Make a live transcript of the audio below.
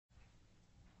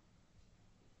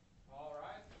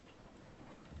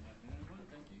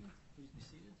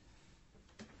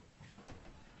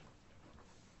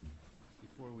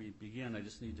we begin, I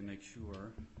just need to make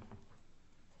sure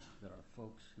that our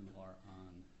folks who are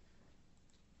on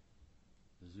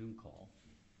the Zoom call,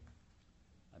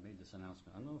 I made this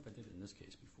announcement. I don't know if I did it in this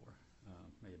case before.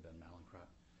 May have been Malincrot.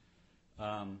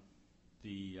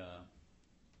 The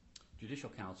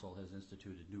Judicial Council has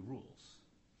instituted new rules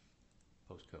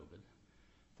post-COVID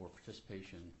for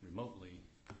participation remotely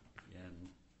in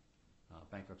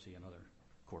bankruptcy and other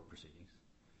court proceedings.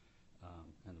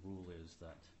 And the rule is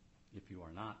that if you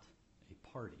are not a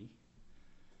party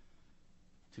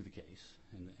to the case,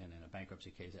 and in a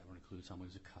bankruptcy case that would include someone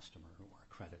who's a customer or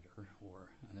a creditor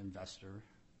or an investor,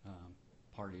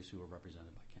 parties who are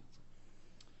represented by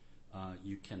counsel,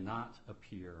 you cannot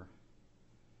appear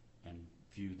and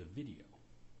view the video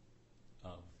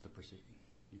of the proceeding.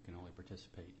 You can only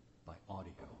participate by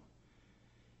audio.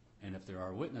 And if there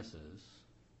are witnesses,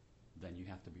 then you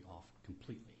have to be off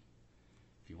completely.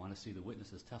 If you want to see the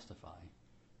witnesses testify,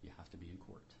 you have to be in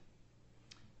court.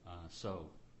 So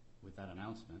with that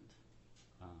announcement,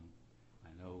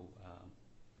 I know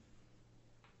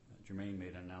Jermaine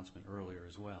made an announcement earlier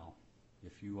as well.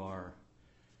 If you are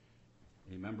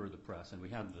a member of the press, and we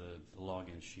have the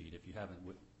login sheet, if you haven't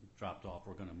dropped off,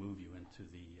 we're going to move you into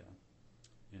the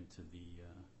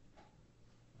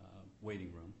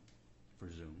waiting room for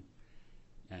Zoom,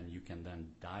 and you can then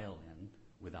dial in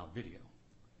without video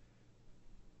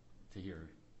to hear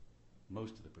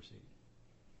most of the proceeding.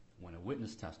 When a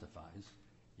witness testifies,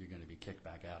 you're going to be kicked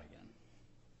back out again,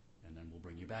 and then we'll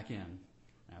bring you back in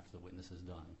after the witness is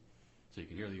done. So you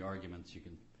can hear the arguments, you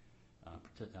can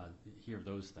hear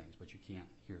those things, but you can't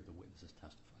hear the witnesses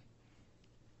testify.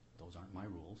 Those aren't my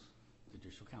rules. The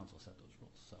Judicial Council set those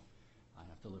rules, so I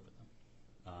have to live with them.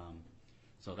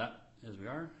 So that, as we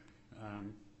are,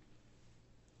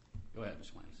 go ahead,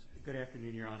 Mr. Landis. Good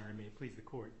afternoon, Your Honor, and may it please the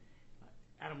Court.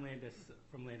 Adam Landis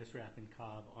from Landis, Rath &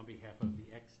 Cobb on behalf of the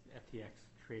FTX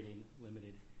Trading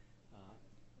Limited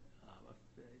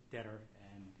debtor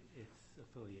and its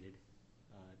affiliated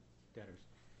debtors.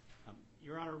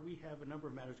 Your Honor, we have a number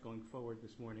of matters going forward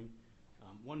this morning.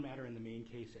 One matter in the main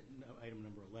case at item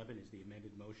number 11 is the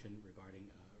amended motion regarding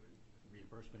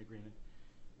reimbursement agreement.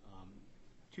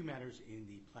 Two matters in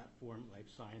the platform life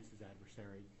sciences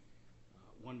adversary,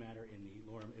 one matter in the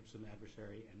lorem ipsum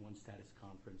adversary, and one status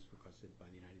conference requested by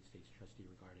the United States trustee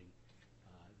regarding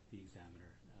the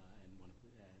examiner and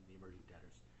the emerging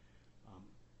debtors.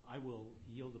 I will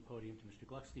yield the podium to Mr.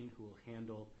 Gluckstein, who will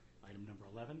handle item number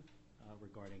 11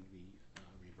 regarding the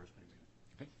reimbursement agreement.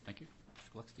 Okay, thank you.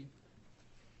 Mr. Gluckstein.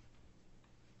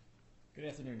 Good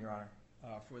afternoon, Your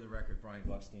Honor. For the record, Brian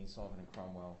Gluckstein, Sullivan &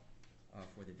 Cromwell,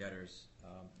 for the debtors.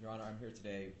 Your Honor, I'm here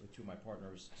today with two of my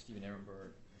partners, Stephen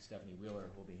Ehrenberg and Stephanie Wheeler,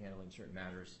 who will be handling certain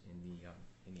matters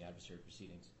in the adversary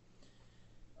proceedings.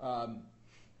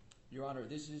 Your Honor,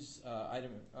 this is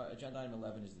agenda item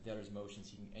 11 is the debtor's motion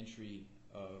seeking entry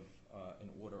of an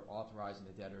order authorizing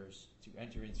the debtors to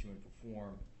enter into and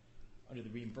perform under the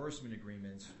reimbursement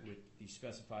agreements with the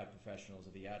specified professionals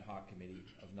of the ad hoc committee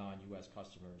of non-U.S.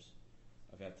 customers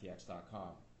of FTX.com.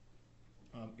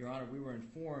 Your Honor, we were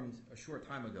informed a short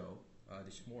time ago,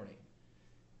 this morning,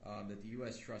 that the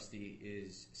U.S. trustee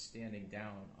is standing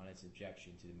down on its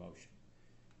objection to the motion.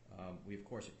 We, of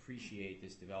course, appreciate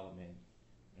this development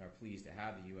and are pleased to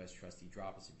have the U.S. trustee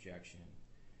drop its objection.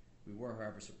 We were,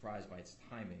 however, surprised by its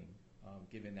timing,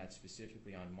 given that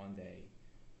specifically on Monday,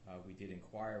 we did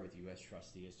inquire with the U.S.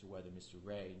 trustee as to whether Mr.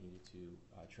 Ray needed to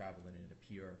travel in and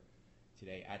appear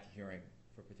today at the hearing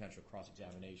for potential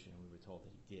cross-examination, and we were told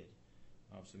that he did.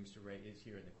 So Mr. Ray is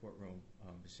here in the courtroom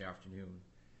this afternoon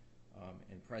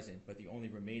and present, but the only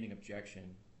remaining objection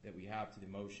that we have to the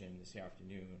motion this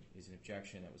afternoon is an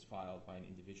objection that was filed by an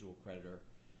individual creditor,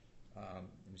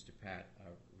 Mr. Pat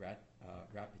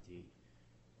Rapati.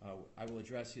 I will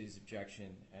address his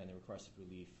objection and the requested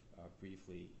relief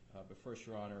briefly, but first,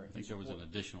 Your Honor, I think there was an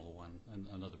additional one,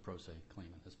 another pro se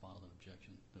claimant has filed an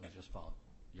objection that was just filed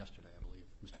yesterday, I believe,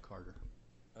 Mr. Carter.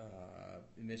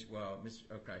 Mr.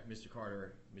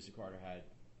 Carter had,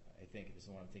 I think, this is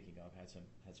the one I'm thinking of, had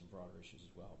some broader issues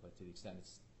as well. But to the extent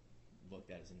it's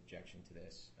looked at as an objection to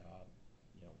this,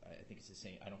 I think it's the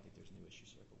same. I don't think there's new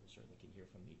issues here, but we certainly can hear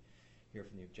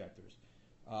from the objectors.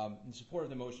 In support of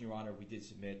the motion, Your Honor, we did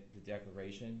submit the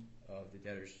declaration of the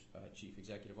debtor's chief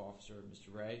executive officer,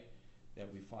 Mr. Ray,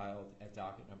 that we filed at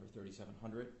docket number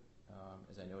 3700.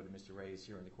 As I noted, Mr. Ray is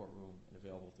here in the courtroom and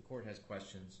available if the court has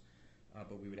questions.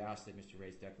 But we would ask that Mr.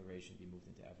 Ray's declaration be moved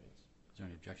into evidence. Is there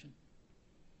any objection?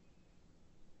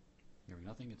 Hearing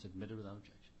nothing, it's admitted without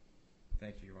objection.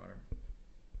 Thank you, Your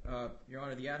Honor. Your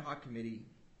Honor, the ad hoc committee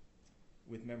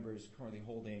with members currently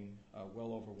holding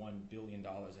well over $1 billion.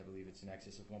 I believe it's in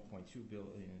excess of $1.2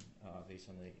 billion based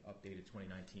on the updated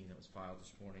 2019 that was filed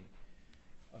this morning,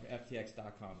 of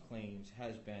FTX.com claims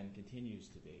has been, continues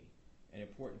to be, an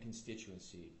important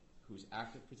constituency whose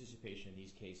active participation in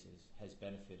these cases has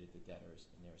benefited the debtors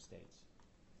and their estates.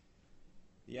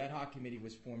 The ad hoc committee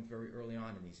was formed very early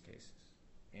on in these cases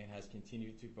and has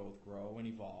continued to both grow and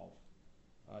evolve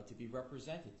to be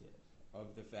representative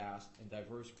of the vast and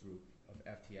diverse group of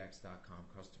FTX.com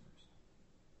customers.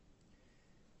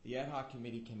 The ad hoc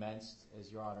committee commenced,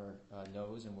 as Your Honor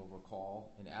knows and will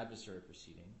recall, an adversary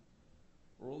proceeding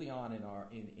early on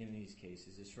in these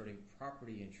cases, asserting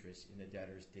property interests in the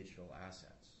debtor's digital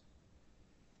assets.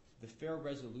 The fair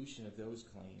resolution of those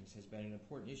claims has been an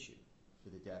important issue for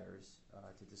the debtors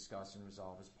to discuss and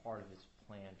resolve as part of its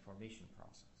planned formation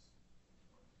process.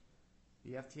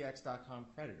 The FTX.com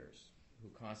creditors, who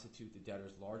constitute the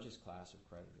debtor's largest class of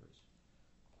creditors,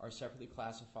 are separately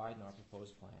classified in our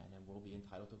proposed plan and will be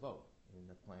entitled to vote in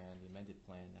the amended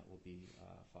plan that will be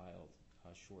filed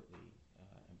shortly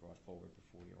and brought forward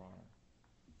before Your Honor.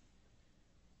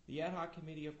 The ad hoc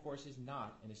committee, of course, is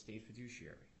not an estate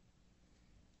fiduciary,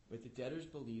 but the debtors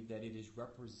believe that it is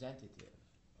representative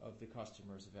of the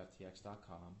customers of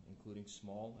FTX.com, including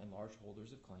small and large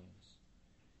holders of claims,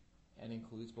 and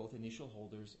includes both initial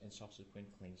holders and subsequent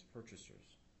claims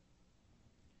purchasers.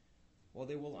 While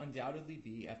there will undoubtedly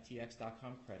be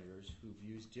FTX.com creditors whose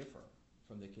views differ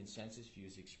from the consensus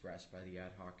views expressed by the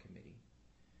ad hoc committee,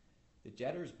 the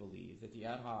debtors believe that the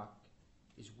ad hoc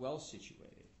is well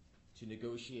situated to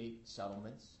negotiate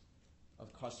settlements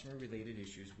of customer-related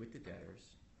issues with the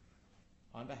debtors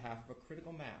on behalf of a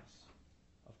critical mass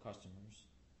of customers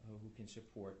who can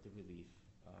support the relief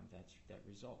that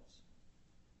results.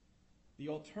 The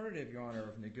alternative, Your Honor,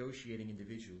 of negotiating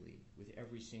individually with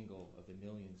every single of the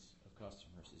millions of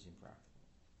customers is impractical.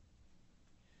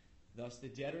 Thus, the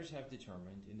debtors have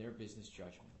determined in their business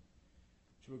judgment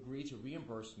to agree to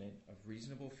reimbursement of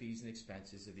reasonable fees and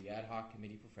expenses of the ad hoc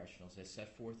committee professionals as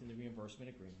set forth in the reimbursement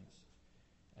agreements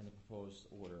and the proposed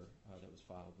order that was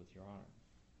filed with Your Honor.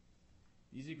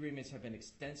 These agreements have been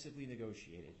extensively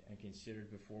negotiated and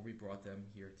considered before we brought them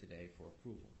here today for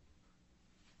approval.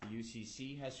 The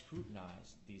UCC has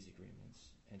scrutinized these agreements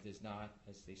and does not,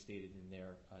 as they stated in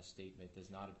their statement, does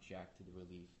not object to the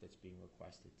relief that's being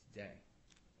requested today.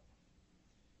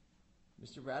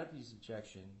 Mr. Radapi's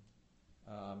objection,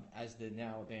 as the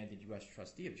now abandoned U.S.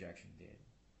 trustee objection did,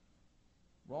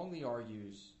 wrongly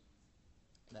argues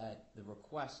that the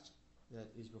request that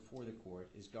is before the court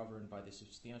is governed by the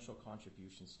substantial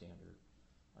contribution standard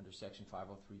under Section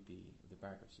 503B of the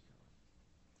Bankruptcy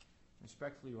Code.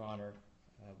 Respectfully, Your Honor,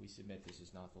 we submit this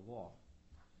is not the law.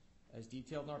 As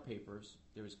detailed in our papers,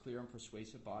 there is clear and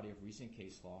persuasive body of recent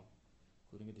case law,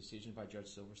 including a decision by Judge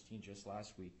Silverstein just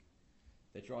last week,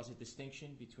 that draws a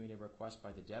distinction between a request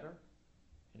by the debtor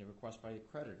and a request by the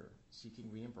creditor seeking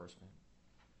reimbursement,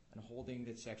 and holding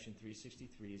that Section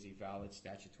 363 is a valid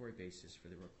statutory basis for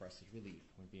the requested relief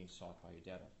when being sought by a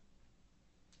debtor.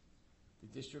 The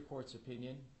District Court's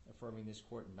opinion, affirming this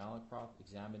court in Malincrop,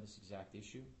 examined this exact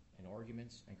issue and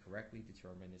arguments and correctly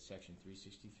determined that Section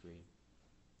 363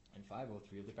 and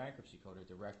 503 of the Bankruptcy Code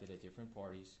are directed at different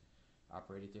parties,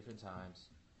 operate at different times,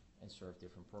 and serve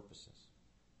different purposes.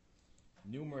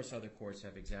 Numerous other courts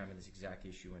have examined this exact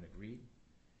issue and agreed,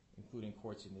 including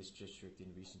courts in this district in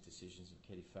recent decisions of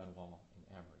Katie Fenwell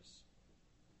and Amherst.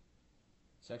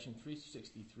 Section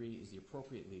 363 is the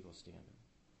appropriate legal standard,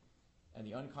 and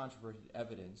the uncontroverted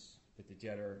evidence that the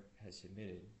debtor has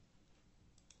submitted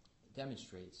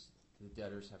demonstrates that the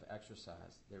debtors have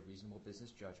exercised their reasonable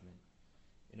business judgment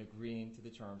in agreeing to the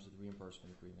terms of the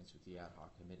reimbursement agreements with the ad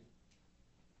hoc committee.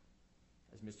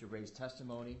 As Mr. Ray's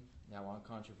testimony, now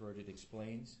uncontroverted,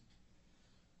 explains,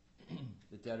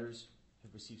 the debtors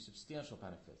have received substantial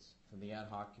benefits from the ad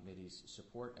hoc committee's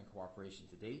support and cooperation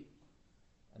to date,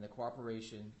 and the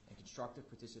cooperation and constructive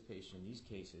participation in these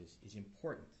cases is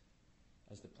important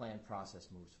as the planned process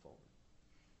moves forward.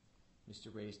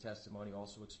 Mr. Ray's testimony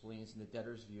also explains, in the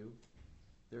debtor's view,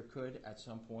 there could, at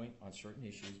some point on certain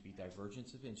issues, be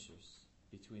divergence of interests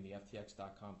between the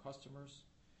FTX.com customers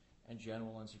and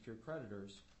general unsecured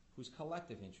creditors whose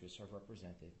collective interests are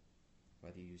represented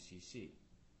by the UCC.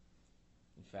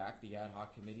 In fact, the ad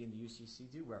hoc committee and the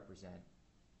UCC do represent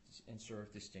and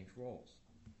serve distinct roles.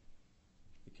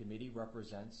 The committee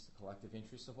represents the collective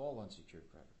interests of all unsecured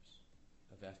creditors,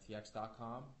 of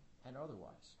FTX.com and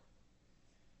otherwise.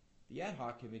 The ad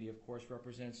hoc committee, of course,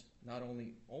 represents not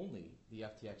only the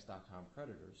FTX.com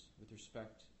creditors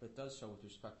but does so with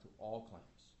respect to all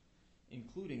claims,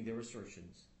 including their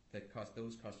assertions that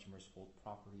those customers hold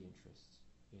property interests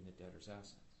in the debtor's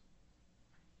assets.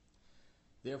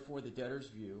 Therefore, the debtors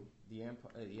view the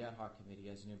ad hoc committee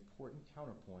as an important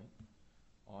counterpoint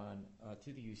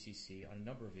to the UCC on a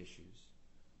number of issues,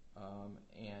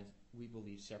 and we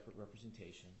believe separate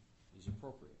representation is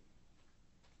appropriate.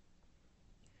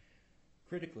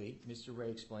 Critically, Mr. Ray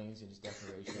explains in his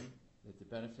declaration that the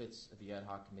benefits of the ad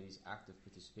hoc committee's active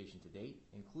participation to date,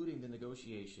 including the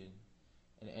negotiation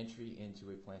and entry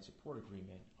into a plan support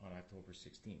agreement on October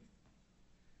 16th.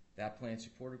 That plan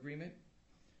support agreement,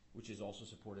 which is also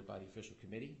supported by the official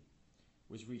committee,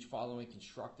 was reached following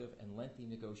constructive and lengthy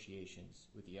negotiations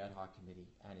with the ad hoc committee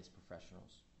and its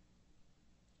professionals.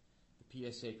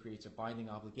 The PSA creates a binding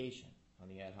obligation on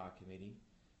the ad hoc committee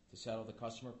to settle the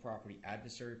customer property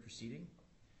adversary proceeding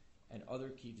and other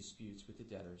key disputes with the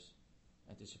debtors,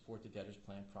 and to support the debtor's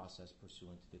plan process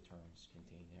pursuant to the terms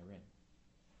contained therein.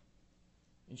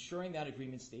 Ensuring that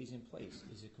agreement stays in place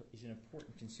is an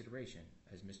important consideration,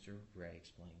 as Mr. Ray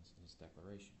explains in his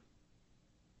declaration.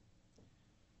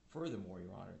 Furthermore,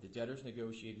 Your Honor, the debtors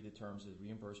negotiated the terms of the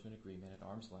reimbursement agreement at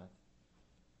arm's length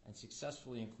and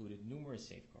successfully included numerous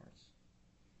safeguards,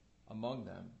 among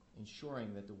them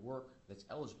ensuring that the work that's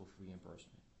eligible for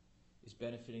reimbursement is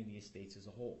benefiting the estates as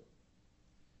a whole,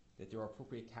 that there are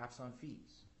appropriate caps on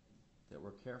fees that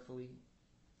were carefully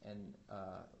and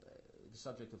the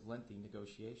subject of lengthy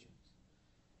negotiations,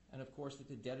 and of course that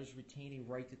the debtors retain a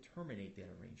right to terminate that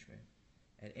arrangement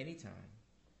at any time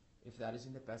if that is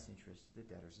in the best interest of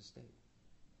the debtor's estate.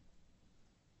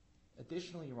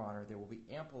 Additionally, Your Honor, there will be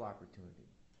ample opportunity,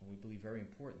 and we believe very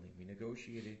importantly, we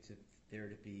negotiated there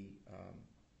to be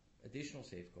additional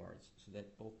safeguards so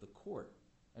that both the court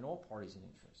and all parties in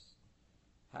interest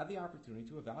have the opportunity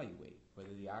to evaluate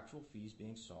whether the actual fees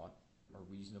being sought are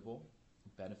reasonable,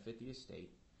 benefit the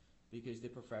estate, because the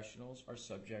professionals are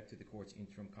subject to the court's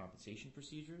interim compensation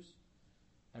procedures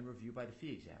and review by the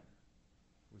fee examiner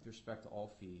with respect to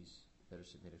all fees that are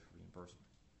submitted for reimbursement.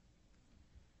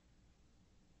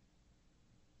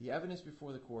 The evidence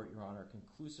before the court, Your Honor,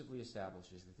 conclusively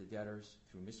establishes that the debtors,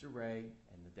 through Mr. Ray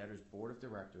and the debtors' board of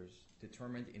directors,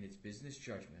 determined in its business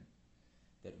judgment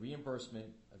that reimbursement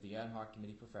of the ad hoc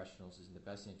committee professionals is in the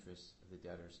best interest of the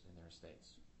debtors and their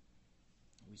estates.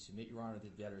 We submit, Your Honor,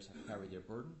 that the debtors have carried their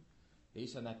burden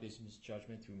based on that business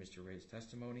judgment through Mr. Ray's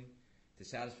testimony to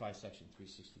satisfy Section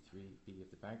 363B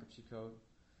of the Bankruptcy Code,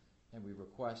 and we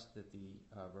request that the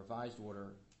revised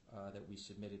order that we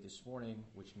submitted this morning,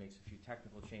 which makes a few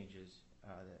technical changes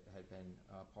that had been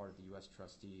part of the U.S.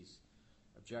 trustees'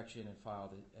 objection and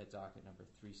filed at docket number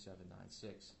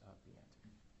 3796, be entered.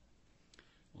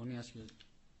 Well, let me ask you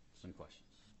some questions,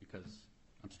 because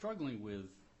I'm struggling with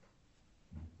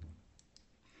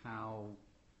how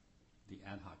the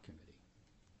ad hoc committee,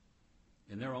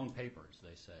 in their own papers,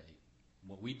 they say,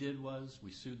 what we did was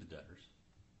we sued the debtors,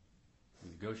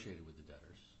 we negotiated with the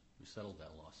debtors, we settled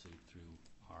that lawsuit through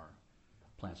our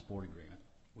plan support agreement,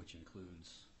 which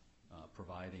includes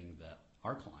providing that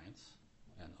our clients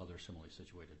and other similarly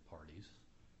situated parties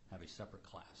have a separate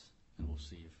class and will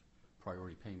receive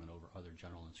priority payment over other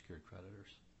general unsecured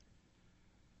creditors.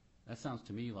 That sounds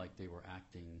to me like they were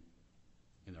acting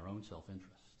in their own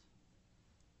self-interest,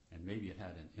 and maybe it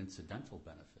had an incidental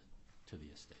benefit to the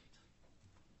estate,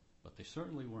 but they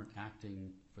certainly weren't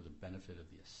acting for the benefit of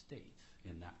the estate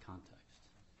in that context.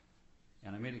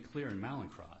 And I made it clear in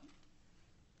Mallinckrodt,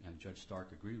 and Judge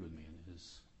Stark agreed with me in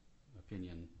his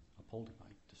opinion upholding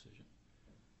my decision,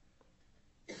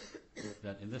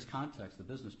 that in this context, the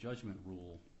business judgment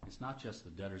rule is not just the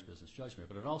debtor's business judgment,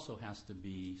 but it also has to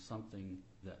be something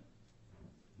that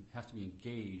has to be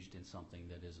engaged in something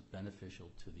that is beneficial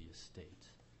to the estate,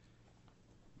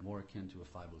 more akin to a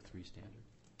 503 standard.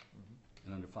 Mm-hmm.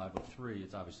 And under 503,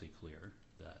 it's obviously clear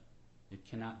that it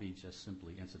cannot be just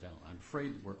simply incidental. I'm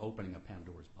afraid we're opening a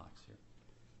Pandora's box here.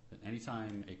 That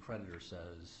anytime a creditor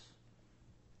says,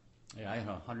 hey, I had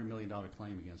a $100 million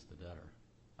claim against the debtor,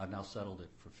 I've now settled it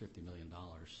for $50 million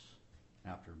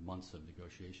after months of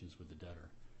negotiations with the debtor.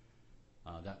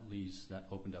 That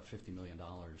opened up $50 million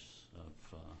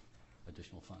of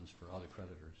additional funds for other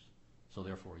creditors, so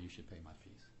therefore you should pay my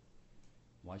fees.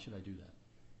 Why should I do that?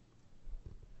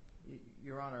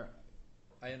 Your Honor,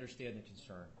 I understand the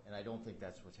concern, and I don't think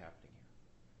that's what's happening here.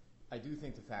 I do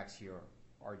think the facts here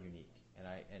are unique, and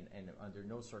under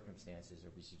no circumstances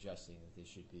are we suggesting that this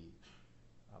should be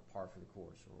par for the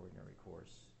course or ordinary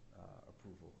course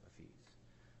approval of fees.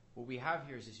 What we have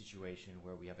here is a situation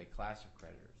where we have a class of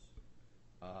creditors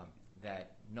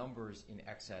that numbers in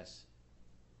excess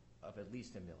of at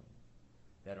least 1 million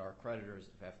that are creditors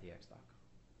of FTX.com.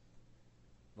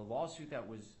 The lawsuit that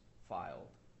was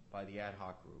filed by the ad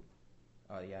hoc group,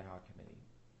 the ad hoc committee,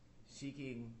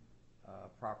 seeking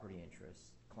property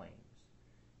interest claims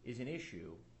is an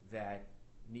issue that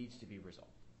needs to be resolved.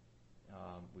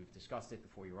 We've discussed it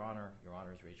before Your Honor. Your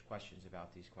Honor has raised questions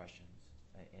about these questions,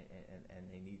 and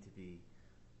they need to be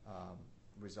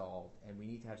resolved, and we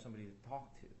need to have somebody to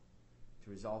talk to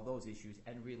resolve those issues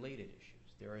and related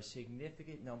issues. There are a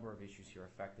significant number of issues here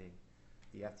affecting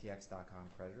the FTX.com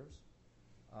creditors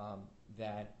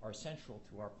that are central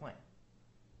to our plan.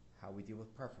 How we deal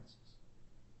with preferences,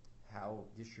 how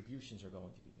distributions are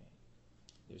going to be made.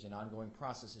 There's an ongoing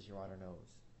process, as Your Honor knows,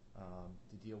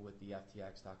 to deal with the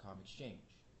FTX.com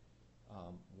exchange.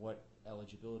 What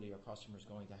eligibility are customers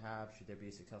going to have should there be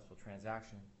a successful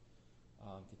transaction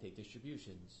to take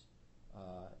distributions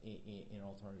in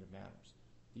alternative manners.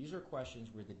 These are questions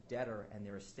where the debtor and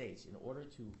their estates, in order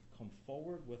to come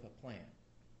forward with a plan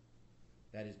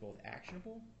that is both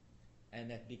actionable and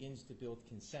that begins to build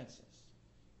consensus,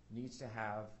 needs to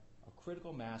have a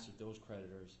critical mass of those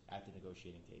creditors at the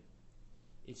negotiating table.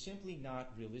 It's simply not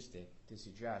realistic to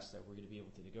suggest that we're going to be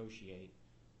able to negotiate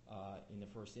in the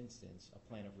first instance a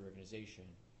plan of reorganization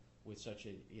with such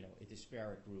a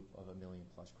disparate group of 1 million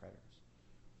plus creditors.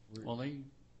 Well, the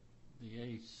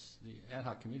ad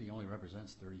hoc committee only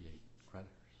represents 38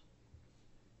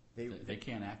 creditors. They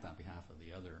can't act on behalf of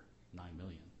the other 9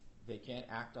 million. They can't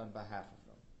act on behalf of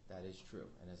them. That is true.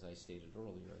 And as I stated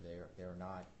earlier, they're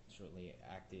not certainly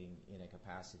acting in a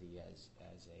capacity as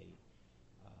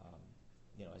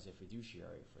a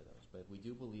fiduciary for those. But we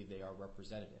do believe they are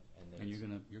representative. And you're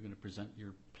going to present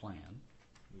your plan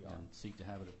and seek to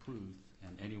have it approved.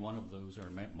 And any one of those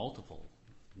or multiple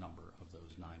number of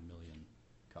those 9 million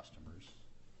customers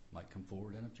might come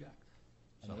forward and object.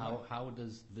 So how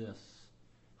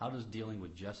does dealing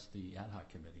with just the ad hoc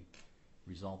committee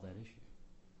resolve that issue?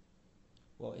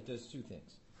 Well, it does two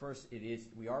things. First,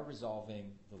 we are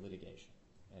resolving the litigation.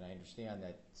 And I understand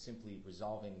that simply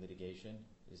resolving litigation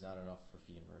is not enough for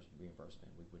fee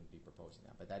reimbursement. We wouldn't be proposing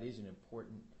that. But that is an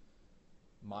important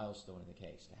milestone in the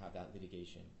case, to have that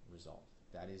litigation resolved.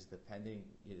 That is the pending,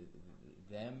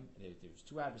 there's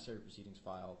 2 adversary proceedings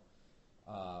filed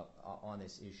on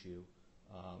this issue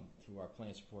through our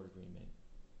plan support agreement.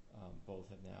 Both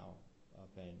have now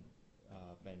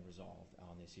been resolved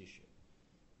on this issue.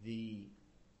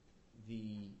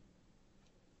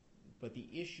 But the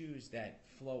issues that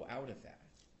flow out of that,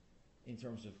 in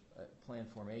terms of plan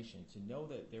formation, to know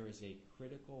that there is a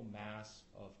critical mass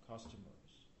of customers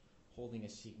holding a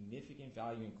significant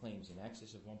value in claims in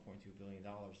excess of $1.2 billion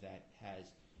that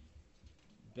has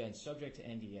been subject to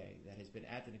NDA, that has been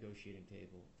at the negotiating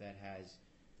table, that has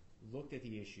looked at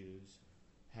the issues,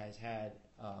 has had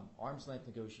arm's length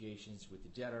negotiations with the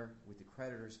debtor, with the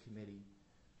creditors committee,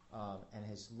 and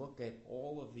has looked at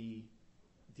all of the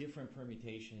different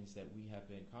permutations that we have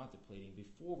been contemplating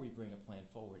before we bring a plan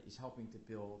forward, is helping to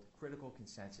build critical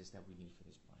consensus that we need for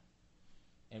this plan.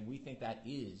 And we think that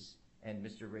is, and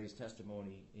Mr. Ray's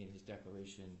testimony in his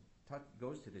declaration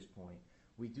goes to this point,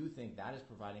 we do think that is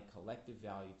providing collective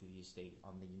value to the estate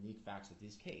on the unique facts of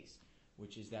this case,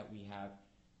 which is that we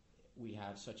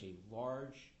have such a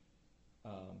large,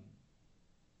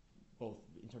 both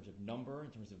in terms of number,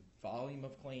 in terms of volume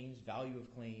of claims, value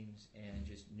of claims, and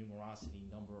just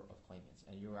numerosity, number of claimants.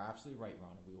 And you're absolutely right,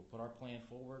 Ron. We will put our plan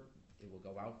forward. It will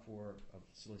go out for a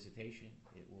solicitation.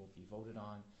 It will be voted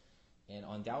on. And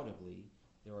undoubtedly,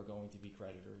 there are going to be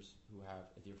creditors who have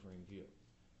a differing view.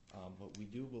 But we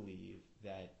do believe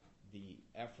that the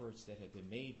efforts that have been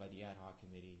made by the ad hoc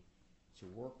committee to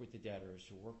work with the debtors,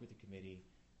 to work with the committee,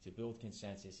 to build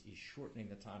consensus is shortening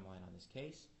the timeline on this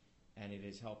case, and it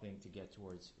is helping to get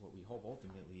towards what we hope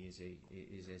ultimately is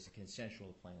as consensual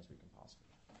a plan as we can possibly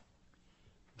have.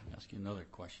 Let me ask you another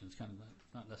question. It's kind of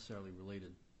not necessarily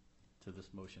related to this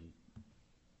motion.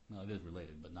 No, it is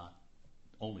related, but not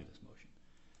only this motion.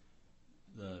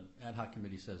 The ad hoc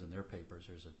committee says in their papers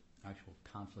there's an actual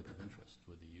conflict of interest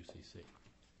with the UCC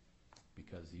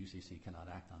because the UCC cannot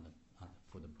act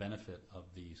for the benefit of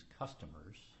these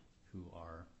customers who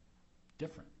are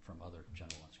different from other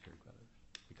general unsecured creditors,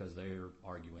 because they're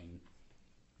arguing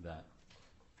that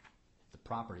the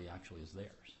property actually is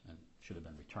theirs and should have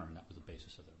been returned. That was the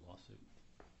basis of their lawsuit.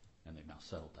 And they've now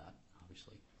settled that,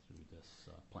 obviously, through this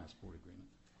plan support agreement.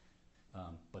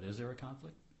 But is there a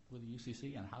conflict with the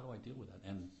UCC, and how do I deal with that?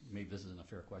 And maybe this isn't a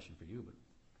fair question for you, but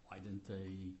why didn't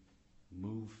they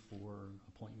move for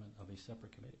appointment of a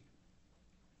separate committee?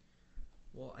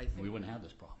 Well, I think we wouldn't have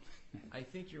this problem. I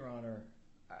think, Your Honor,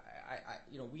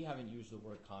 we haven't used the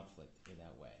word conflict in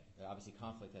that way. Obviously,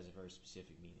 conflict has a very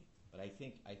specific meaning. But I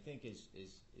think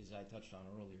as I touched on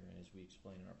earlier and as we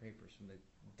explained in our papers, from the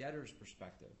debtor's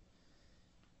perspective,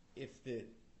 if the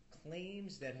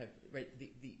claims that have, right,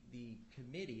 the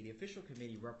committee, the official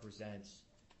committee represents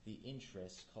the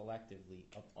interests collectively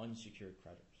of unsecured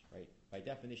creditors, right? By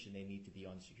definition, they need to be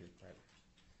unsecured creditors.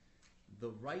 The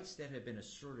rights that have been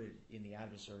asserted in the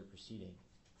adversary proceeding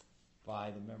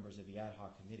by the members of the ad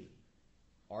hoc committee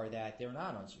are that they're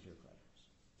not unsecured creditors,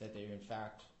 that they in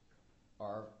fact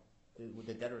are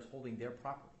the debtors holding their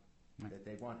property, that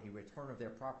they want a return of their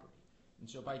property. And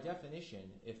so by definition,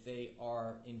 if they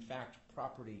are in fact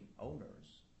property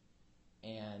owners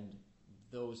and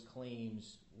those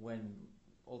claims, when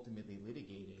ultimately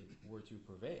litigated, were to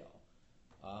prevail,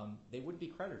 they wouldn't be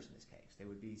creditors in this case. There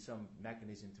would be some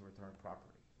mechanism to return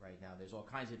property. Right now, there's all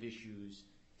kinds of issues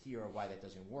here why that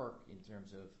doesn't work in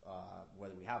terms of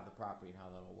whether we have the property and how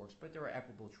that all works. But there are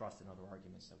equitable trust and other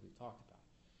arguments that we've talked about.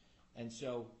 And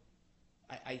so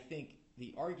I think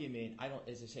the argument,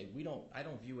 as I say, I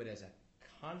don't view it as a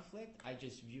conflict. I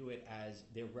just view it as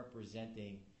they're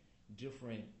representing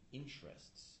different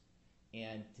interests.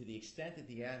 And to the extent that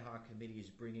the ad hoc committee is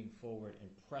bringing forward and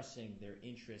pressing their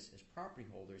interests as property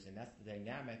holders, and that's the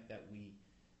dynamic that we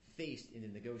faced in the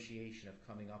negotiation of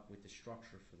coming up with the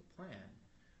structure for the plan,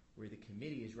 where the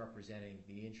committee is representing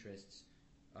the interests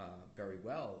very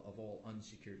well of all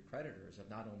unsecured creditors, of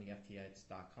not only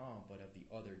FTX.com, but of the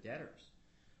other debtors.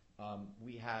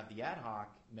 We have the ad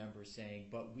hoc members saying,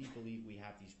 but we believe we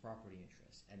have these property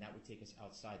interests, and that would take us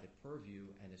outside the purview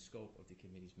and the scope of the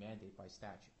committee's mandate by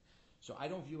statute. So I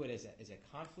don't view it as a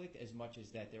conflict as much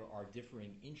as that there are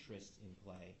differing interests in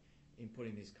play in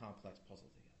putting this complex puzzle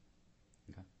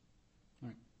together. Okay. All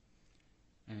right.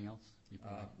 Anything else?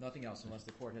 Nothing else, unless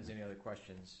the court has any other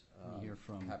questions.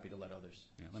 I'm happy to let others.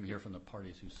 Yeah, let me hear from the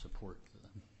parties who support the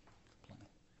plan.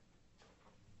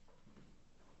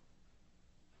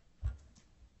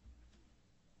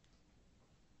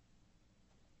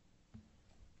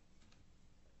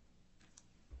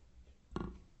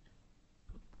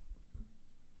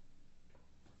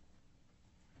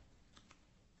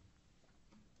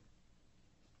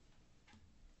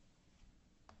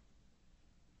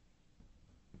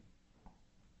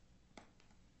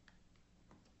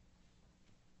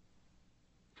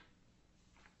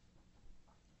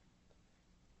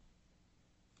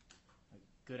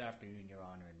 Good afternoon, Your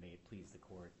Honor, and may it please the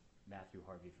Court. Matthew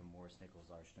Harvey from Morris Nichols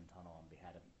Arshton Tunnel on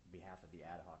behalf of the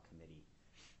Ad Hoc Committee.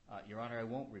 Your Honor, I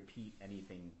won't repeat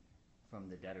anything from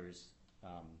the debtors'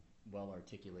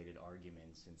 well-articulated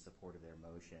arguments in support of their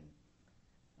motion.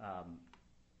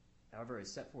 However,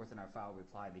 as set forth in our file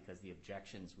reply, because the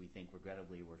objections, we think,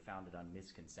 regrettably, were founded on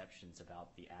misconceptions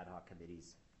about the Ad Hoc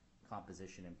Committee's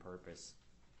composition and purpose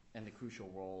and the crucial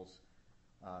roles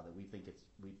that we think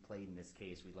we've played in this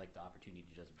case, we'd like the opportunity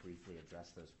to just briefly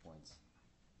address those points.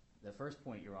 The first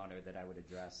point, Your Honor, that I would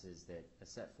address is that, as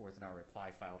set forth in our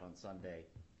reply filed on Sunday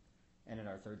and in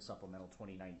our third supplemental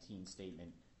 2019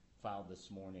 statement filed this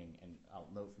morning, and I'll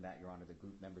note from that, Your Honor, the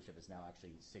group membership is now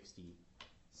actually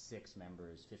 66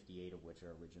 members, 58 of which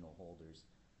are original holders.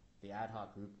 The ad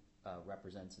hoc group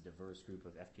represents a diverse group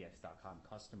of FTX.com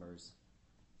customers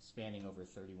spanning over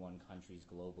 31 countries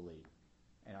globally.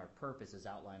 And our purpose, as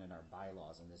outlined in our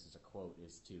bylaws, and this is a quote,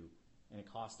 is to, in a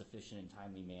cost-efficient and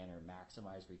timely manner,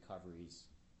 maximize recoveries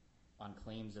on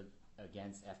claims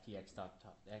against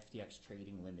FTX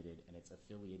Trading Limited and its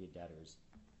affiliated debtors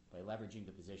by leveraging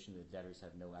the position that debtors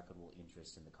have no equitable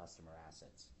interest in the customer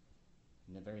assets.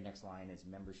 And the very next line is,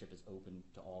 membership is open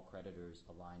to all creditors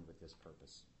aligned with this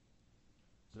purpose.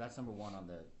 So that's number one on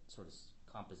the sort of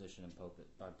composition and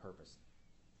purpose.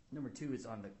 Number two is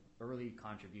on the early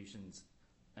contributions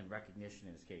and recognition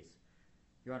in this case.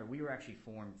 Your Honor, we were actually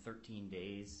formed 13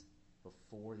 days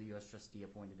before the U.S. trustee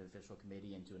appointed an official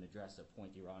committee, and to address a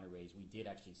point Your Honor raised, we did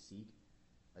actually seek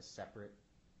a separate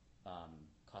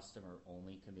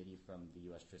customer-only committee from the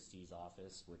U.S. trustee's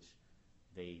office, which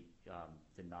they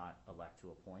did not elect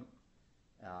to appoint.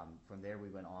 From there, we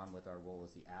went on with our role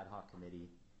as the ad hoc committee.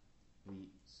 We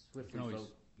swiftly voted.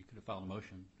 You could have filed a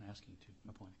motion asking to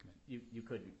appoint a committee.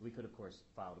 We could, of course,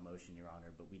 filed a motion, Your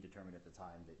Honor, but we determined at the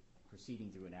time that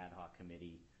proceeding through an ad hoc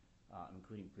committee,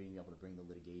 including being able to bring the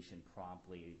litigation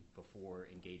promptly before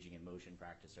engaging in motion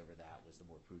practice over that, was the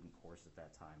more prudent course at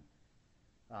that time.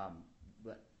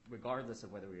 But regardless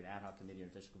of whether we were an ad hoc committee or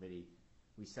an official committee,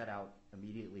 we set out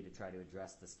immediately to try to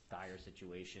address this dire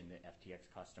situation that FTX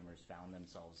customers found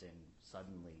themselves in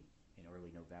suddenly in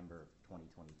early November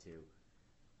 2022.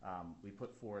 We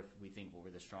put forth, we think, what were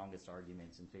the strongest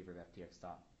arguments in favor of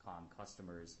FTX.com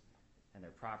customers and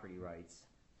their property rights.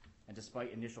 And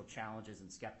despite initial challenges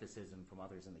and skepticism from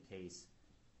others in the case,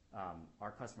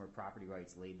 Our customer property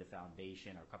rights laid the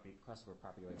foundation, our customer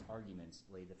property rights arguments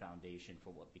laid the foundation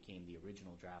for what became the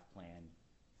original draft plan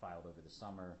filed over the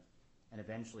summer, and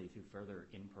eventually through further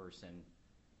in-person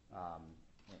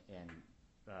and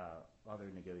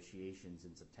other negotiations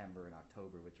in September and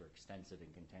October, which were extensive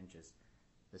and contentious,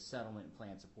 the settlement and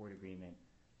plan support agreement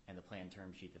and the plan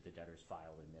term sheet that the debtors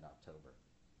filed in mid-October.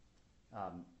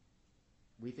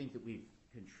 We think that we've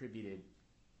contributed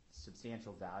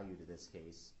substantial value to this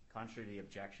case. Contrary to the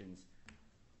objections,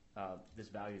 this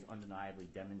value is undeniably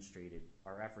demonstrated.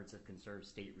 Our efforts have conserved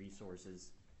state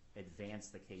resources,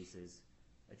 advanced the cases,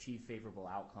 achieved favorable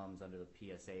outcomes under the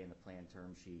PSA and the plan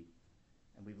term sheet,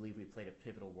 and we believe we've played a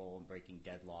pivotal role in breaking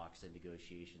deadlocks and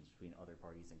negotiations between other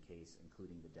parties in case,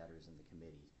 including the debtors and the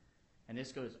committees. And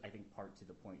this goes, I think, part to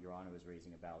the point Your Honor was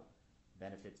raising about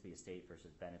benefit to the estate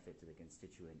versus benefit to the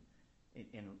constituent.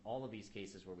 In all of these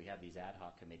cases where we have these ad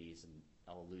hoc committees, and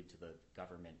I'll allude to the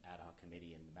government ad hoc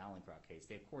committee in the Mallinckrodt case,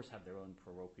 they of course have their own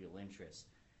parochial interests.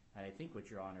 And I think what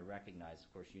Your Honor recognized,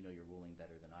 of course you know your ruling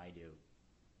better than I do,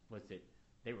 was that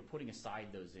they were putting aside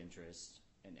those interests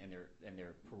and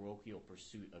their parochial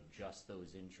pursuit of just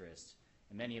those interests.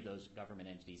 And many of those government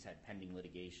entities had pending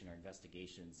litigation or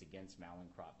investigations against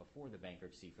Mallinckrodt before the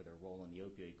bankruptcy for their role in the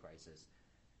opioid crisis.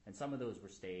 And some of those were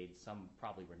stayed, some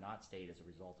probably were not stayed as a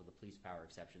result of the police power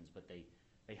exceptions, but they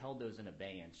held those in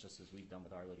abeyance, just as we've done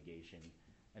with our litigation.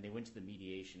 And they went to the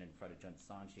mediation in front of Judge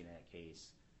Sanchi in that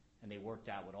case, and they worked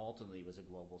out what ultimately was a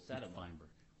global settlement. Mr. Feinberg.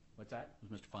 What's that?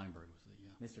 Mr. Feinberg was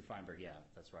the, Mr. Feinberg, yeah,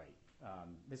 that's right.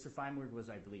 Mr. Feinberg was,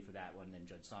 I believe, for that one, and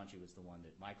Judge Sanchi was the one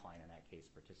that my client in that case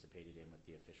participated in with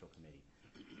the official committee.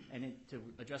 And to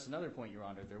address another point, Your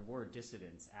Honor, there were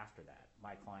dissidents after that.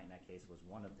 My client in that case was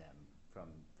one of them from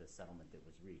the settlement that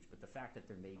was reached. But the fact that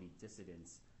there may be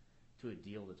dissidents to a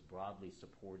deal that's broadly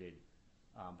supported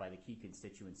by the key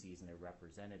constituencies and their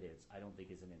representatives, I don't think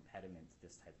is an impediment to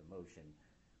this type of motion.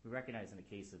 We recognize in a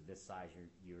case of this size,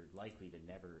 you're likely to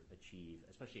never achieve,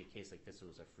 especially a case like this, it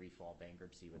was a free-fall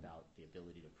bankruptcy without the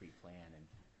ability to pre-plan and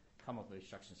come up with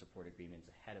restructuring support agreements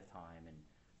ahead of time and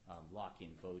lock in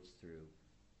votes through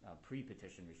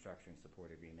pre-petition restructuring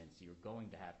support agreements. You're going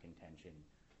to have contention.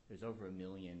 There's over 1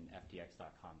 million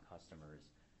FTX.com customers.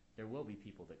 There will be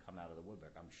people that come out of the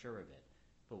woodwork, I'm sure of it.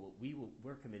 But what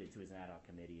we're committed to as an ad hoc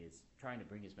committee is trying to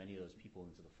bring as many of those people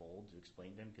into the fold to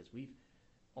explain them, because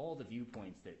all the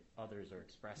viewpoints that others are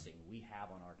expressing, we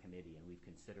have on our committee, and we've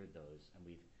considered those, and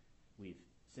we've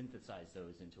synthesized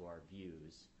those into our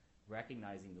views,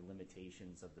 recognizing the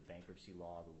limitations of the bankruptcy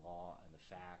law, the law and the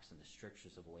facts, and the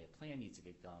strictures of the way a plan needs to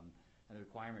get done, and the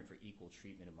requirement for equal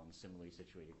treatment among similarly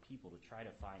situated people to try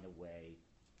to find a way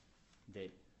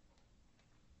that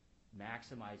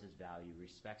maximizes value,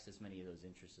 respects as many of those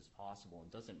interests as possible,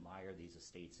 and doesn't mire these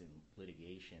estates in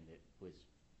litigation that would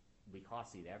be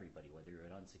costly to everybody, whether you're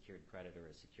an unsecured creditor,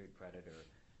 a secured creditor,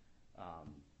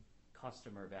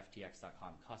 customer of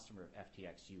FTX.com, customer of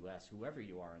FTX US, whoever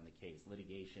you are in the case,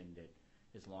 litigation that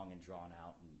is long and drawn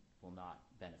out and will not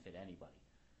benefit anybody.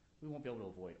 We won't be able to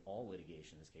avoid all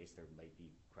litigation in this case. There might be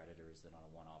creditors that on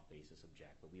a one-off basis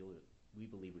object, but we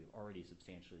believe we've already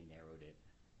substantially narrowed it,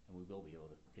 and we will be able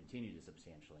to continue to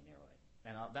substantially narrow it.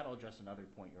 And that'll address another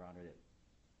point, Your Honor, that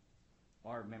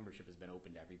our membership has been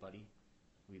open to everybody.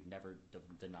 We've never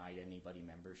denied anybody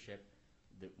membership.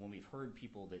 That when we've heard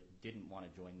people that didn't want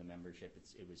to join the membership,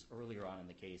 it was earlier on in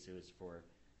the case, it was for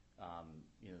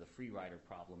the free rider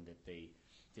problem, that they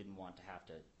didn't want to have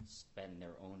to spend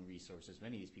their own resources.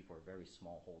 Many of these people are very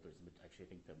small holders. Actually, I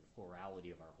think the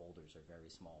plurality of our holders are very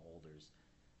small holders.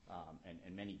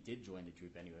 And many did join the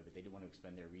group anyway, but they didn't want to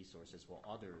expend their resources, while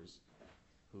others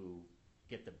who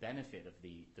get the benefit of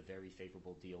the very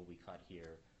favorable deal we cut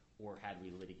here, or had we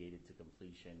litigated to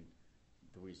completion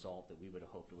the result that we would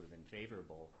have hoped would have been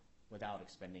favorable without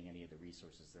expending any of the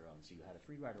resources their own. So you had a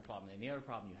free rider problem. And the other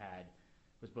problem you had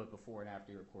was both before and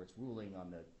after your court's ruling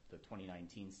on the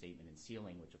 2019 statement and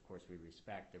sealing, which of course we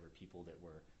respect. There were people that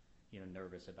were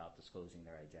nervous about disclosing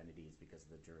their identities because of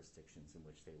the jurisdictions in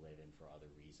which they live in for other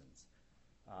reasons.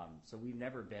 So we've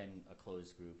never been a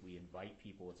closed group. We invite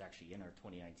people. It's actually in our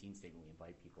 2019 statement. We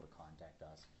invite people to contact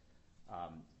us.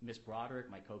 Ms.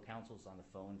 Broderick, my co-counsel, is on the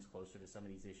phone, is closer to some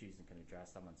of these issues and can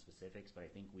address them on specifics, but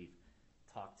I think we've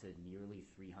talked to nearly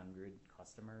 300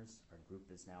 customers. Our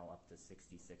group is now up to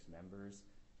 66 members.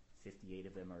 58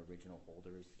 of them are original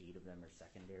holders. 8 of them are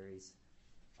secondaries.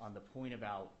 On the point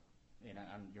about, and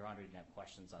Your Honor didn't have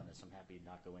questions on this, I'm happy to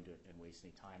not go into it and waste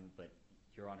any time, but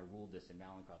Your Honor ruled this in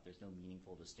Mallinckrodt. There's no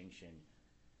meaningful distinction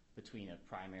between a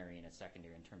primary and a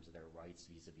secondary in terms of their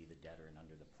rights vis-a-vis the debtor and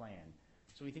under the plan.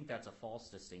 So we think that's a false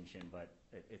distinction, but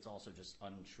it's also just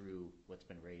untrue what's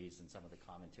been raised in some of the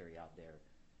commentary out there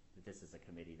that this is a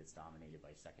committee that's dominated by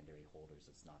secondary holders.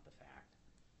 It's not the fact.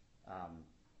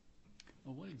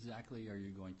 Well, what exactly are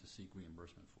you going to seek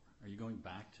reimbursement for? Are you going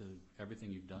back to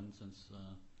everything you've done since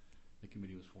the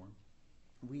committee was formed?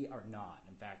 We are not.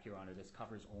 In fact, Your Honor, this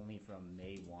covers only from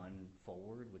May 1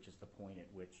 forward, which is the point at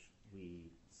which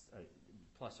we,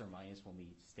 plus or minus when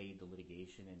we stayed the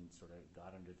litigation and sort of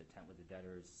got under the tent with the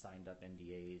debtors, signed up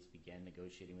NDAs, began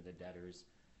negotiating with the debtors,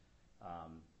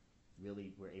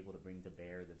 really were able to bring to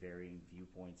bear the varying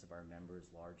viewpoints of our members,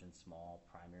 large and small,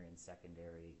 primary and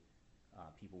secondary,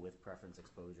 people with preference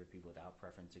exposure, people without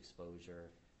preference exposure,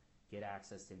 get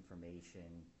access to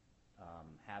information,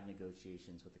 have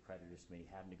negotiations with the creditors committee,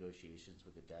 have negotiations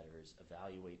with the debtors,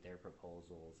 evaluate their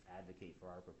proposals, advocate for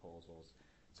our proposals.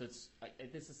 So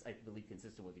this is, I believe,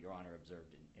 consistent with Your Honor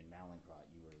observed in Mallinckrodt.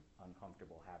 You were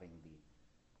uncomfortable having the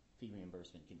fee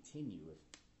reimbursement continue if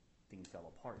things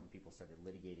fell apart and people started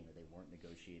litigating or they weren't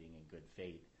negotiating in good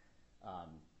faith.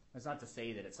 That's not to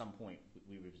say that at some point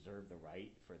we reserve the right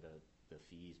for the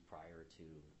fees prior to,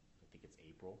 I think it's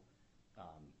April,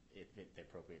 at the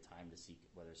appropriate time to seek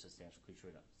whether substantial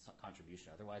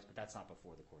contribution or otherwise, but that's not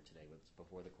before the court today. What's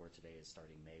before the court today is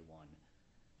starting May 1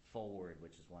 forward,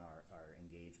 which is when our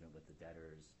engagement with the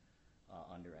debtors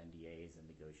under NDAs and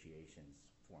negotiations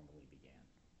formally began.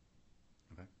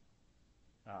 Okay.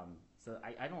 So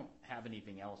I don't have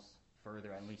anything else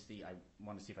further. At least I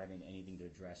want to see if I have anything to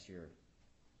address your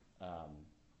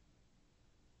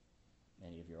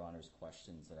any of Your Honor's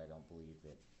questions that I don't believe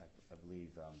that I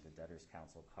believe the Debtors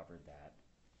Council covered that.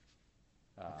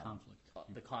 The conflict.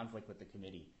 The conflict with the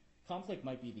committee. Conflict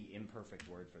might be the imperfect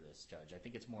word for this, Judge. I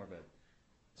think it's more of a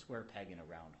square peg in a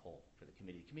round hole for the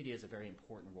committee. The committee has a very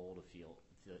important role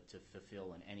to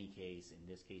fulfill in any case, in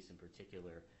this case in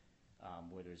particular,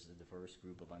 where there's a diverse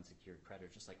group of unsecured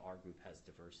creditors, just like our group has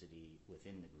diversity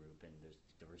within the group, and there's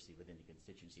diversity within the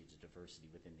constituency, there's diversity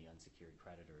within the unsecured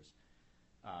creditors.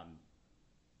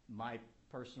 My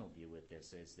personal view with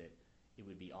this is that it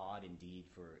would be odd indeed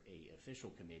for an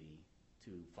official committee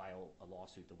to file a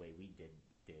lawsuit the way we did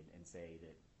and say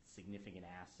that significant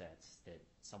assets that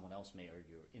someone else may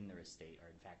argue are in their estate are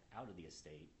in fact out of the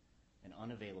estate and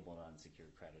unavailable to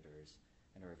unsecured creditors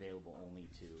and are available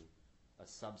only to a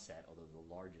subset, although the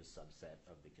largest subset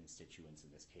of the constituents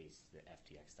in this case, the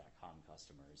FTX.com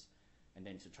customers, and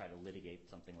then to try to litigate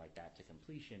something like that to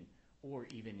completion, or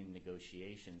even in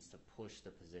negotiations to push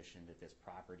the position that this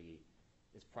property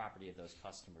is property of those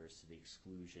customers to the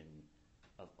exclusion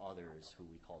of others who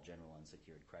we call general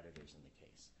unsecured creditors in the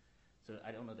case. So I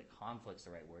don't know that conflict's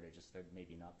the right word. I just they're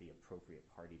maybe not the appropriate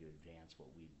party to advance what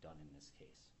we've done in this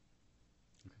case.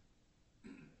 Okay.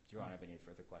 Do Your Honor have any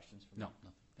further questions for me? No,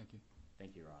 nothing. Thank you.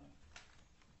 Thank you, Your Honor.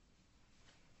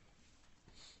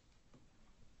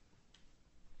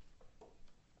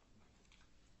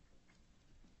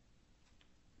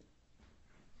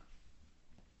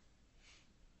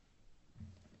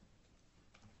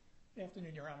 Good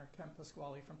afternoon, Your Honor. Ken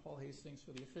Pasquale from Paul Hastings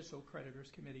for the Official Creditors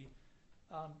Committee.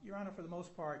 Your Honor, for the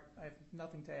most part, I have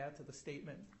nothing to add to the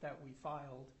statement that we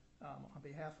filed on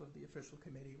behalf of the Official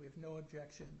Committee. We have no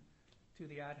objection to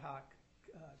the ad hoc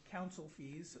counsel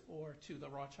fees or to the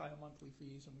Rothschild monthly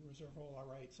fees, and we reserve all our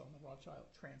rights on the Rothschild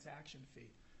transaction fee.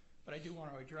 But I do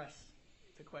want to address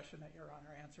the question that Your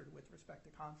Honor answered with respect to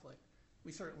conflict.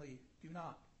 We certainly do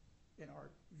not, in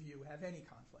our view, have any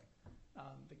conflict.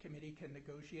 The committee can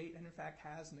negotiate, and in fact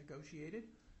has negotiated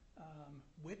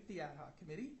with the ad hoc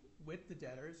committee, with the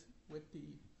debtors, with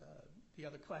the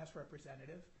other class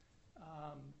representative,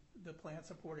 the plan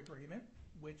support agreement,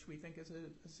 which we think is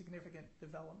a significant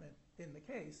development in the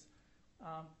case.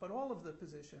 But all of the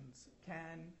positions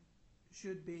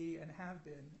should be, and have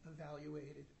been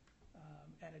evaluated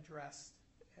and addressed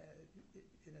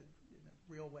in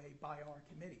a real way by our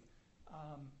committee.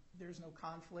 There's no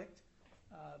conflict.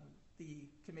 The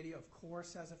committee, of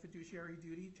course, has a fiduciary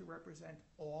duty to represent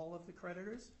all of the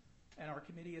creditors, and our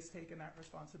committee has taken that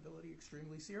responsibility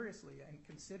extremely seriously and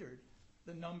considered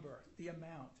the number, the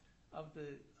amount of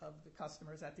the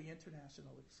customers at the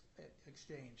international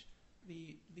exchange,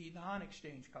 the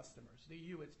non-exchange customers,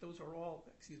 those are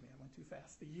all, excuse me, I went too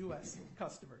fast, the U.S.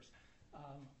 customers.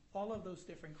 All of those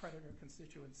different creditor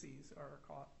constituencies are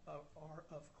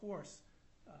of course,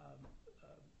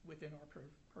 within our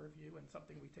purview and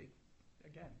something we take,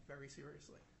 again, very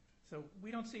seriously. So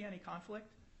we don't see any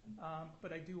conflict,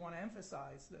 but I do want to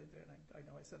emphasize that, and I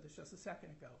know I said this just a second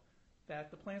ago,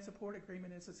 that the plan support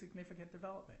agreement is a significant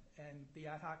development, and the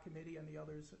ad hoc committee and the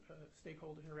others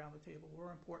stakeholders around the table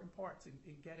were important parts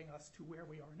in getting us to where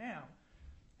we are now.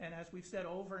 And as we've said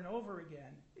over and over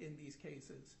again in these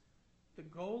cases, the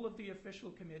goal of the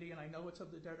official committee, and I know it's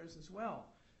of the debtors as well,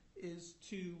 is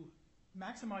to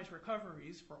maximize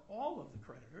recoveries for all of the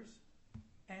creditors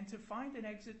and to find an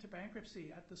exit to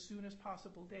bankruptcy at the soonest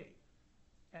possible date.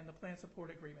 And the plan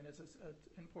support agreement is an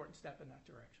important step in that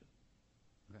direction.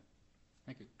 Okay.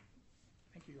 Thank you.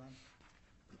 Thank you, Your Honor.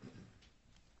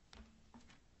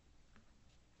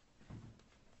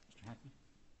 Mr. Hackman?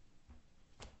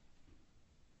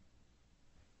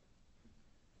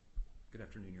 Good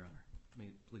afternoon, Your Honor.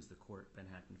 May it please the Court, Ben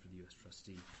Hackman for the U.S.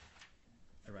 Trustee.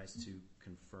 I rise to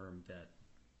confirm that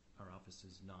our office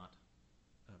is not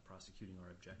prosecuting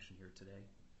our objection here today.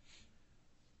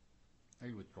 Are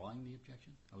you withdrawing the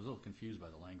objection? I was a little confused by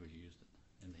the language you used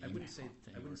in the email.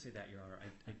 I wouldn't say that, Your Honor.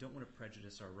 I don't want to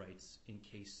prejudice our rights in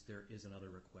case there is another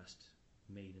request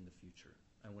made in the future.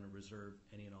 I want to reserve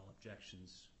any and all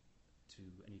objections to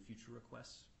any future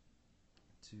requests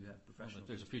to have professional... Well, if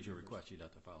there's a future request, you'd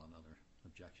have to file another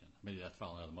objection. Maybe you'd have to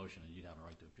file another motion and you'd have a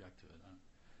right to object to it.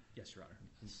 Yes, Your Honor.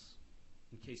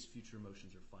 In case future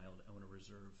motions are filed, I want to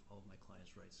reserve all of my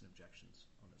client's rights and objections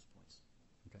on those points.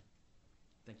 Okay.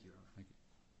 Thank you, Your Honor. Thank you.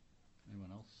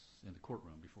 Anyone else in the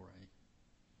courtroom before I...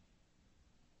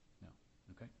 No.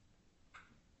 Okay.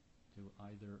 To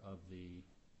either of the...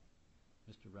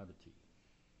 Mr. Rabiti.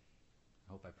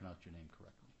 I hope I pronounced your name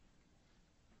correctly.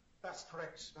 That's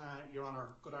correct, Your Honor.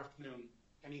 Good afternoon.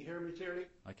 Can you hear me clearly?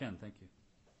 I can, thank you.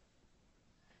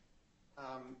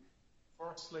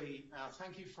 Firstly,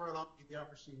 thank you for allowing me the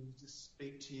opportunity to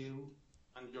speak to you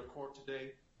and your court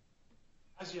today.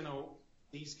 As you know,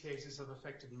 these cases have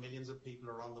affected millions of people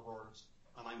around the world,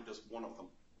 and I'm just one of them.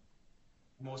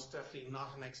 Most definitely not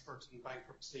an expert in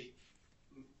bankruptcy,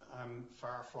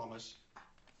 far from it.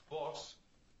 But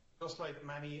just like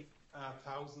many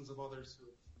thousands of others who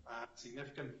have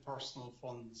significant personal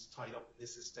funds tied up in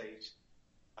this estate,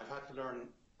 I've had to learn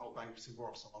how bankruptcy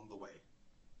works along the way.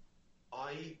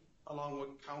 I, along with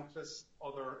countless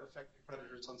other affected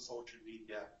creditors on social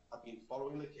media, have been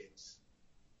following the case,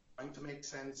 trying to make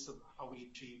sense of how we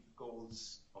achieve the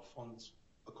goals of funds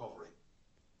recovery.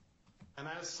 And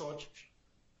as such,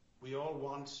 we all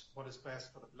want what is best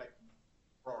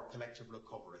for our collective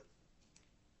recovery.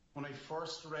 When I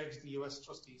first read the U.S.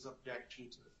 Trustee's objection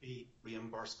to the fee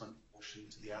reimbursement motion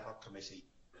to the ad hoc committee,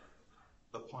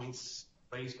 the points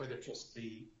raised by the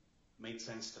trustee made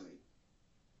sense to me.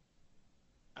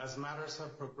 As matters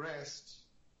have progressed,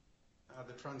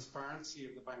 the transparency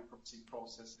of the bankruptcy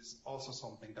process is also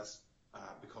something that's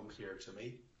become clear to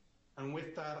me. And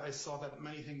with that, I saw that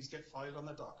many things get filed on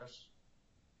the docket,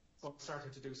 so I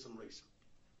started to do some research.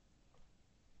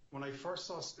 When I first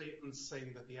saw statements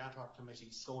saying that the ad hoc committee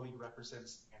solely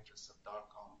represents the interests of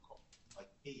 .com companies like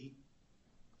me,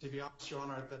 to be honest, Your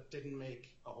Honor, that didn't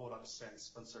make a whole lot of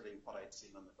sense considering what I'd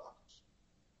seen on the docket.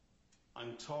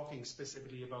 I'm talking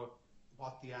specifically about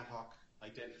what the ad hoc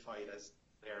identified as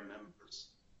their members.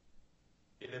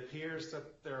 It appears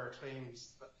that there are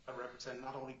claims that represent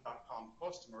not only .com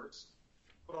customers,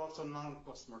 but also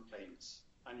non-customer claims.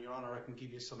 And Your Honor, I can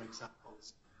give you some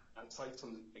examples and cite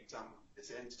some examples. In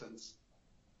this instance,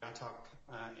 ad hoc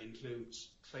includes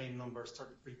claim numbers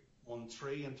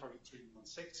 3313 and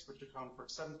 3316, which account for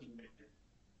 17 million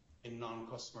in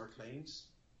non-customer claims.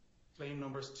 Claim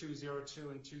numbers 202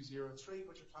 and 203,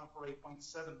 which account for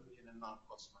 8.7 million in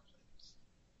non-customer claims.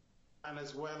 And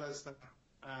as well as the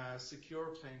secure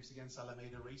claims against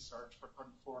Alameda Research for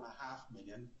 34.5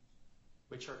 million,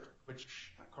 which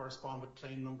correspond with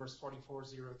claim numbers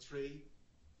 4403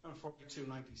 and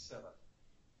 4297.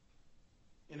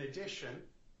 In addition,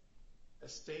 a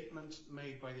statement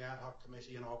made by the ad hoc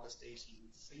committee in August 18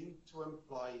 seemed to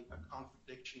imply a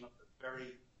contradiction of the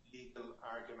very legal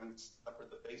arguments that were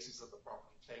the basis of the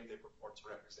property claim they purport to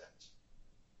represent.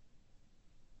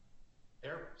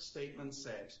 Their statement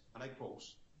said, and I quote,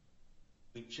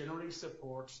 "We generally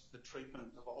support the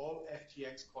treatment of all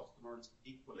FTX customers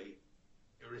equally,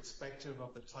 irrespective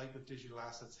of the type of digital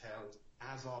assets held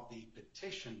as of the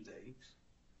petition date,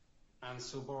 and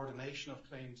subordination of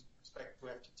claims with respect to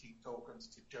FTT tokens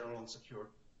to general unsecured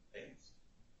claims,"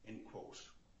 end quote.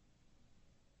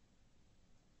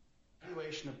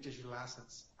 Valuation of digital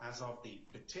assets as of the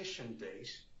petition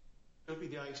date could be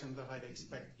the item that I'd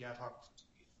expect the ad hoc to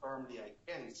be firmly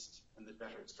against in the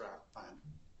debtor's draft plan,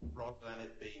 rather than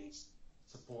it being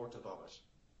supportive of it.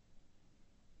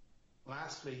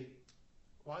 Lastly,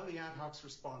 while the ad hoc's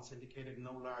response indicated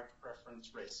no large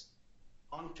preference risk,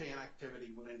 on-chain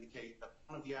activity would indicate that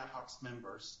one of the ad hoc's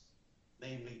members,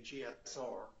 namely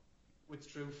GSR,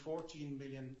 withdrew $14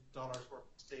 million worth of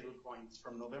stable coins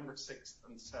from November 6th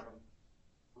and 7th,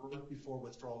 right before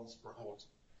withdrawals were halted.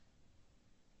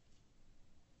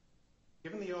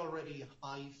 Given the already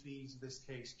high fees of this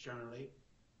case generally,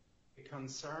 it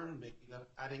concerned me that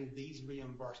adding these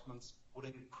reimbursements would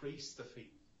increase the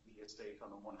fee to the estate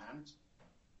on the one hand,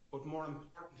 but more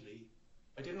importantly,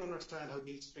 I didn't understand how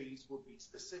these fees would be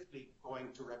specifically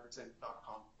going to represent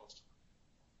 .com customers.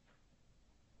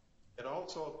 It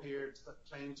also appeared that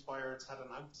claims buyers had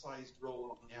an outsized role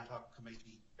on the ad hoc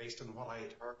committee based on what I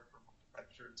had heard from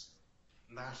creditors,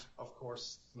 and that, of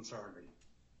course, concerned me.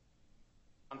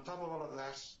 On top of all of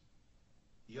that,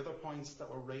 the other points that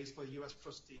were raised by the U.S.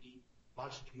 trustee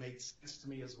logically made sense to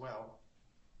me as well.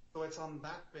 So it's on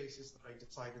that basis that I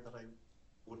decided that I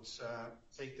would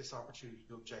take this opportunity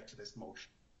to object to this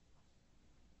motion.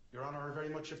 Your Honour, I very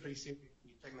much appreciate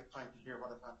you taking the time to hear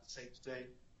what I've had to say today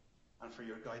and for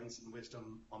your guidance and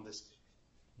wisdom on this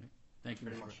case. Thank you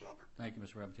very Mr. much, Your Honour. Thank you,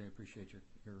 Mr. Rabbitte. I appreciate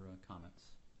your comments.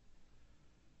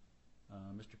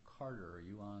 Mr. Carter, are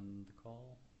you on the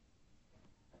call?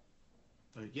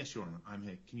 Yes, Your Honour, I'm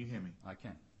here. Can you hear me? I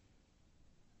can.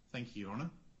 Thank you, Your Honour.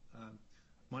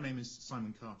 My name is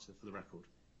Simon Carter, for the record.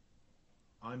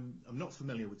 I'm not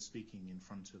familiar with speaking in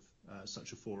front of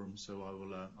such a forum, so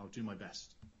I'll do my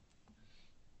best.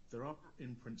 There are,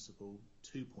 in principle,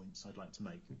 2 points I'd like to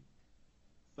make.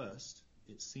 First,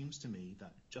 it seems to me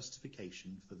that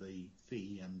justification for the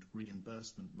fee and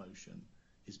reimbursement motion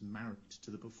is married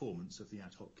to the performance of the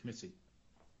ad hoc committee,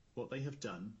 what they have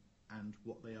done and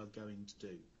what they are going to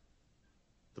do.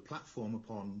 The platform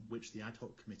upon which the ad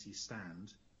hoc committee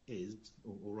stand is,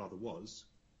 or rather was,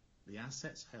 the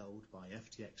assets held by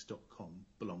FTX.com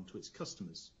belong to its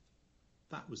customers.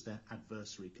 That was their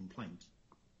adversary complaint.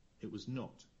 It was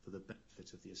not for the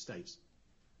benefit of the estate.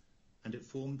 And it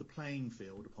formed the playing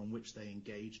field upon which they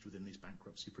engaged within these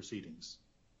bankruptcy proceedings.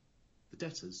 The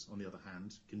debtors, on the other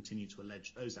hand, continue to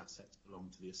allege those assets belong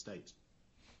to the estate.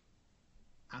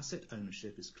 Asset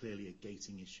ownership is clearly a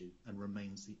gating issue and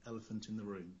remains the elephant in the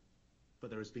room, but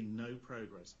there has been no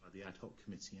progress by the ad hoc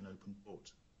committee in open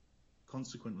court.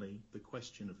 Consequently, the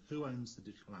question of who owns the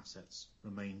digital assets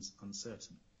remains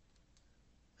uncertain.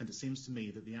 And it seems to me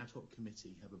that the ad hoc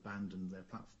committee have abandoned their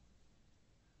platform.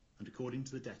 And according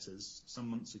to the debtors, some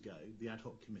months ago, the ad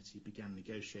hoc committee began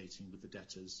negotiating with the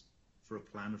debtors for a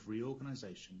plan of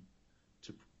reorganisation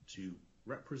to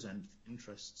represent the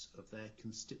interests of their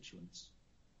constituents.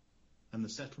 And the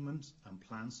settlement and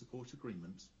plan support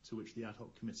agreement to which the ad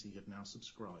hoc committee have now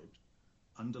subscribed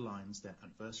underlines their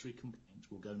adversary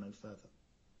complaint will go no further.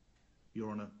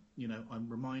 Your Honour, I'm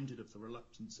reminded of the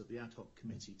reluctance of the ad hoc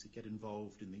committee to get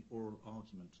involved in the oral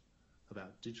argument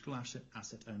about digital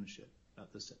asset ownership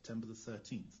at the September the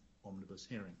 13th omnibus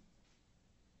hearing.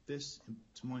 This,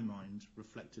 to my mind,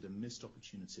 reflected a missed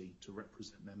opportunity to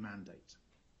represent their mandate.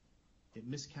 It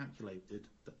miscalculated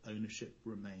that ownership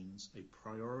remains a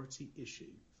priority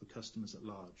issue for customers at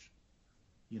large.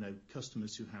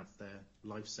 Customers who have their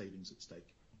life savings at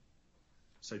stake.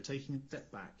 So taking a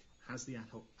step back, has the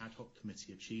ad hoc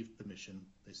committee achieved the mission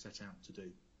they set out to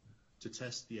do, to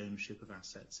test the ownership of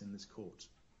assets in this court?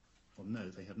 Well, no,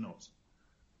 they have not.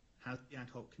 Has the ad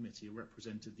hoc committee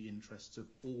represented the interests of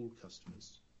all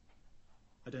customers?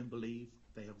 I don't believe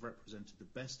they have represented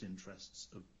the best interests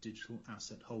of digital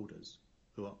asset holders,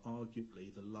 who are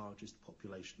arguably the largest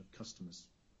population of customers.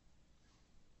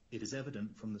 It is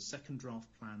evident from the second draft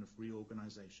plan of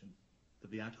reorganisation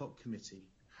that the ad hoc committee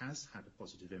has had a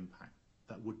positive impact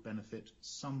that would benefit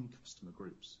some customer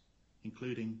groups,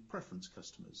 including preference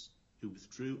customers who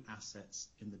withdrew assets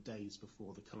in the days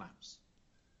before the collapse.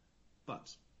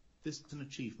 But this is an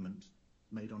achievement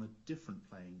made on a different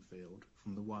playing field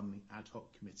from the one the ad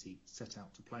hoc committee set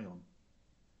out to play on.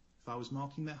 If I was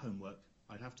marking their homework,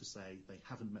 I'd have to say they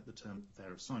haven't met the terms of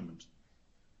their assignment.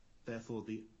 Therefore,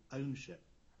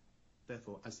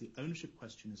 as the ownership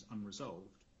question is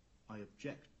unresolved, I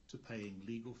object to paying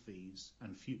legal fees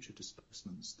and future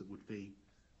disbursements that would be,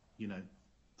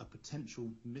 a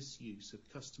potential misuse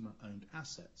of customer-owned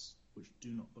assets which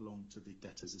do not belong to the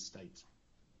debtor's estate.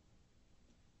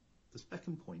 The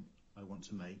second point I want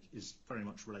to make is very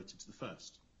much related to the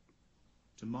first.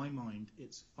 To my mind,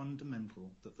 it's fundamental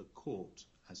that the court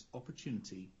has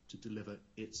opportunity to deliver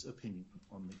its opinion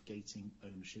on the gating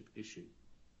ownership issue.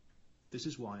 This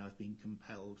is why I've been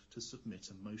compelled to submit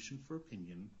a motion for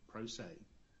opinion pro se,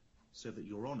 so that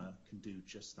Your Honour can do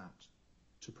just that,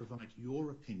 to provide your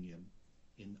opinion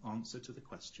in answer to the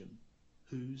question,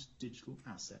 whose digital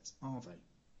assets are they?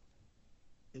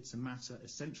 It's a matter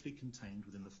essentially contained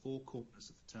within the four corners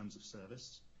of the terms of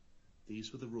service.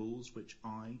 These were the rules which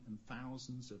I and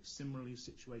thousands of similarly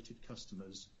situated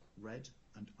customers read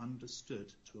and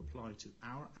understood to apply to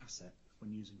our asset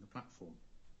when using the platform.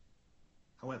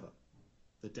 However,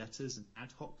 the debtors and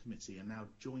ad hoc committee are now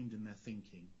joined in their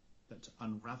thinking that to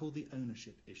unravel the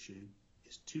ownership issue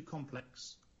is too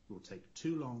complex, will take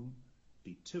too long,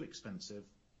 be too expensive,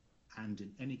 and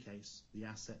in any case, the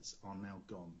assets are now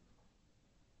gone.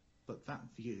 But that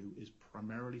view is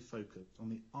primarily focused on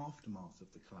the aftermath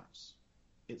of the collapse.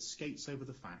 It skates over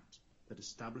the fact that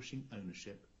establishing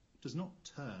ownership does not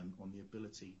turn on the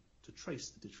ability to trace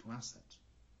the digital asset.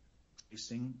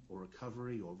 Tracing or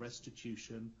recovery or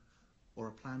restitution or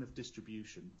a plan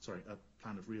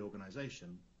of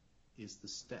reorganization is the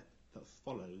step that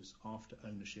follows after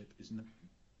ownership is known.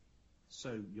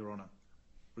 So, Your Honour,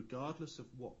 regardless of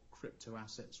what crypto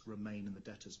assets remain in the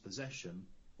debtor's possession,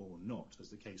 or not, as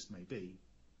the case may be,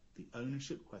 the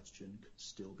ownership question could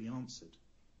still be answered.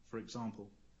 For example,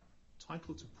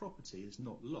 title to property is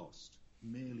not lost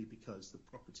merely because the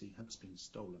property has been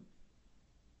stolen.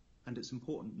 And it's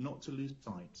important not to lose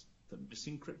sight that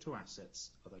missing crypto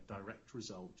assets are the direct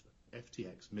result of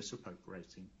FTX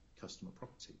misappropriating customer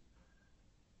property.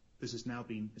 This has now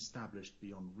been established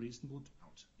beyond reasonable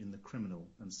doubt in the criminal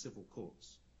and civil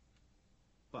courts.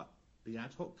 But the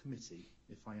ad hoc committee,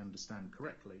 if I understand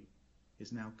correctly,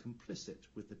 is now complicit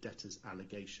with the debtor's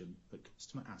allegation that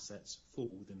customer assets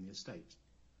fall within the estate.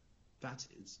 That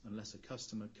is, unless a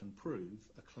customer can prove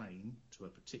a claim to a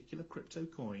particular crypto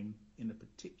coin in a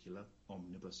particular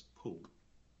omnibus pool.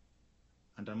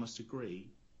 And I must agree,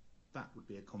 that would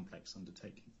be a complex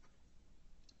undertaking.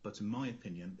 But in my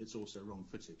opinion, it's also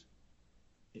wrong-footed.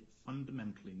 It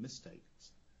fundamentally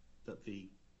misstates that the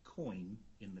coin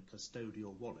in the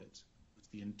custodial wallet was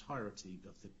the entirety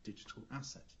of the digital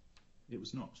asset. It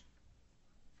was not.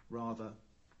 Rather,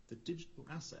 the digital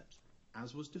asset,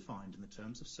 as was defined in the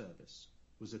terms of service,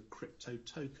 was a crypto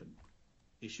token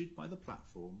issued by the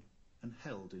platform and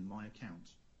held in my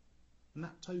account. And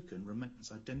that token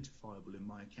remains identifiable in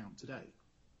my account today.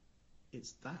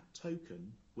 It's that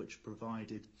token which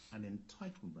provided an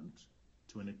entitlement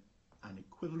to an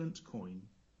equivalent coin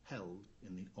held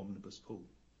in the omnibus pool.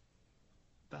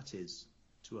 That is,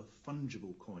 to a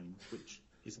fungible coin which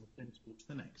is identical to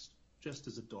the next, just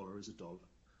as a dollar is a dollar.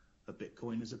 A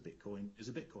Bitcoin is a Bitcoin is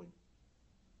a Bitcoin.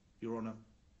 Your Honour,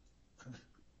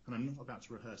 and I'm not about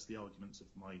to rehearse the arguments of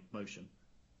my motion,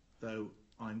 though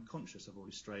I'm conscious I've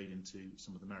already strayed into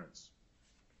some of the merits.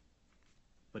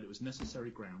 But it was necessary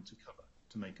ground to cover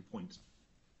to make a point.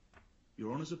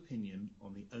 Your Honour's opinion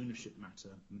on the ownership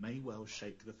matter may well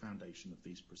shake the foundation of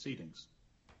these proceedings,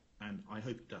 and I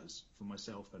hope it does for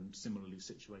myself and similarly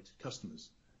situated customers.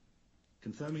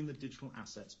 Confirming the digital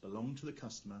assets belong to the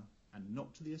customer and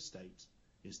not to the estate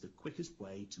is the quickest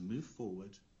way to move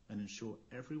forward and ensure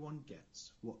everyone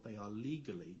gets what they are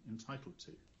legally entitled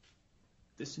to.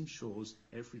 This ensures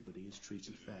everybody is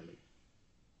treated fairly.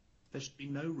 There should be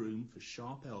no room for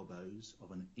sharp elbows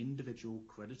of an individual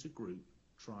creditor group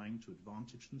trying to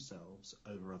advantage themselves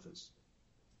over others.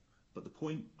 But the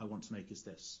point I want to make is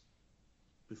this.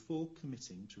 Before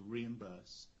committing to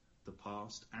reimburse the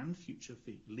past and future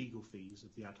legal fees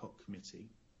of the ad hoc committee,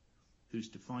 whose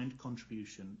defined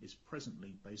contribution is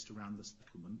presently based around the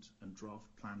settlement and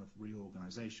draft plan of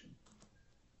reorganisation,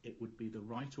 it would be the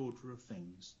right order of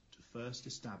things to first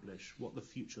establish what the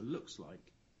future looks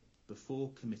like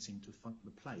before committing to fund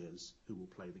the players who will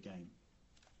play the game.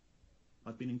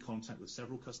 I've been in contact with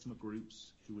several customer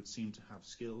groups who would seem to have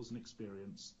skills and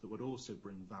experience that would also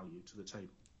bring value to the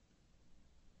table.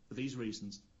 For these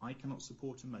reasons, I cannot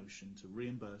support a motion to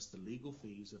reimburse the legal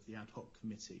fees of the ad hoc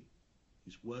committee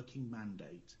whose working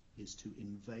mandate is to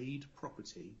invade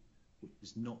property which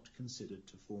is not considered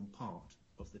to form part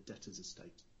of the debtor's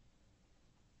estate.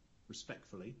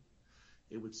 Respectfully,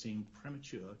 it would seem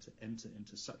premature to enter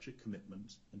into such a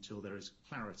commitment until there is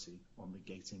clarity on the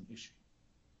gating issue.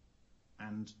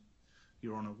 And,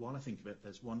 Your Honour, while I think of it,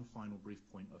 there's one final brief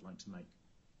point I'd like to make.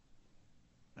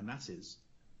 And that is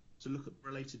to look at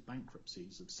related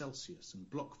bankruptcies of Celsius and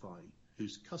BlockFi,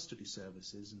 whose custody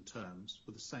services and terms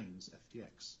were the same as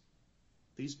FTX.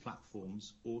 These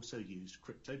platforms also used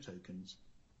crypto tokens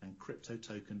and crypto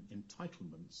token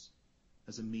entitlements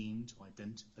as a means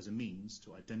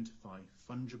to identify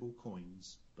fungible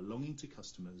coins belonging to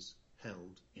customers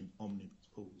held in omnibus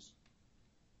pools.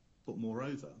 But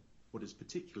moreover, what is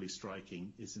particularly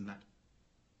striking is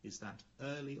that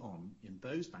early on in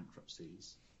those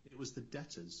bankruptcies, it was the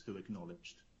debtors who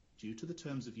acknowledged, due to the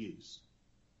terms of use,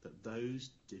 that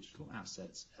those digital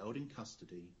assets held in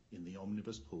custody in the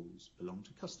omnibus pools belong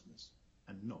to customers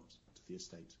and not to the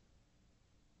estate.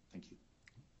 Thank you.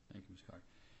 Thank you, Mr. Carter.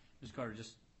 Mr. Carter,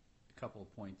 just a couple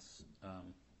of points.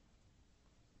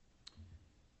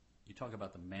 You talk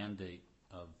about the mandate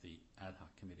of the ad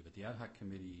hoc committee, but the ad hoc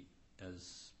committee,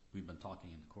 as we've been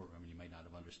talking in the courtroom, and you may not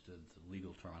have understood the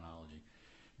legal terminology.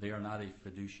 They are not a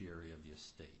fiduciary of the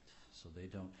estate, so they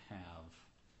don't have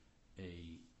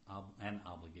an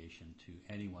obligation to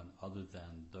anyone other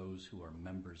than those who are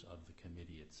members of the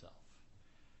committee itself,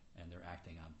 and they're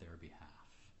acting on their behalf.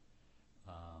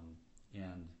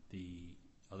 And the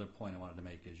other point I wanted to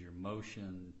make is your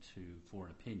motion for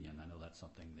an opinion. I know that's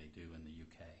something they do in the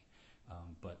UK,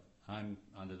 but I'm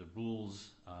under the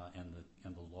rules and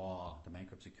the law, the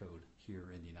bankruptcy code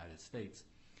here in the United States.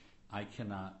 I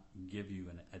cannot give you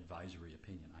an advisory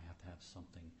opinion. I have to have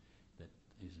something that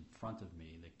is in front of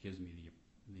me that gives me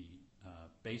the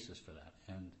basis for that.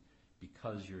 And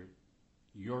because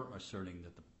you're asserting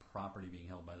that the property being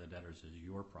held by the debtors is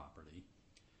your property,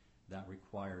 that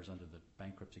requires under the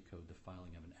bankruptcy code the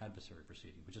filing of an adversary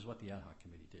proceeding, which is what the ad hoc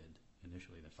committee did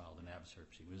initially. They filed an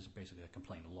adversary proceeding, which is basically a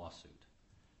complaint, a lawsuit,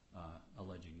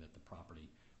 alleging that the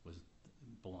property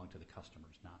belonged to the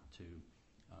customers, not to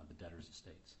the debtors'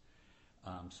 estates.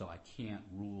 So I can't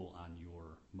rule on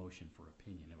your motion for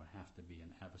opinion. It would have to be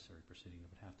an adversary proceeding.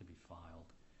 It would have to be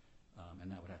filed,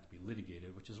 and that would have to be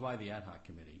litigated, which is why the ad hoc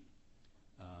committee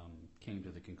came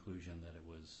to the conclusion that it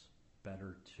was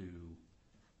better to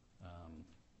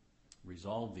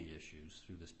resolve the issues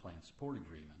through this plan support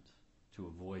agreement to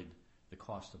avoid the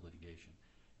cost of litigation.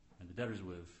 And the debtors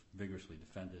would have vigorously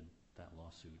defended that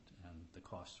lawsuit, and the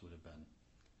costs would have been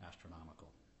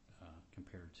astronomical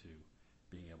compared to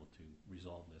being able to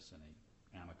resolve this in an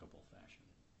amicable fashion.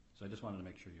 So I just wanted to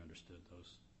make sure you understood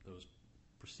those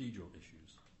procedural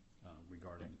issues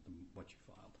regarding what you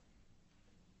filed.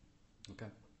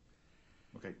 Okay?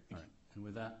 Okay. All right. And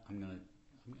with that,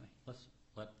 let's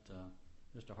let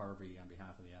Mr. Harvey, on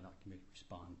behalf of the ad hoc committee,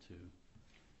 respond to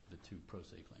the two pro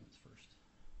se claimants first.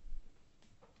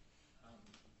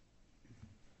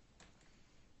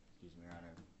 Excuse me, Your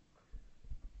Honor.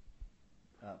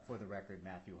 For the record,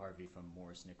 Matthew Harvey from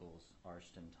Morris Nichols,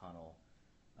 Arston Tunnel.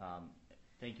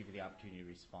 Thank you for the opportunity to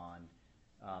respond.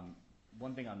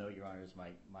 One thing I'll note, Your Honor, is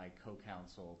my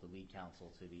co-counsel, the lead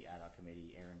counsel to the ad hoc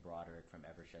committee, Erin Broderick from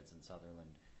Eversheds in Sutherland,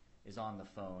 is on the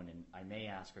phone, and I may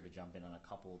ask her to jump in on a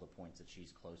couple of the points that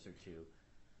she's closer to.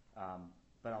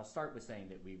 But I'll start with saying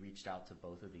that we reached out to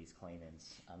both of these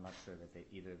claimants. I'm not sure that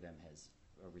either of them has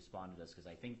responded to us, because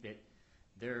I think that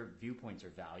their viewpoints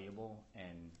are valuable,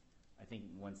 and I think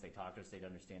once they talk to us, they'd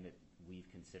understand that we've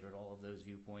considered all of those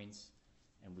viewpoints,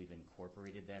 and we've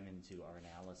incorporated them into our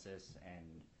analysis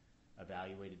and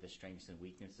evaluated the strengths and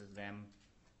weaknesses of them.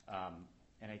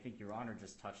 And I think Your Honor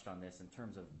just touched on this in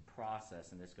terms of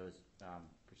process, and this goes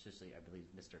precisely, I believe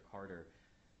Mr. Carter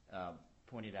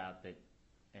pointed out that,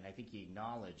 and I think he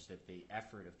acknowledged that the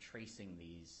effort of tracing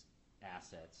these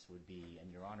assets would be,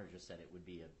 and Your Honor just said it would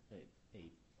be a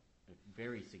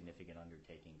very significant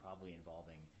undertaking, probably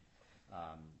involving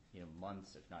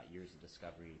months, if not years, of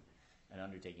discovery and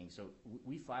undertaking. So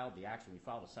we filed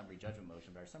a summary judgment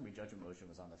motion, but our summary judgment motion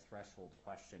was on the threshold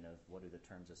question of what do the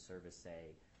terms of service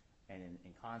say, and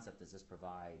in concept, does this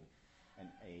provide what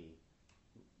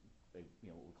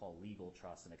we call legal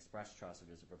trust, an express trust, or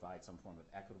does it provide some form of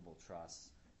equitable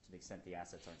trust to the extent the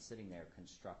assets aren't sitting there,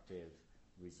 constructive,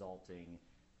 resulting?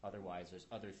 Otherwise, there's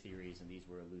other theories, and these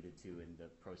were alluded to in the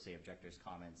pro se objector's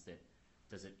comments, that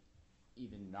does it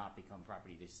even not become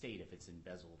property of the estate if it's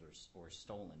embezzled or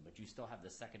stolen? But you still have the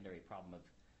secondary problem of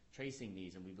tracing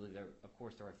these, and we believe there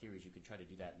are theories you could try to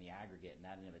do that in the aggregate, and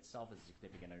that in of itself is a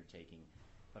significant undertaking,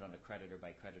 but on a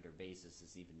creditor-by-creditor basis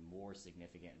is even more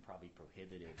significant and probably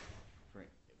prohibitive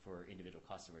for individual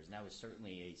customers. And that was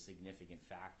certainly a significant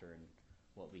factor in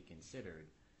what we considered.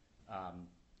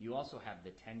 You also have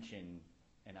the tension,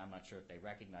 and I'm not sure if they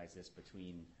recognize this,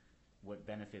 between what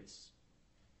benefits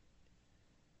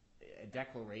a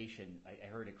declaration. I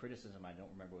heard a criticism, I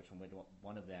don't remember which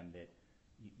one of them, that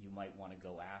you might want to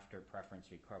go after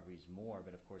preference recoveries more,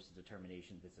 but of course the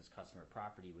determination that this is customer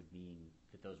property would mean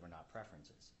that those were not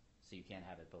preferences. So you can't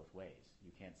have it both ways.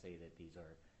 You can't say that these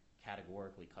are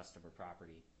categorically customer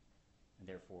property, and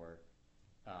therefore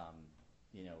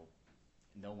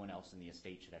no one else in the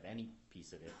estate should have any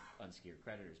piece of it, unsecured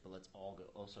creditors, but let's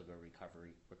also go recover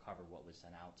what was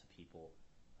sent out to people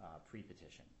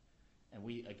pre-petition. And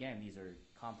these are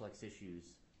complex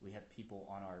issues. We have people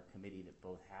on our committee that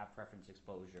both have preference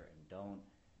exposure and don't,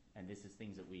 and this is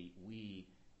things that we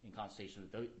in consultation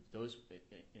with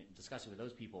discussing with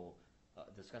those people,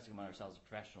 discussing among ourselves as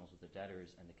professionals with the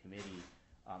debtors and the committee,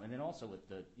 and then also with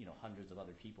the hundreds of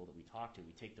other people that we talk to,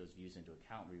 we take those views into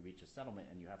account. We reach a settlement,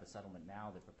 and you have a settlement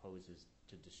now that proposes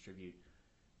to distribute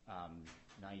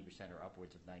 90% or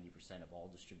upwards of 90% of all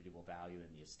distributable value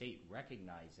in the estate,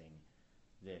 recognizing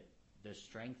that the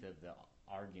strength of the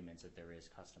arguments that there is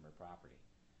customer property.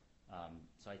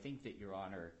 So I think that, Your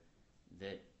Honor,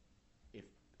 that if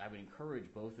I would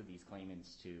encourage both of these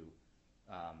claimants to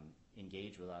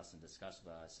engage with us and discuss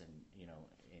with us, and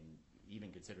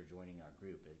even consider joining our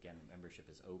group. Again, membership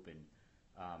is open.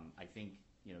 I think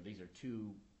these are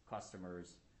two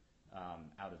customers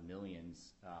out of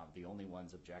millions, the only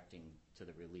ones objecting to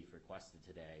the relief requested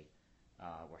today.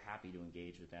 We're happy to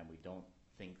engage with them. We don't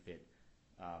think that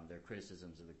their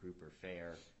criticisms of the group are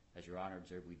fair. As Your Honor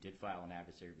observed, we did file an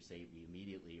adversary proceeding. We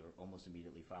immediately, or almost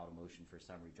immediately, filed a motion for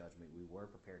summary judgment. We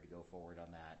were prepared to go forward on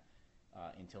that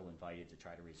until invited to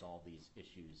try to resolve these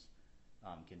issues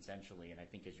consensually. And I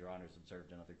think, as Your Honor's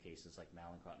observed in other cases like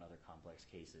Mallinckrodt and other complex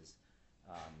cases,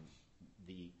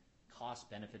 the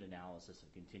cost-benefit analysis of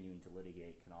continuing to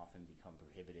litigate can often become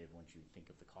prohibitive once you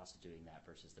think of the cost of doing that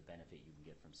versus the benefit you can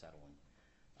get from settling.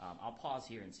 I'll pause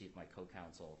here and see if my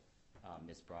co-counsel,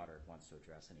 Ms. Broderick, wants to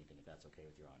address anything, if that's okay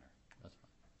with Your Honor. That's fine.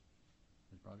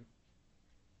 Ms. Broderick?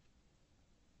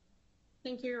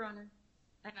 Thank you, Your Honor.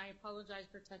 And I apologize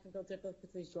for technical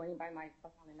difficulties joining by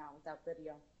microphone and not without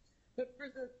video. But for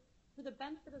the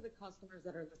benefit of the customers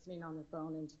that are listening on the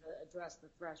phone, and to address the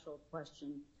threshold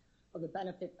question of the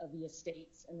benefit of the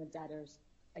estates and the debtors,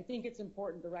 I think it's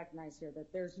important to recognize here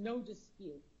that there's no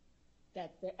dispute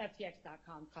that the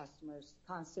FTX.com customers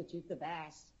constitute the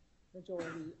vast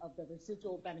majority of the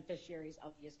residual beneficiaries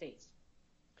of the estates.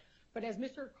 But as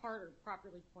Mr. Carter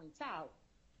properly points out,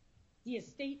 the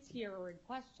estates here are in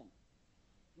question,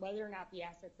 whether or not the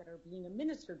assets that are being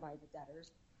administered by the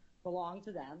debtors belong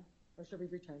to them or should be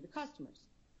returned to customers.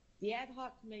 The ad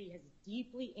hoc committee has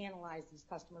deeply analyzed these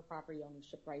customer property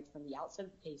ownership rights from the outset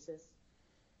of the cases,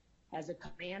 as a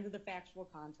command of the factual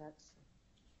context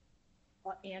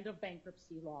and of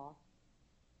bankruptcy law,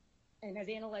 and has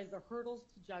analyzed the hurdles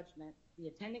to judgment, the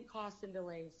attendant costs and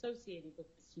delay associated with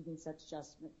receiving such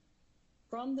judgment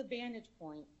from the vantage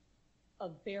point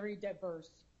of very diverse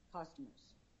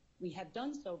customers. We have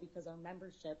done so because our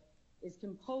membership is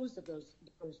composed of those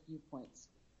diverse viewpoints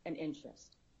and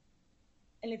interests.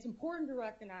 And it's important to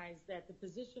recognize that the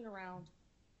position around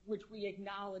which we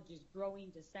acknowledge is growing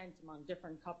dissent among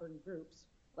different covered groups,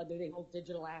 whether they hold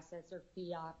digital assets or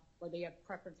fiat, whether they have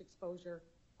preference exposure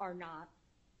or not,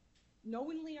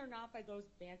 knowingly or not by those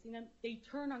advancing them, they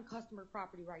turn on customer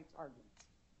property rights arguments.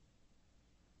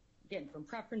 Again, from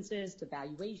preferences to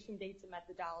valuation dates and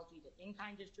methodology to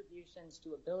in-kind distributions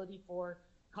to ability for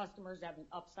customers to have an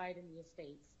upside in the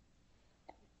estates.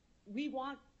 We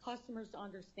want customers to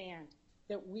understand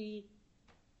that we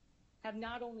have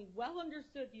not only well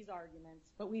understood these arguments,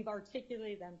 but we've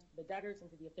articulated them to the debtors and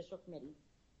to the official committee,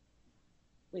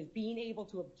 with being able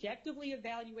to objectively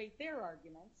evaluate their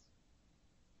arguments,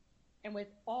 and with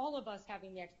all of us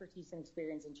having the expertise and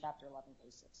experience in Chapter 11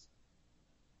 cases.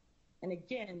 And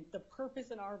again, the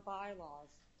purpose in our bylaws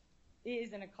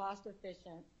is, in a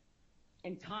cost-efficient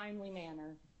and timely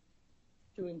manner,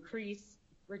 to increase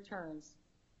returns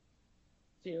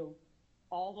to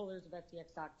all holders of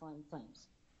FTX.com claims.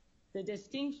 The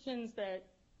distinctions that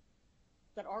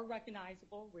are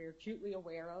recognizable, we're acutely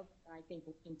aware of, and I think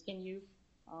will continue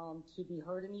to be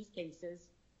heard in these cases,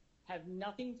 have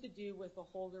nothing to do with the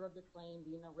holder of the claim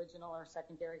being original or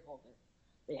secondary holder.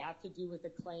 They have to do with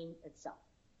the claim itself.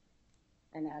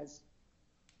 And as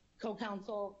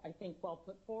co-counsel, I think, well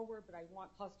put forward, but I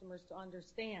want customers to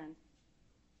understand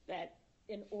that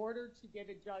in order to get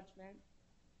a judgment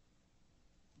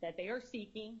that they are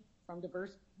seeking from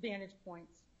diverse vantage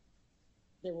points,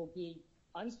 there will be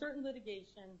uncertain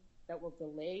litigation that will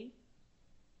delay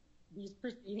these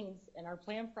proceedings and our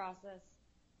plan process,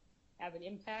 have an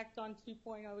impact on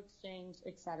 2.0 exchange,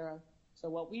 et cetera. So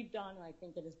what we've done, and I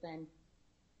think it has been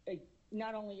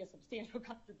not only a substantial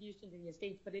contribution to the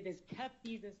estates, but it has kept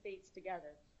these estates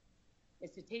together,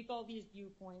 is to take all these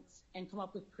viewpoints and come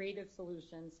up with creative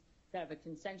solutions that have a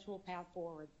consensual path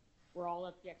forward where all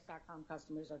FTX.com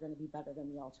customers are going to be better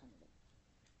than the alternative.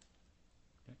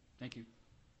 Okay. Thank you.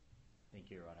 Thank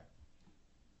you, Your Honor.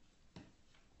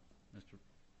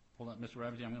 Mr.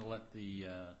 Ravity, I'm going to let the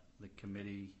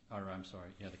committee, or I'm sorry,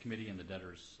 the committee and the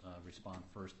debtors respond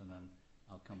first, and then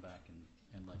I'll come back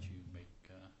and let you make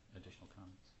additional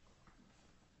comments.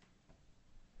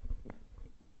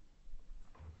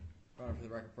 Your Honor, for the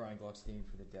record, Brian Gluckstein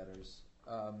for the debtors.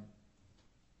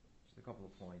 Just a couple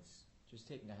of points. Just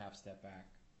taking a half step back.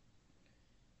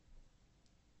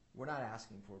 We're not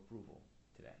asking for approval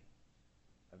today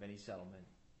of any settlement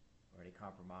or any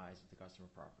compromise of the customer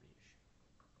property issue.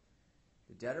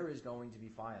 The debtor is going to be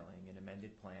filing an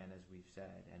amended plan, as we've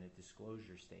said, and a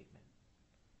disclosure statement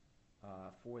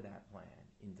for that plan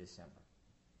in December.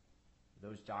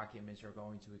 Those documents are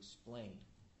going to explain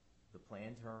the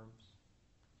plan terms,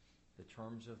 the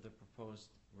terms of the proposed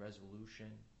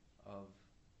resolution of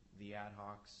the ad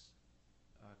hoc's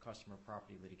customer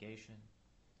property litigation,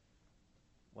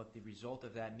 what the result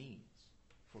of that means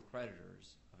for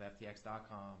creditors of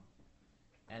FTX.com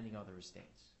and the other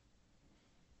estates.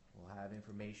 We'll have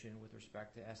information with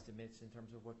respect to estimates in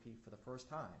terms of what for the first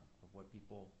time of what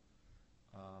people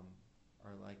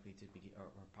are likely to be or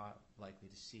likely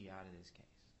to see out of this case.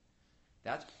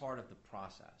 That's part of the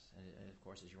process, and of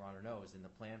course, as Your Honor knows, in the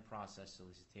plan process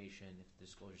solicitation, if the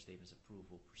disclosure statement is approved,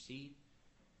 will proceed,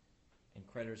 and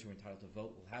creditors who are entitled to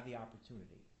vote will have the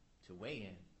opportunity to weigh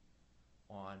in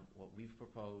on what we've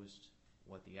proposed,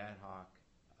 what the ad hoc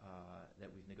that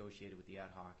we've negotiated with the ad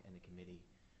hoc and the committee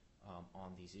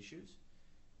on these issues,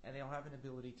 and they'll have an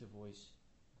ability to voice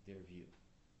their view.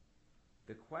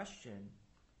 The question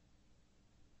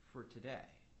for today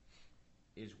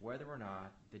is whether or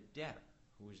not the debtor,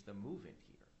 who is the movant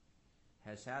here,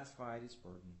 has satisfied its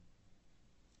burden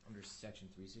under Section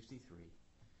 363,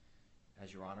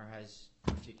 as Your Honor has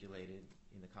articulated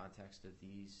in the context of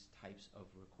these types of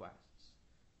requests,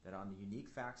 that on the unique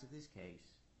facts of this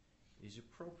case, it is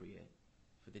appropriate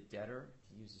for the debtor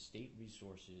to use the state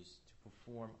resources to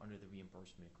perform under the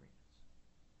reimbursement agreements.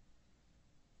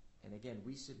 And again,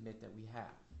 we submit that we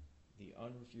have. The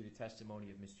unrefuted testimony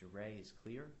of Mr. Ray is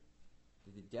clear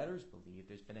that the debtors believe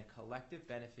there's been a collective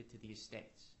benefit to the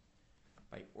estates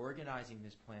by organizing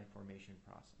this plan formation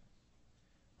process,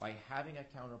 by having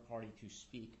a counterparty to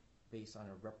speak based on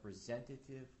a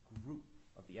representative group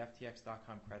of the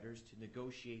FTX.com creditors to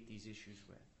negotiate these issues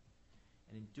with,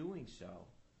 and in doing so,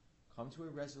 come to a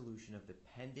resolution of the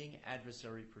pending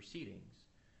adversary proceedings,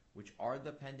 which are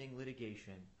the pending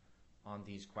litigation on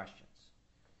these questions.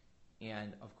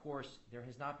 And of course, there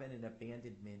has not been an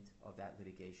abandonment of that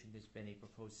litigation. There's been a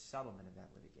proposed settlement of that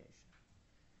litigation.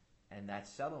 And that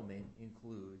settlement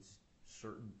includes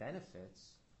certain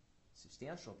benefits,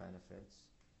 substantial benefits,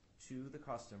 to the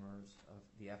customers of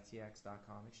the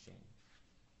FTX.com exchange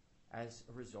as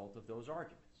a result of those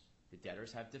arguments. The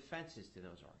debtors have defenses to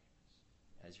those arguments.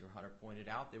 As Your Honor pointed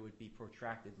out, there would be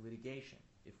protracted litigation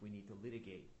if we need to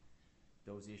litigate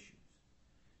those issues.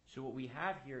 So what we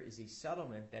have here is a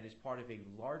settlement that is part of a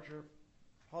larger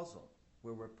puzzle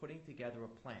where we're putting together a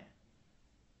plan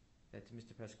that, to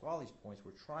Mr. Pasquale's points,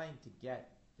 we're trying to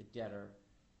get the debtor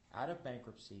out of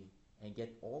bankruptcy and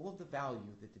get all of the value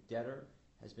that the debtor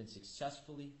has been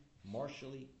successfully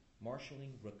marshaling,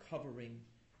 recovering,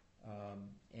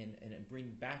 and bring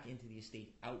back into the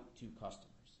estate out to customers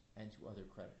and to other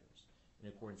creditors in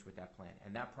accordance with that plan.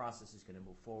 And that process is going to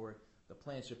move forward. The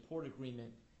plan support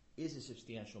agreement is a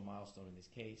substantial milestone in this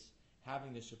case.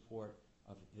 Having the support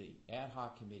of the ad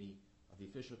hoc committee, of the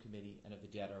official committee, and of the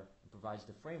debtor provides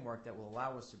the framework that will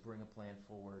allow us to bring a plan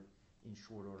forward in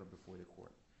short order before the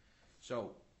court.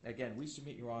 So, again, we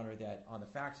submit, Your Honor, that on the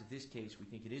facts of this case, we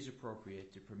think it is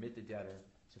appropriate to permit the debtor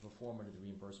to perform under the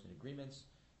reimbursement agreements,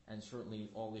 and certainly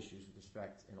all issues with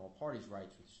respect, and all parties'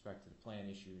 rights with respect to the plan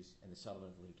issues and the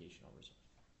settlement of litigation are resolved.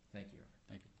 Thank you, Your Honor.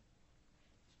 Thank you.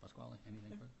 Pasquale,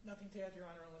 anything further? Nothing to add, Your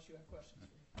Honor, unless you have questions.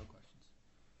 No questions.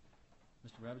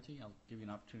 Mr. Rabity, I'll give you an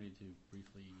opportunity to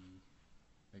briefly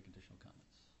make additional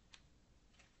comments.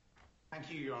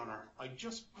 Thank you, Your Honor. I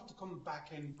just want to come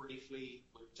back in briefly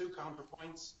with two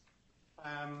counterpoints.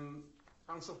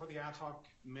 Counsel for the ad hoc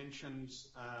mentioned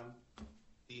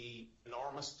the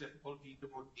enormous difficulty there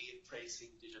would be in tracing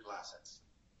digital assets.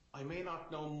 I may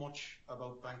not know much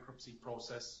about bankruptcy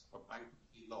process or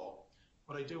bankruptcy law,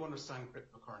 but I do understand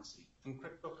cryptocurrency, and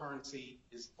cryptocurrency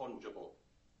is fungible.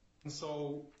 And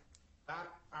so that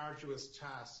arduous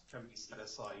task can be set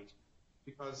aside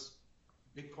because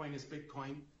Bitcoin is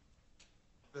Bitcoin,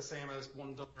 the same as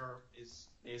 $1 is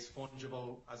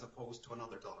fungible as opposed to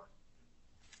another dollar.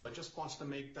 I just want to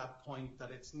make that point that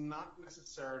it's not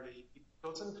necessarily, it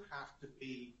doesn't have to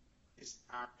be this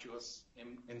arduous,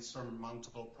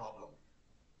 insurmountable problem.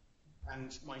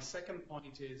 And my second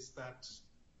point is that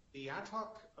the ad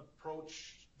hoc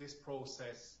approached this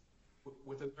process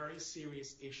with a very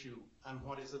serious issue, and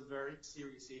what is a very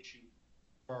serious issue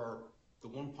for the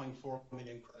 1.4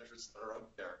 million creditors that are out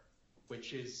there,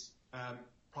 which is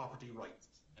property rights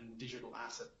and digital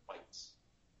asset rights.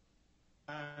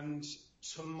 And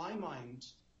to my mind,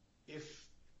 if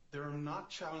they're not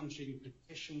challenging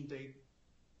petition date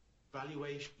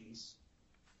valuations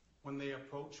when they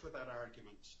approach with that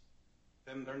argument,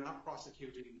 then they're not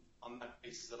prosecuting on that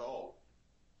basis at all.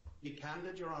 Be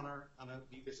candid, Your Honor, and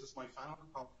this is my final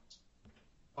comment.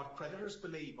 What creditors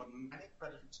believe, what many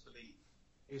creditors believe,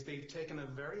 is they've taken a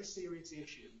very serious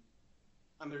issue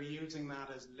and they're using that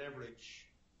as leverage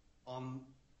on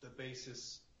the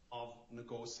basis of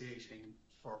negotiating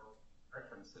for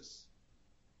preferences.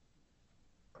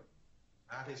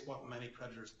 That is what many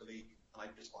creditors believe, and I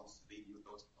just want to leave you with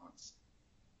those points.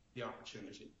 The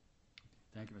opportunity.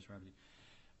 Thank you, Mr.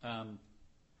 Rabity.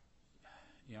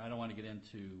 I don't want to get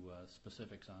into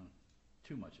specifics on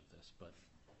too much of this, but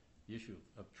the issue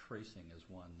of tracing is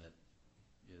one that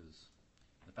is,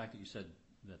 the fact that you said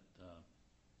that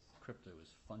crypto is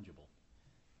fungible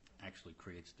actually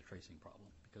creates the tracing problem,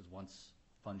 because once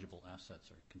fungible assets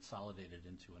are consolidated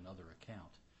into another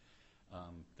account,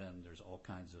 then there's all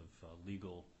kinds of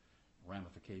legal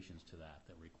ramifications to that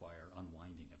require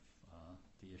unwinding of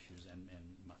the issues, and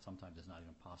sometimes it's not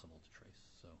even possible to trace.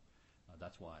 So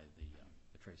that's why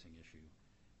the tracing issue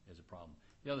is a problem.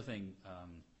 The other thing,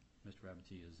 Mr.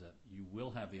 Rabity, is that you will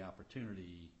have the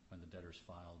opportunity when the debtors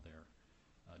file their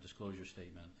disclosure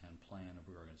statement and plan of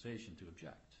reorganization to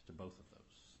object to both of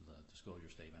those, the disclosure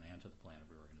statement and to the plan of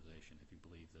reorganization, if you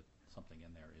believe that something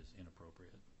in there is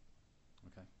inappropriate.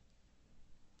 Okay?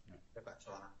 All right. Get back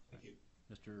to Honor. Thank you.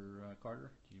 Mr. Carter,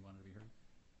 do you want to be heard?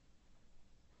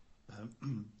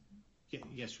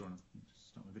 Yes, Your Honor.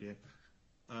 Start my video.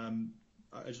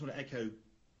 I just want to echo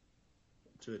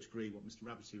to a degree what Mr.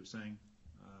 Rabity was saying,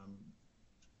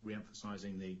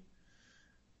 re-emphasising the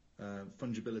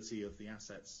fungibility of the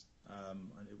assets.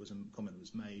 And it was a comment that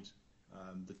was made.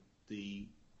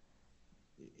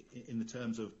 In the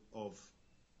terms of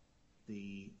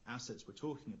the assets we're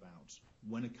talking about,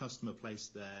 when a customer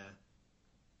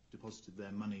deposited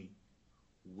their money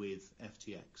with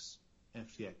FTX,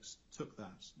 FTX took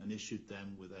that and issued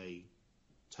them with a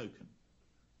token.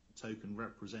 The token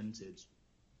represented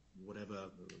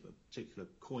whatever the particular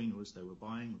coin was they were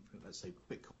buying, let's say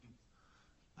Bitcoin,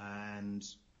 and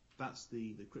that's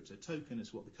the crypto token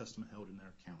is what the customer held in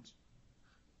their account.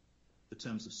 The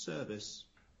terms of service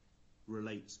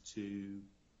relate to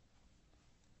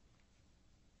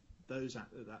those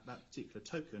that particular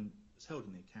token is held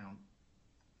in the account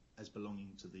as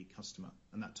belonging to the customer,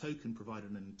 and that token provided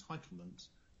an entitlement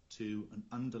to an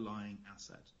underlying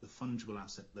asset, the fungible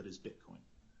asset that is Bitcoin.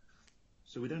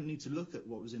 So we don't need to look at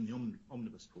what was in the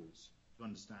omnibus clause to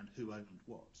understand who owned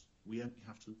what. We only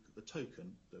have to look at the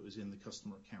token that was in the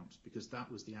customer account, because that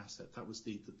was the asset, that was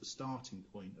the starting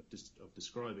point of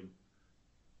describing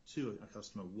to a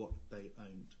customer what they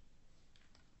owned.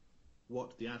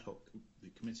 What the ad hoc, the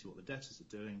committee, what the debtors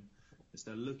are doing is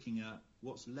they're looking at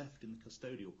what's left in the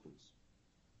custodial clause.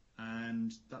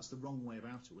 And that's the wrong way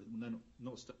about it. They're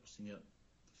not starting at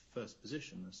the first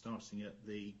position, they're starting at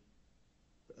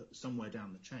somewhere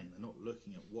down the chain. They're not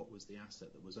looking at what was the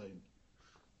asset that was owned.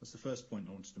 That's the first point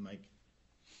I wanted to make.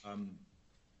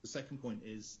 The second point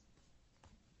is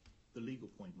the legal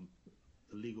point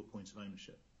of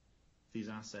ownership. If these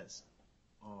assets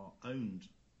are owned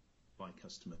by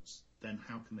customers, then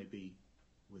how can they be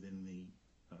within the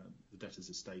debtor's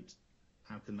estate?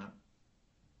 How can that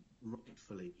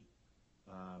rightfully,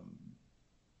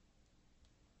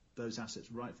 those assets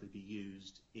rightfully be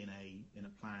used in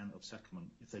a plan of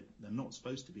settlement? If they're not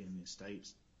supposed to be in the estate,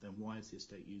 then why is the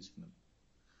estate using them?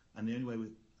 And the only way,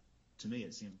 to me,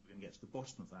 it seems we're going to get to the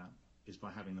bottom of that is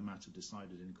by having the matter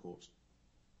decided in court.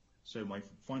 So my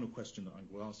final question that I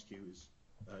will ask you is,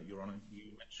 Your Honour,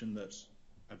 you mentioned that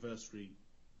adversary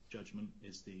judgment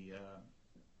is the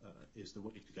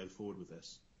way to go forward with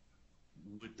this.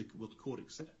 Will the court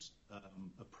accept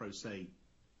a pro se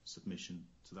submission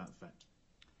to that effect?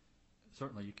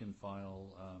 Certainly, you can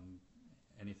file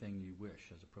anything you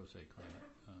wish as a pro se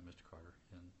claimant, Mr. Carter,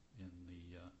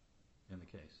 in the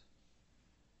case.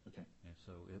 Okay. And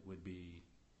so it would be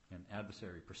an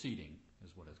adversary proceeding,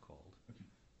 is what it's called, okay,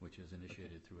 which is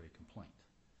initiated through a complaint.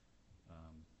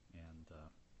 And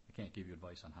I can't give you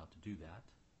advice on how to do that.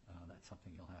 That's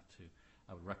something you'll have to.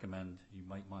 I would recommend you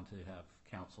might want to have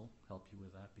counsel help you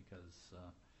with that, because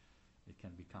it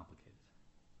can be complicated.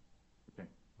 Okay.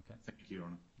 Okay. Thank you, Your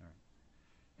Honour. All right.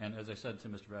 And as I said to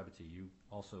Mr. Rabity, you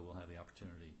also will have the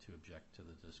opportunity to object to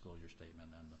the disclosure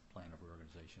statement and the plan of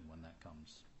reorganization when that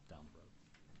comes down the road.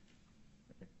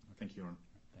 Okay. Thank you, Your Honour.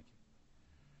 Thank you.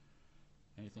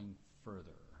 Anything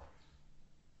further?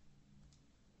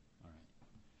 All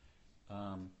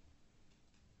right.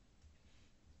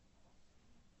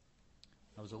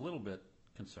 I was a little bit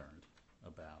concerned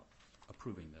about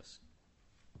approving this,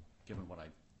 given what I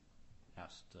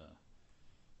asked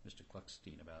Mr.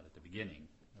 Kluckstein about at the beginning,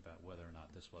 about whether or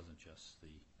not this wasn't just the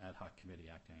ad hoc committee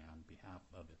acting on behalf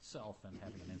of itself and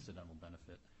having an incidental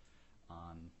benefit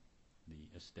on the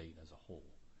estate as a whole.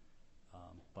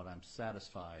 But I'm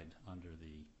satisfied under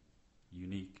the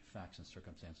unique facts and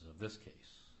circumstances of this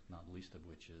case, not least of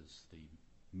which is the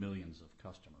millions of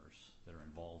customers that are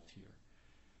involved here,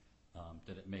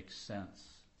 that it makes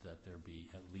sense that there be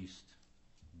at least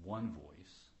one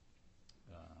voice,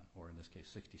 or in this case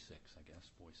 66, I guess,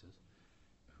 voices,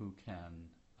 who can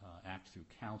act through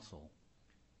counsel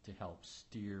to help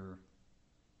steer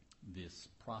this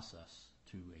process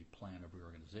to a plan of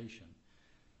reorganization.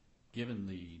 Given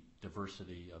the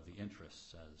diversity of the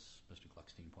interests, as Mr.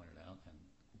 Gluckstein pointed out and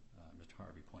Mr.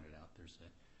 Harvey pointed out, there's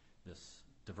this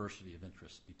diversity of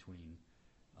interests between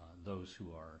those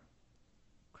who are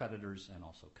creditors and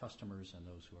also customers and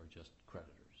those who are just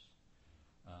creditors.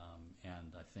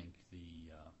 And I think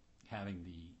having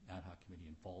the ad hoc committee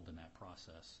involved in that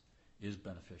process is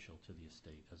beneficial to the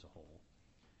estate as a whole.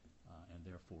 And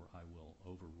therefore, I will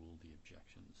overrule the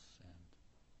objections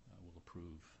and will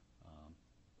approve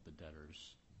the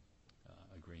debtors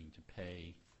agreeing to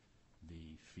pay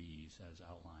the fees as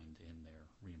outlined in their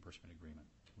reimbursement agreement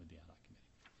with the ad hoc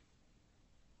committee.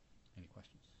 Any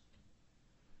questions?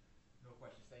 No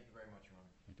questions. Thank you very much, Your Honor.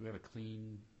 Do we have a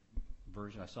clean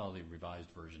version? I saw the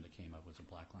revised version that came up with a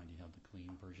black line. Do you have the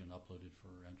clean version uploaded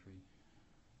for entry?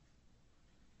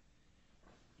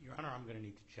 Your Honor, I'm going to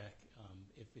need to check.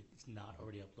 If it's not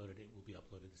already uploaded, it will be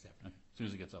uploaded this afternoon. Okay. As soon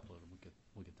as it gets uploaded,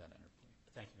 we'll get that entered for you.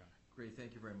 Thank you, Your Honor. Great.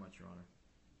 Thank you very much, Your Honor.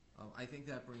 I think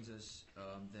that brings us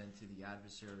then to the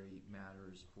adversary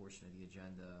matters portion of the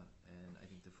agenda, and I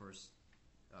think the first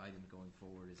item going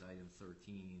forward is item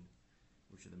 13,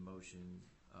 which are the motion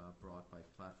brought by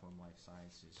Platform Life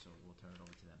Sciences, so we'll turn it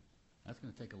over to them. That's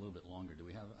going to take a little bit longer. Do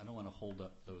we have? I don't want to hold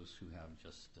up those who have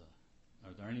just.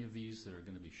 Are there any of these that are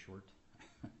going to be short?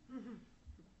 I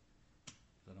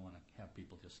don't want to have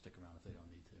people just stick around if they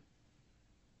don't need to.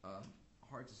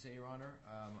 Hard to say, Your Honor.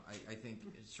 I think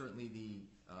certainly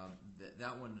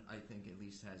that one, I think, at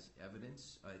least has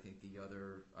evidence. I think the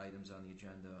other items on the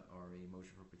agenda are a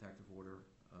motion for protective order,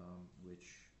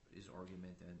 which is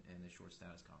argument, and a short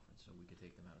status conference. So we could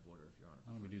take them out of order, if Your Honor.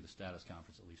 Why don't we do the status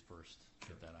conference at least first,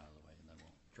 get that out of the way, and then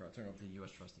we'll... Sure, I'll turn it over to the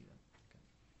U.S. trustee then.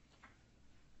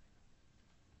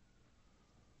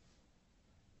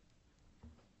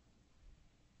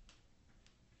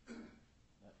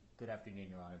 Good afternoon,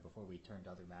 Your Honor. Before we turn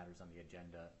to other matters on the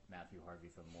agenda, Matthew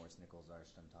Harvey from Morris Nichols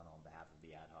Arston Tunnel on behalf of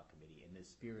the ad hoc committee. In this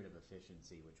spirit of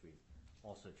efficiency, which we've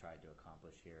also tried to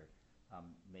accomplish here,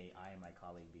 may I and my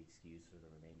colleague be excused for the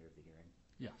remainder of the hearing?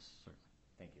 Yes, certainly.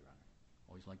 Thank you, Your Honor.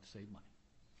 Always like to save money.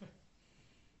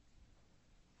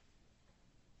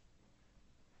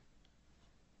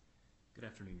 Good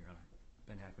afternoon, Your Honor.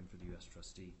 Ben Hackman for the U.S.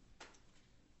 trustee.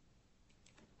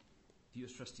 The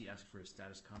U.S. trustee asked for a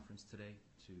status conference today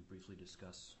to briefly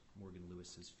discuss Morgan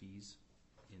Lewis's fees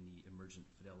in the Emergent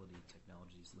Fidelity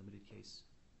Technologies Limited case.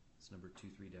 It's number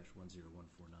 23-10149,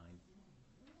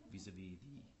 vis-a-vis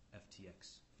the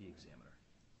FTX fee examiner.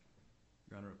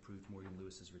 Your Honor approved Morgan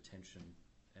Lewis's retention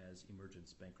as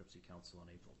Emergent's bankruptcy counsel on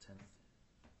April 10th,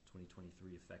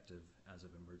 2023, effective as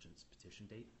of Emergent's petition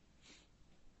date.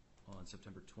 On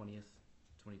September 20th,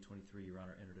 2023, Your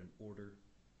Honor entered an order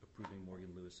approving Morgan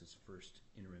Lewis's first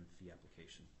interim fee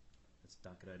application. That's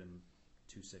docket item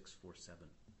 2647.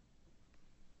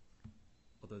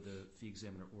 Although the fee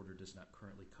examiner order does not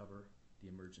currently cover the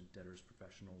emergent debtors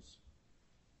professionals,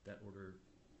 that order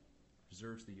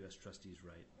reserves the U.S. trustee's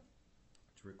right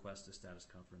to request a status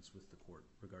conference with the court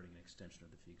regarding an extension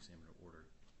of the fee examiner order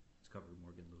to cover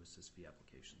Morgan Lewis's fee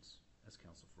applications as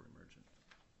counsel for emergent.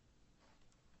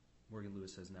 Morgan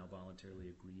Lewis has now voluntarily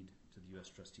agreed to the U.S.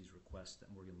 trustee's request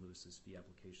that Morgan Lewis's fee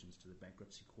applications to the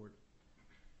bankruptcy court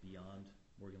beyond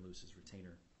Morgan Lewis's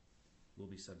retainer will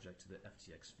be subject to the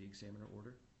FTX fee examiner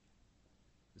order.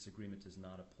 This agreement does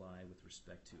not apply with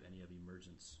respect to any of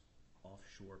Emergent's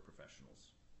offshore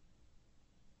professionals.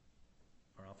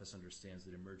 Our office understands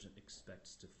that Emergent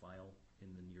expects to file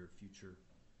in the near future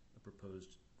a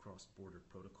proposed cross-border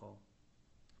protocol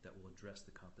that will address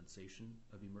the compensation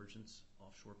of Emergent's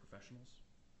offshore professionals.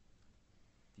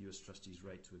 The U.S. trustee's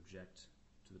right to object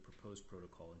to the proposed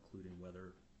protocol, including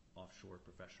whether offshore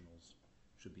professionals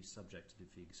should be subject to the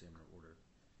fee examiner order,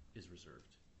 is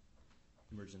reserved.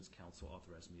 Emergent's counsel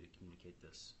authorized me to communicate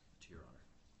this to Your Honor.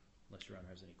 Unless Your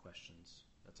Honor has any questions,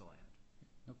 that's all I have.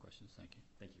 No questions, thank you.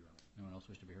 Thank you, Your Honor. Anyone else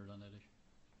wish to be heard on that issue?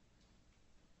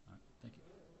 All right, thank you.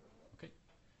 Okay,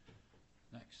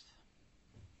 next.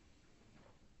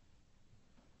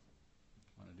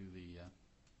 Want to do the...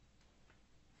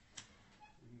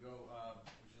 We can go,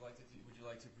 would you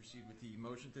like to proceed with the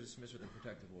motion to dismiss or the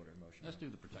protective order motion? Let's do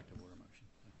the protective order motion.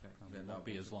 Okay. It won't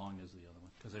be as long as the other one,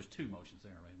 because there's two motions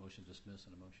there, right? Motion to dismiss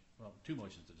and a motion. Well, two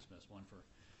motions to dismiss, one for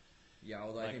Yeah,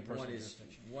 although I lack of think personal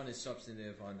jurisdiction. one is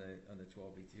substantive on the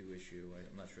 12b2 issue.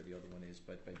 I'm not sure the other one is,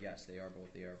 but yes, they are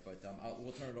both there. But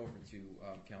we'll turn it over to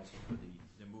counsel for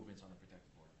the movements on the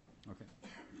protective order. Okay.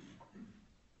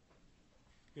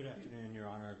 Good afternoon, Your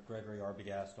Honor. Gregory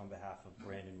Arbogast on behalf of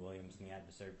Brandon Williams in the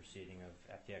adversary proceeding of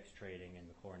FTX Trading and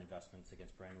McLaurin Investments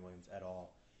against Brandon Williams et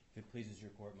al. If it pleases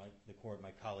your court,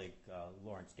 my colleague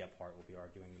Lawrence Gephardt will be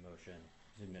arguing the motion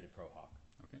submitted pro hoc.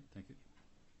 Okay, thank you.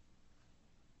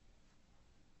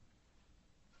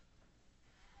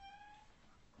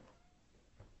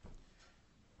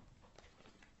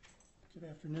 Good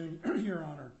afternoon, Your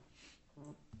Honor.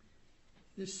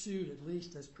 This suit, at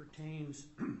least as pertains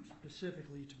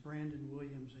specifically to Brandon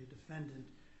Williams, a defendant,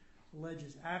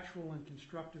 alleges actual and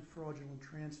constructive fraudulent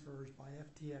transfers by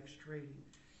FTX Trading,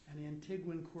 an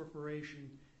Antiguan corporation,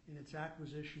 in its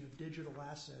acquisition of digital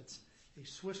assets, a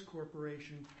Swiss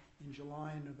corporation, in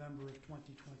July and November of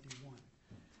 2021.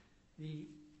 The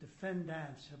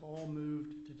defendants have all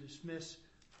moved to dismiss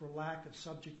for lack of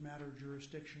subject matter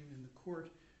jurisdiction in the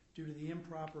court due to the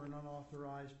improper and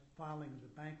unauthorized filing of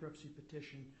the bankruptcy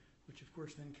petition, which of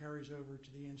course then carries over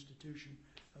to the institution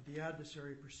of the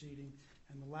adversary proceeding,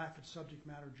 and the lack of subject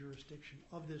matter jurisdiction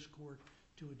of this court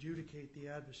to adjudicate the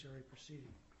adversary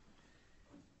proceeding.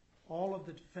 All of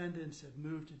the defendants have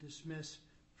moved to dismiss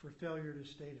for failure to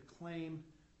state a claim.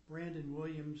 Brandon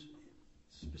Williams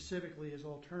specifically has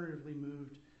alternatively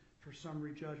moved for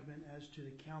summary judgment as to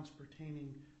the counts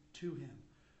pertaining to him.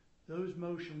 Those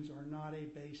motions are not a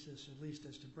basis, at least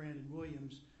as to Brandon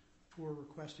Williams, for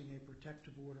requesting a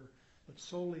protective order, but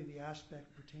solely the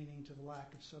aspect pertaining to the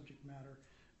lack of subject matter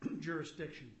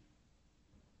jurisdiction.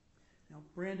 Now,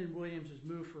 Brandon Williams has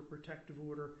moved for a protective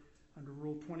order under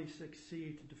Rule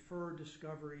 26C to defer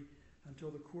discovery until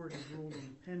the court has ruled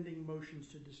on pending motions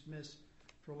to dismiss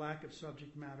for lack of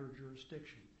subject matter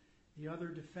jurisdiction. The other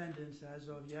defendants, as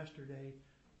of yesterday,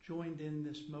 joined in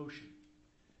this motion,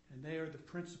 and they are the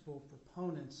principal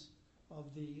proponents of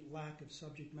the lack of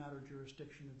subject matter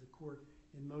jurisdiction of the court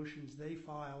in motions they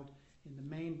filed in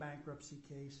the main bankruptcy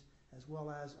case, as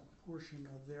well as a portion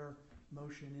of their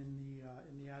motion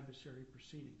in the adversary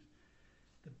proceedings.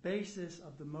 The basis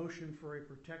of the motion for a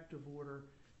protective order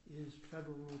is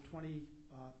Federal Rule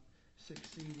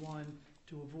 26C1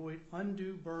 to avoid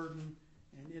undue burden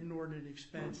and inordinate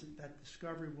expense that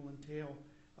discovery will entail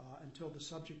until the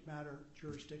subject matter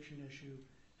jurisdiction issue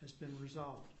has been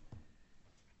resolved.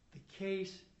 The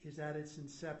case is at its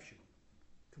inception.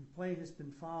 Complaint has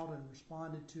been filed and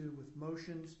responded to with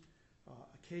motions.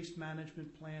 A case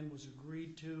management plan was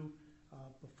agreed to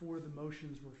before the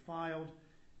motions were filed.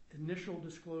 Initial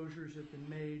disclosures have been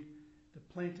made. The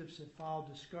plaintiffs have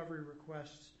filed discovery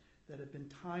requests that have been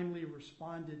timely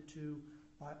responded to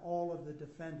by all of the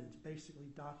defendants, basically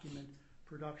document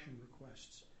production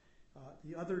requests.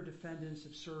 The other defendants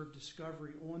have served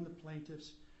discovery on the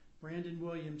plaintiffs. Brandon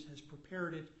Williams has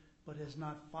prepared it but has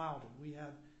not filed it. We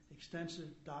have extensive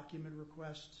document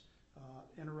requests,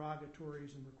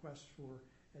 interrogatories, and requests for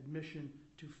admission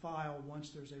to file once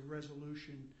there's a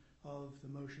resolution of the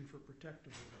motion for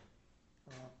protective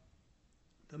order.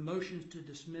 The motions to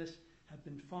dismiss have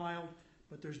been filed,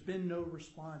 but there's been no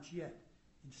response yet.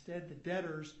 Instead, the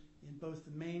debtors in both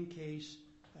the main case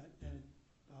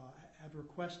have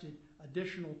requested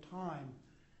additional time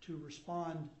to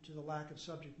respond to the lack of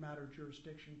subject matter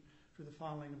jurisdiction for the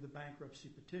filing of the bankruptcy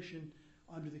petition.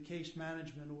 Under the case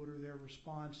management order, their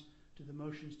response to the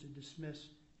motions to dismiss,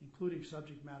 including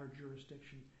subject matter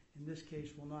jurisdiction, in this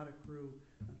case will not accrue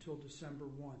until December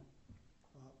 1.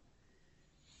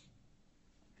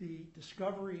 The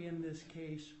discovery in this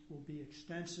case will be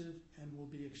extensive and will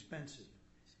be expensive.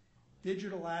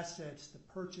 Digital Assets, the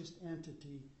purchased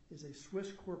entity, is a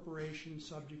Swiss corporation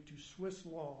subject to Swiss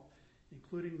law,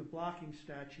 including the blocking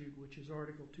statute, which is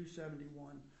Article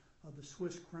 271 of the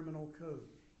Swiss Criminal Code.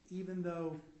 Even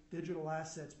though Digital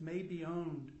Assets may be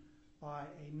owned by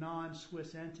a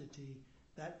non-Swiss entity,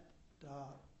 that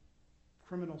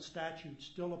criminal statute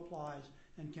still applies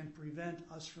and can prevent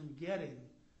us from getting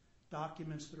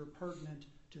documents that are pertinent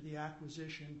to the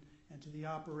acquisition and to the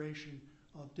operation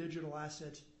of Digital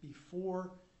Assets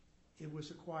before it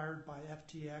was acquired by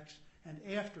FTX and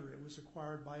after it was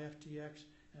acquired by FTX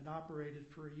and operated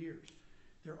for years.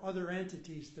 There are other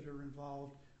entities that are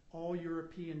involved, all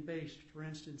European-based. For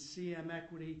instance, CM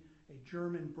Equity, a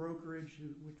German brokerage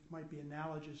which might be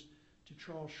analogous to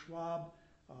Charles Schwab,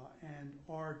 and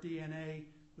KDNA,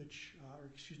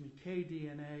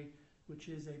 which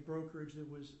is a brokerage that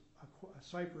was a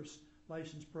Cyprus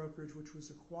licensed brokerage, which was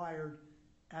acquired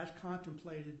as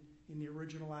contemplated in the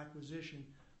original acquisition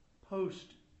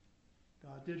post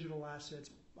digital assets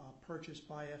purchased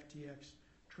by FTX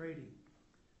trading.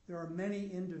 There are many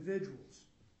individuals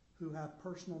who have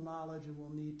personal knowledge and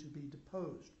will need to be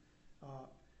deposed.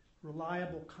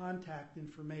 Reliable contact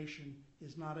information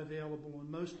is not available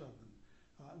in most of them.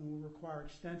 It will require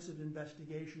extensive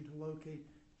investigation to locate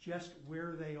just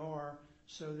where they are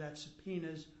so that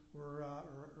subpoenas or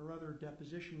other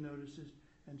deposition notices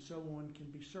and so on can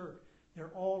be served.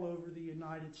 They're all over the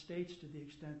United States to the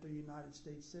extent they're United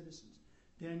States citizens.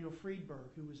 Daniel Friedberg,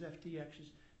 who was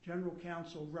FTX's general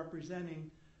counsel representing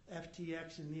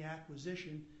FTX in the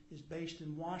acquisition, is based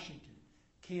in Washington.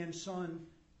 Can Sun,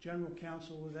 general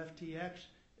counsel of FTX,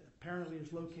 apparently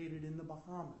is located in the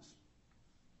Bahamas.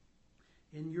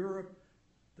 In Europe,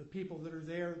 the people that are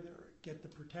there get the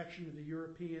protection of the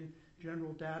European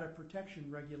General Data Protection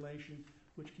Regulation,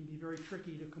 which can be very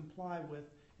tricky to comply with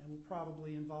and will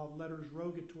probably involve letters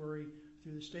rogatory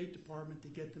through the State Department to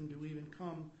get them to even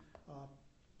come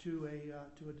to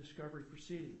a discovery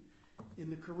proceeding. In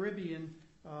the Caribbean,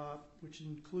 which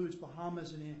includes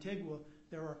Bahamas and Antigua,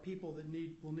 there are people that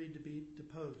will need to be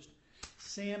deposed.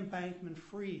 Sam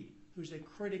Bankman-Fried, who's a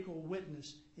critical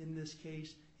witness in this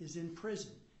case, is in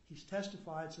prison. He's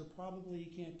testified, so probably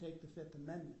he can't take the Fifth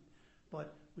Amendment.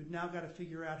 But we've now got to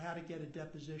figure out how to get a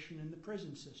deposition in the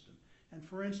prison system. And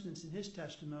for instance, in his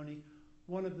testimony,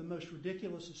 one of the most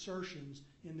ridiculous assertions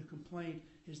in the complaint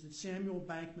is that Samuel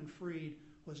Bankman-Fried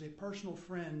was a personal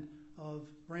friend of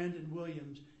Brandon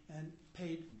Williams and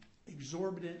paid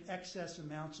exorbitant excess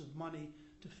amounts of money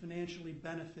to financially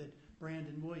benefit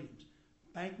Brandon Williams.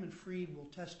 Bankman-Fried will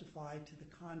testify to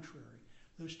the contrary.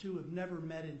 Those two have never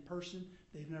met in person.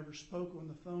 They've never spoke on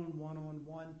the phone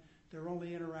one-on-one. Their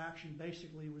only interaction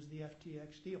basically was the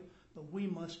FTX deal. But we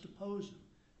must depose them.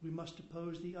 We must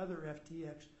depose the other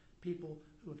FTX people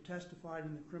who have testified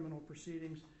in the criminal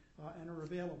proceedings and are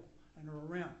available and are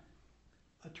around.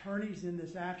 Attorneys in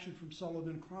this action from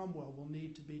Sullivan Cromwell will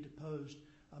need to be deposed.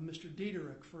 Mr.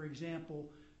 Diederich, for example,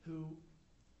 who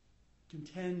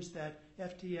contends that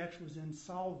FTX was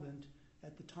insolvent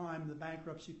at the time the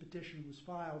bankruptcy petition was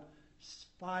filed,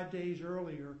 5 days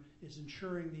earlier is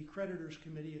ensuring the creditors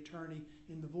committee attorney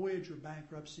in the Voyager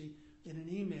bankruptcy in an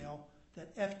email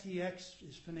that FTX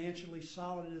is financially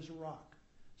solid as a rock.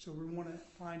 So we want to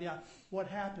find out what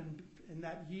happened in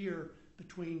that year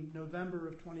between November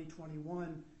of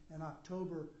 2021 and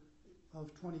October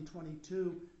of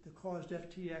 2022 that caused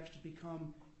FTX to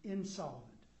become insolvent.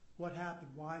 What happened?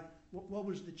 Why? What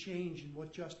was the change and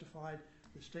what justified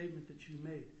the statement that you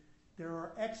made? There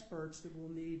are experts that will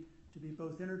need to be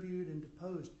both interviewed and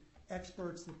deposed,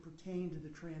 experts that pertain to the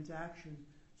transaction,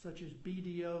 such as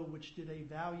BDO, which did a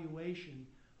valuation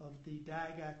of the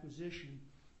DAG acquisition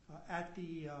at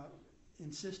the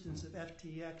insistence of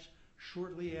FTX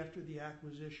shortly after the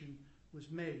acquisition was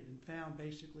made and found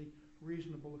basically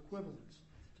reasonable equivalence.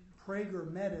 Prager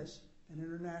Metis, an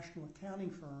international accounting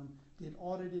firm, did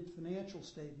audited financial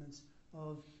statements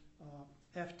of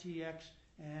FTX,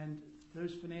 and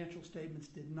those financial statements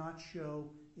did not show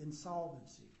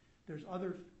insolvency. There's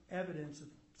other evidence of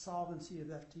solvency of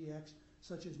FTX,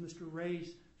 such as Mr.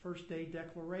 Ray's first day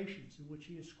declarations in which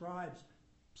he ascribes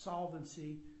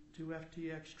solvency to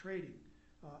FTX trading.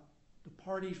 The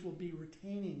parties will be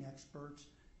retaining experts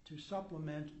to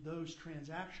supplement those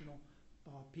transactional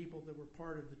people that were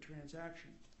part of the transaction.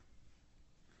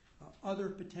 Other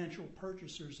potential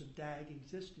purchasers of DAG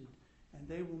existed, and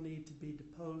they will need to be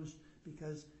deposed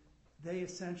because they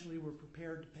essentially were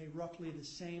prepared to pay roughly the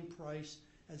same price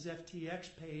as FTX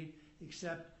paid,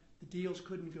 except the deals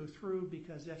couldn't go through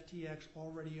because FTX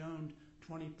already owned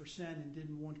 20% and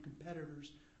didn't want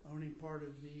competitors owning part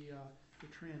of the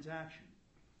transaction.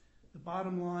 The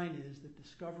bottom line is that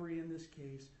discovery in this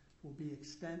case will be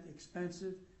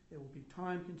expensive, it will be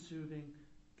time-consuming,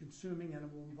 and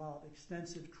it will involve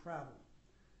extensive travel.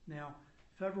 Now,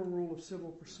 Federal Rule of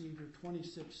Civil Procedure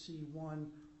 26C1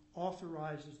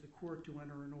 authorizes the court to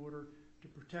enter an order to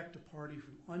protect a party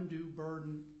from undue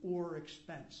burden or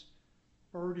expense.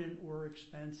 Burden or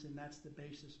expense, and that's the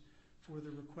basis for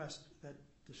the request that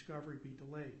discovery be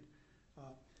delayed.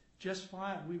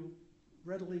 We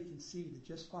readily concede that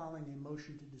just filing a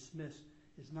motion to dismiss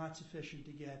is not sufficient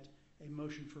to get a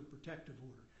motion for protective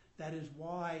order. That is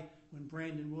why when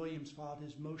Brandon Williams filed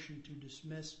his motion to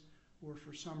dismiss or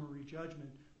for summary judgment,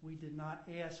 we did not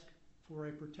ask for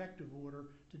a protective order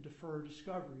to defer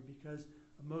discovery, because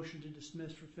a motion to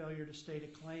dismiss for failure to state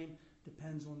a claim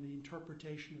depends on the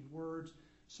interpretation of words.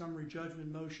 Summary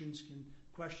judgment motions can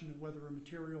question whether a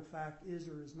material fact is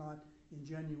or is not in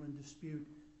genuine dispute,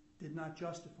 did not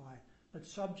justify it. But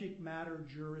subject matter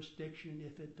jurisdiction,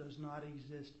 if it does not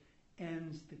exist,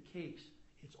 ends the case.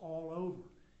 It's all over.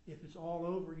 If it's all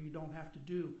over, you don't have to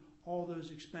do all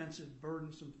those expensive,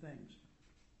 burdensome things.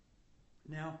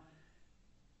 Now,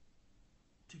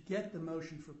 to get the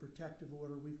motion for protective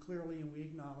order, we clearly and we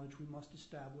acknowledge we must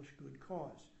establish good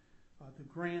cause. The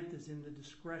grant is in the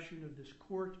discretion of this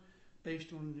court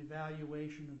based on an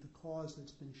evaluation of the cause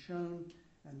that's been shown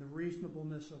and the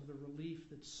reasonableness of the relief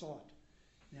that's sought.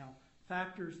 Now,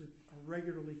 factors that are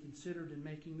regularly considered in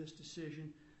making this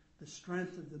decision, the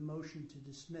strength of the motion to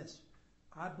dismiss.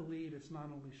 I believe it's not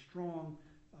only strong,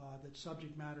 that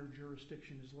subject matter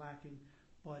jurisdiction is lacking,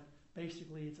 but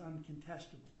basically it's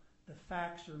uncontestable. The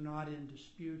facts are not in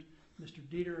dispute. Mr.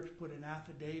 Dieterich put an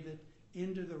affidavit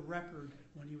into the record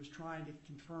when he was trying to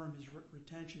confirm his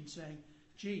retention saying,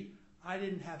 gee, I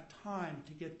didn't have time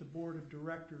to get the board of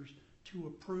directors to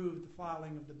approve the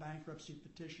filing of the bankruptcy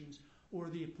petitions or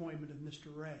the appointment of Mr.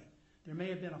 Ray. There may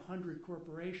have been 100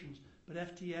 corporations, but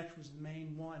FTX was the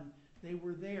main one. They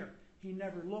were there. He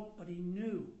never looked, but he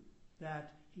knew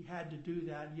that he had to do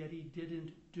that, yet he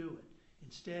didn't do it.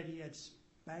 Instead, he had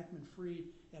Bankman-Fried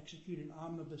execute an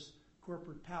omnibus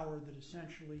corporate power that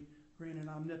essentially granted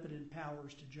omnipotent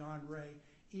powers to John Ray,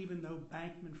 even though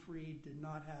Bankman-Fried did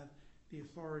not have the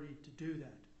authority to do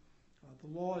that. The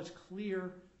law is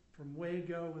clear from way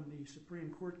ago in the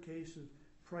Supreme Court case of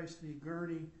Price v.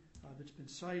 Gurney that's been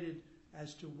cited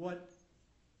as to what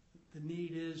the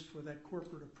need is for that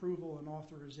corporate approval and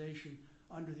authorization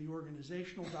under the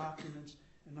organizational documents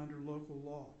and under local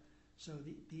law. So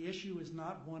the issue is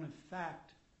not one of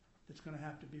fact that's going to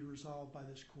have to be resolved by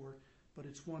this court, but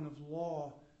it's one of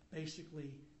law.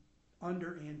 Basically,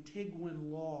 under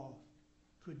Antiguan law,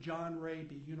 could John Ray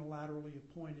be unilaterally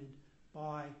appointed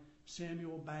by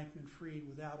Samuel Bankman-Fried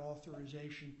without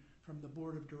authorization from the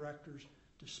board of directors,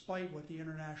 despite what the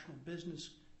International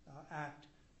Business Act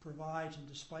provides and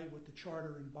despite what the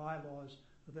charter and bylaws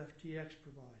of FTX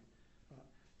provide?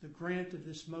 The grant of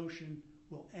this motion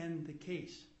will end the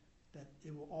case, that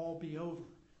it will all be over,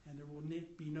 and there will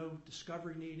be no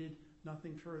discovery needed,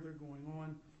 nothing further going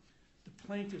on. The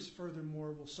plaintiffs,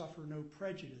 furthermore, will suffer no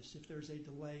prejudice if there's a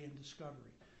delay in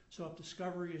discovery. So if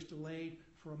discovery is delayed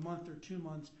for a month or 2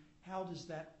 months, how does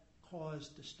that cause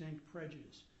distinct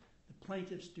prejudice? The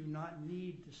plaintiffs do not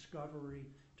need discovery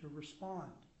to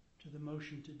respond to the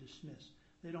motion to dismiss.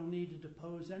 They don't need to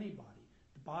depose anybody.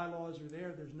 The bylaws are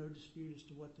there. There's no dispute as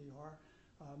to what they are.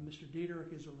 Mr.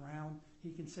 Dieterich is around.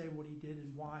 He can say what he did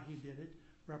and why he did it,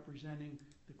 representing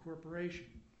the corporation.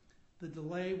 The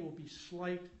delay will be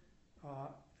slight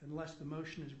unless the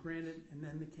motion is granted, and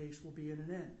then the case will be at an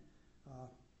end.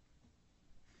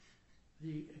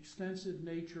 The extensive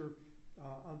nature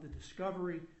of the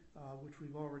discovery, which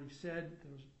we've already said,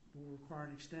 will require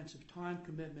an extensive time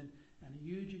commitment and a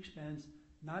huge expense,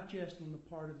 not just on the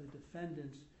part of the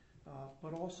defendants,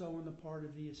 but also on the part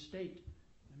of the estate.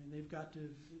 I mean, they've got to,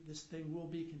 this thing will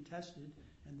be contested,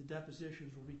 and the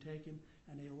depositions will be taken,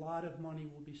 and a lot of money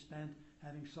will be spent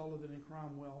having Sullivan and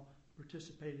Cromwell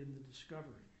participate in the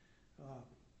discovery.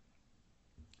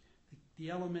 The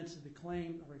elements of the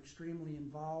claim are extremely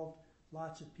involved.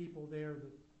 Lots of people there,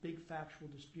 the big factual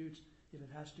disputes, if it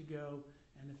has to go,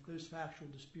 and if those factual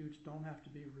disputes don't have to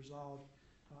be resolved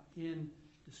in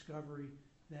discovery,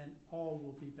 then all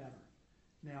will be better.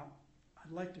 Now,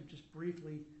 I'd like to just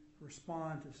briefly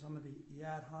respond to some of the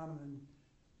ad hominem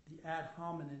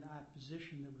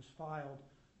opposition that was filed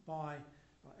by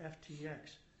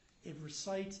FTX. It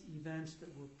recites events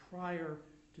that were prior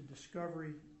to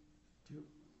discovery, to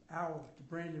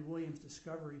Brandon Williams'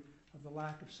 discovery of the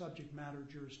lack of subject matter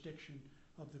jurisdiction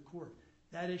of the court.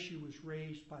 That issue was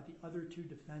raised by the other two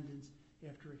defendants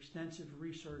after extensive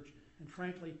research, and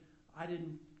frankly, I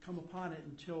didn't come upon it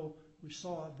until we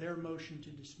saw their motion to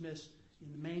dismiss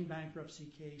in the main bankruptcy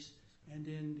case and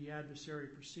in the adversary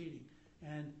proceeding,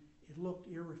 and it looked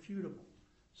irrefutable.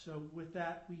 So with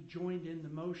that, we joined in the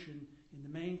motion in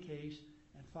the main case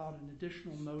and filed an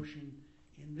additional motion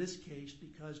in this case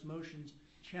because motions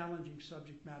challenging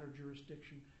subject matter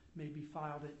jurisdiction may be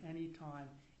filed at any time,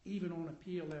 even on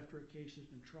appeal after a case has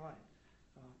been tried.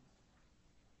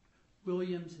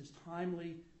 Williams has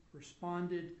timely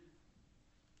responded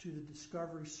to the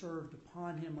discovery served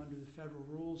upon him under the federal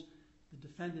rules. The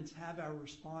defendants have our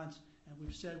response, and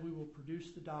we've said we will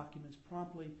produce the documents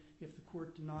promptly if the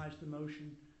court denies the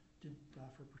motion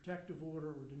for protective order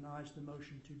or denies the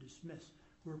motion to dismiss.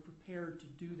 We're prepared to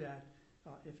do that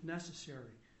if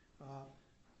necessary.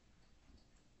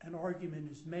 An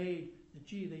argument is made that,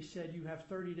 gee, they said you have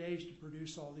 30 days to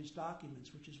produce all these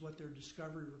documents, which is what their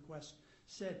discovery request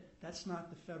said. That's not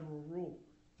the federal rule.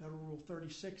 Federal Rule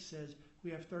 36 says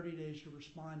we have 30 days to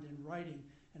respond in writing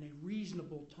and a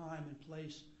reasonable time and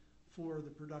place for the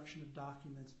production of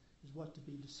documents is what to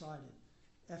be decided.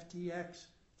 FTX,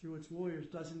 through its lawyers,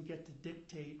 doesn't get to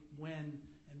dictate when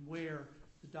and where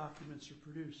the documents are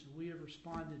produced. So we have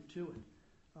responded to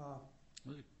it.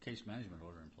 There's a case management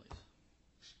order in place.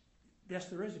 Yes,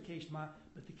 there is a case,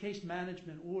 but the case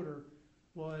management order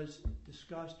was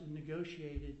discussed and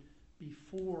negotiated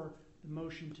before the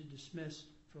motion to dismiss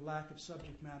for lack of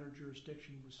subject matter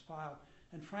jurisdiction was filed.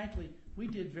 And frankly, we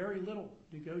did very little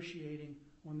negotiating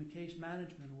on the case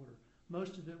management order.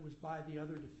 Most of it was by the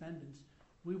other defendants.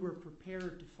 We were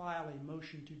prepared to file a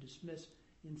motion to dismiss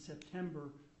in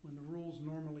September when the rules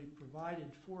normally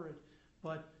provided for it,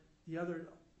 but the other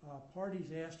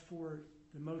parties asked for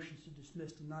the motions to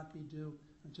dismiss to not be due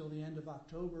until the end of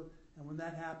October, and when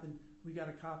that happened, we got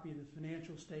a copy of the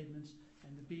financial statements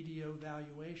and the BDO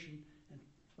valuation and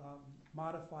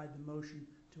modified the motion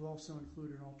to also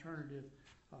include an alternative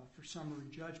for summary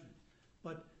judgment.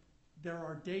 But there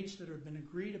are dates that have been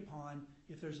agreed upon.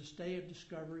 If there's a stay of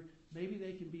discovery, maybe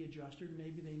they can be adjusted,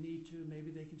 maybe they need to,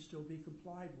 maybe they can still be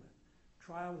complied with.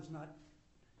 Trial is not,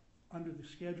 under the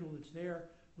schedule that's there,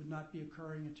 would not be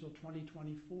occurring until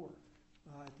 2024,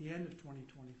 at the end of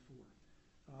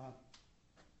 2024.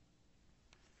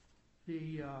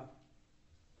 The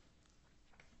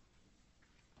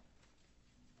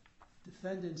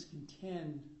plaintiffs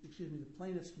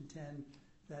contend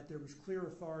that there was clear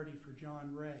authority for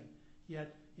John Ray.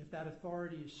 Yet, if that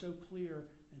authority is so clear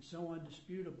and so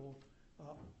undisputable,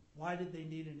 why did they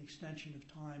need an extension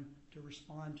of time to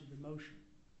respond to the motion?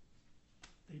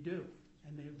 They do,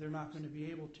 and they're not going to be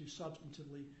able to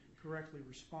substantively correctly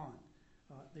respond.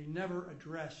 They never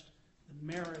addressed the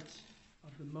merits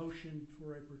of the motion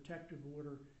for a protective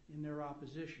order in their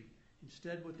opposition.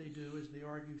 Instead, what they do is they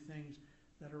argue things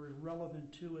that are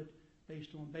irrelevant to it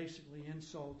based on basically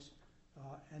insults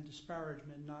and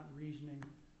disparagement, not reasoning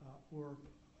or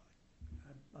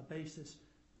a basis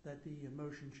that the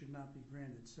motion should not be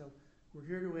granted. So we're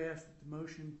here to ask that the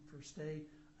motion for stay,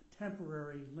 a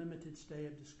temporary limited stay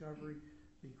of discovery,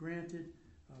 be granted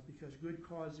because good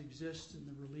cause exists and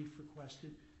the relief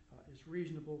requested is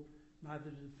reasonable.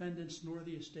 Neither the defendants nor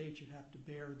the estate should have to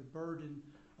bear the burden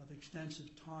of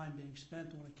extensive time being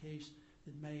spent on a case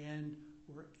that may end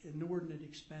or inordinate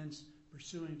expense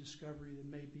pursuing discovery that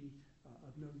may be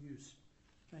of no use.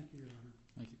 Thank you, Your Honor.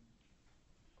 Thank you.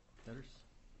 Debtors?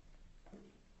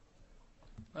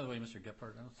 By the way, Mr.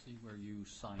 Gephardt, I don't see where you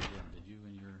signed in. Did you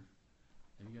and your,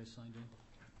 have you guys signed in?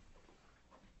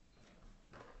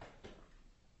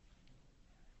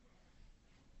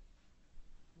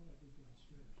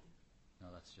 No,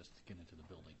 that's just to get into the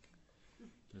building.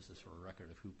 This is for a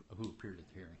record of who appeared at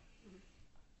the hearing.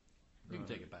 You can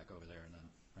take it back over there and then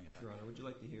bring it back. Your Honor, would you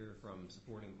like to hear from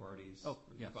supporting parties? Oh,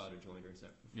 yes. Filed a joinder and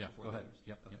set Yeah, go ahead.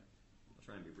 Yep, okay. yep. I'll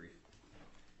try and be brief.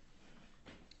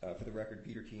 For the record,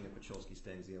 Peter Keene of Pacholsky,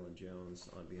 Stangziel, and Jones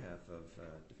on behalf of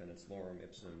defendants Lorem,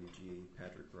 Ipsum, G,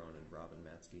 Patrick Braun, and Robin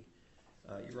Matsky.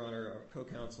 Your Honor, our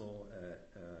co-counsel at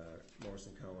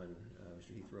Morrison Cohen,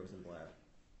 Mr. Heath Rosenblatt,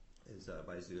 is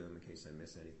by Zoom. In case I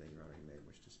miss anything, Your Honor, he may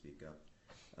wish to speak up.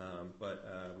 But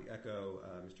we echo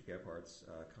Mr. Gephardt's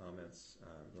comments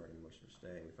regarding the motion for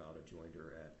stay. We filed a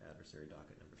joinder at adversary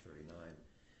docket number 39.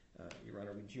 Your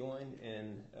Honor, we join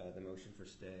in the motion for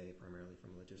stay primarily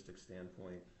from a logistics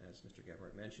standpoint. As Mr.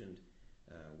 Gephardt mentioned,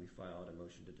 we filed a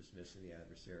motion to dismiss in the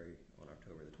adversary on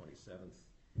October the 27th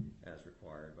as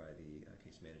required by the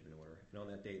case management order. And on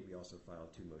that date, we also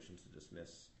filed two motions to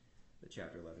dismiss the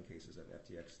Chapter 11 cases of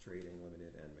FTX Trading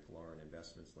Limited and McLaurin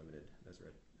Investments Limited. Those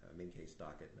are at main case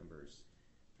docket numbers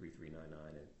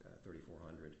 3399 and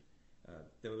 3400.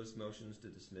 Those motions to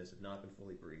dismiss have not been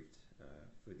fully briefed.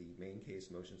 For the main case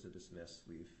motions to dismiss,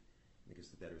 I think as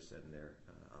the debtors said in their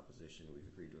opposition, we've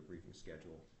agreed to a briefing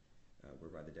schedule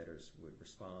whereby the debtors would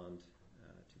respond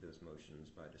to those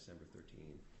motions by December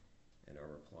 13, and our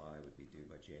reply would be due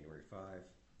by January 5,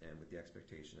 and with the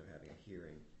expectation of having a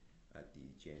hearing at the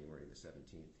January the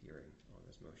 17th hearing on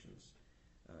those motions.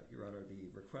 Your Honor,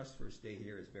 the request for a stay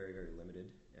here is very, very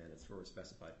limited, and it's for a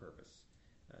specified purpose.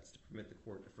 It's to permit the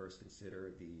court to first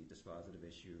consider the dispositive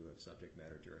issue of subject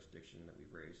matter jurisdiction that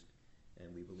we've raised,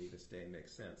 and we believe a stay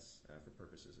makes sense for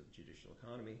purposes of judicial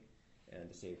economy and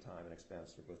to save time and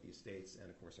expense for both the estates and,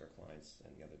 of course, our clients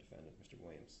and the other defendant, Mr.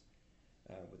 Williams.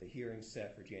 With a hearing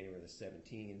set for January the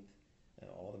 17th,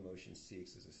 all the motion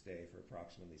seeks is a stay for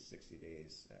approximately 60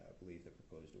 days. I believe the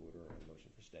proposed order and the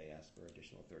motion for stay asks for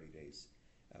additional 30 days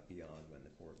beyond when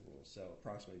the court rules, so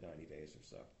approximately 90 days or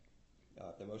so.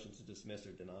 If the motions to dismiss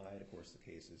are denied, of course, the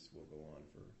cases will go on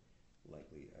for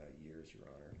likely years, Your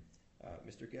Honor.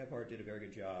 Mr. Gebhardt did a very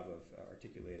good job of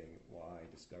articulating why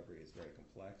discovery is very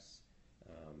complex.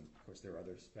 Of course, there are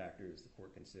other factors the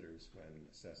court considers when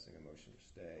assessing a motion for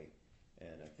stay.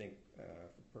 And I think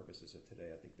for purposes of today,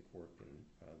 I think the court can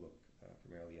look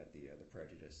primarily at the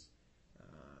prejudice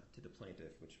to the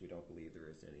plaintiff, which we don't believe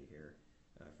there is any here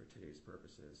for today's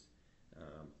purposes,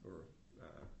 for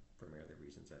primarily the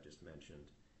reasons I just mentioned.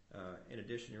 In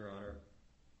addition, Your Honor,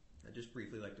 I'd just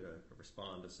briefly like to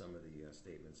respond to some of the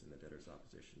statements in the debtor's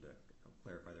opposition to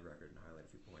clarify the record and highlight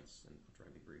a few points, and I'll try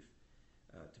and be brief.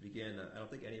 To begin, I don't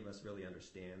think any of us really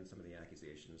understand some of the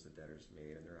accusations the debtors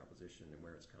made in their opposition and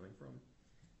where it's coming from.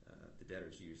 The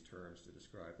debtors used terms to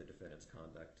describe the defendant's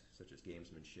conduct, such as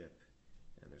gamesmanship,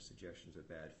 and their suggestions of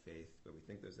bad faith, but we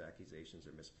think those accusations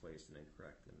are misplaced and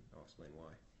incorrect, and I'll explain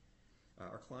why.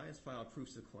 Our clients filed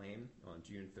proofs of claim on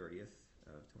June 30th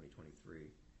of 2023,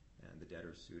 and the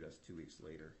debtors sued us 2 weeks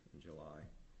later in July.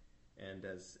 And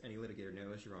as any litigator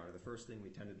knows, Your Honor, the first thing we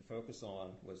tended to focus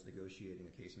on was negotiating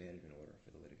a case management order for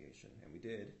the litigation, and we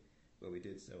did, but we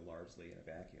did so largely in a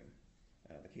vacuum.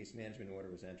 The case management order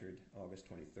was entered August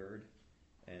 23rd,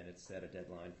 and it set a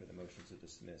deadline for the motions to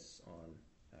dismiss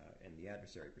in the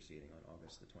adversary proceeding on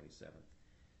August the 27th.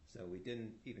 So we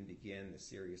didn't even begin the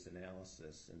serious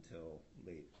analysis until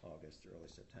late August, early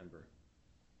September.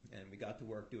 And we got to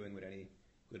work doing what any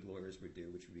good lawyers would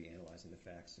do, which would be analyzing the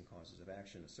facts and causes of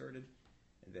action asserted,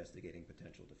 investigating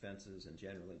potential defenses, and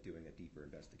generally doing a deeper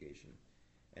investigation.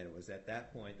 And it was at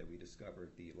that point that we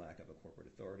discovered the lack of a corporate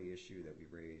authority issue that we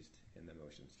raised in the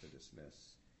motions to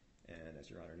dismiss. And as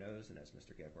Your Honor knows, and as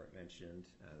Mr. Gebhardt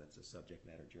mentioned, that's a subject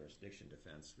matter jurisdiction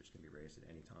defense which can be raised at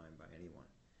any time by anyone,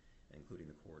 including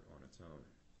the court on its own.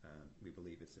 We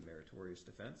believe it's a meritorious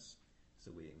defense,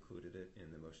 so we included it in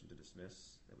the motion to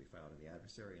dismiss that we filed in the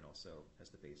adversary and also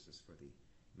as the basis for the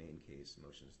main case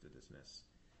motions to dismiss.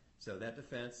 So that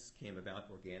defense came about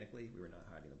organically. We were not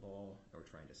hiding the ball or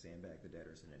trying to sandbag the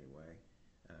debtors in any way.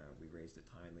 We raised it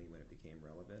timely when it became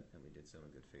relevant, and we did so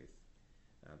in good faith.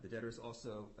 The debtors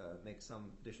also make some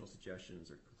additional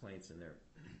suggestions or complaints in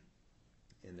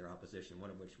their opposition, one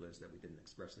of which was that we didn't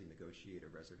expressly negotiate a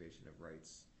reservation of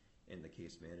rights in the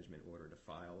case management order to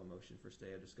file a motion for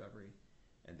stay of discovery.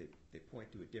 And they point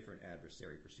to a different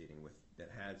adversary proceeding that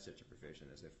had such a provision,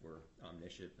 as if we're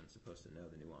omniscient and supposed to know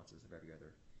the nuances of every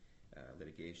other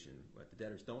litigation. What the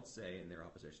debtors don't say in their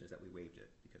opposition is that we waived it,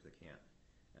 because they can't.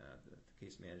 The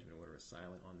case management order is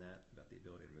silent on that, about the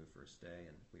ability to move for a stay,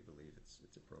 and we believe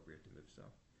it's appropriate to move so.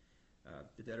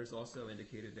 The debtors also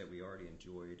indicated that we already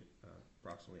enjoyed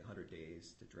approximately 100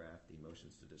 days to draft the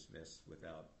motions to dismiss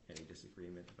without any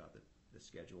disagreement about the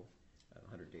schedule,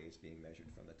 100 days being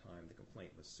measured from the time the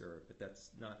complaint was served. But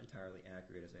that's not entirely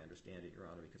accurate, as I understand it, Your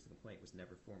Honor, because the complaint was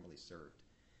never formally served.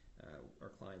 Our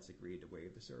clients agreed to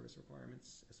waive the service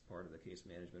requirements as part of the case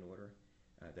management order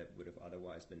that would have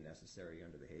otherwise been necessary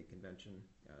under the Hague Convention.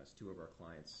 As two of our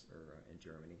clients are in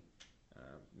Germany,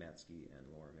 Matsky and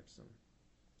Lorem Ipsum.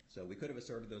 So we could have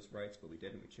asserted those rights, but we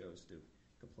didn't. We chose to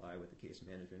comply with the case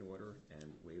management order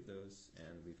and waive those,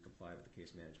 and we've complied with the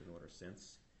case management order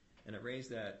since. And I raised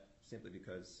that simply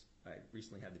because I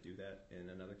recently had to do that in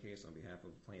another case on behalf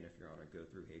of a plaintiff, Your Honor, go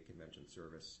through Hague Convention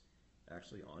service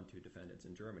actually on two defendants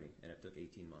in Germany, and it took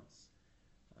 18 months.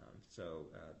 So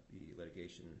the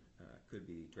litigation could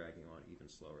be dragging on even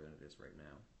slower than it is right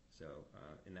now. So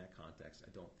in that context,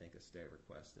 I don't think a stay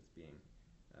request that's being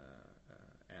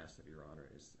asked of Your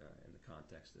Honor is in the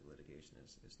context of litigation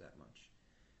is that much.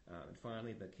 And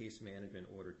finally, the case management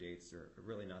order dates are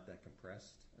really not that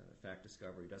compressed. Fact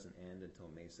discovery doesn't end until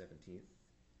May 17th,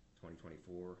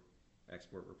 2024.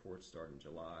 Expert reports start in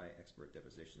July. Expert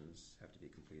depositions have to be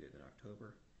completed in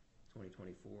October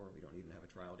 2024. We don't even have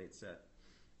a trial date set.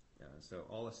 So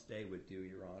all a stay would do,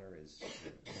 Your Honor, is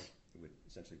it would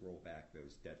essentially roll back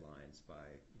those deadlines by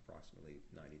approximately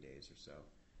 90 days or so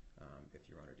if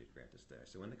Your Honor did grant a stay.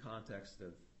 So in the context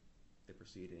of the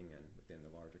proceeding and within the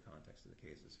larger context of the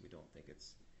cases, we don't think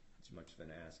it's much of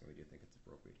an ask, and we do think it's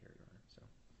appropriate here, Your Honor. So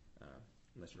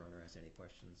unless Your Honor has any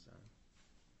questions.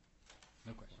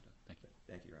 No questions. Thank you.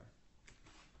 Thank you, Your Honor.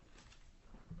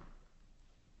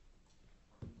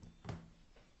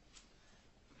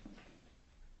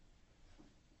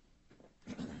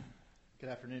 Good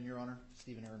afternoon, Your Honor.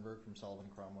 Stephen Ehrenberg from Sullivan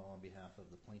Cromwell on behalf of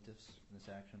the plaintiffs in this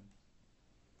action.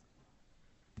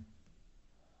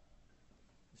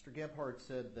 Mr. Gebhardt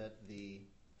said that the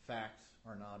facts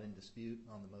are not in dispute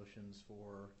on the motions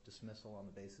for dismissal on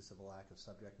the basis of a lack of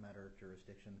subject matter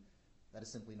jurisdiction. That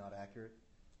is simply not accurate.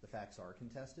 The facts are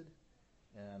contested,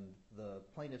 and the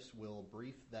plaintiffs will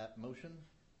brief that motion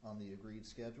on the agreed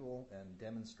schedule and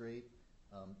demonstrate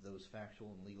those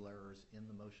factual and legal errors in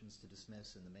the motions to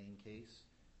dismiss in the main case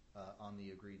on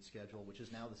the agreed schedule, which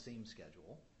is now the same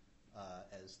schedule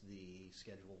as the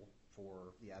schedule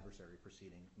for the adversary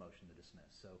proceeding motion to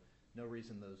dismiss. So no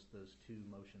reason those two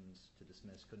motions to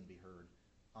dismiss couldn't be heard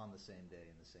on the same day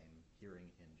in the same hearing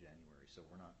in January. So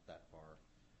we're not that far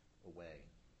away.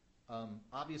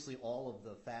 Obviously, all of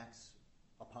the facts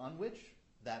upon which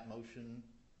that motion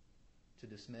to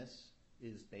dismiss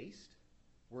is based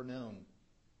were known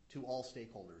to all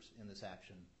stakeholders in this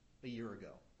action a year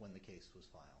ago when the case was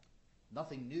filed.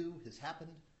 Nothing new has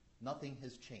happened. Nothing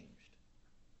has changed.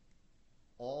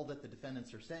 All that the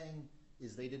defendants are saying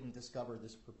is they didn't discover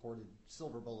this purported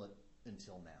silver bullet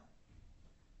until now.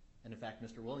 And in fact,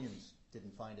 Mr. Williams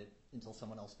didn't find it until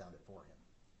someone else found it for him.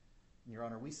 And Your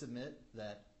Honor, we submit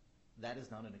that that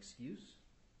is not an excuse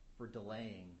for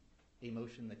delaying a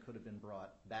motion that could have been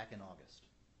brought back in August,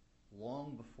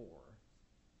 long before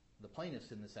the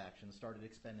plaintiffs in this action started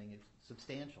expending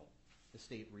substantial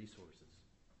estate resources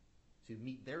to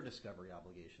meet their discovery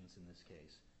obligations in this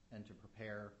case and to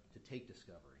prepare to take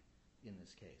discovery in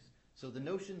this case. So the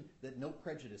notion that no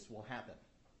prejudice will happen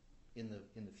in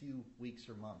the few weeks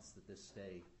or months that this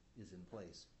stay is in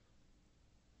place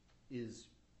is,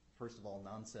 first of all,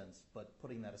 nonsense. But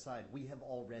putting that aside, we have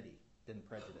already been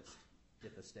prejudiced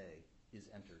if a stay is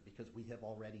entered because we have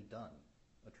already done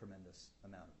a tremendous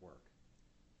amount of work,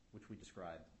 which we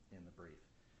described in the brief.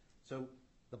 So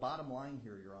the bottom line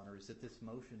here, Your Honor, is that this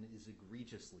motion is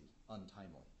egregiously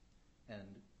untimely.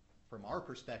 And from our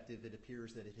perspective, it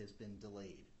appears that it has been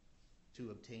delayed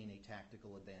to obtain a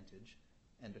tactical advantage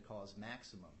and to cause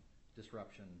maximum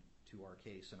disruption to our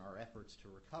case and our efforts to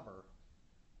recover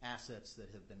assets that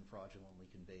have been fraudulently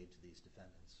conveyed to these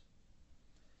defendants.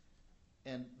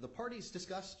 And the parties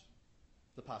discussed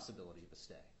the possibility of a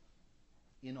stay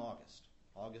in August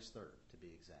 3rd to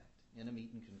be exact, in a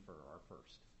meet and confer, our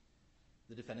first.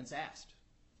 The defendants asked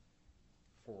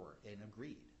for an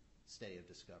agreed stay of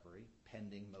discovery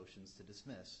pending motions to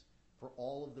dismiss for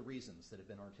all of the reasons that have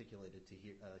been articulated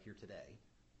here today,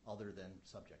 other than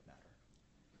subject matter.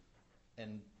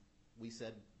 And we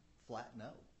said flat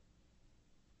no,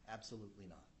 absolutely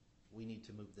not. We need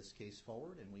to move this case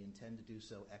forward, and we intend to do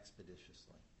so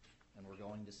expeditiously. And we're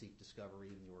going to seek discovery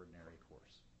in the ordinary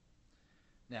course.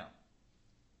 Now,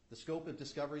 the scope of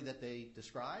discovery that they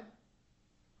describe,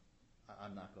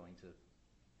 I'm not going to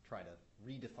try to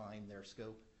redefine their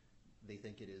scope. They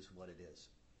think it is what it is.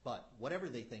 But whatever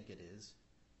they think it is,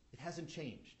 it hasn't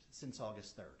changed since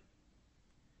August 3rd.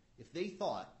 If they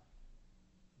thought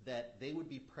that they would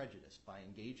be prejudiced by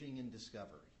engaging in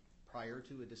discovery prior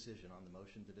to a decision on the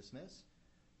motion to dismiss,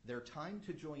 their time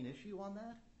to join issue on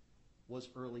that was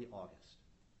early August,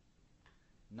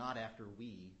 not after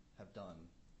we have done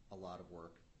a lot of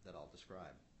work that I'll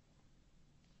describe.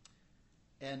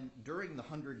 And during the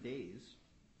 100 days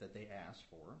that they asked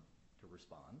for to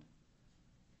respond,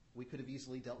 we could have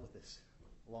easily dealt with this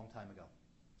a long time ago,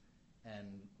 and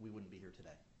we wouldn't be here today.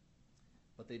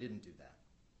 But they didn't do that.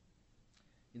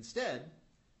 Instead,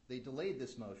 they delayed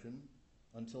this motion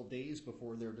until days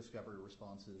before their discovery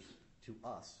responses to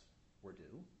us were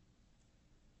due,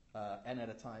 and at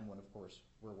a time when, of course,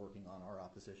 we're working on our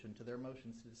opposition to their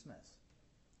motions to dismiss.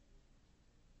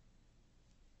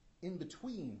 In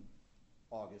between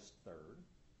August 3rd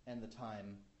and the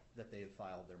time that they have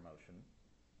filed their motion,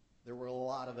 there were a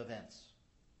lot of events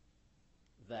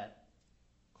that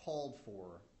called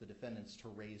for the defendants to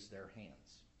raise their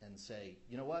hands and say,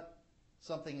 you know what,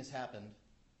 something has happened,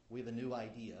 we have a new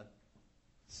idea,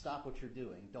 stop what you're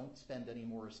doing, don't spend any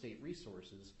more estate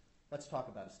resources, let's talk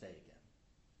about a stay again.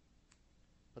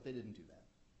 But they didn't do that.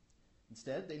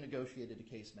 Instead, they negotiated a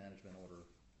case management order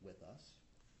with us,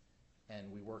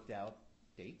 and we worked out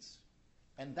dates,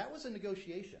 and that was a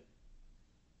negotiation.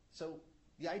 So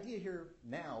the idea here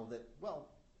now that, well,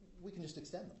 we can just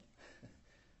extend them.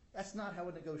 That's not how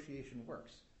a negotiation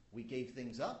works. We gave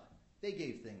things up, they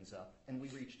gave things up, and we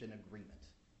reached an agreement.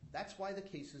 That's why the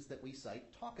cases that we cite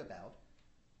talk about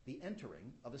the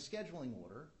entering of a scheduling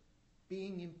order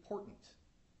being important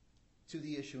to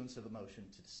the issuance of a motion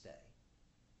to stay.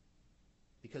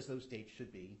 Because those dates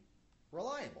should be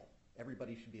reliable.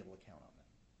 Everybody should be able to count on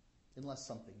them, unless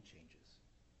something changes.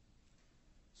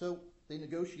 So they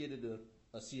negotiated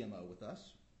a CMO with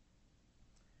us,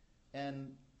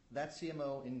 and that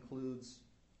CMO includes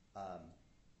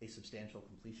a substantial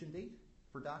completion date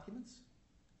for documents,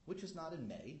 which is not in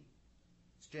May.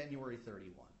 It's January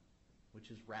 31,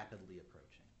 which is rapidly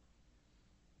approaching.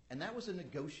 And that was a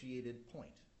negotiated point.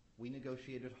 We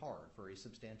negotiated hard for a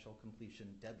substantial completion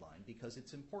deadline because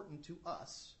it's important to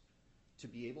us to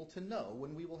be able to know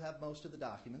when we will have most of the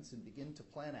documents and begin to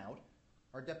plan out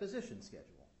our deposition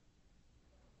schedule.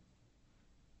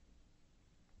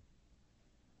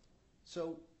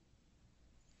 So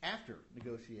after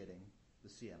negotiating the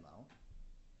CMO,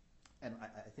 and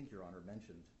I think Your Honor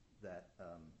mentioned that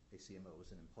a CMO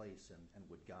isn't in place and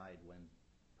would guide when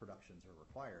productions are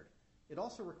required, it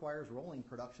also requires rolling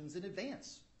productions in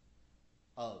advance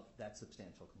of that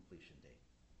substantial completion date.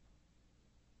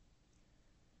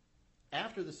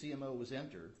 After the CMO was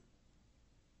entered,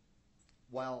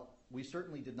 while we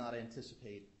certainly did not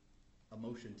anticipate a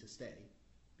motion to stay,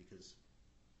 because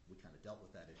we kind of dealt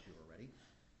with that issue already,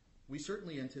 we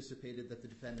certainly anticipated that the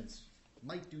defendants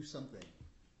might do something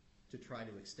to try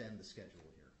to extend the schedule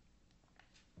here.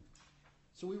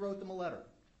 So we wrote them a letter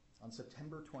on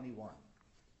September 21.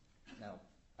 Now,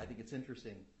 I think it's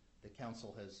interesting that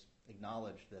counsel has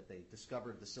acknowledged that they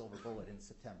discovered the silver bullet in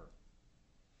September.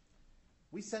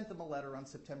 We sent them a letter on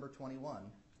September 21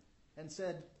 and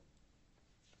said,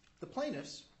 the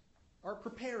plaintiffs are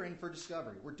preparing for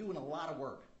discovery. We're doing a lot of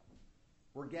work.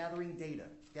 We're gathering data,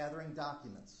 gathering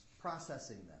documents,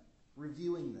 processing them,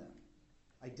 reviewing them,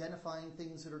 identifying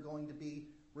things that are going to be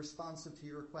responsive to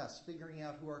your requests, figuring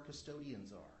out who our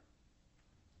custodians are,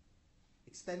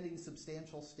 expending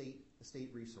substantial estate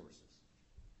resources.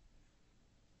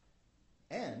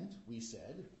 And we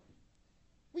said,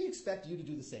 we expect you to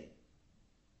do the same,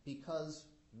 because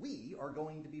we are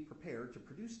going to be prepared to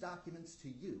produce documents to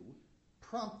you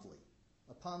promptly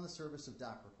upon the service of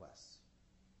doc requests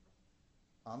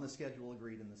on the schedule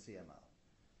agreed in the CMO.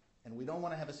 And we don't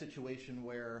want to have a situation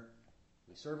where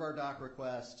we serve our doc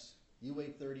requests, you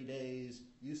wait 30 days,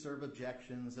 you serve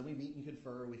objections, then we meet and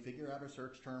confer, we figure out our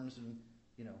search terms, and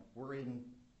we're in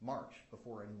March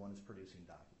before anyone is producing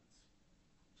documents.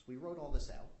 So we wrote all this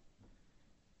out,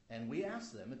 and we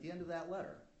asked them at the end of that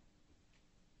letter,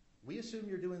 we assume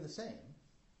you're doing the same.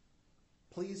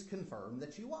 Please confirm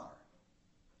that you are.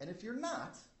 And if you're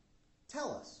not,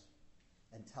 tell us,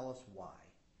 and tell us why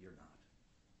you're not.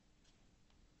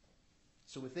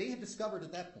 So if they had discovered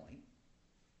at that point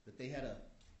that they had a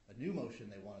new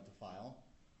motion they wanted to file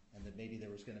and that maybe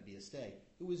there was going to be a stay,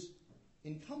 it was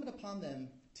incumbent upon them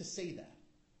to say that,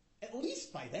 at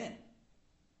least by then.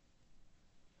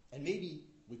 And maybe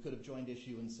we could have joined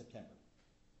issue in September,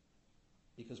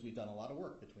 because we've done a lot of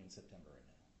work between September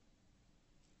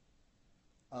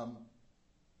and now.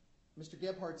 Mr.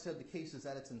 Gebhardt said the case is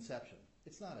at its inception.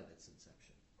 It's not at its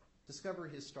inception. Discovery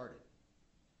has started.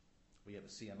 We have a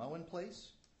CMO in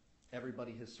place.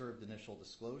 Everybody has served initial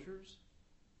disclosures.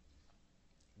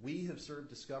 We have served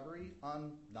discovery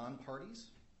on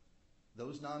non-parties.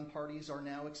 Those non-parties are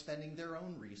now expending their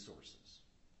own resources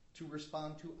to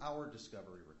respond to our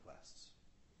discovery requests.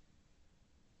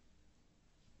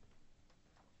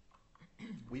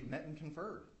 We've met and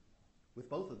conferred with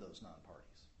both of those non-parties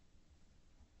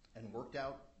and worked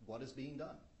out what is being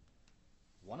done.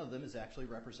 One of them is actually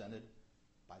represented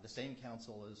by the same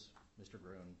counsel as Mr.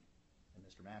 Gruen and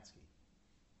Mr. Matsky.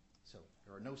 So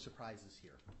there are no surprises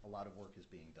here. A lot of work is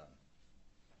being done.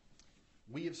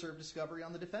 We have served discovery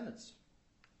on the defendants.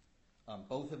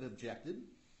 Both have objected.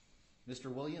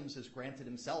 Mr. Williams has granted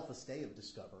himself a stay of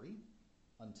discovery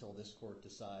until this court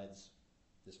decides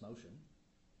this motion.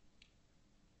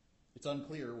 It's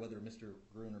unclear whether Mr.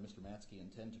 Gruen or Mr. Matsky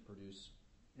intend to produce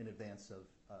in advance of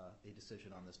a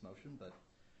decision on this motion, but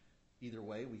either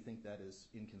way, we think that is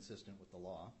inconsistent with the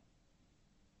law.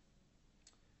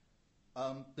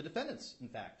 The defendants, in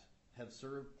fact, have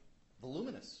served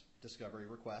voluminous discovery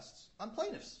requests on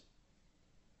plaintiffs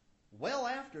well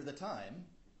after the time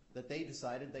that they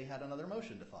decided they had another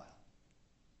motion to file.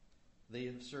 They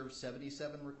have served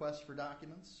 77 requests for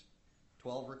documents,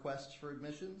 12 requests for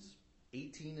admissions,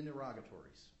 18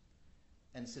 interrogatories.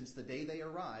 And since the day they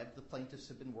arrived, the plaintiffs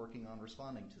have been working on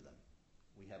responding to them.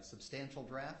 We have substantial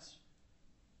drafts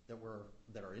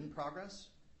that are in progress,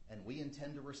 and we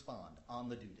intend to respond on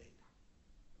the due date,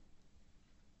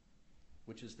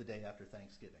 which is the day after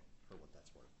Thanksgiving, for what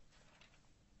that's worth.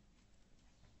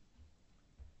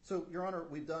 So, Your Honor,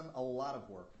 we've done a lot of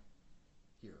work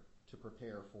here to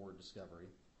prepare for discovery,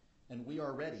 and we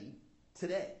are ready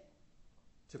today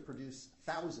to produce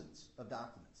thousands of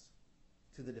documents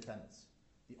to the defendants.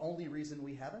 The only reason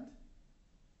we haven't,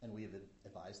 and we have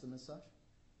advised them as such,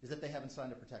 is that they haven't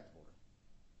signed a protective order.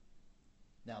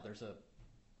 Now, there's a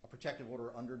protective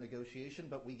order under negotiation,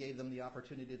 but we gave them the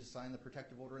opportunity to sign the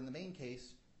protective order in the main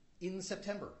case in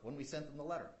September when we sent them the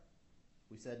letter.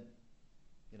 We said,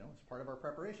 as part of our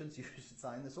preparations, you should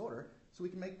sign this order so we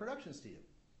can make productions to you.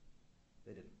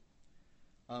 They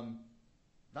didn't.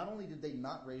 Not only did they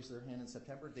not raise their hand in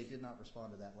September, they did not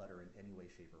respond to that letter in any way,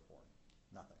 shape, or form.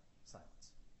 Nothing. Silence.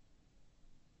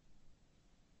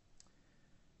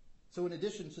 So in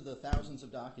addition to the thousands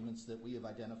of documents that we have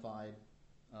identified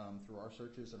through our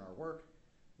searches and our work,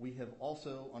 We have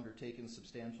also undertaken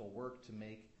substantial work to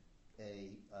make a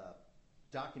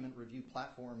document review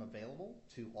platform available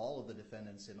to all of the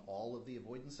defendants in all of the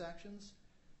avoidance actions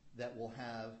that will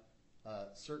have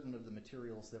certain of the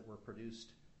materials that were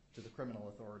produced to the criminal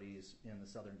authorities in the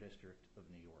Southern District of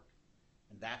New York.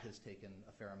 And that has taken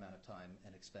a fair amount of time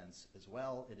and expense as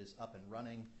well. It is up and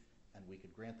running, and we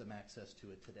could grant them access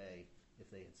to it today if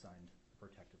they had signed a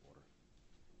protective order.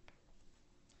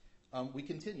 We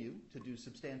continue to do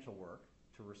substantial work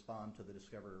to respond to the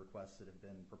discovery requests that have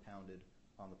been propounded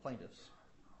on the plaintiffs,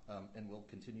 and we'll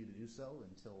continue to do so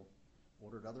until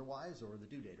ordered otherwise or the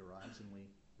due date arrives and we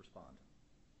respond.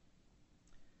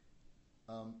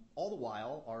 All the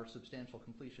while, our substantial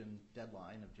completion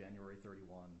deadline of January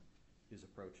 31 is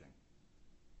approaching.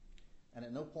 And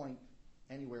at no point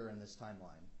anywhere in this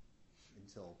timeline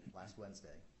until last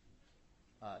Wednesday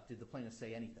did the plaintiff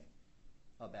say anything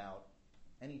about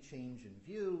any change in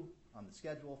view on the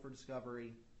schedule for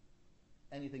discovery,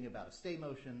 anything about a stay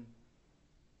motion,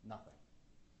 nothing.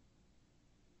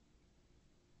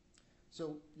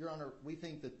 So, Your Honor, we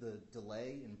think that the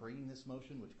delay in bringing this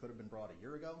motion, which could have been brought a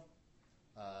year ago,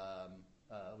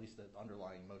 at least the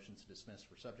underlying motions to dismiss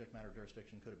for subject matter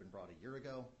jurisdiction could have been brought a year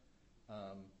ago.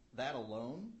 That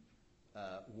alone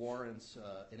warrants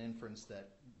an inference that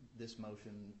this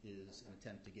motion is an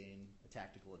attempt to gain a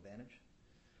tactical advantage,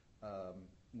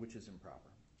 which is improper.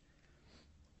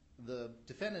 The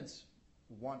defendants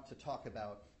want to talk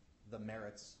about the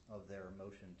merits of their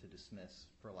motion to dismiss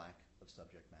for lack of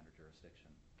subject matter jurisdiction.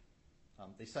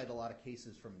 They cite a lot of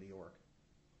cases from New York.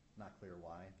 Not clear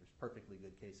why. There's perfectly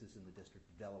good cases in the District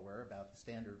of Delaware about the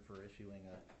standard for issuing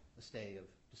a stay of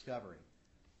discovery.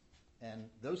 And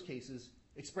those cases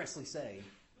expressly say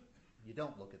you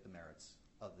don't look at the merits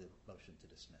of the motion to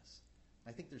dismiss.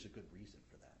 I think there's a good reason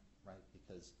for that, right?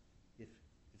 Because if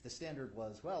the standard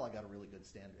was, well, I got a really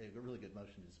good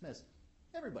motion to dismiss,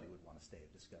 everybody would want a stay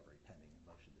of discovery pending a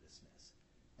motion to dismiss.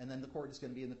 And then the court is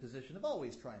going to be in the position of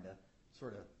always trying to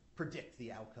sort of predict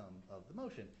the outcome of the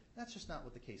motion. That's just not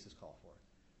what the cases call for.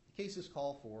 The cases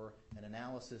call for an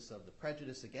analysis of the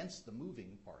prejudice against the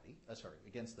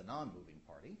against the non-moving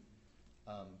party,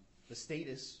 the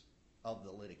status of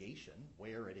the litigation,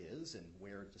 where it is and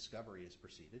where discovery is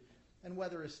proceeded, and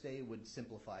whether a stay would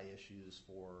simplify issues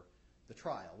for the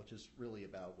trial, which is really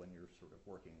about when you're sort of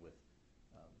working with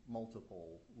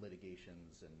multiple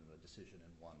litigations and a decision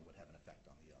in one would have an effect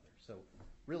on the other. So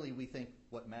really we think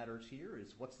what matters here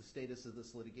is what's the status of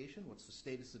this litigation, what's the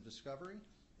status of discovery,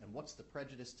 and what's the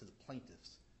prejudice to the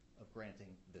plaintiffs of granting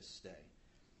this stay.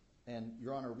 And,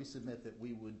 Your Honor, we submit that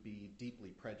we would be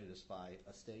deeply prejudiced by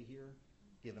a stay here,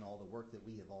 given all the work that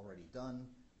we have already done,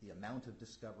 the amount of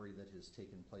discovery that has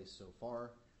taken place so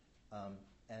far.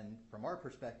 And from our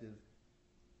perspective,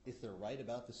 if they're right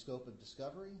about the scope of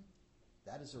discovery,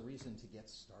 that is a reason to get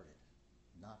started,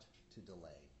 not to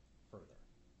delay further.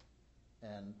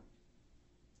 And,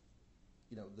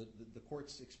 you know, the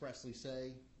courts expressly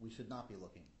say we should not be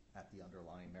looking at the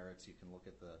underlying merits. You can look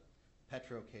at the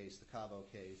Petro case, the Cavo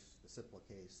case, the Cipla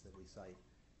case that we cite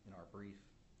in our brief.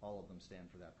 All of them stand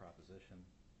for that proposition.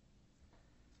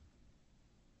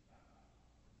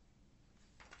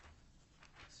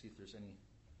 Let's see if there's any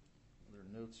other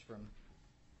notes from...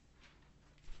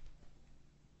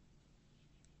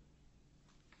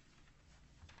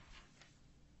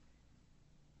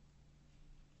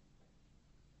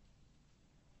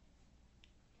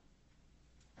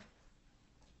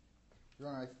 Your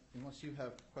Honor, unless you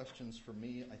have questions for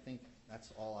me, I think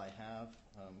that's all I have.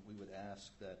 We would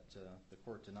ask that the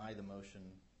court deny the motion,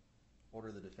 order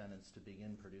the defendants to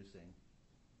begin producing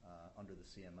under the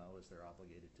CMO as they're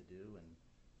obligated to do, and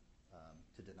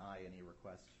to deny any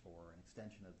requests for an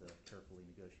extension of the carefully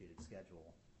negotiated schedule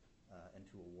and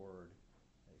to award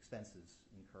expenses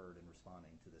incurred in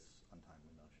responding to this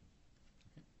untimely motion.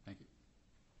 Okay, thank you.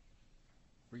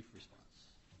 Brief response.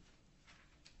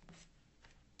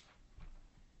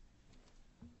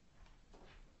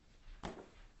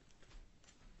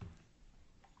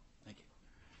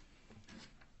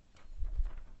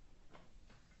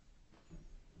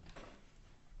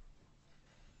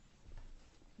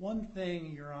 One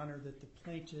thing, Your Honor, that the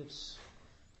plaintiffs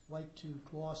like to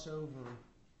gloss over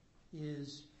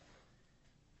is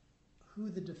who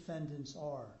the defendants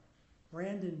are.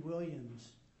 Brandon Williams,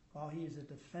 while he is a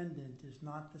defendant, is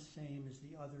not the same as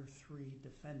the other three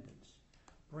defendants.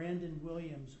 Brandon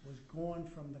Williams was gone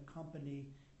from the company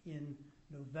in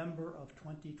November of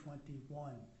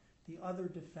 2021. The other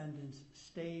defendants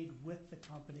stayed with the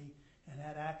company and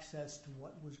had access to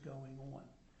what was going on.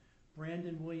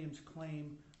 Brandon Williams'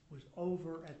 claim was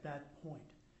over at that point.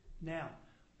 Now,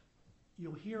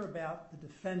 you'll hear about the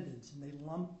defendants, and they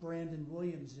lump Brandon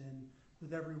Williams in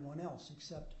with everyone else,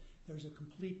 except there's a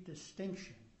complete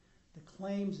distinction. The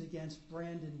claims against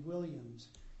Brandon Williams,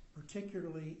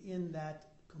 particularly in that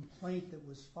complaint that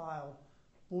was filed,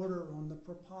 border on the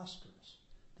preposterous.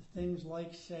 The things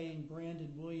like saying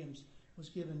Brandon Williams was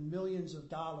given millions of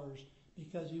dollars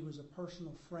because he was a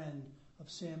personal friend of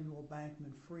Samuel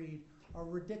Bankman-Fried are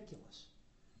ridiculous.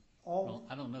 Well,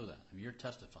 I don't know that. I mean, you're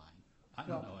testifying. I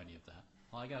don't know any of that.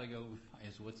 All I got to go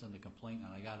is what's in the complaint,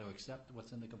 and I got to accept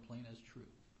what's in the complaint as true.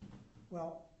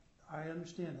 Well, I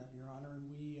understand that, Your Honor, and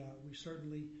we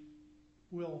certainly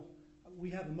will. We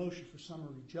have a motion for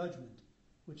summary judgment,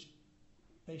 which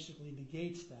basically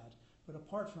negates that. But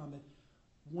apart from it,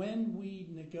 when we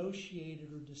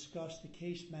negotiated or discussed the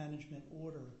case management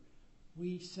order,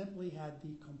 we simply had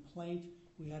the complaint.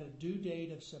 We had a due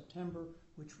date of September,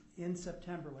 in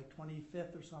September, like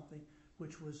 25th or something,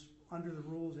 which was under the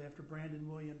rules after Brandon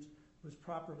Williams was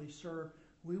properly served.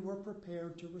 We were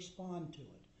prepared to respond to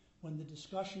it. When the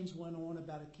discussions went on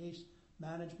about a case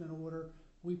management order,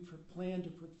 we planned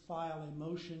to file a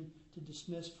motion to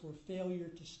dismiss for failure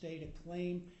to state a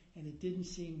claim, and it didn't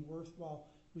seem worthwhile.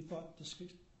 We thought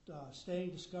staying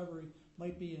discovery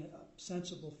might be a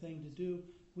sensible thing to do.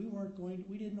 We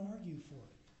didn't argue for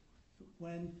it.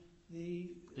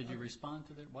 Did you respond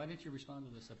to that? Why didn't you respond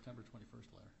to the September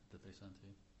 21st letter that they sent to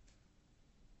you?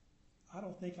 I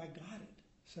don't think I got it.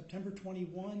 September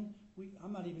 21,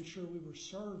 I'm not even sure we were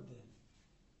served then.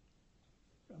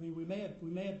 I mean, we may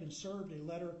have been served a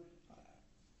letter.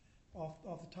 Off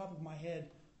the top of my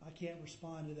head, I can't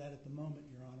respond to that at the moment,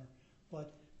 Your Honor.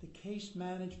 But the case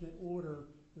management order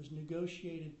was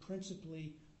negotiated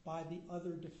principally by the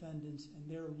other defendants and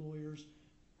their lawyers,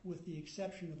 with the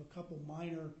exception of a couple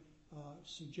minor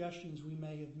suggestions we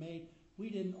may have made. We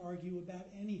didn't argue about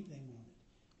anything on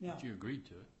it. Now, but you agreed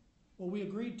to it. Well, we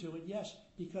agreed to it, yes,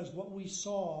 because what we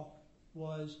saw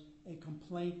was a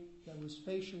complaint that was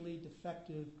facially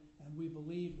defective and we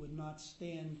believe would not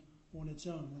stand on its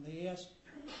own. When they asked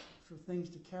for things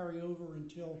to carry over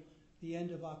until the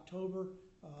end of October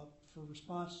for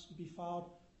response to be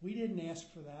filed, we didn't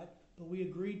ask for that, but we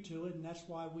agreed to it, and that's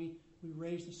why we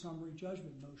raised the summary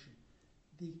judgment motion.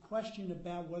 The question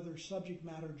about whether subject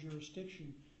matter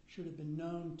jurisdiction should have been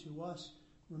known to us,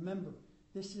 remember,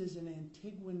 this is an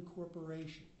Antiguan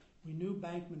corporation. We knew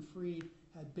Bankman-Fried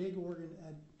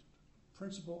had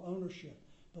principal ownership,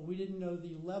 but we didn't know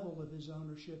the level of his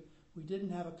ownership. We didn't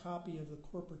have a copy of the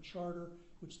corporate charter,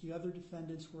 which the other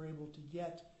defendants were able to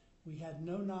get. We had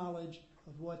no knowledge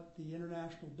of what the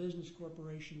International Business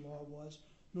Corporation law was,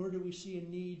 nor did we see a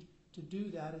need to do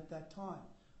that at that time.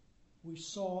 We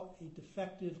saw a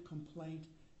defective complaint,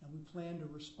 and we planned to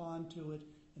respond to it,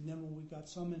 and then when we got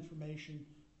some information,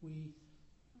 we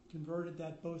converted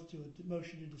that both to a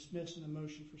motion to dismiss and a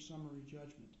motion for summary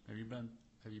judgment. Have you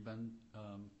been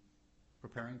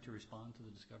preparing to respond to the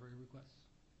discovery requests?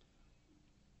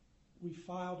 We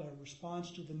filed a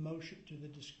response to the motion, to the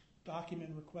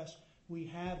document request. We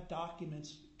have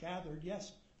documents gathered.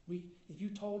 Yes, if you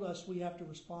told us we have to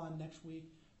respond next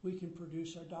week, we can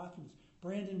produce our documents.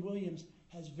 Brandon Williams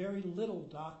has very little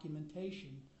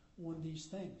documentation on these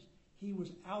things. He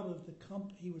was out of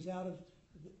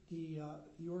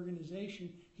the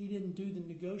organization. He didn't do the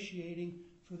negotiating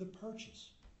for the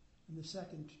purchase and the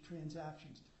second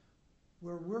transactions.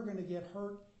 Where we're going to get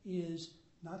hurt is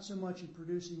not so much in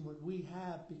producing what we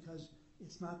have, because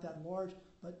it's not that large,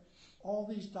 but all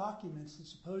these documents that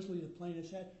supposedly the plaintiffs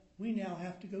had, we now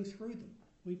have to go through them.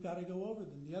 We've got to go over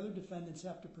them. The other defendants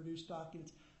have to produce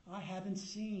documents. I haven't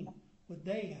seen what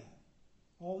they have.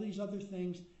 All these other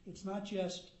things, it's not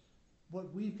just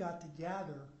what we've got to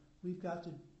gather. We've got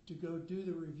to go do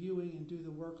the reviewing and do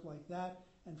the work like that.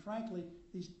 And frankly,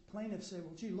 these plaintiffs say,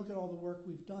 well, gee, look at all the work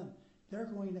we've done. They're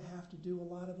going to have to do a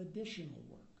lot of additional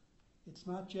work. It's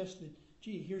not just that,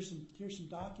 gee, here's some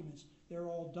documents. They're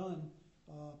all done.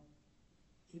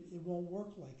 It won't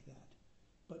work like that.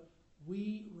 But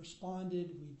we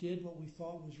responded. We did what we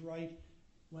thought was right.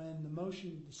 When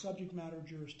the subject matter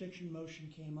jurisdiction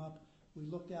motion came up, we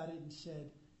looked at it and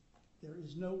said, there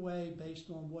is no way, based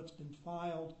on what's been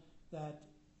filed, that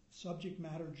subject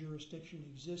matter jurisdiction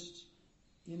exists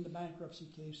in the bankruptcy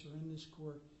case or in this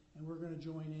court, and we're going to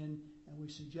join in. And we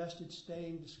suggested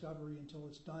staying discovery until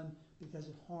it's done because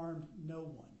it harmed no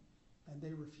one. And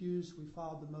they refused. We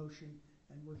filed the motion,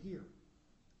 and we're here.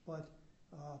 But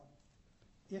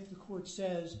if the court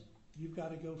says you've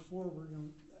got to go forward,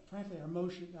 and frankly,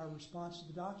 our response to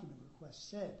the document request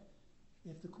said,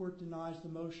 if the court denies the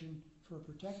motion for a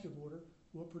protective order,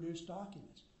 we'll produce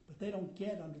documents. But they don't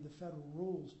get, under the federal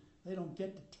rules, they don't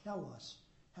get to tell us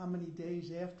how many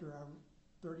days after our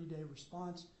 30-day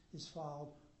response is filed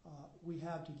we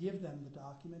have to give them the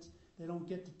documents. They don't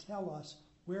get to tell us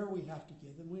where we have to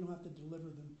give them. We don't have to deliver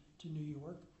them to New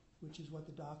York, which is what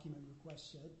the document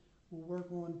request said. We'll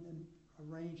work on and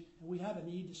arrange, and we have an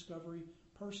e-discovery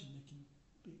person that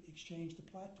can exchange the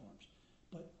platforms.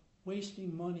 But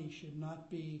wasting money should not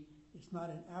be, it's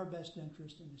not in our best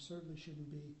interest, and it certainly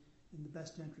shouldn't be in the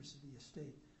best interest of the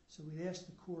estate. So we'd ask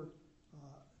the court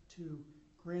to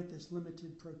grant this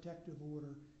limited protective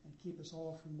order and keep us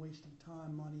all from wasting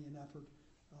time, money, and effort,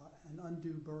 and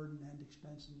undue burden and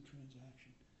expense in the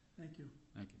transaction. Thank you.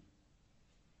 Thank you.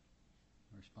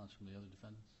 A response from the other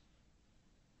defendants?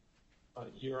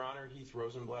 Your Honor, Heath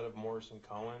Rosenblatt of Morrison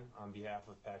Cohen on behalf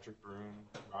of Patrick Broom,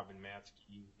 Robin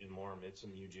Matzke, and Laura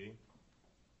Mitzum, UG.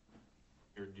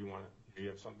 Or do you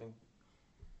have something?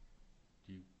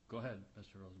 Go ahead,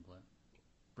 Mr. Rosenblatt.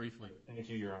 Briefly. Thank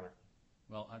you, Your Honor.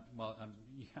 Well,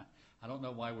 I don't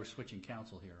know why we're switching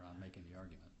counsel here on making the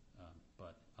argument,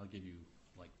 but I'll give you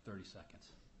like 30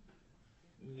 seconds.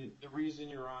 The reason,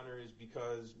 Your Honor, is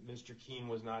because Mr. Keene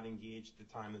was not engaged at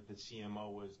the time that the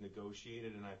CMO was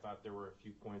negotiated, and I thought there were a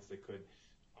few points that could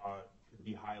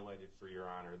be highlighted for Your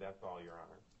Honor. That's all, Your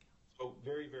Honor. So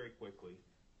very, very quickly,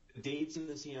 the dates in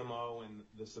the CMO and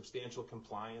the substantial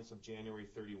compliance of January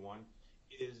 31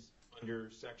 is under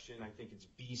section, I think it's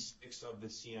B6 of the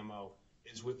CMO,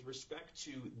 is with respect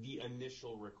to the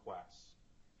initial request.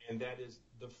 And that is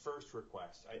the first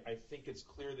request. I think it's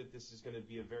clear that this is going to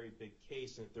be a very big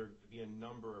case and that there could be a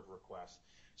number of requests.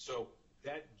 So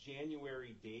that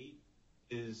January date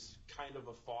is kind of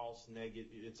a false negative.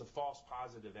 It's a false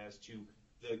positive as to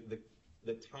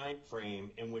the time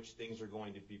frame in which things are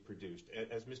going to be produced.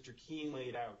 As Mr. Keene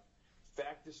laid out,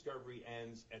 fact discovery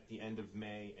ends at the end of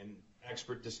May, and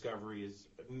expert discovery is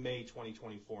May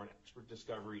 2024, and expert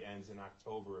discovery ends in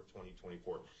October of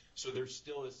 2024. So there's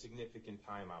still a significant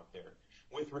time out there.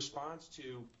 With response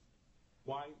to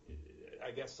why,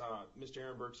 I guess Mr.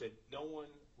 Ehrenberg said no one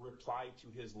replied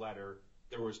to his letter,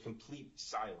 there was complete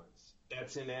silence.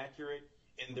 That's inaccurate,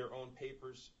 and their own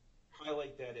papers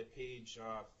highlight that at page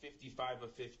 55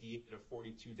 of 58 of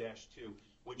 42-2,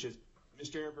 which is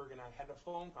Mr. Ehrenberg and I had a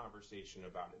phone conversation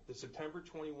about it. The September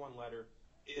 21 letter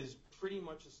is pretty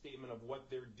much a statement of what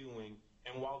they're doing,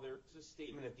 and while there's a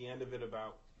statement at the end of it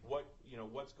about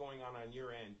what's going on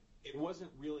your end, it wasn't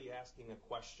really asking a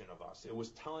question of us. It was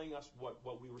telling us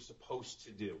what we were supposed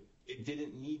to do. It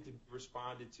didn't need to be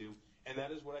responded to, and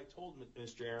that is what I told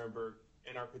Mr. Ehrenberg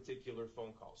in our particular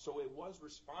phone call. So it was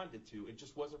responded to. It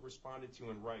just wasn't responded to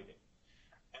in writing.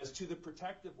 As to the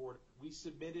protective order, we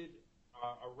submitted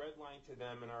a red line to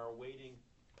them and are awaiting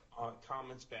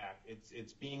comments back.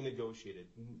 It's being negotiated.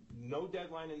 No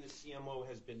deadline in the CMO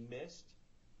has been missed.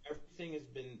 Everything has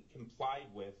been complied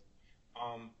with.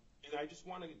 And I just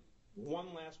want to,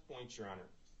 one last point, Your Honor.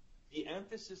 The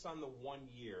emphasis on the 1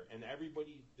 year, and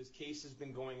this case has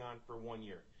been going on for 1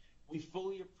 year. We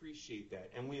fully appreciate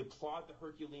that, and we applaud the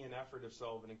Herculean effort of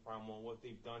Sullivan and Cromwell and what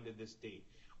they've done to this date.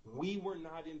 We were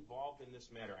not involved in this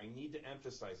matter. I need to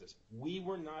emphasize this. We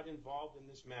were not involved in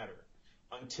this matter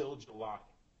until July.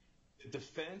 The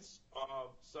defense of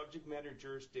subject matter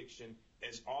jurisdiction,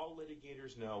 as all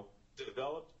litigators know,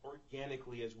 developed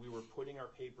organically as we were putting our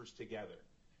papers together.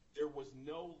 There was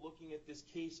no looking at this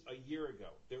case a year ago.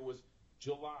 There was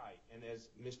July, and as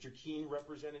Mr. Keene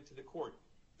represented to the court,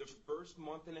 the first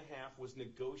month and a half was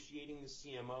negotiating the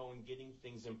CMO and getting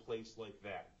things in place like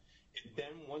that. And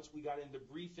then once we got into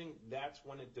briefing, that's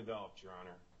when it developed, Your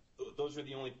Honor. Those are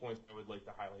the only points I would like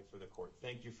to highlight for the court.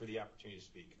 Thank you for the opportunity to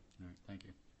speak. All right, thank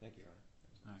you. Thank you, Your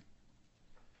Honor.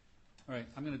 All right,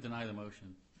 I'm going to deny the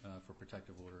motion for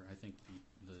protective order. I think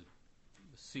the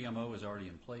CMO is already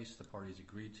in place. The parties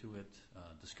agreed to it.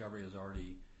 Discovery has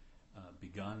already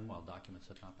begun while documents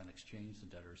have not been exchanged.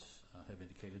 The debtors have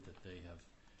indicated that they have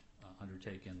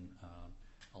undertaken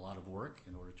a lot of work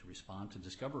in order to respond to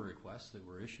discovery requests that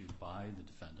were issued by the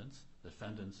defendants. The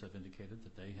defendants have indicated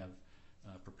that they have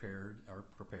are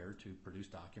prepared to produce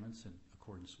documents in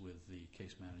accordance with the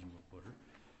case management order.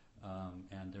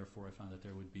 And therefore, I found that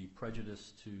there would be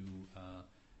prejudice to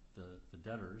the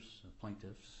debtors,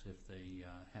 plaintiffs, if they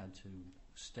had to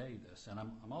stay this. And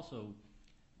I'm also,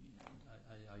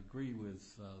 I agree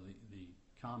with the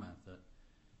comment that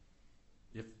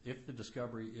if the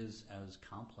discovery is as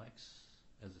complex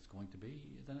as it's going to be,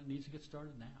 then it needs to get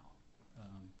started now.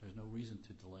 There's no reason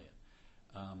to delay it.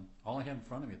 All I have in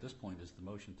front of me at this point is the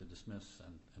motion to dismiss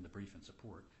and the brief in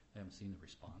support. I haven't seen the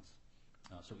response.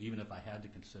 So even if I had to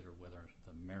consider whether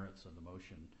the merits of the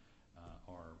motion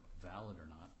are valid or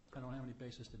not, I don't have any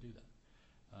basis to do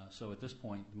that. So at this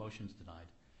point, the motion's denied.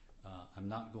 I'm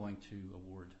not going to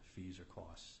award fees or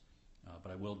costs,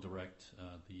 but I will direct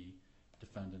the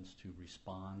defendants to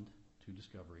respond to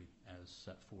discovery as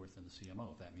set forth in the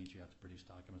CMO. If that means you have to produce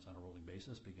documents on a rolling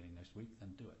basis beginning next week,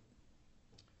 then do it.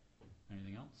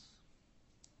 Anything else?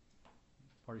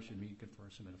 Parties should meet, confer,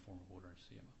 submit a form of order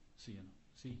to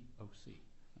COC.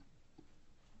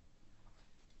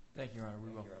 Thank you, Your Honor. We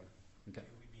will. Okay.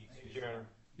 Thank you, Your Honor.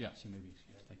 Yes, you may be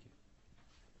excused. Thank you.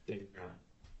 Thank you, Your Honor.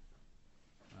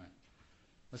 All right.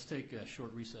 Let's take a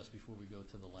short recess before we go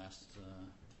to the last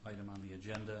item on the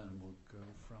agenda, and we'll go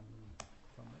from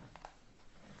there.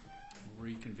 We'll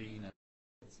reconvene.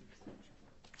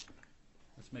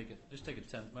 Let's make it. Just take a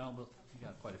 10. Well, we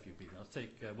got quite a few people. Let's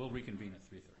take. We'll reconvene at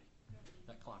 3:30.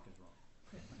 That clock is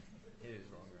wrong. It is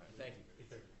wrong, Your Honor. Thank you.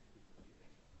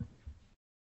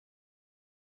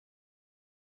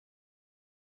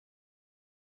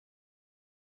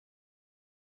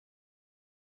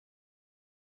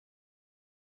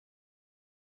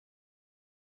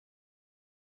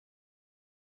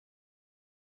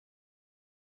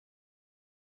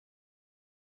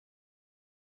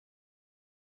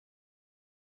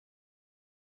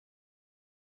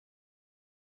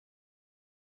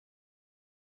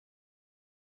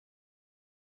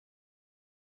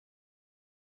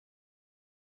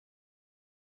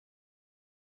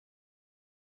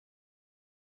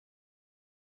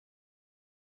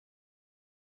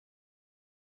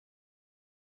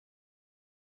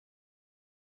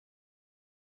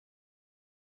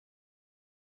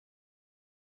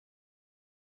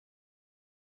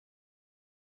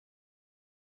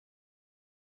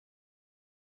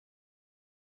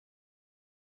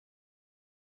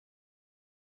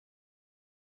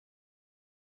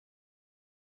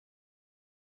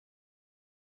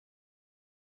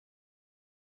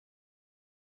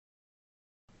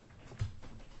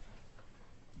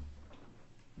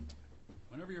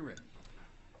 Whenever you're ready.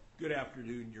 Good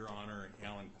afternoon, Your Honor.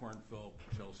 Alan Kornfeld,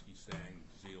 Pachelski, Stang,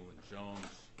 Zeal, and Jones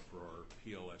for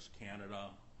PLS Canada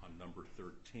on number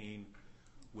 13.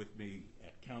 With me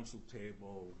at council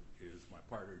table is my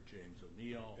partner, James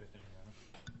O'Neill.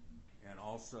 And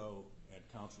also at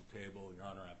council table, Your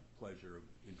Honor, I have the pleasure of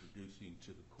introducing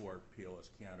to the court PLS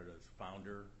Canada's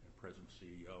founder and present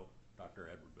CEO, Dr.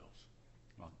 Edward Bills.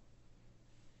 Well,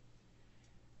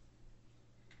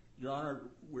 Your Honor,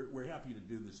 we're happy to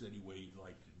do this any way you'd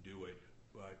like to do it,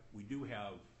 but we do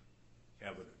have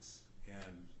evidence,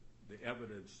 and the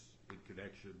evidence in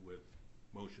connection with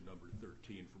motion number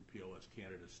 13 from PLS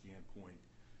Canada's standpoint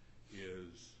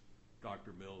is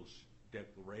Dr. Mills'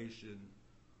 declaration,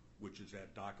 which is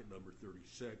at docket number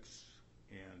 36,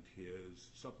 and his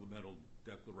supplemental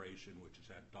declaration, which is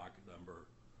at docket number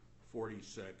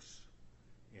 46,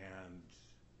 and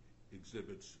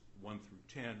exhibits 1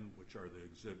 through 10, which are the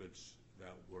exhibits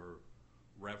that were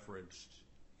referenced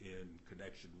in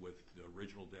connection with the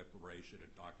original declaration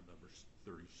at docket number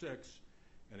 36,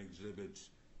 and exhibits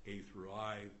A through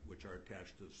I, which are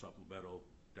attached to the supplemental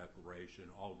declaration.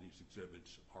 All of these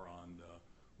exhibits are on the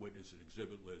witness and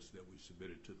exhibit list that we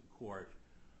submitted to the court.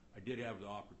 I did have the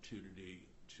opportunity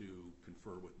to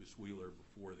confer with Ms. Wheeler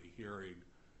before the hearing,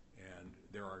 and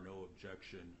there are no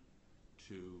objection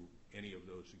to any of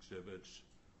those exhibits.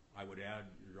 I would add,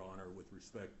 Your Honor, with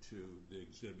respect to the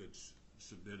exhibits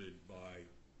submitted by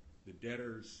the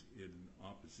debtors in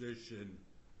opposition,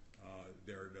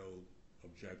 there are no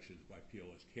objections by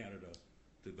PLS Canada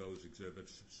to those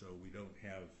exhibits, so we don't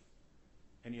have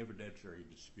any evidentiary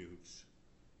disputes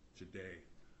today.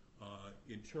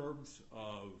 In terms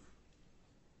of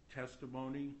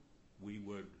testimony, we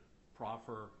would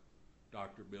proffer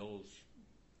Dr. Mills'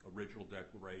 original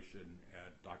declaration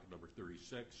at docket number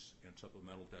 36 and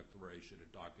supplemental declaration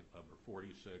at docket number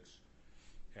 46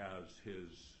 as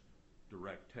his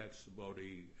direct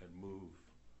testimony and move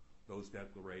those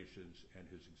declarations and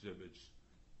his exhibits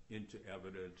into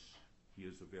evidence. He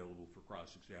is available for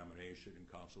cross-examination, and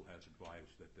counsel has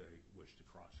advised that they wish to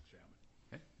cross-examine.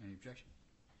 Okay, any objection?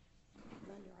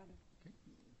 None, Your Honor. Okay,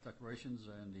 declarations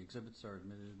and the exhibits are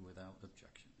admitted without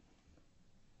objection.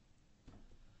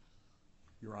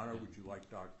 Your Honor, would you like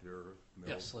Dr. Mills?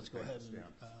 Yes, let's go ahead and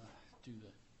do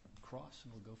the cross,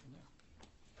 and we'll go from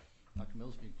there. Dr.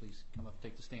 Mills, will you please come up,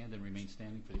 take the stand, and remain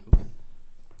standing for the oath.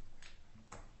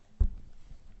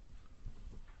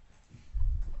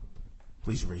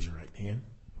 Please raise your right hand.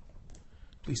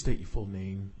 Please state your full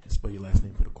name and spell your last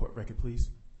name for the court record,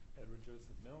 please. Edward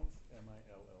Joseph Mills,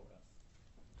 M-I-L-L-S.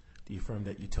 Do you affirm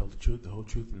that you tell the truth, the whole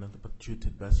truth, and nothing but the truth to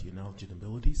the best of your knowledge and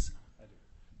abilities? I do.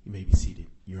 You may be seated,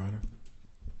 Your Honor.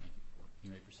 You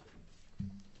may proceed.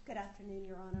 Good afternoon,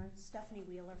 Your Honor. Stephanie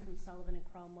Wheeler from Sullivan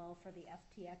 & Cromwell for the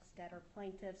FTX debtor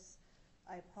plaintiffs.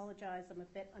 I apologize, I'm a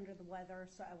bit under the weather,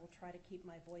 so I will try to keep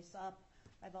my voice up.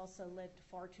 I've also lived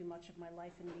far too much of my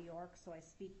life in New York, so I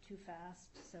speak too fast,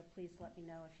 so please let me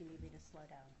know if you need me to slow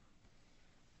down.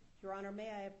 Your Honor, may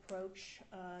I approach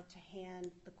to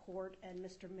hand the court and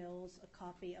Mr. Mills a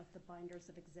copy of the binders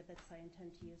of exhibits I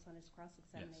intend to use on his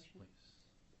cross-examination? Yes, please.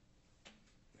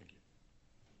 Thank you.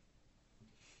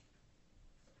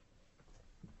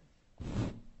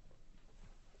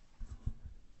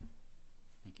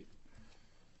 Thank you.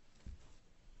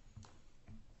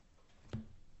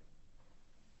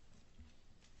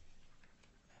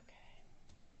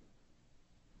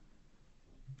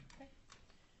 Okay.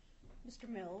 Mr.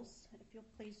 Mills, if you'll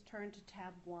please turn to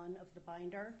tab 1 of the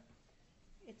binder.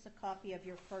 It's a copy of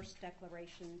your first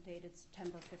declaration dated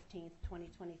September 15th,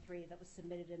 2023 that was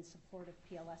submitted in support of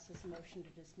PLS's motion to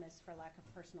dismiss for lack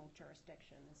of personal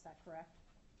jurisdiction. Is that correct?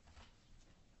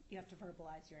 You have to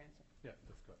verbalize your answer. Yeah,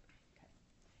 that's correct. Okay.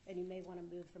 And you may want to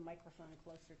move the microphone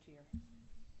closer to your...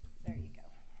 There you go.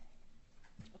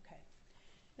 Okay.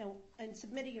 Now, in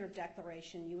submitting your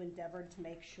declaration, you endeavored to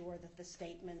make sure that the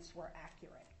statements were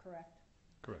accurate, correct?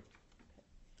 Correct.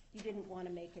 You didn't want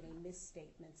to make any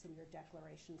misstatements in your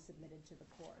declaration submitted to the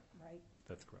court, right?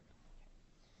 That's correct.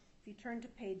 If you turn to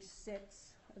page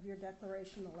 6 of your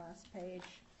declaration, the last page,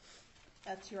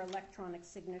 that's your electronic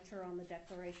signature on the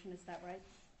declaration, is that right?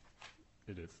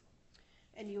 It is.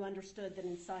 And you understood that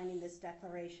in signing this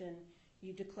declaration,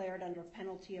 you declared under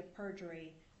penalty of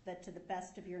perjury that to the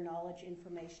best of your knowledge,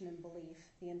 information, and belief,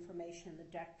 the information in the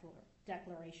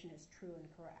declaration is true and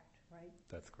correct, right?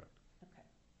 That's correct. Okay.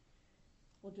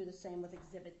 We'll do the same with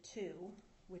Exhibit 2,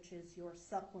 which is your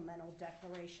supplemental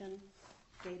declaration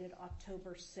dated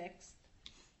October 6th,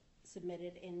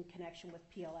 submitted in connection with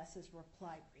PLS's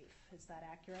reply brief. Is that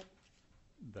accurate?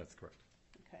 That's correct.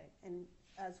 Okay. And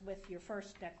as with your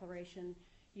first declaration,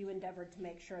 you endeavored to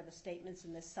make sure the statements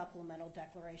in this supplemental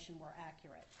declaration were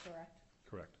accurate, correct?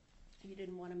 Correct. You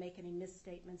didn't want to make any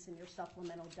misstatements in your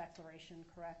supplemental declaration,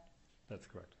 correct? That's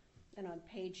correct. And on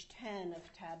page 10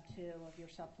 of tab 2 of your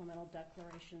supplemental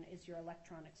declaration is your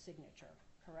electronic signature,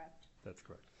 correct? That's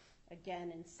correct.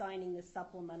 Again, in signing this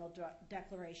supplemental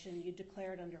declaration, you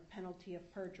declared under penalty of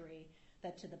perjury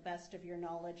that to the best of your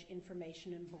knowledge,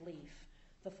 information, and belief,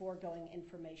 the foregoing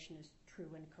information is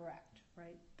true and correct,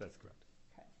 right? That's correct.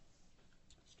 Okay.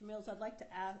 Mr. Mills, I'd like to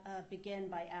begin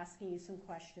by asking you some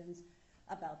questions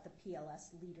about the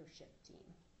PLS leadership team.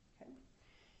 Okay.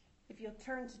 If you'll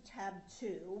turn to tab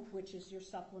 2, which is your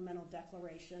supplemental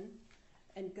declaration,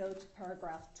 and go to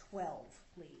paragraph 12,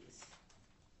 please.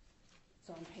 It's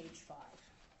on page 5.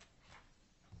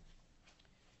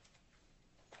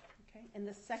 Okay. In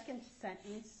the second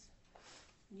sentence,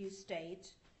 you state,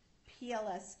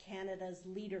 PLS Canada's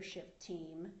leadership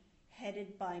team,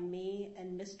 headed by me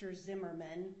and Mr.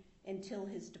 Zimmerman until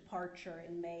his departure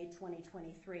in May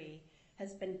 2023,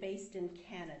 has been based in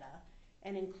Canada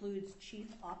and includes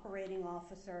Chief Operating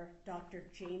Officer Dr.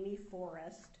 Jamie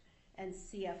Forrest and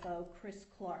CFO Chris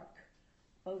Clark,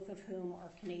 both of whom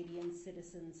are Canadian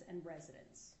citizens and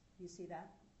residents. You see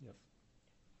that? Yes.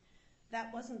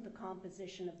 That wasn't the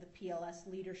composition of the PLS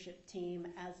leadership team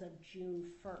as of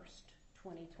June 1st,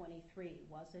 2023,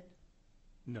 was it?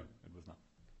 No, it was not.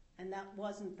 And that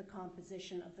wasn't the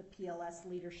composition of the PLS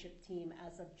leadership team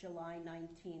as of July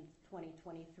 19th,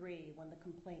 2023, when the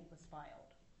complaint was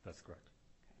filed. That's correct.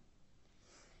 Okay.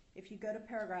 If you go to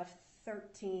paragraph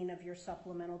 13 of your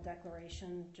supplemental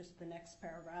declaration, just the next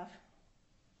paragraph,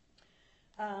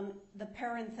 the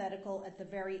parenthetical at the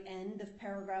very end of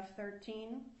paragraph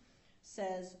 13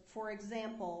 says, for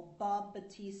example, Bob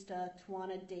Batista,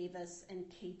 Tawana Davis, and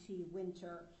Katie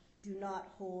Winter do not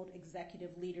hold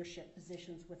executive leadership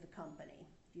positions with the company.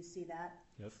 Do you see that?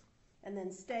 Yes. And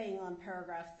then staying on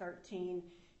paragraph 13,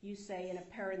 you say in a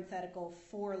parenthetical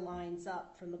 4 lines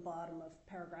up from the bottom of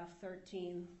paragraph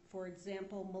 13, for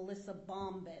example, Melissa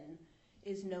Bombin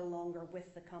is no longer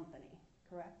with the company,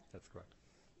 correct? That's correct.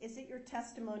 Is it your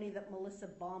testimony that Melissa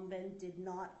Bombin did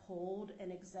not hold an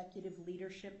executive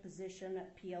leadership position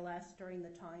at PLS during the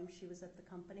time she was at the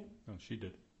company? No, she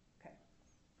did. Okay.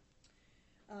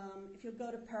 If you'll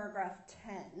go to paragraph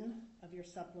 10 of your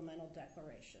supplemental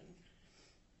declaration,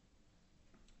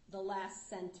 the last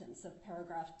sentence of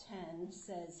paragraph 10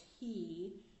 says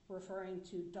he, referring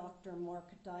to Dr.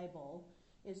 Mark Dybel,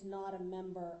 is not a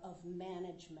member of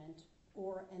management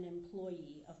or an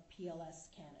employee of PLS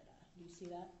Canada. Do you see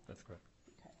that? That's correct.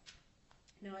 Okay.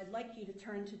 Now I'd like you to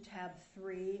turn to tab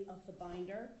 3 of the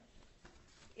binder.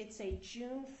 It's a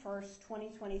June 1st,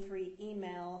 2023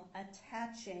 email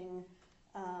attaching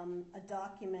a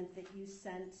document that you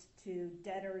sent to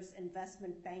debtors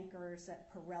investment bankers at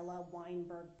Perella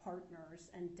Weinberg Partners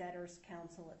and debtors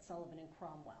counsel at Sullivan and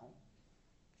Cromwell.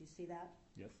 Do you see that?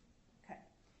 Yes. Okay.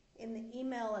 In the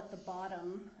email at the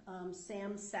bottom,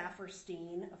 Sam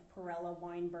Saferstein of Perella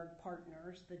Weinberg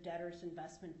Partners, the debtors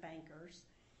investment bankers,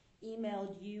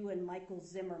 emailed you and Michael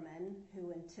Zimmerman,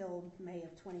 who until May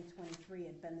of 2023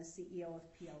 had been the CEO of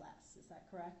PLS. Is that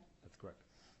correct? That's correct.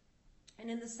 And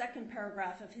in the second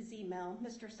paragraph of his email,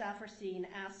 Mr. Saferstein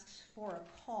asks for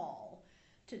a call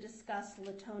to discuss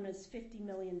Latona's $50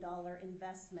 million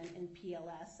investment in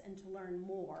PLS and to learn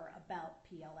more about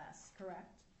PLS,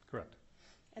 correct? Correct.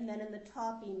 And then in the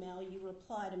top email, you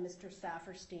reply to Mr.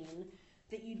 Saferstein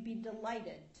that you'd be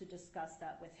delighted to discuss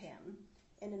that with him.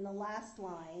 And in the last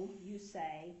line, you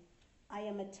say, I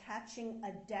am attaching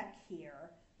a deck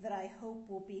here that I hope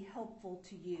will be helpful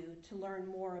to you to learn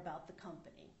more about the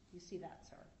company. You see that,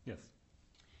 sir? Yes.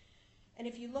 And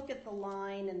if you look at the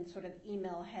line and sort of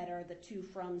email header, the to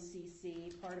from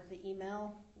CC part of the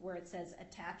email where it says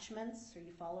attachments, are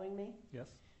you following me? Yes.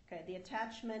 Okay, the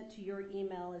attachment to your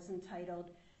email is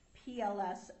entitled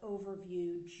PLS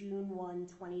Overview June 1,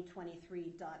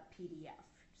 2023.pdf.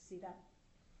 See that?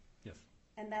 Yes.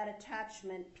 And that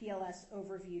attachment, PLS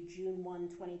Overview June 1,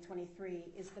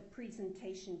 2023, is the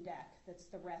presentation deck that's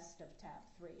the rest of tab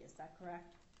 3. Is that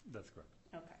correct? That's correct.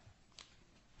 Okay.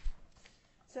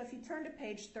 So if you turn to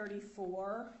page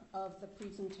 34 of the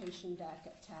presentation deck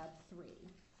at tab 3.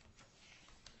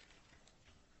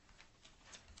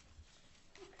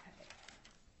 Okay.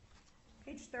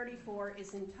 Page 34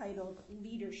 is entitled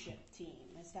Leadership Team.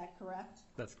 Is that correct?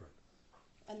 That's correct.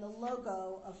 And the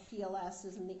logo of PLS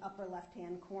is in the upper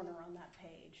left-hand corner on that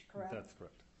page, correct? That's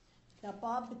correct. Now,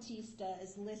 Bob Batista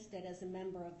is listed as a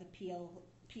member of the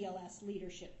PLS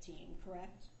leadership team,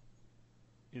 correct?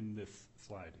 In this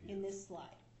slide. In this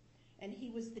slide. And he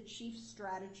was the Chief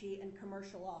Strategy and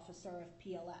Commercial Officer of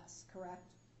PLS,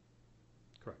 correct?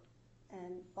 Correct.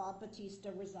 And Bob Batista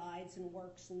resides and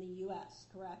works in the U.S.,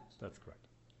 correct? That's correct.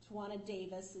 Tawana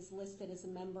Davis is listed as a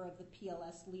member of the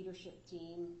PLS leadership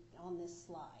team on this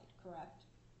slide, correct?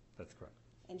 That's correct.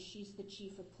 And she's the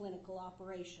Chief of Clinical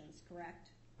Operations, correct?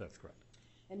 That's correct.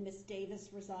 And Ms. Davis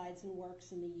resides and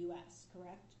works in the U.S.,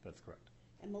 correct? That's correct.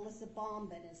 And Melissa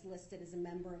Bombin is listed as a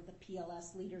member of the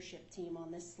PLS leadership team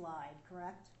on this slide,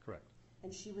 correct? Correct.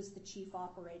 And she was the Chief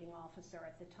Operating Officer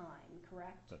at the time,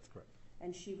 correct? That's correct.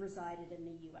 And she resided in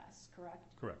the U.S.,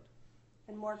 correct? Correct.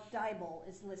 And Mark Dybel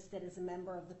is listed as a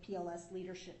member of the PLS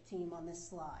leadership team on this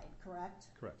slide, correct?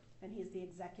 Correct. And he's the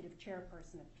executive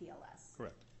chairperson of PLS.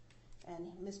 Correct.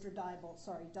 And Dr.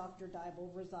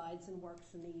 Dybel resides and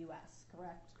works in the U.S.,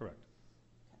 correct? Correct.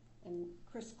 And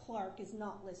Chris Clark is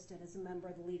not listed as a member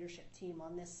of the leadership team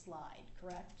on this slide,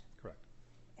 correct? Correct.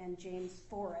 And James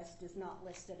Forrest is not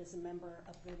listed as a member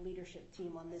of the leadership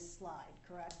team on this slide,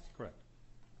 correct? Correct.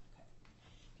 Okay.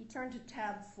 If you turn to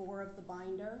tab 4 of the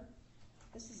binder,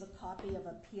 this is a copy of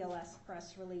a PLS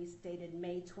press release dated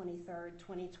May 23rd,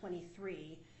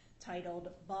 2023, titled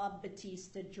Bob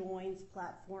Batista Joins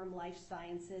Platform Life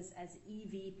Sciences as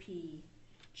EVP,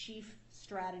 Chief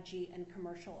Strategy and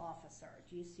Commercial Officer.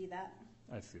 Do you see that?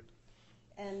 I see it.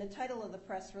 And the title of the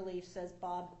press release says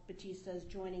Bob Batista is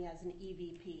joining as an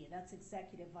EVP. That's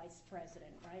Executive Vice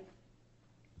President, right?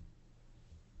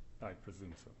 I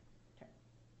presume so. Okay.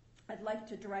 I'd like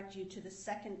to direct you to the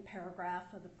second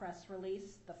paragraph of the press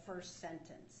release, the first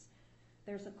sentence.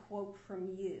 There's a quote from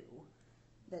you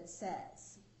that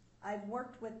says, I've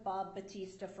worked with Bob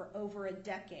Batista for over a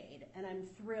decade, and I'm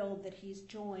thrilled that he's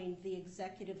joined the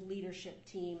executive leadership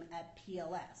team at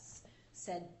PLS,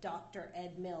 said Dr.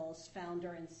 Ed Mills,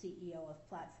 founder and CEO of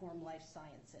Platform Life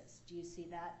Sciences. Do you see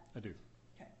that? I do.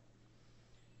 Okay.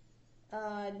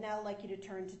 Now I'd like you to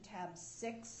turn to tab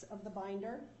 6 of the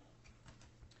binder.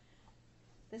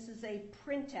 This is a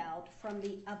printout from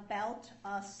the About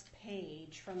Us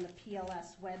page from the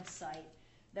PLS website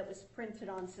that was printed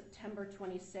on September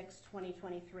 26,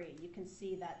 2023. You can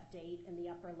see that date in the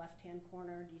upper left-hand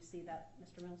corner. Do you see that,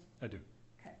 Mr. Mills? I do.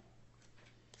 Okay.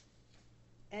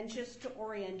 And just to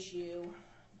orient you,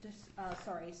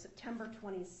 September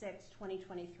 26,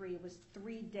 2023 was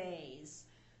 3 days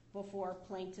before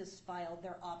plaintiffs filed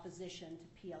their opposition to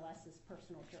PLS's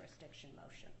personal jurisdiction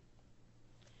motion.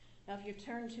 Now, if you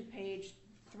turn to page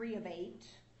 3 of 8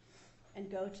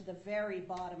 and go to the very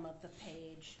bottom of the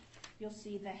page, you'll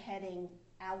see the heading,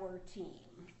 Our Team.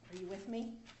 Are you with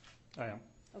me? I am.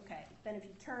 Okay. Then if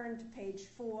you turn to page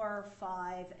 4,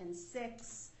 5, and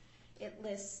 6, it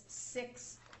lists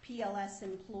 6 PLS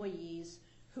employees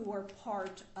who are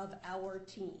part of Our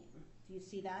Team. Do you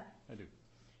see that? I do.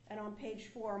 And on page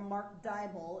 4, Mark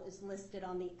Dybel is listed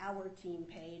on the Our Team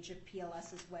page of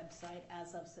PLS's website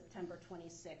as of September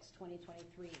 26,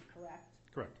 2023, correct?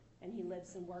 Correct. And he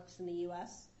lives and works in the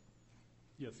U.S.?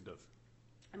 Yes, it does.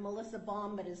 And Melissa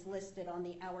Bombett is listed on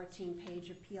the Our Team page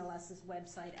of PLS's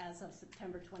website as of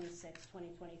September 26,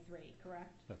 2023,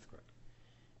 correct? That's correct.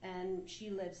 And she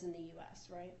lives in the U.S.,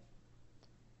 right?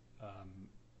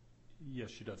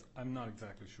 Yes, she does. I'm not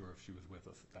exactly sure if she was with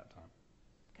us at that time.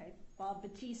 Okay. Bob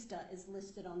Batista is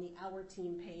listed on the Our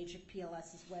Team page of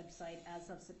PLS's website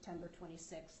as of September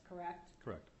 26th, correct?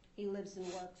 Correct. He lives and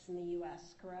works in the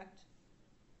U.S., correct?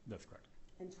 That's correct.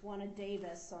 And Tawana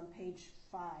Davis on page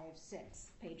 6,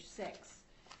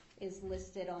 is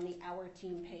listed on the Our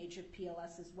Team page of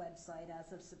PLS's website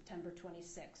as of September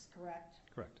 26th, correct?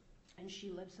 Correct. And she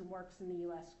lives and works in the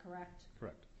U.S., correct?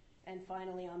 Correct. And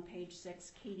finally, on page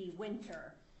 6, Katie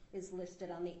Winter is listed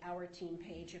on the Our Team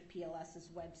page of PLS's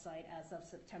website as of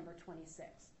September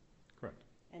 26th. Correct.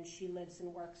 And she lives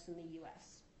and works in the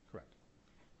U.S. Correct.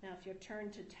 Now, if you'll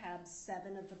turn to tab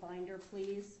 7 of the binder,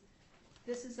 please.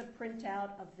 This is a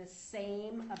printout of the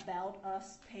same About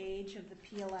Us page of the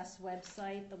PLS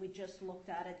website that we just looked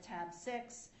at tab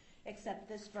 6, except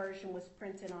this version was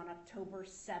printed on October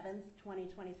 7th,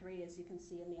 2023, as you can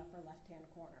see in the upper left-hand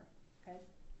corner. Okay?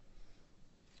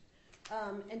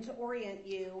 And to orient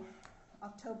you,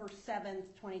 October 7th,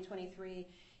 2023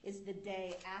 is the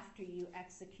day after you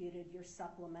executed your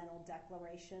supplemental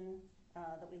declaration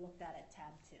that we looked at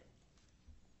tab 2.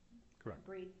 Correct.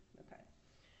 Agreed? Okay.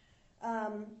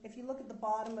 If you look at the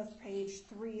bottom of page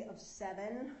 3 of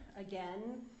 7,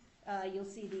 again, you'll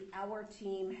see the Our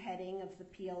Team heading of the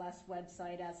PLS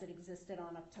website as it existed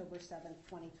on October 7th,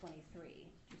 2023.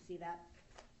 Do you see that?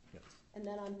 Yes. And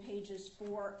then on pages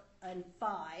 4 and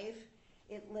 5,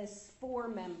 it lists 4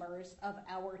 members of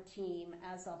Our Team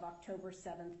as of October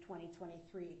 7th,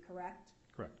 2023, correct?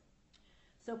 Correct.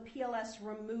 So PLS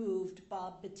removed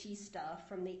Bob Batista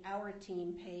from the Our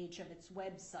Team page of its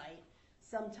website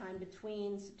sometime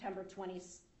between September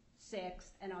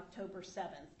 26th and October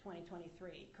 7th,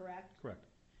 2023, correct? Correct.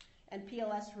 And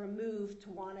PLS removed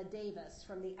Tawana Davis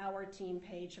from the Our Team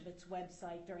page of its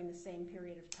website during the same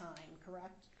period of time,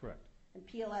 correct? Correct. And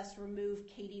PLS removed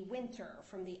Katie Winter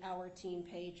from the Our Team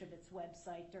page of its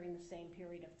website during the same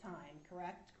period of time,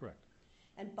 correct? Correct.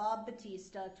 And Bob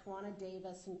Batista, Tawana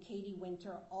Davis, and Katie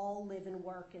Winter all live and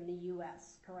work in the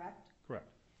U.S., correct?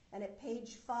 Correct. And at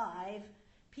page 5,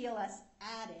 PLS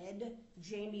added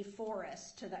Jamie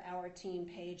Forrest to the Our Team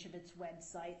page of its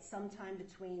website sometime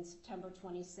between September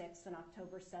 26th and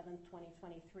October 7th,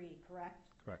 2023, correct?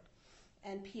 Correct.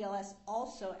 And PLS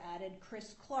also added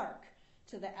Chris Clark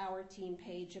to the Our Team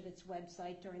page of its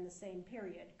website during the same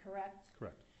period, correct?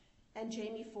 Correct. And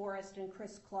Jamie Forrest and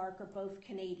Chris Clark are both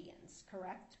Canadians,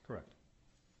 correct? Correct.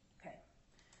 Okay.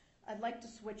 I'd like to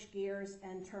switch gears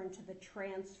and turn to the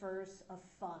transfers of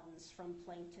funds from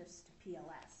plaintiffs to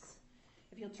PLS.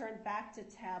 If you'll turn back to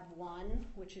tab 1,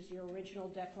 which is your original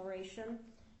declaration,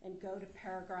 and go to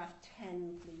paragraph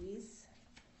 10, please.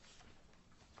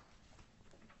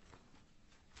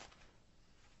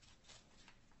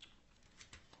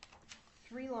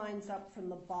 Three lines up from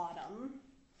the bottom,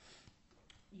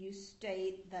 you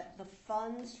state that the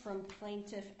funds from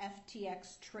plaintiff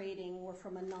FTX trading were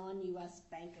from a non-U.S.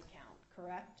 bank account,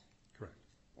 correct? Correct.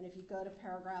 And if you go to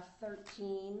paragraph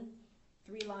 13,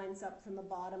 3 lines up from the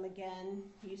bottom again,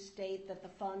 you state that the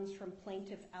funds from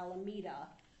plaintiff Alameda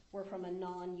were from a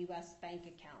non-U.S. bank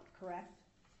account, correct?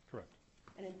 Correct.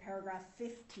 And in paragraph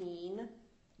 15,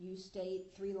 you state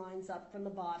 3 lines up from the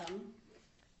bottom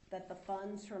that the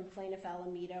funds from plaintiff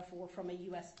Alameda were from a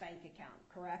U.S. bank account,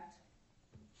 correct?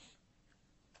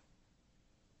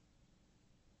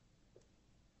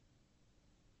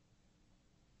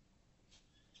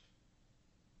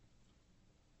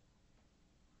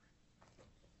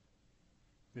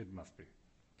 It must be.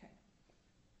 Okay.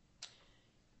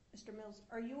 Mr. Mills,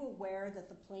 are you aware that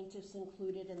the plaintiffs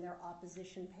included in their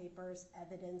opposition papers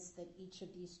evidence that each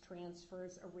of these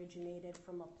transfers originated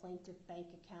from a plaintiff bank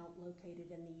account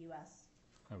located in the U.S.?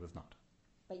 I was not.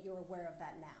 But you're aware of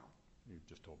that now? You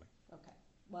just told me. Okay.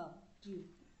 Well,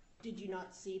 did you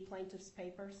not see plaintiff's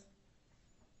papers?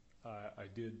 I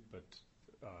did, but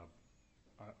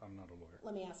I'm not a lawyer.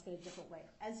 Let me ask it a different way.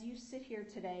 As you sit here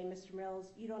today, Mr. Mills,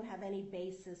 you don't have any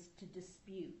basis to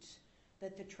dispute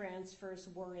that the transfers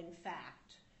were in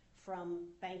fact from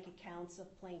bank accounts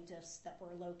of plaintiffs that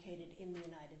were located in the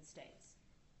United States?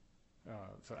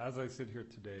 So as I sit here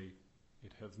today,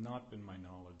 it has not been my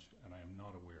knowledge, and I am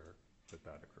not aware that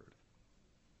that occurred.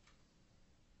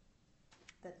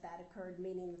 That occurred,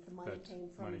 meaning that the money came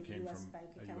from a U.S. bank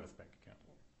account? A U.S. bank account.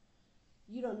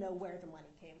 You don't know where the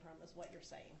money came from, is what you're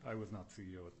saying. I was not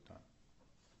CEO at the time.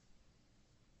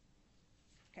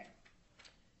 Okay.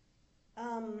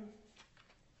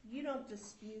 You don't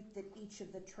dispute that each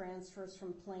of the transfers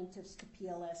from plaintiffs to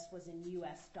PLS was in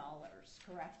U.S. dollars,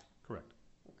 correct? Correct.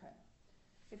 Okay.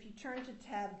 If you turn to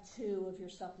tab 2 of your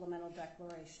supplemental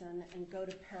declaration and go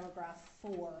to paragraph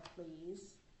 4,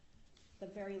 please. The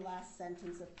very last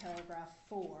sentence of paragraph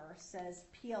 4 says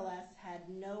PLS had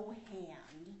no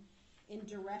hand in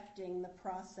directing the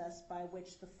process by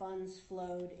which the funds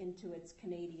flowed into its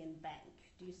Canadian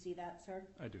bank. Do you see that, sir?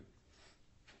 I do.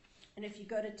 And if you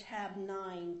go to tab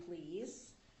 9,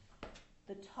 please,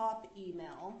 the top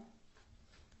email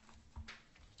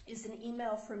is an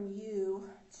email from you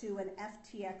to an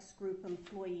FTX group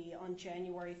employee on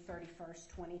January 31st,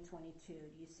 2022. Do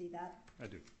you see that? I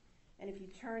do. And if you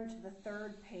turn to the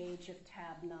third page of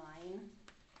tab 9,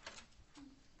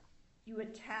 you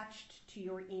attached to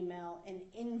your email an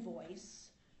invoice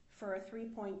for a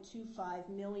 $3.25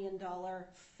 million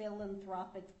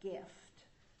philanthropic gift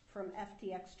from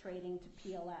FTX Trading to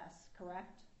PLS,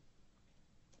 correct?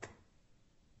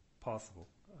 Possible.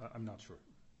 I'm not sure.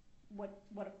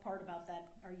 What part about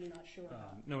that are you not sure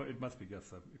about? No, it must be,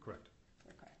 yes, correct.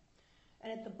 Okay.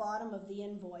 And at the bottom of the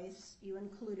invoice, you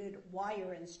included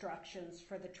wire instructions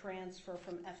for the transfer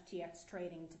from FTX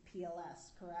Trading to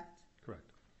PLS, correct?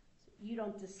 Correct. You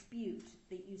don't dispute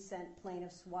that you sent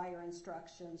plaintiffs wire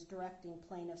instructions directing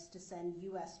plaintiffs to send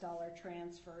U.S. dollar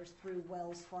transfers through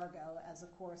Wells Fargo as a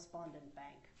correspondent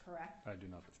bank, correct? I do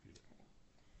not dispute it. Okay.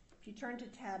 If you turn to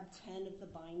tab 10 of the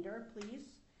binder, please.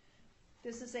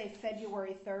 This is a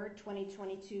February 3rd,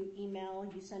 2022 email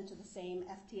you sent to the same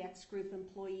FTX group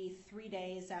employee 3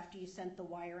 days after you sent the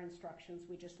wire instructions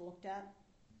we just looked at.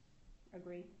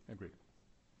 Agree? Agreed.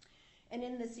 And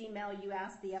in this email, you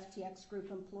asked the FTX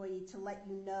group employee to let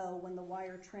you know when the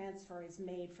wire transfer is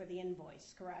made for the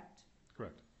invoice, correct?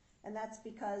 Correct. And that's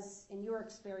because, in your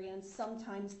experience,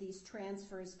 sometimes these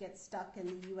transfers get stuck in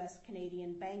the U.S.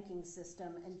 Canadian banking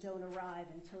system and don't arrive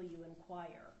until you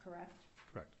inquire, correct?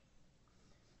 Correct.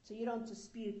 So you don't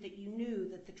dispute that you knew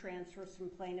that the transfers from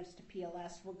plaintiffs to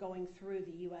PLS were going through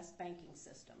the U.S. banking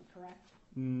system, correct?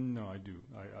 No, I do.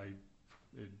 I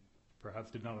perhaps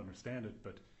did not understand it,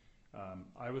 but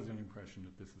I was under the impression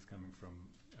that this is coming from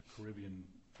a Caribbean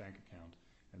bank account,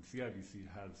 and CIBC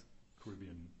has a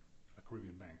Caribbean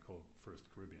bank called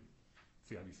First Caribbean.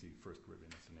 CIBC First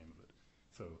Caribbean is the name of it.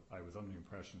 So I was under the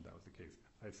impression that was the case.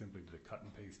 I simply did a cut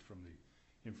and paste from the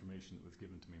information that was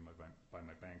given to me by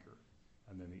my banker,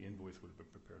 and then the invoice would have been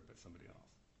prepared by somebody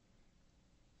else.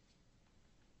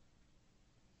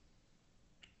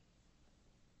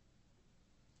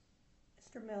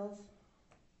 Mr. Mills?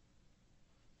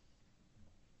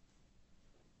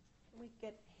 Can we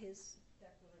get his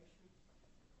declaration,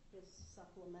 his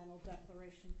supplemental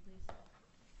declaration, please?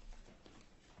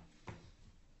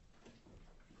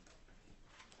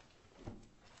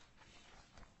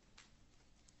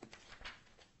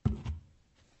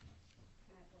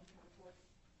 Can I have one for the court?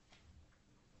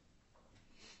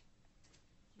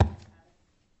 Do you guys have it?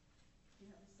 Do you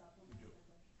have the supplemental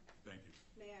declaration? Thank you.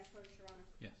 May I approach, Your Honor?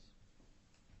 Yes.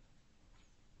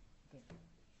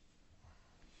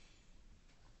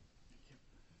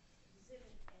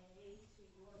 Exhibit A to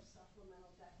your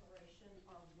supplemental declaration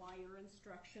are wire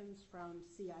instructions from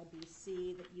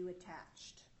CIBC that you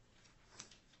attached.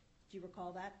 Do you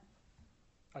recall that?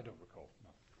 I don't recall, no.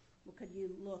 Well, could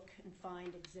you look and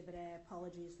find Exhibit A?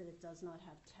 Apologies that it does not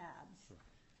have tabs. Sure.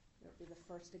 It will be the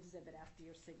first exhibit after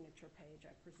your signature page,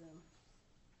 I presume.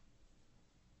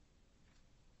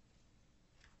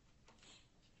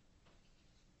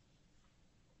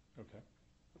 Okay.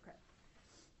 Okay.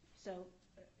 So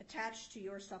attached to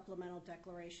your supplemental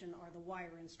declaration are the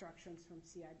wire instructions from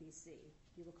CIBC.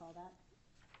 Do you recall that?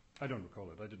 I don't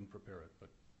recall it. I didn't prepare it, but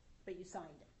But you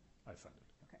signed it. I signed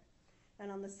it. Okay.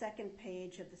 And on the second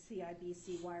page of the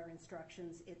CIBC wire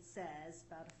instructions, it says,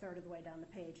 about a third of the way down the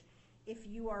page, if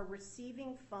you are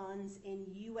receiving funds in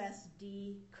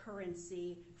USD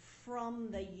currency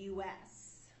from the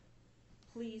U.S.,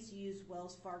 please use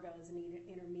Wells Fargo as an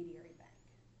intermediary bank.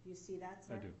 Do you see that,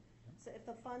 sir? I do. So if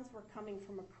the funds were coming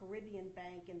from a Caribbean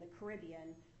bank in the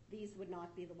Caribbean, these would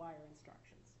not be the wire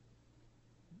instructions.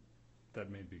 That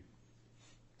may be.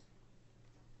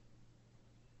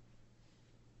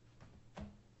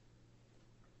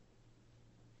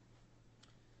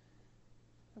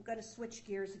 I'm going to switch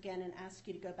gears again and ask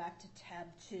you to go back to tab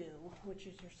 2, which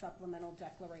is your supplemental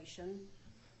declaration,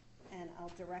 and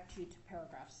I'll direct you to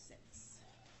paragraph 6.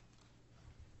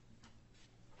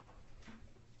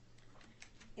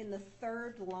 In the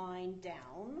third line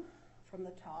down from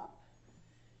the top,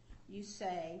 you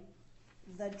say,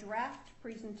 the draft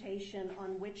presentation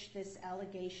on which this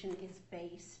allegation is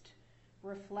based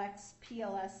reflects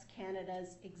PLS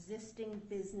Canada's existing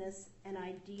business and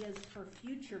ideas for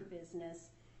future business,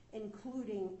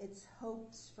 including its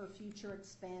hopes for future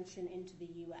expansion into the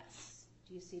U.S.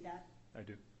 Do you see that? I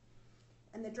do.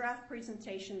 And the draft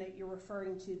presentation that you're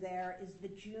referring to there is the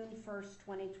June 1st,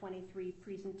 2023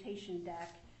 presentation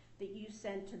deck that you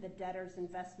sent to the debtors'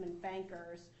 investment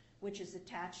bankers, which is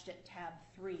attached at tab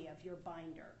 3 of your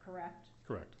binder, correct?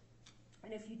 Correct.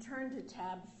 And if you turn to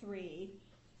tab 3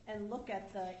 and look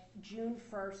at the June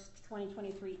 1st,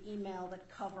 2023 email that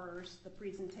covers the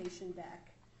presentation deck,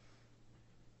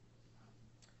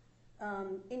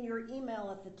 in your email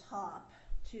at the top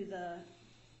to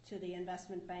the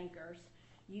investment bankers,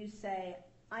 you say,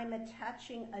 I'm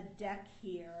attaching a deck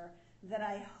here that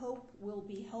I hope will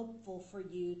be helpful for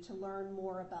you to learn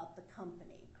more about the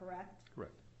company, correct?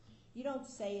 Correct. You don't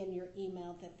say in your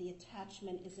email that the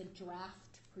attachment is a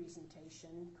draft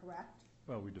presentation, correct?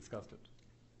 Well, we discussed it.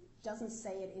 Doesn't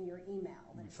say it in your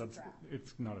email that it's a draft.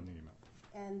 It's not in the email.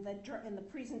 And the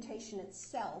presentation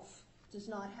itself does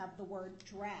not have the word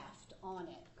draft on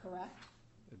it, correct?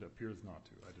 It appears not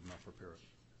to. I did not prepare it.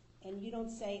 And you don't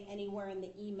say anywhere in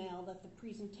the email that the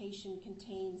presentation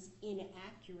contains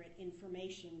inaccurate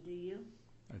information, do you?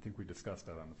 I think we discussed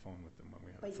that on the phone with them when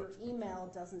we had But your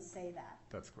email doesn't say that.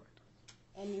 That's correct.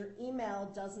 And your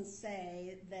email doesn't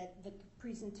say that the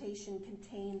presentation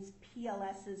contains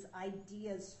PLS's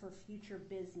ideas for future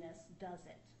business, does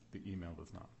it? The email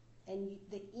does not. And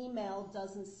the email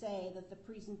doesn't say that the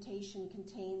presentation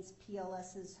contains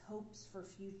PLS's hopes for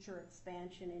future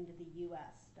expansion into the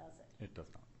U.S., does it? It does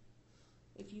not.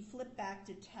 If you flip back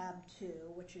to tab 2,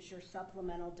 which is your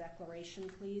supplemental declaration,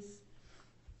 please,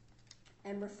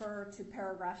 and refer to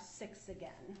paragraph 6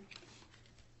 again.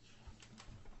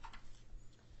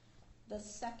 The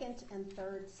second and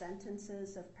third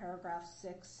sentences of paragraph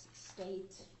 6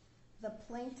 state, the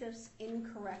plaintiffs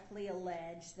incorrectly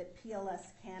allege that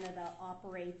PLS Canada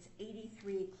operates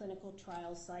 83 clinical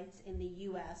trial sites in the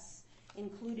U.S.,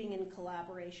 including in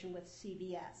collaboration with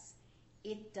CVS.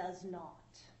 It does not.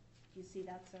 Do you see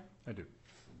that, sir? I do.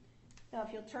 Now,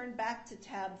 if you'll turn back to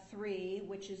tab 3,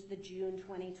 which is the June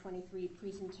 2023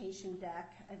 presentation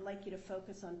deck, I'd like you to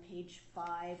focus on page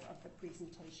 5 of the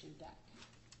presentation deck.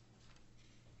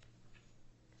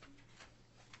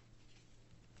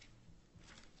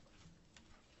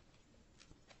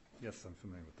 Yes, I'm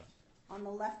familiar with that. On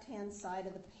the left-hand side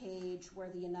of the page where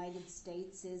the United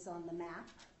States is on the map,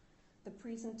 the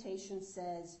presentation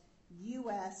says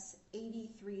U.S.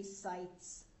 83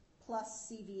 sites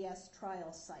plus CVS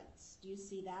trial sites. Do you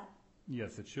see that?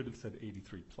 Yes, it should have said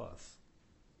 83 plus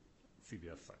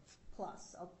CVS sites.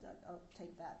 Plus, I'll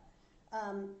take that.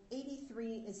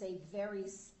 83 is a very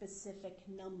specific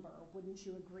number. Wouldn't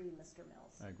you agree, Mr.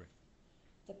 Mills? I agree.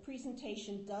 The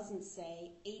presentation doesn't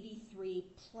say 83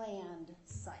 planned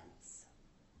sites,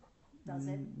 does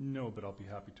it? No, but I'll be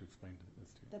happy to explain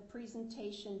this to you. The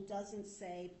presentation doesn't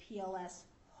say PLS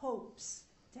hopes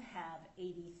to have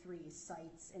 83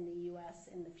 sites in the U.S.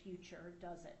 in the future,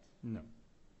 does it? No.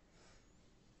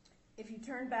 If you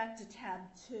turn back to tab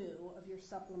 2 of your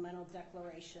supplemental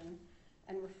declaration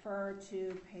and refer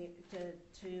to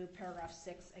paragraph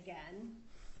 6 again,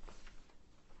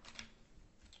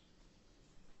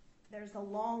 there's a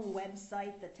long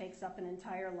website that takes up an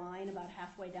entire line about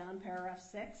halfway down paragraph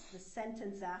 6. The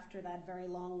sentence after that very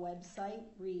long website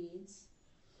reads,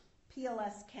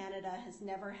 PLS Canada has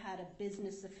never had a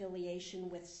business affiliation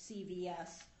with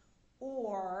CVS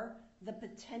or the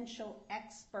potential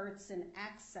experts and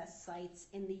access sites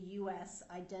in the U.S.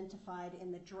 identified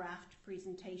in the draft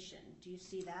presentation. Do you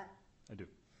see that? I do.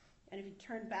 And if you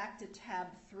turn back to tab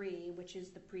 3, which is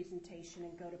the presentation,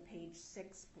 and go to page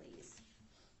 6, please.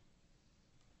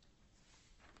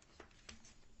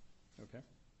 Okay.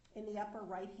 In the upper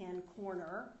right-hand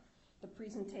corner, the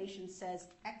presentation says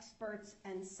experts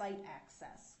and site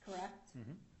access, correct?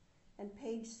 Mm-hmm. And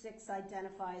page 6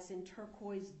 identifies in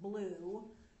turquoise blue,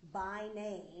 by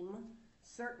name,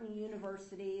 certain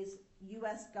universities,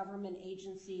 U.S. government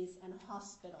agencies, and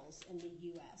hospitals in the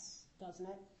U.S., doesn't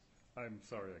it? I'm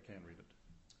sorry, I can't read it.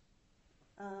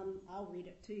 I'll read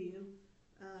it to you.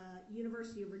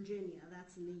 University of Virginia,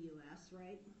 that's in the U.S.,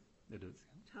 right? It is.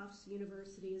 Tufts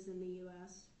University is in the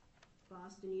U.S.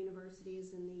 Boston University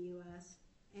is in the U.S.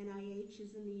 NIH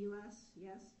is in the U.S.,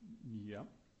 yes? Yeah.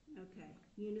 Okay.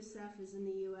 UNICEF is in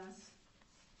the U.S.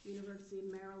 University of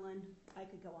Maryland. I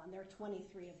could go on. There are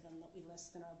 23 of them that we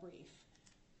list in our brief.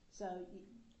 So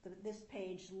This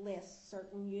page lists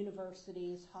certain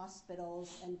universities,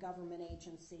 hospitals, and government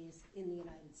agencies in the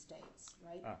United States,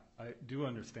 right? I do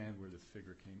understand where this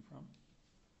figure came from.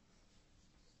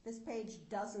 This page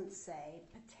doesn't say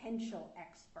potential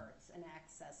experts and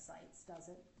access sites, does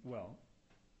it? Well,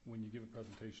 when you give a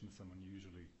presentation to someone, you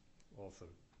usually also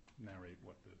narrate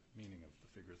what the meaning of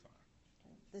the figures are.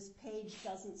 Okay. This page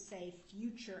doesn't say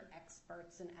future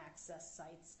experts and access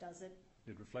sites, does it?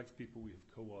 It reflects people we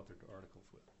have co-authored articles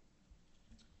with.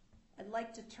 I'd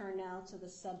like to turn now to the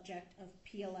subject of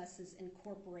PLS's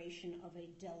incorporation of a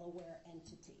Delaware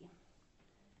entity.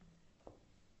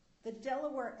 The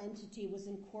Delaware entity was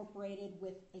incorporated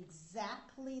with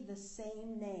exactly the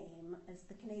same name as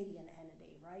the Canadian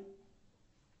entity, right?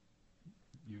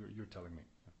 You're telling me.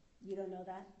 You don't know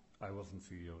that? I wasn't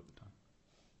CEO at the time.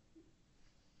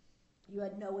 You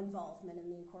had no involvement in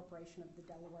the incorporation of the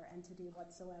Delaware entity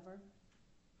whatsoever?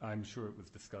 I'm sure it was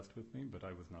discussed with me, but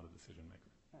I was not a decision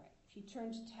maker. All right. If you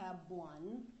turn to tab 1,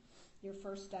 your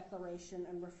first declaration,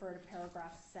 and refer to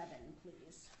paragraph 7,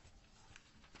 please.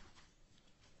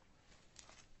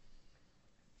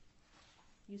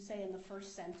 You say in the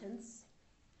first sentence,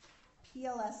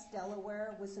 PLS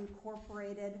Delaware was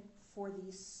incorporated for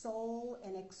the sole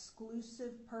and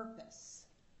exclusive purpose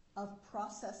of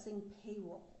processing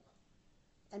payroll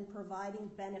and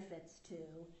providing benefits to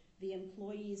the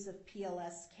employees of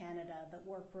PLS Canada that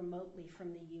work remotely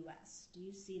from the U.S. Do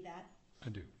you see that? I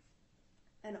do.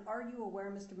 And are you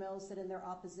aware, Mr. Mills, that in their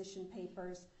opposition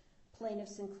papers,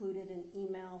 plaintiffs included an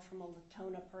email from a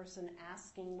Latona person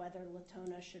asking whether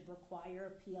Latona should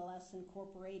require PLS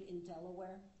incorporate in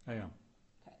Delaware? I am.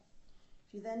 Okay.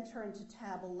 If you then turn to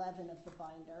tab 11 of the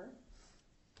binder,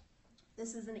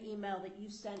 this is an email that you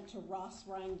sent to Ross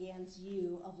Rangans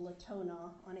Yu of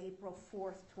Latona on April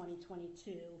 4th,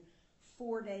 2022,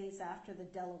 4 days after the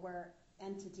Delaware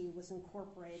entity was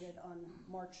incorporated on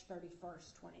March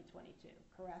 31st, 2022,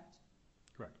 correct?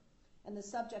 Correct. And the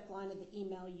subject line of the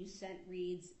email you sent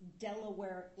reads,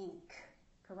 Delaware Inc.,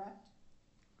 correct?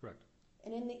 Correct.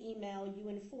 And in the email, you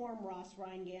inform Ross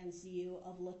Rangans Yu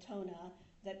of Latona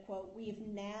that, quote, we have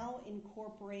now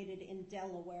incorporated in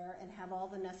Delaware and have all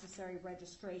the necessary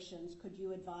registrations. Could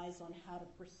you advise on how to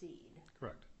proceed?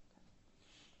 Correct.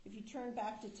 If you turn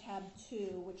back to tab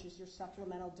 2, which is your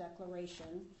supplemental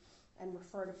declaration, and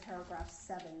refer to paragraph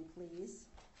 7, please.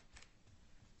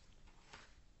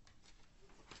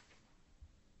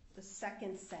 The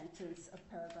second sentence of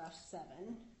paragraph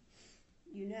 7.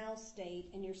 You now state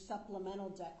in your supplemental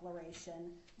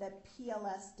declaration that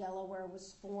PLS Delaware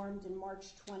was formed in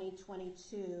March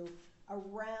 2022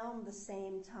 around the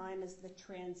same time as the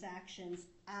transactions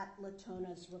at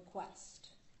Latona's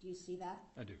request. Do you see that?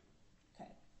 I do. Okay.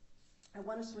 I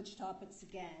want to switch topics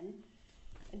again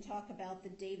and talk about the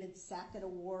David Sackett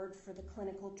Award for the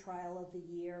Clinical Trial of the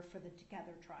Year for the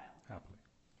Together trial. Happily.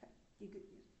 Okay.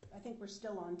 I think we're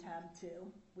still on tab 2.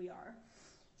 We are.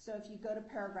 So if you go to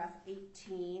paragraph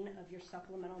 18 of your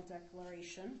supplemental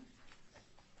declaration,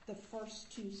 the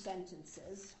first 2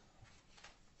 sentences,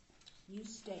 you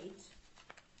state,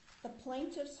 the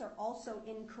plaintiffs are also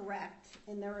incorrect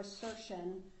in their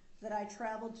assertion that I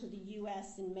traveled to the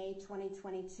U.S. in May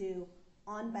 2022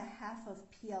 on behalf of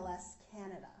PLS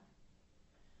Canada.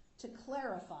 To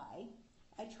clarify,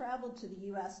 I traveled to the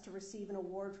U.S. to receive an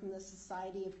award from the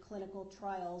Society of Clinical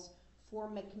Trials for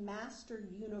McMaster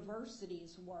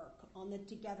University's work on the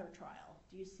Together trial.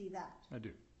 Do you see that? I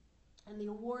do. And the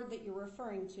award that you're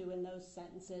referring to in those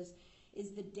sentences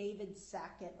is the David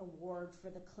Sackett Award for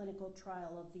the Clinical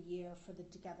Trial of the Year for the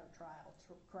Together trial,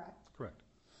 correct? Correct.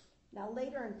 Now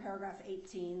later in paragraph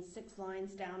 18, 6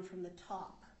 lines down from the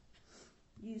top,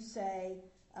 you say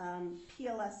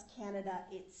PLS Canada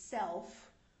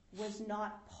itself was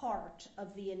not part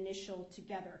of the initial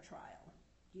Together trial.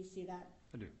 Do you see that?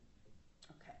 I do.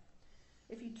 Okay.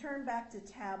 If you turn back to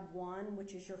tab 1,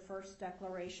 which is your first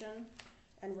declaration,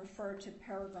 and refer to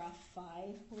paragraph 5,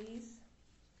 please.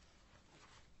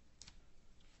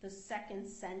 The second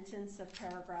sentence of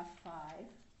paragraph 5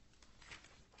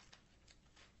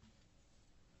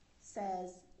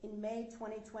 says, in May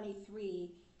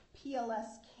 2023, PLS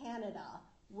Canada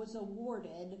was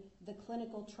awarded the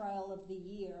Clinical Trial of the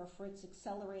Year for its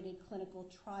accelerated clinical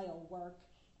trial work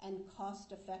and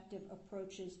cost-effective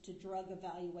approaches to drug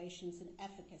evaluations and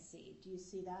efficacy. Do you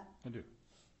see that? I do.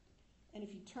 And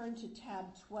if you turn to tab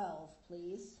 12,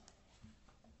 please.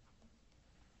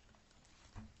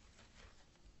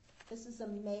 This is a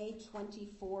May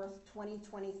 24th,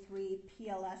 2023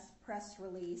 PLS press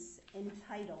release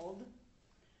entitled,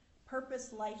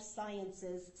 Purpose Life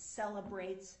Sciences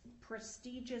Celebrates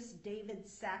Prestigious David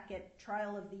Sackett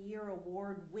Trial of the Year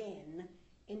Award Win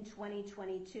in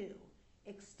 2022.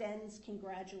 Extends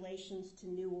congratulations to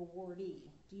new awardee.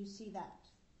 Do you see that?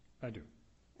 I do.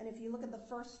 And if you look at the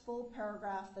first full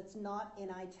paragraph that's not in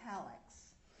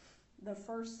italics, the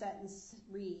first sentence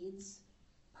reads,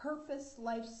 Purpose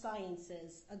Life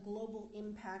Sciences, a global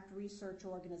impact research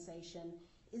organization,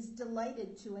 is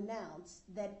delighted to announce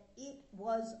that it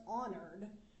was honored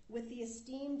with the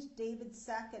esteemed David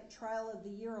Sackett Trial of the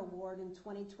Year Award in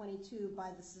 2022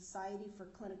 by the Society for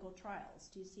Clinical Trials.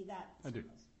 Do you see that? I do.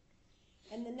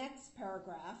 And the next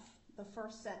paragraph, the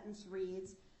first sentence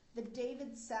reads, the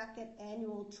David Sackett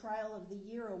Annual Trial of the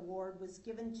Year Award was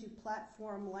given to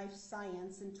Platform Life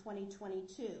Science in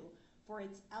 2022 for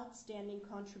its outstanding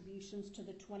contributions to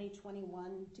the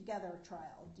 2021 Together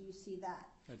trial. Do you see that?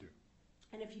 I do.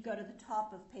 And if you go to the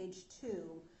top of page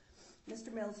 2,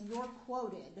 Mr. Mills, you're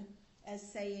quoted as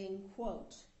saying,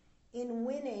 quote, in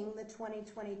winning the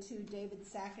 2022 David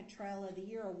Sackett Trial of the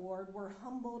Year Award, we're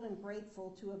humbled and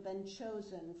grateful to have been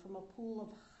chosen from a pool of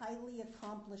highly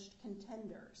accomplished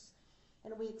contenders,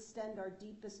 and we extend our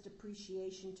deepest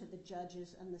appreciation to the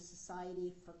judges and the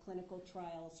Society for Clinical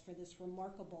Trials for this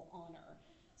remarkable honor,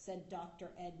 said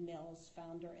Dr. Ed Mills,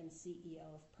 founder and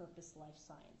CEO of Purpose Life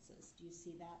Sciences. Do you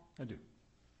see that? I do.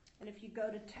 And if you go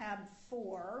to tab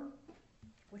 4,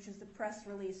 which is the press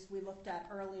release we looked at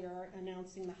earlier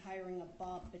announcing the hiring of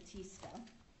Bob Batista,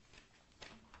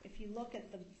 if you look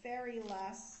at the very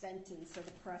last sentence of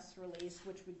the press release,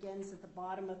 which begins at the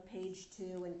bottom of page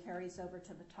 2 and carries over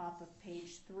to the top of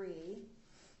page 3,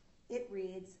 it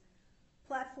reads,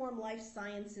 Platform Life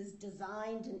Sciences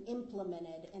designed and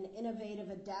implemented an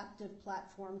innovative adaptive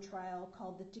platform trial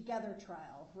called the Together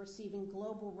Trial, receiving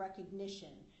global recognition,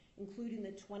 including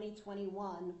the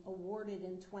 2021 awarded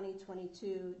in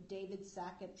 2022 David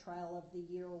Sackett Trial of the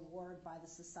Year Award by the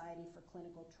Society for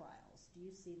Clinical Trials. Do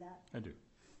you see that? I do.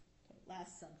 Okay,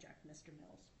 last subject, Mr.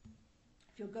 Mills.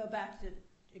 If you'll go back to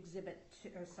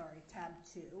tab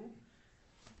 2,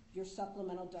 your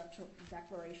supplemental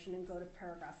declaration, and go to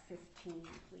paragraph 15,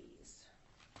 please.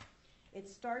 It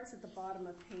starts at the bottom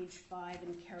of page 5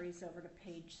 and carries over to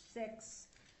page 6.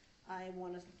 I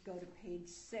want to go to page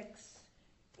 6,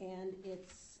 and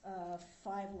it's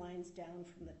 5 lines down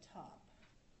from the top.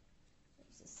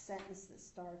 There's a sentence that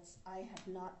starts, I have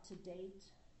not to date.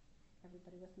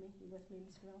 Everybody with me? You with me,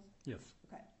 Mr. Mills? Yes.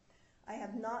 Okay. I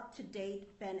have not to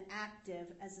date been active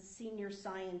as a senior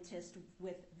scientist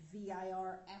with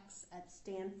VIRX at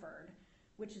Stanford,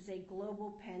 which is a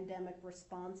global pandemic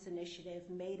response initiative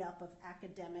made up of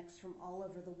academics from all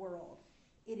over the world.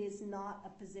 It is not a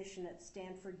position at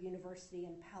Stanford University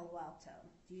in Palo Alto.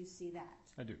 Do you see that?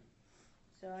 I do.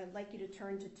 So I'd like you to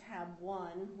turn to tab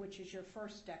 1, which is your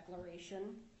first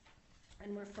declaration,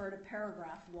 and refer to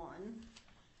paragraph 1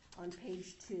 on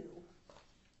page 2.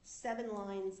 7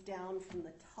 lines down from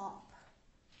the top.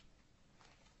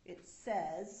 It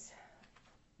says,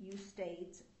 you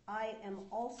state, I am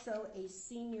also a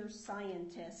senior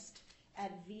scientist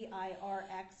at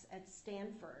VIRX at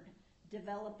Stanford,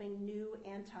 developing new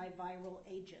antiviral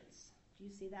agents. Do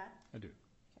you see that? I do.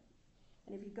 Okay.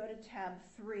 And if you go to tab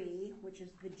 3, which is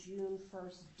the June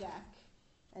 1st deck,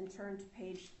 and turn to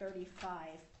page 35,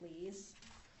 please.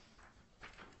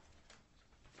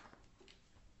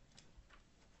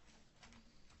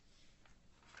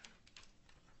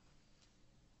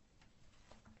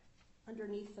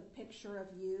 Underneath the picture of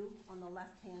you on the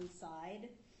left-hand side,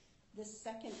 this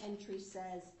second entry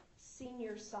says,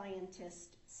 Senior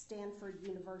Scientist, Stanford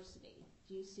University.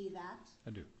 Do you see that?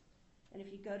 I do. And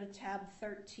if you go to tab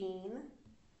 13,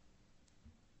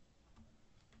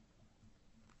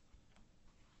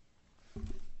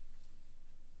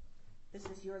 this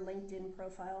is your LinkedIn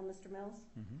profile, Mr. Mills.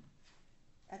 Mm-hmm.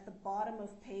 At the bottom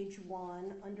of page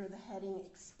 1, under the heading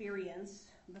Experience,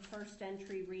 the first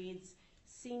entry reads,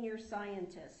 Senior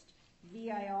Scientist,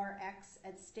 VIRX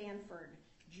at Stanford,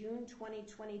 June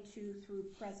 2022 through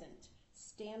present,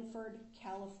 Stanford,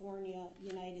 California,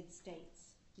 United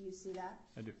States. Do you see that?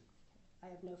 I do. I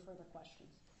have no further questions.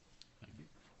 Thank you.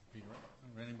 Redirect.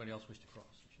 Or anybody else wish to cross?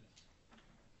 I should ask.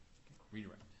 Okay.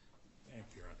 Redirect. Thank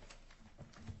you, Your Honor.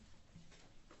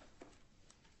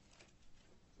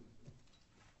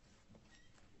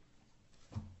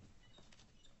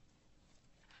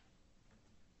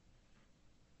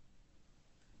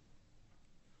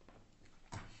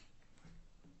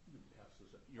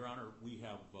 Your Honor, we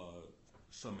have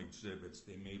some exhibits.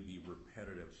 They may be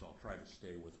repetitive, so I'll try to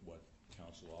stay with what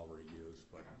counsel already used,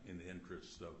 but in the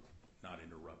interest of not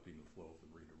interrupting the flow of the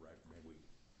redirect, may we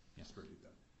distribute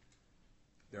them?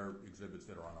 There are exhibits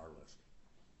that are on our list.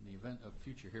 In the event of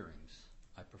future hearings,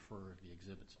 I prefer the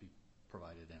exhibits be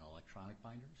provided in electronic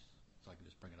binders so I can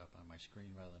just bring it up on my screen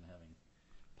rather than having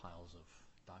piles of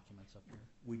documents up here?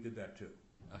 We did that too.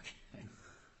 Okay.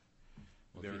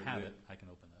 Well, if you have it, I can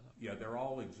open that up. Yeah, they're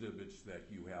all exhibits that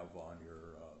you have on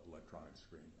your electronic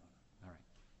screen. All right.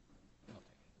 I'll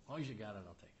take it. As long as you got it,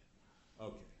 I'll take it.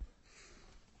 Okay.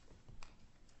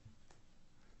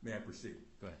 May I proceed?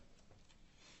 Go ahead.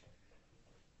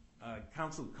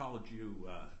 Counsel called you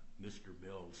Mr.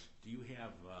 Mills. Do you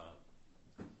have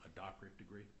a doctorate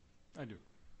degree? I do.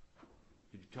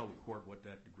 Could you tell the court what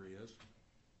that degree is?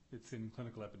 It's in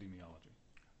clinical epidemiology.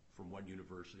 From what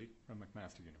university? From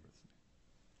McMaster University.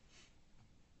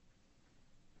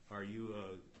 Are you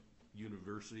a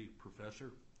university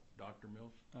professor, Dr.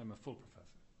 Mills? I'm a full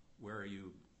professor. Where are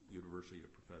you university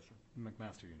professor?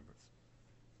 McMaster University.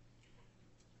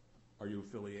 Are you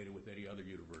affiliated with any other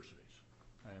universities?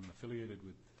 I am affiliated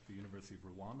with the University of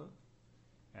Rwanda,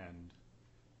 and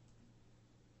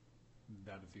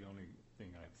that is the only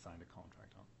thing I have signed a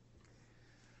contract on.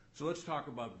 So let's talk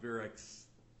about Virex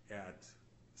at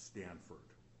Stanford.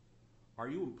 Are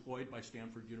you employed by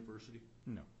Stanford University?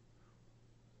 No.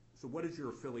 So what is your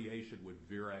affiliation with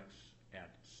Virex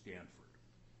at Stanford?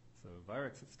 So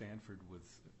Virex at Stanford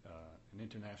was an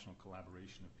international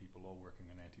collaboration of people all working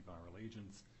on antiviral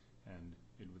agents, and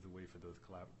it was a way for those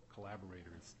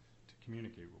collaborators to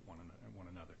communicate with one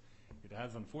another. It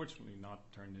has unfortunately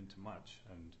not turned into much,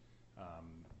 and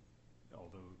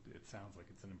although it sounds like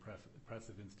it's an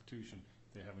impressive institution,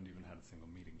 they haven't even had a single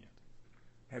meeting yet.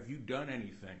 Have you done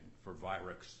anything for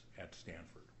Virex at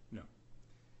Stanford? No.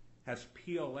 Has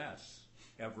PLS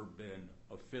ever been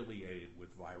affiliated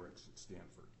with Virex at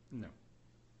Stanford? No.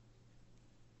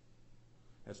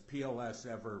 Has PLS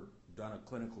ever done a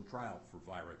clinical trial for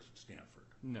Virex at Stanford?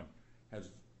 No. Has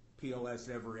PLS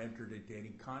ever entered into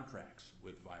any contracts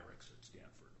with Virex at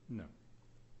Stanford? No.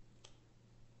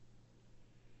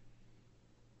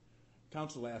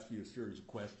 Counsel asked you a series of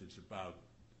questions about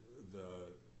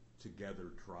the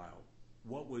Together trial.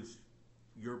 What was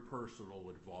your personal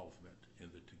involvement in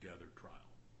the Together trial?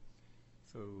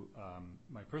 So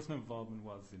my personal involvement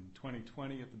was in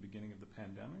 2020 at the beginning of the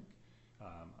pandemic.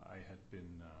 I had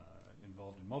been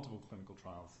involved in multiple clinical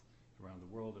trials around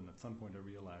the world, and at some point I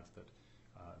realized that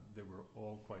they were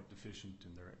all quite deficient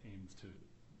in their aims to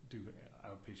do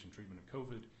outpatient treatment of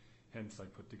COVID. Hence I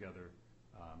put together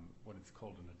what is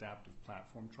called an adaptive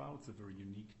platform trial. It's a very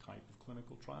unique type of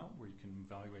clinical trial where you can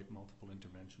evaluate multiple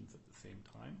interventions at the same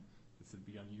time. This would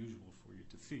be unusual for you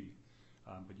to see,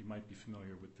 but you might be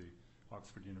familiar with the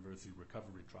Oxford University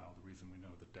recovery trial. The reason we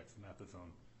know that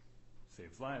dexamethasone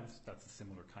saves lives, that's a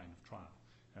similar kind of trial.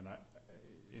 And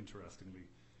interestingly,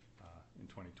 in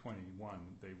 2021,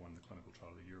 they won the clinical trial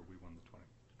of the year. We won the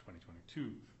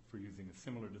 2022 for using a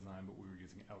similar design, but we were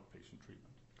using outpatient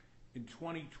treatment. In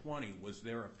 2020, was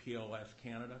there a PLS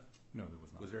Canada? No, there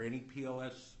was not. Was there any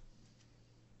PLS?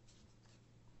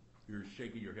 You're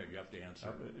shaking your head. You have to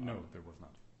answer. No, there was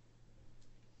not.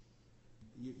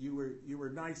 You were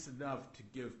nice enough to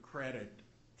give credit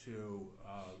to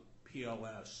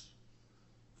PLS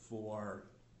for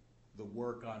the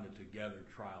work on the Together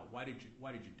trial. Why did you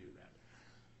do that?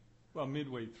 Well,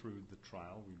 midway through the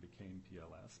trial, we became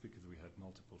PLS because we had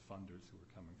multiple funders who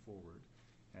were coming forward,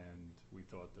 and we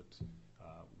thought that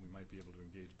we might be able to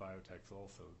engage biotechs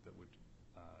also that would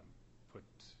put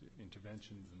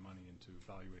interventions and money into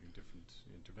evaluating different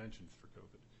interventions for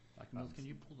COVID. Can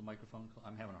you pull the microphone?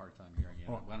 I'm having a hard time hearing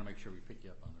you. I want to make sure we pick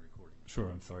you up on the recording.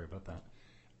 Sure, I'm sorry about that.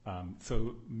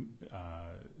 So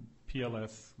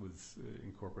PLS was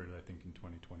incorporated, I think, in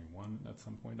 2021 at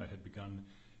some point. I had begun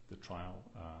the trial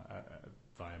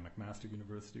via McMaster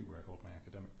University, where I hold my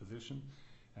academic position,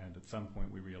 and at some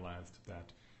point we realized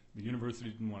that the university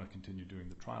didn't want to continue doing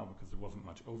the trial because there wasn't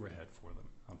much overhead for them.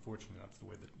 Unfortunately, that's the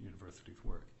way that universities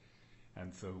work.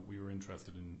 And so we were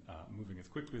interested in moving as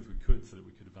quickly as we could so that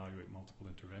we could evaluate multiple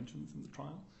interventions in the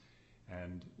trial.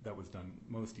 And that was done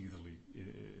most easily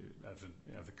as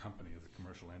a company, as a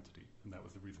commercial entity. And that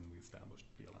was the reason we established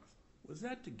PLS. Was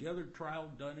that Together trial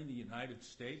done in the United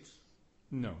States?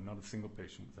 No, not a single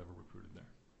patient was ever recruited there.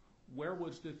 Where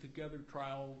was the Together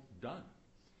trial done?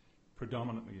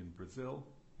 Predominantly in Brazil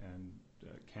and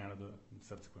Canada, and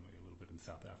subsequently a little bit in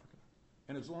South Africa.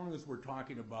 And as long as we're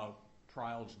talking about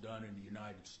trials done in the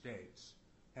United States,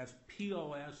 has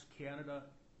PLS Canada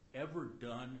ever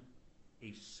done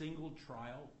a single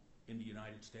trial in the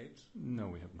United States? No,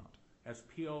 we have not. Has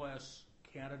PLS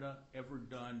Canada ever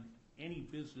done any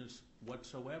business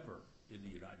whatsoever in the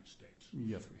United States?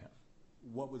 Yes, we have.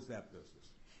 What was that business?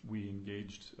 We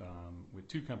engaged with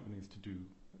two companies to do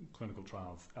clinical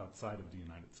trials outside of the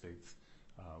United States.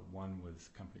 One was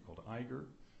a company called Eiger,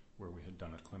 where we had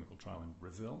done a clinical trial in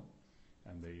Brazil,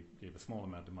 and they gave a small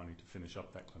amount of money to finish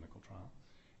up that clinical trial.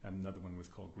 And another one was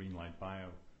called Greenlight Bio,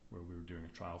 where we were doing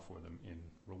a trial for them in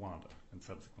Rwanda, and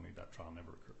subsequently that trial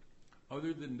never occurred.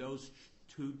 Other than those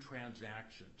two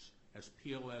transactions, has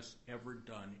PLS ever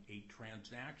done a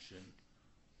transaction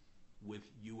with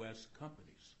U.S.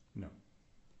 companies? No.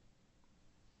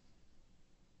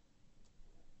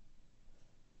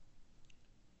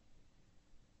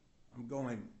 I'm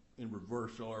going in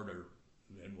reverse order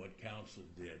than what counsel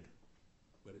did,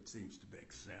 but it seems to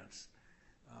make sense.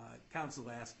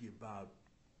 Counsel asked you about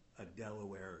a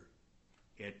Delaware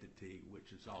entity which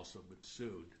has also been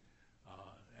sued.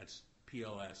 That's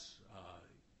PLS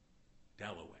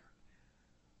Delaware.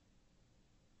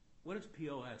 What does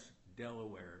PLS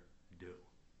Delaware do?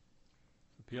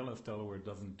 PLS Delaware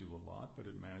doesn't do a lot, but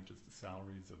it manages the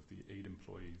salaries of the 8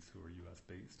 employees who are U.S.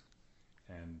 based,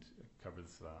 and it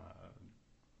covers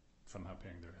somehow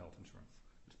paying their health insurance.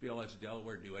 Does PLS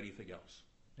Delaware do anything else?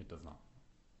 It does not.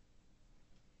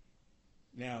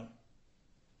 Now,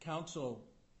 counsel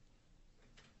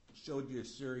showed you a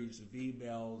series of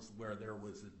emails where there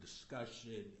was a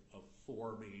discussion of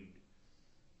forming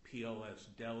PLS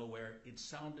Delaware. It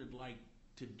sounded like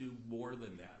to do more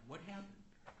than that. What happened?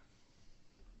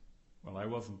 Well, I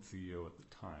wasn't CEO at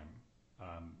the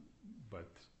time,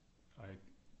 but I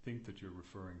think that you're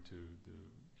referring to the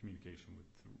communication with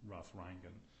Ross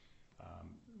Rangan.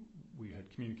 We had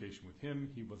communication with him.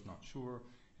 He was not sure.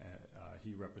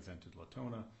 He represented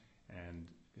Latona, and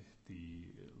the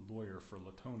lawyer for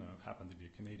Latona happened to be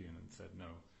a Canadian and said, no,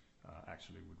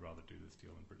 actually we'd rather do this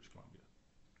deal in British Columbia.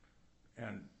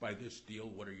 And by this deal,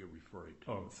 what are you referring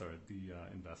to? Oh, sorry, the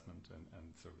investment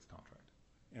and service contract.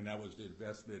 And that was the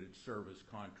investment and service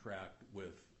contract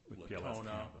with Latona? PLS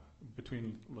Canada.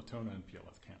 Between Latona and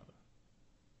PLS Canada.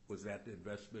 Was that the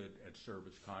investment and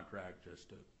service contract, just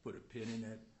to put a pin in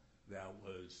it, that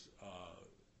was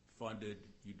funded,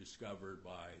 you discovered,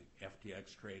 by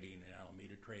FTX trading and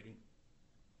Alameda trading?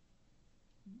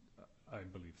 I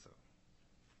believe so.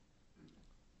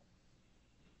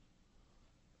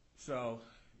 So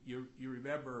you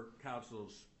remember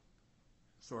counsel's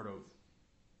sort of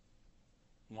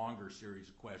longer series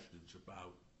of questions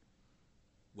about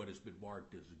what has been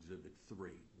marked as Exhibit 3,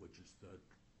 which is the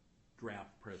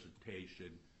draft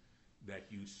presentation that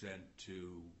you sent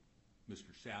to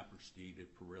Mr. Saperstein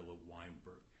at Perilla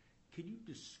Weinberg. Can you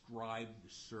describe the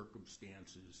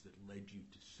circumstances that led you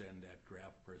to send that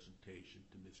draft presentation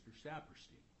to Mr.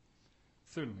 Saperstein?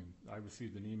 Certainly. I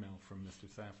received an email from Mr.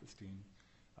 Saperstein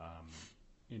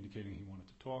indicating he wanted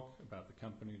to talk about the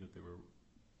company that they were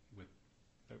with,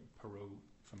 Perot,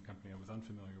 some company I was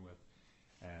unfamiliar with,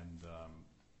 and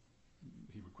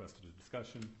he requested a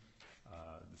discussion.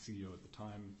 The CEO at the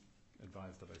time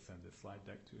advised that I send this slide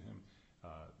deck to him.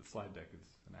 The slide deck is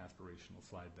an aspirational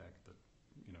slide deck that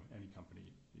any company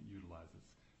utilizes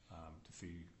to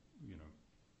see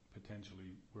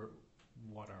potentially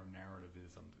what our narrative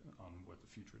is on what the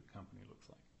future of the company looks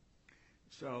like.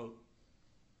 So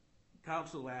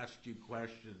counsel asked you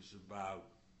questions about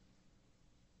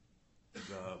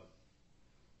the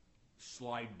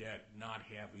slide deck not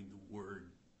having the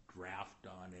word draft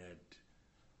on it,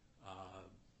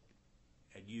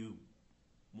 and you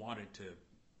wanted to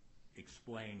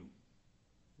explain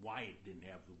why it didn't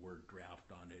have the word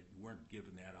draft on it. You weren't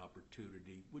given that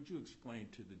opportunity. Would you explain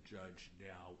to the judge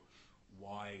now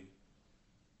why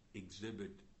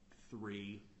Exhibit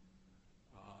 3,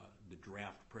 the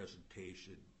draft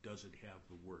presentation, doesn't have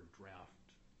the word draft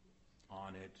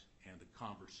on it, and the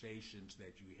conversations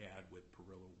that you had with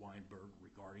Perilla Weinberg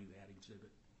regarding that exhibit?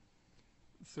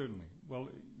 Certainly. Well,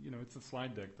 it's a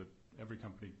slide deck that every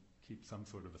company keeps some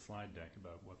sort of a slide deck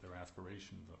about what their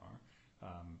aspirations are.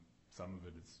 Some of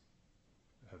it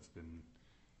has been,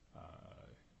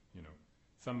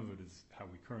 some of it is how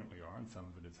we currently are, and some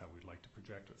of it is how we'd like to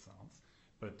project ourselves.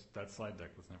 But that slide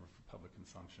deck was never for public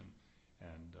consumption,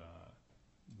 and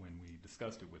when we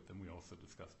discussed it with them, we also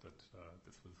discussed that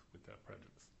this was without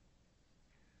prejudice.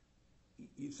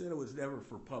 You said it was never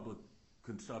for public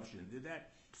consumption. Did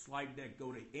that slide deck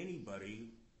go to anybody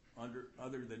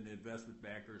other than the investment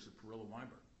bankers at Perilla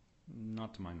Weinberg?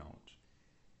 Not to my knowledge.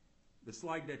 The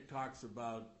slide deck talks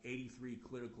about 83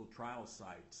 clinical trial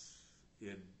sites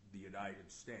in the United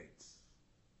States.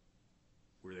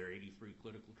 Were there 83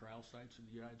 clinical trial sites in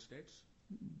the United States?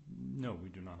 No, we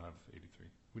do not have 83.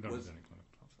 We don't have any clinical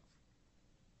trial sites.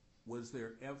 Was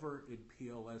there ever in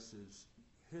PLS's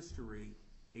history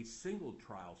a single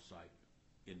trial site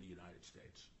in the United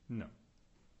States? No.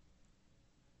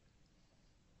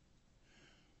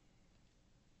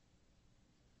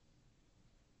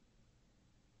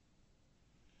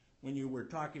 when you were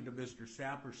talking to Mr.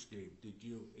 Saperstein, did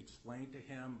you explain to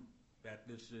him that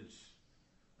this is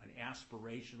an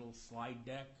aspirational slide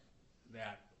deck,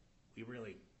 that we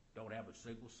really don't have a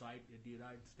single site in the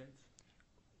United States?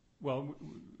 Well,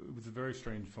 it was a very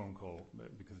strange phone call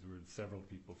because there were several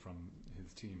people from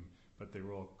his team, but they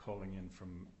were all calling in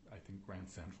from, I think, Grand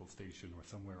Central Station or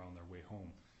somewhere on their way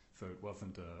home. So it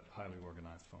wasn't a highly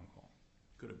organized phone call.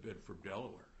 Could have been from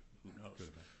Delaware. Who knows? Could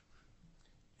have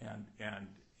been. And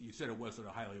you said it wasn't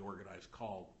a highly organized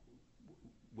call.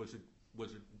 Was it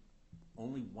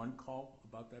only one call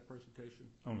about that presentation?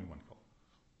 Only one call.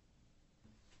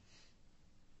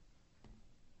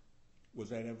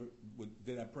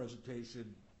 Did that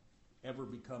presentation ever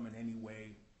become in any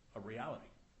way a reality?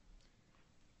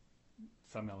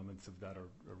 Some elements of that are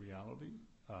a reality.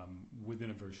 Within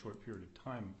a very short period of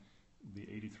time, the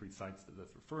 83 sites that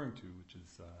that's referring to, which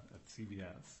is at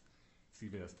CVS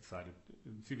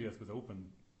was open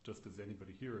just as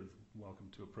anybody here is welcome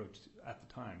to approach, at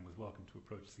the time, was welcome to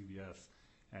approach CVS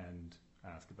and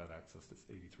ask about access to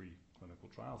 83 clinical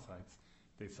trial sites.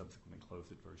 They subsequently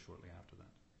closed it very shortly after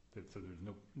that. So there's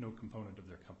no component of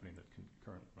their company that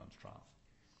currently runs trials.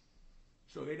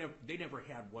 So they never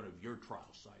had one of your trial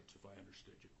sites, if I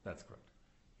understood you. That's correct.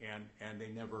 And they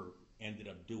never ended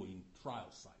up doing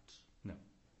trial sites. No.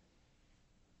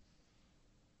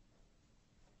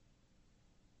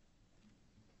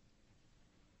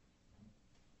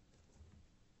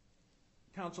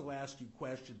 Counsel asked you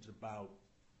questions about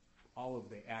all of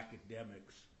the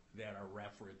academics that are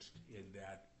referenced in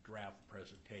that draft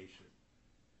presentation.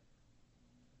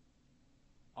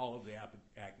 All of the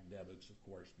academics, of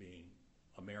course, being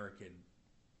American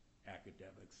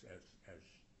academics, as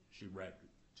she read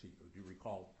to you. Do you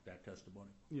recall that testimony?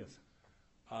 Yes.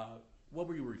 What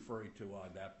were you referring to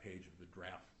on that page of the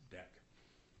draft deck?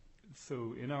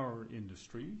 So in our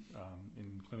industry,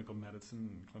 in clinical medicine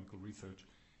and clinical research,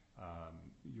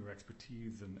 your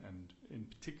expertise and in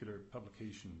particular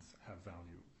publications have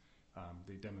value.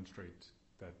 They demonstrate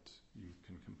that you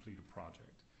can complete a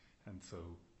project. And so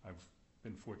I've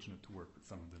been fortunate to work with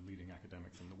some of the leading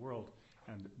academics in the world,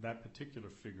 and that particular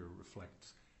figure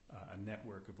reflects a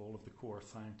network of all of the core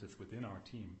scientists within our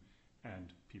team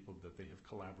and people that they have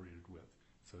collaborated with.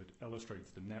 So it illustrates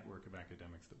the network of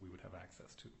academics that we would have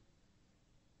access to.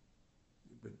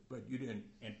 But you didn't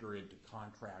enter into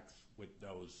contracts with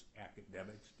those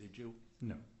academics, did you?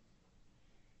 No.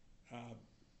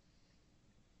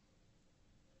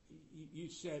 You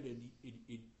said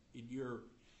in your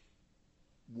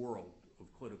world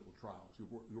of clinical trials,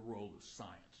 your world of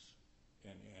science,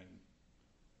 and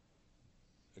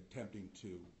attempting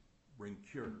to bring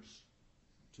cures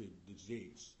to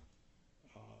disease,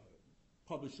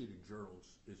 publishing in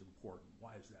journals is important.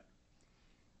 Why is that?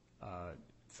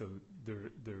 So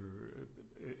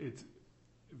it's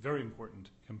a very important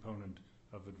component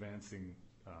of advancing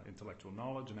intellectual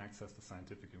knowledge and access to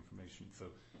scientific information. So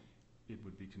it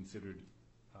would be considered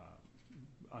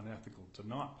unethical to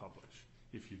not publish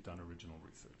if you've done original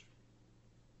research.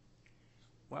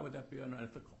 Why would that be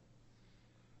unethical?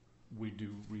 We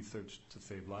do research to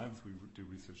save lives. We do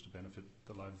research to benefit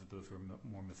the lives of those who are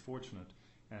more misfortunate.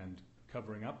 And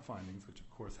covering up findings, which of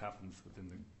course happens within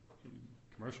the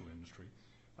commercial industry,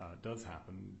 does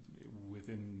happen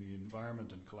within the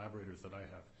environment and collaborators that I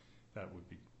have, that would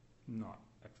be not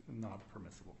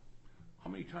permissible. How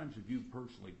many times have you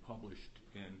personally published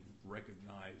in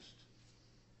recognized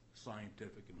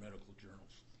scientific and medical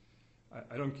journals?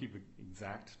 I don't keep an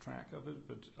exact track of it,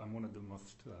 but I'm one of the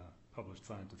most published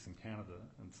scientists in Canada,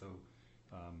 and so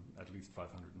at least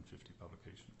 550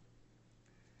 publications.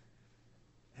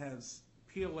 Has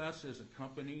PLS as a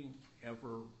company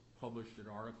ever published an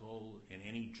article in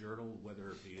any journal,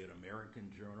 whether it be an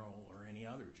American journal or any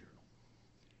other journal?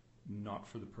 Not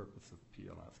for the purpose of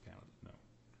PLS Canada, no.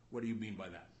 What do you mean by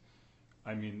that?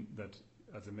 I mean that,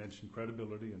 as I mentioned,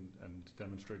 credibility and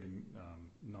demonstrating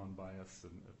non-bias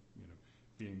and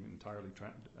being entirely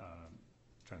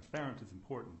transparent is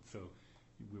important. So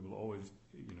we will always,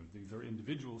 these are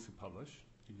individuals who publish.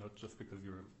 Not just because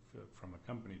you're from a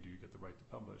company do you get the right to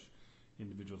publish.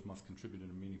 Individuals must contribute in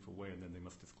a meaningful way, and then they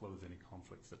must disclose any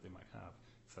conflicts that they might have,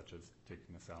 such as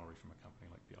taking a salary from a company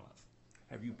like PLS.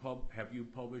 Have you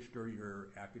published during your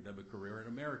academic career in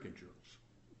American journals?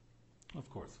 Of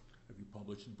course. Have you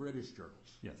published in British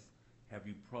journals? Yes. Have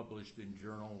you published in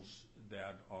journals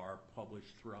that are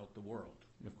published throughout the world?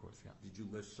 Of course, yes. Did you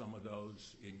list some of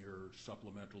those in your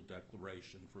supplemental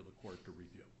declaration for the court to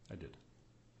review? I did.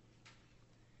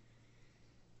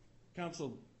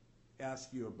 Counsel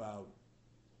asked you about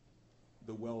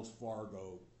the Wells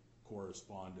Fargo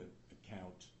correspondent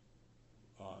account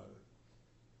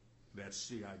that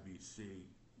CIBC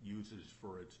uses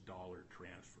for its dollar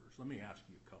transfers. Let me ask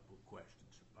you a couple of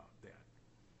questions about that.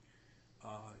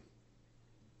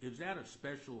 Is that a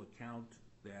special account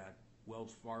that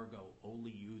Wells Fargo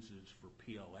only uses for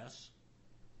PLS?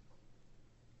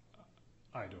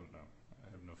 I don't know.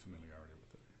 I have no familiarity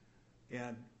with it.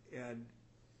 And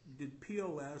did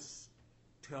PLS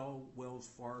tell Wells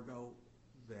Fargo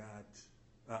that,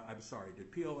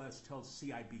 did PLS tell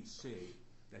CIBC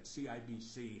that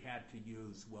CIBC had to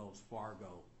use Wells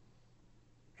Fargo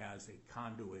as a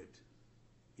conduit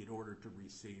in order to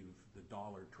receive the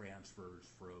dollar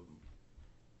transfers from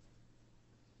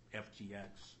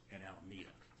FTX and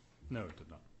Alameda? No, it did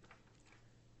not.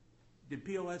 Did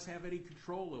PLS have any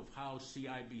control of how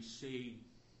CIBC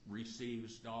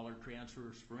receives dollar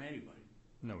transfers from anybody?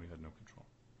 No, we had no control.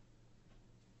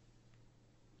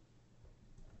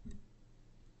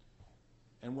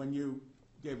 And when you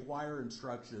gave wire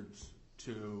instructions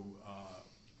to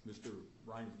Mr.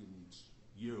 Reingen's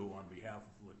on behalf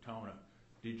of Latona,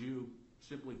 did you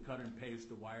simply cut and paste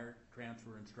the wire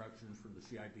transfer instructions from the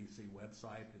CIBC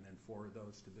website and then forward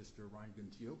those to Mr.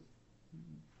 Reingen's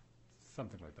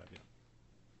Something like that, yeah.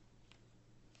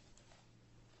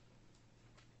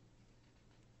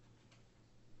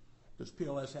 Does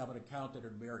PLS have an account at an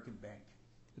American bank?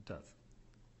 It does.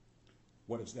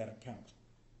 What is that account?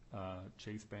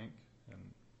 Chase Bank.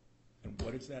 And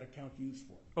what is that account used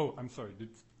for? Oh, I'm sorry. Did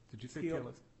you say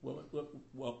PLS? Well,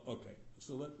 okay.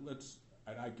 So let's,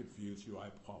 and I confused you. I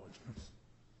apologize.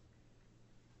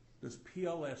 Does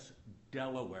PLS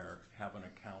Delaware have an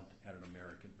account at an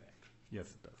American bank?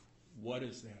 Yes, it does. What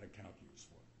is that account used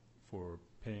for? For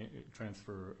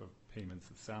transfer of payments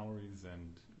of salaries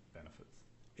and benefits.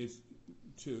 Is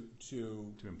to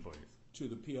employees. To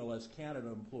the PLS Canada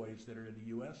employees that are in the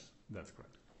U.S.? That's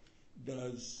correct.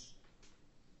 Does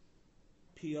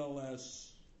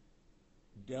PLS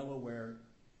Delaware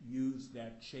use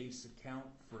that Chase account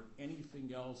for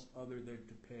anything else other than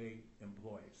to pay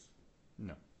employees?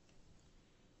 No.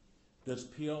 Does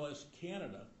PLS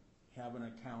Canada have an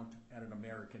account at an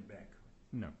American bank?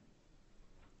 No.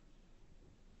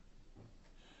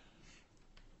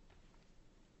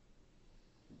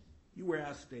 You were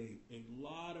asked a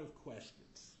lot of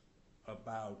questions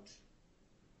about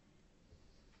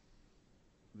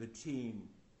the team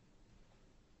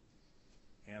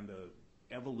and the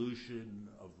evolution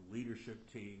of the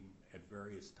leadership team at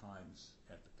various times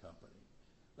at the company.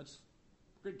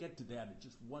 We're going to get to that in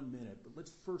just 1 minute, but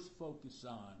let's first focus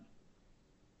on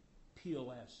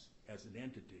PLS as an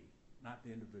entity, not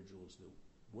the individuals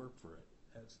that work for it.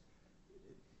 As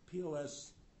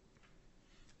PLS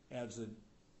as an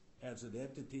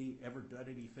entity ever done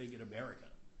anything in America?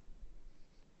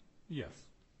 Yes.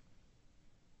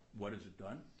 What has it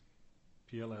done?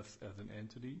 PLS as an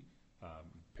entity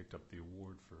picked up the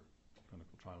award for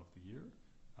Clinical Trial of the Year,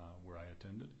 where I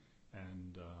attended,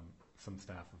 and some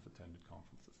staff have attended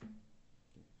conferences.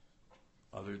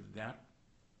 Other than that?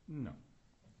 No.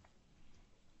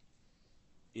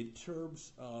 In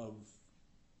terms of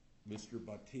Mr.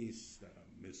 Batista,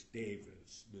 Ms.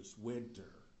 Davis, Ms.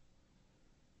 Winter,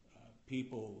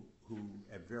 people who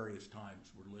at various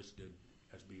times were listed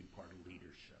as being part of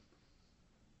leadership,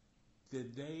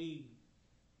 did they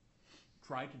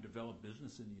try to develop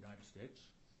business in the United States?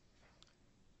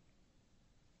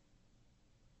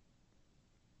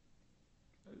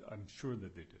 I'm sure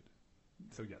that they did.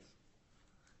 So yes.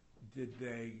 Did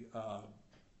they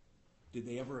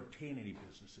ever obtain any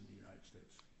business in the United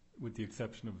States? With the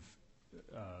exception of,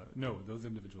 no, those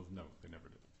individuals, no, they never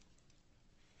did.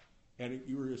 And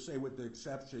you were to say with the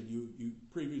exception, you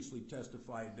previously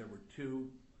testified there were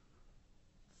 2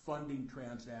 funding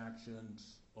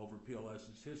transactions over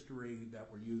PLS's history that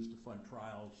were used to fund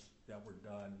trials that were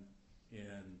done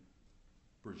in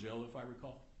Brazil, if I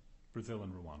recall? Brazil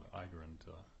and Rwanda, Iger and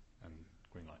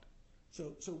Greenlight.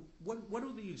 So what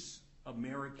do these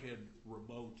American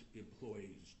remote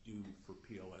employees do for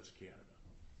PLS Canada?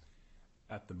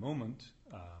 At the moment,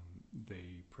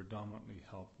 they predominantly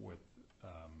help with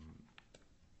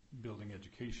building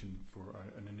education for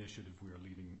an initiative we are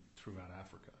leading throughout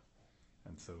Africa.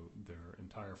 And so their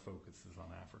entire focus is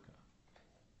on Africa.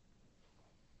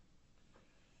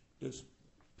 Does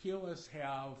PLS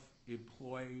have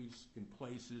employees in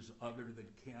places other than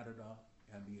Canada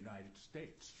and the United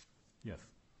States? Yes.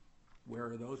 Where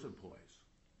are those employees?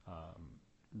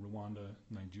 Rwanda,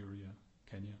 Nigeria,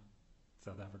 Kenya,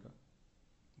 South Africa.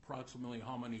 Approximately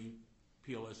how many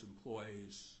PLS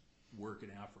employees work in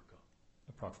Africa?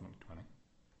 Approximately 20.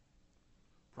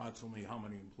 Approximately how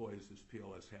many employees does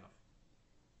PLS have?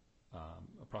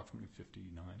 Approximately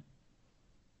 59.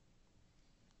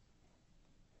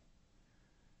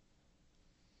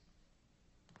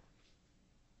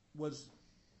 Was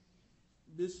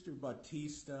Mr.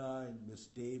 Batista and Ms.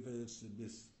 Davis and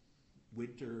Ms.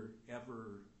 Winter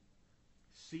ever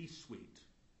C-suite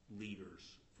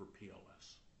leaders for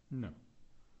PLS? No.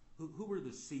 Who were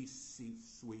the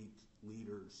C-suite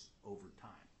leaders over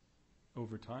time?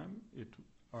 Over time, it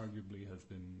arguably has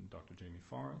been Dr. Jamie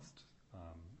Forrest,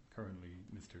 currently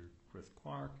Mr. Chris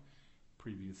Clark,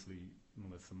 previously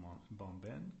Melissa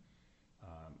Bomben,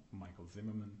 Michael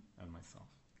Zimmerman, and myself.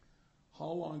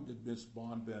 How long did Ms.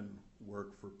 Bomben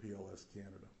work for PLS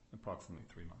Canada? Approximately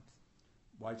 3 months.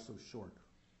 Why so short?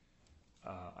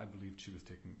 I believed she was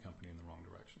taking the company in the wrong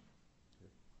direction.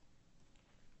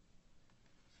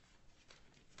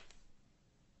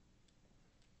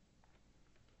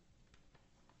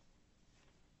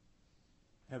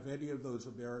 Have any of those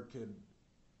American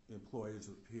employees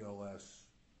of PLS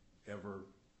ever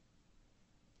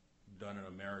done an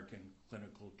American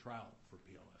clinical trial for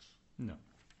PLS? No.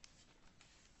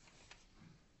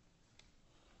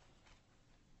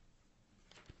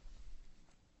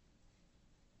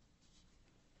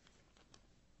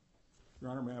 Your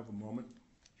Honor, may I have a moment?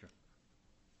 Sure.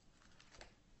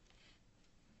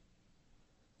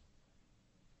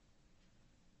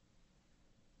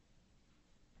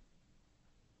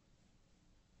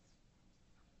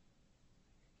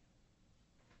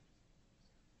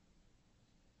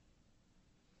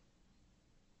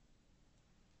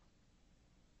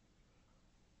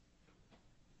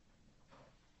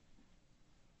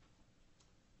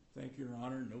 Thank you, Your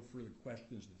Honor. No further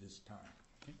questions at this time.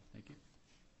 Okay, thank you.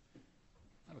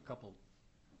 I have a couple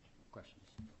questions,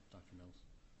 Dr. Mills.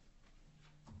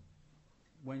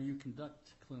 When you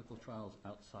conduct clinical trials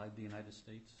outside the United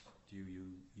States, do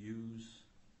you use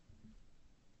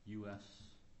U.S.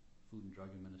 Food and Drug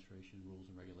Administration rules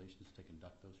and regulations to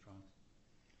conduct those trials?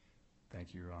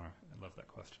 Thank you, Your Honor. I love that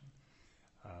question.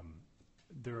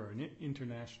 There are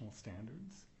international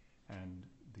standards, and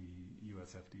the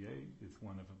U.S. FDA is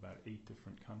one of about 8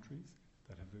 different countries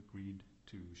that have agreed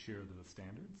to share those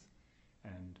standards.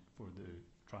 And for the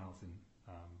trials in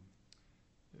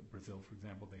Brazil, for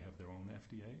example, they have their own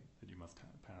FDA that you must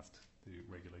have passed the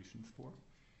regulations for.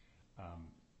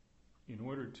 In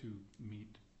order to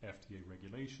meet FDA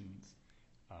regulations,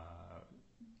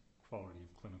 quality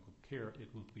of clinical care, it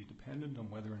will be dependent on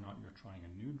whether or not you're trying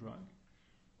a new drug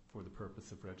for the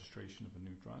purpose of registration of a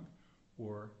new drug,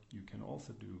 or you can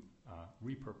also do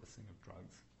repurposing of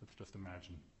drugs. Let's just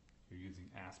imagine you're using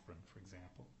aspirin, for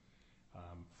example,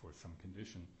 for some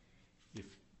condition. If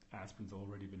aspirin's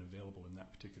already been available in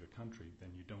that particular country,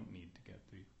 then you don't need to get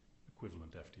the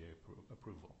equivalent FDA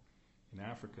approval. In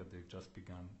Africa, they've just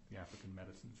begun the African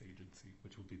Medicines Agency,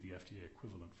 which will be the FDA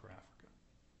equivalent for Africa.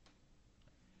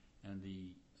 And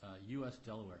the U.S.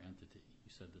 Delaware entity,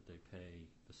 you said that they pay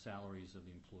the salaries of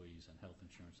the employees and health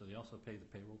insurance. So they also pay the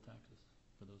payroll taxes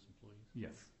for those employees?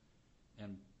 Yes.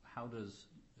 And how does,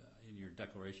 in your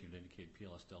declaration, you indicate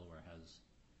PLS Delaware has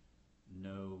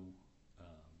no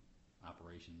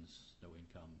operations, no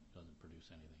income, doesn't produce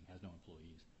anything, has no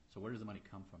employees. So where does the money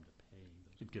come from to pay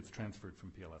those? It gets transferred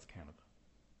from PLS Canada.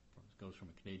 It goes from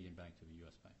a Canadian bank to the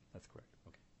U.S. bank? That's correct.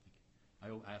 Okay, thank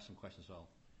you. I have some questions, so I'll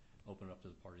open it up to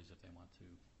the parties if they want to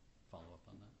follow up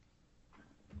on that.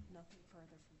 Nothing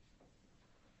further from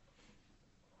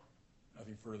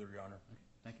Nothing further, Your Honor. Okay,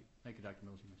 thank you. Thank you, Dr.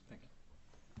 Mills. Thank you.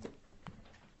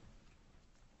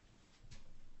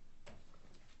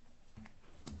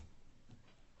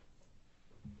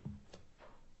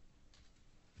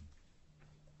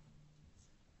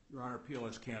 Your Honor,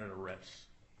 PLS Canada rests.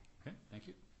 Okay, thank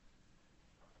you.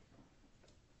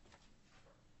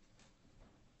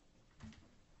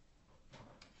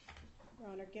 Your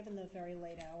Honor, given the very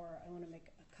late hour, I want to make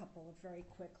a couple of very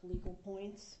quick legal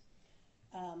points.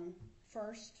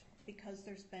 First, because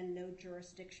there's been no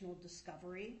jurisdictional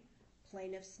discovery,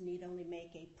 plaintiffs need only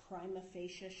make a prima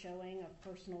facie showing of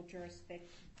personal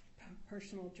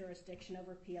jurisdiction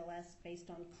over PLS based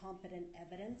on competent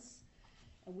evidence.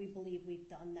 And we believe we've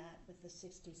done that with the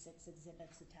 66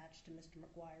 exhibits attached to Mr.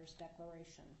 McGuire's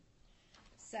declaration.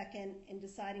 Second, in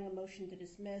deciding a motion to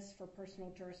dismiss for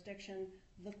personal jurisdiction,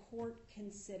 the court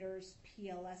considers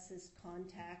PLS's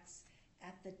contacts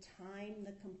at the time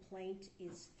the complaint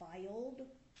is filed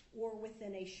or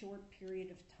within a short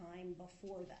period of time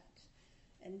before that.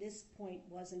 And this point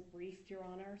wasn't briefed, Your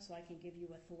Honor, so I can give you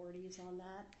authorities on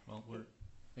that. Well, I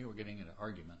think we're getting into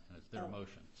argument, and it's their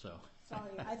motion, so.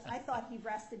 Sorry, I thought he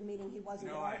rested, meaning he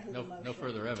wasn't arguing the motion. No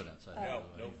further evidence.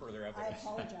 No further evidence. I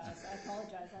apologize.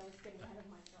 I was getting ahead of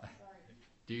myself. Sorry.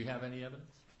 Do you have any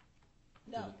evidence?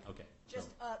 No. Okay. Just,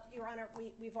 Your Honor,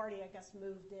 we've already, I guess,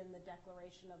 moved in the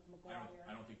declaration of McGuire.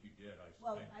 I don't think you did.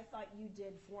 Well, I thought you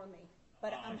did for me.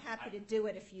 But I'm happy to do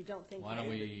it if you don't think. Why don't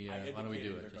we do it? There are just no to make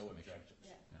sure. objections.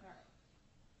 Yeah. All right.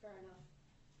 Fair enough.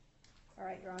 All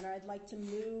right, Your Honor, I'd like to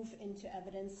move into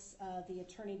evidence the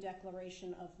attorney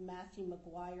declaration of Matthew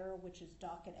McGuire, which is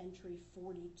docket entry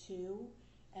 42,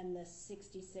 and the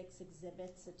 66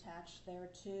 exhibits attached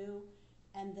thereto,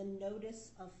 and the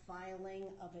notice of filing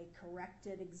of a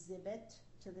corrected exhibit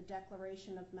to the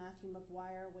declaration of Matthew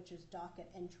McGuire, which is docket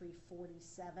entry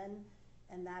 47,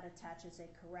 and that attaches a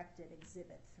corrected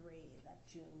exhibit 3, that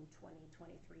June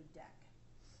 2023 deck.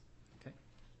 Okay.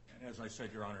 And as I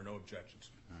said, Your Honor, no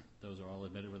objections. All right. Those are all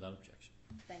admitted without objection.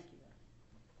 Thank you.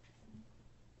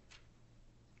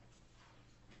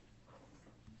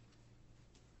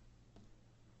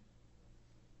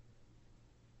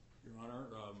 Your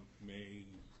Honor, may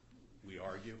we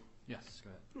argue? Yes,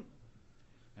 go ahead.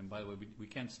 And by the way, we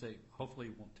can stay, hopefully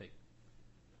it won't take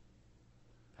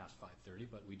past 5:30,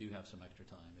 but we do have some extra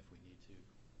time if we need to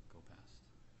go past.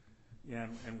 Yeah,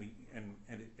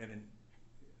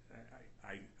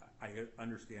 I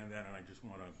understand that, and I just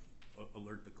want to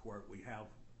alert the court. We have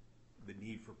the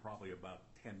need for probably about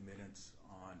 10 minutes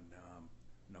on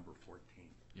number 14.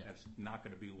 Yes. That's not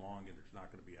going to be long, and there's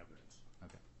not going to be evidence.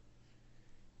 Okay.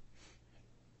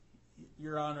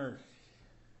 Your Honor,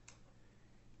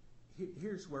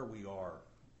 here's where we are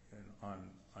on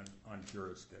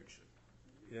jurisdiction.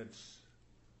 It's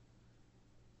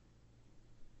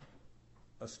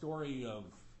a story of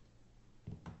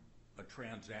a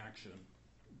transaction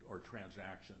or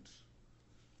transactions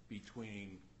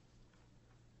between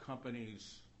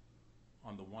companies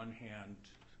on the one hand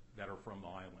that are from the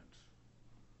islands.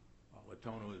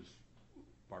 Latona is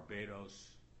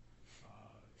Barbados,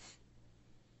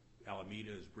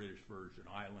 Alameda is British Virgin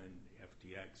Island,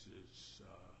 FTX is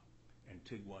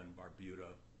Antigua and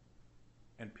Barbuda,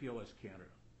 and PLS Canada.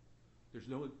 There's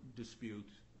no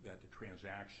dispute that the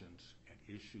transactions at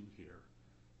issue here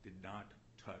did not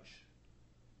touch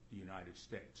the United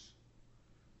States.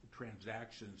 The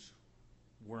transactions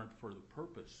weren't for the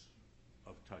purpose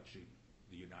of touching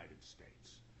the United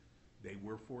States. They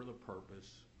were for the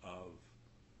purpose of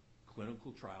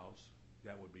clinical trials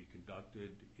that would be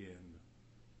conducted in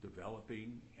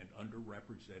developing and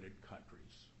underrepresented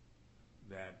countries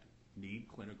that need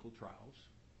clinical trials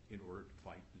in order to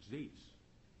fight disease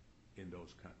in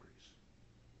those countries.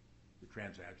 The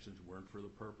transactions weren't for the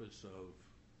purpose of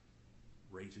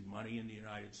raising money in the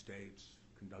United States,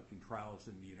 conducting trials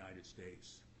in the United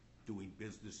States, doing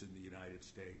business in the United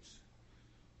States.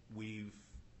 We've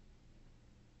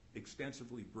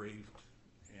extensively briefed,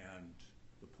 and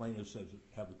the plaintiffs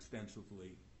have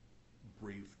extensively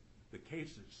briefed the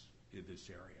cases in this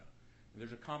area. And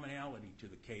there's a commonality to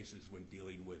the cases when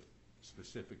dealing with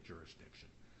specific jurisdiction.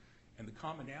 And the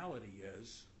commonality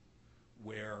is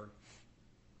where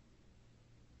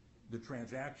the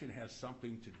transaction has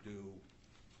something to do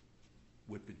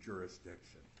with the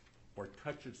jurisdiction or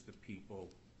touches the people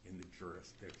in the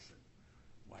jurisdiction,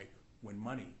 like when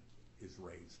money is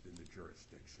raised in the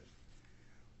jurisdiction,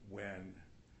 when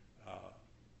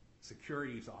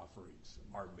securities offerings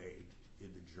are made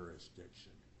in the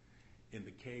jurisdiction. In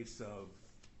the case of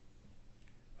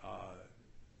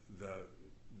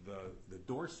the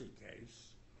Dorsey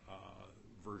case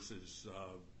versus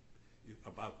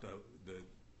about the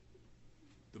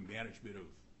management of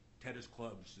tennis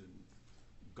clubs and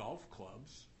golf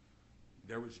clubs,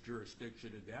 there was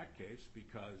jurisdiction in that case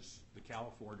because the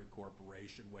California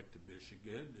Corporation went to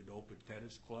Michigan and opened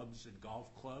tennis clubs and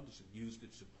golf clubs and used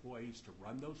its employees to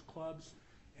run those clubs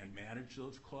and manage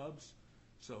those clubs.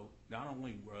 So not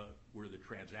only were the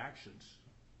transactions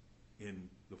in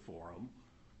the forum,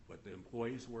 but the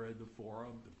employees were in the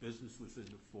forum, the business was in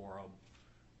the forum,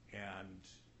 and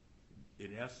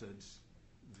in essence,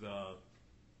 the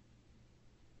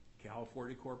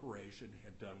California Corporation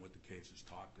had done what the cases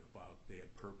talked about. They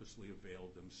had purposely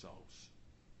availed themselves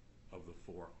of the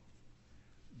forum.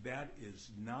 That is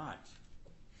not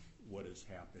what has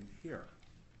happened here.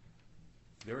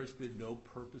 There has been no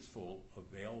purposeful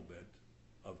availment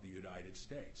of the United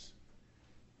States.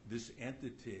 This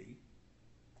entity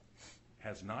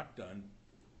has not done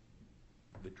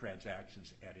the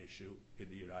transactions at issue in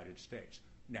the United States.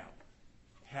 Now,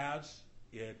 has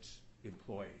its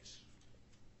employees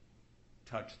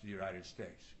touched the United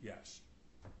States? Yes.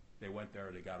 They went there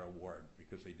and they got an award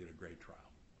because they did a great trial.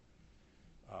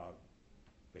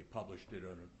 They published it in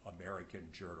an American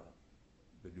journal,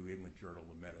 the New England Journal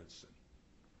of Medicine.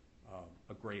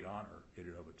 A great honor in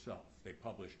and of itself. They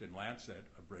published in Lancet,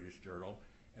 a British journal,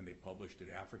 and they published in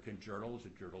African journals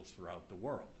and journals throughout the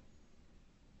world.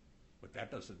 But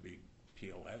that doesn't mean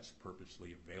PLS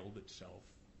purposely availed itself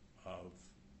of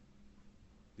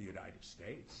the United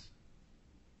States.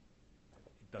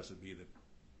 It doesn't mean that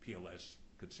PLS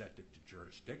consented to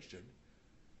jurisdiction.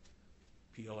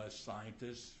 PLS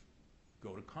scientists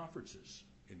go to conferences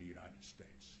in the United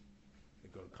States. They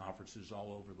go to conferences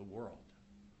all over the world.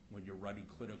 When you're running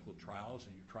clinical trials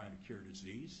and you're trying to cure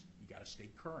disease, you got to stay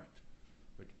current.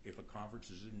 But if a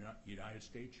conference is in the United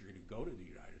States, you're going to go to the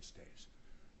United States.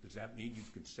 Does that mean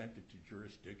you've consented to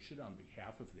jurisdiction on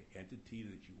behalf of the entity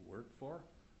that you work for?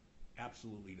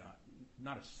 Absolutely not.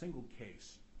 Not a single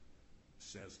case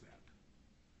says that.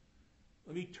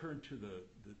 Let me turn to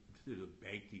the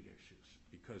banking issues,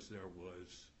 because there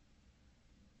was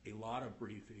a lot of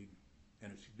briefing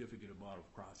and a significant amount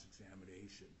of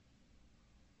cross-examination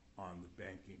on the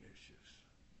banking issues.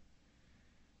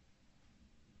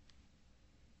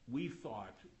 We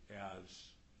thought,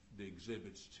 as the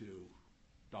exhibits to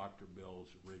Dr.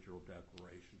 Mill's original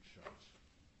declaration shows,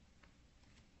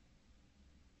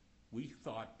 we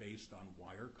thought, based on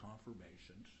wire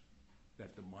confirmations,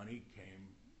 that the money came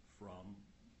from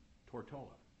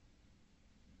Tortola,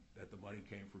 that the money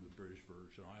came from the British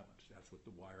Virgin Islands. That's what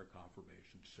the wire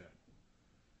confirmation said.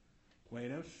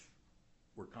 Plaintiffs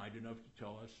were kind enough to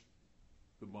tell us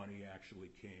the money actually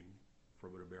came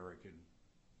from an American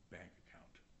bank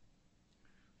account.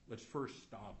 Let's first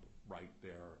stop right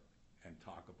there and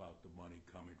talk about the money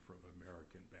coming from an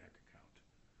American bank account.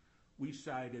 We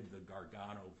cited the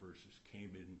Gargano versus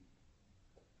Cayman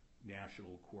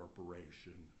National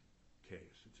Corporation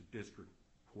case. It's a district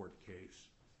court case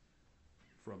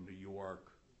from New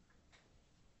York,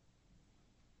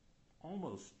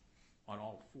 almost on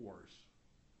all fours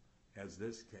as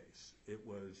this case. It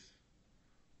was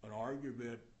an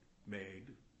argument made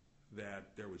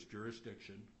that there was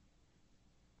jurisdiction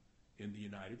in the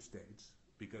United States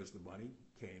because the money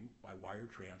came by wire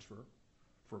transfer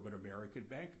from an American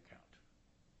bank account.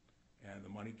 And the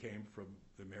money came from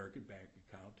the American bank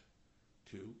account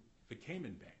to the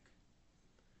Cayman Bank.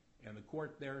 And the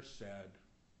court there said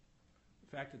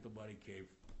the fact that the money came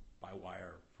by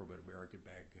wire from an American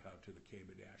bank account to the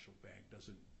Cayman National Bank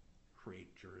doesn't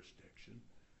create jurisdiction.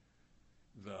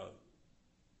 The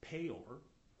payor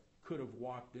could have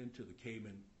walked into the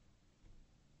Cayman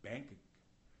Bank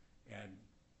and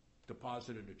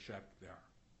deposited a check there.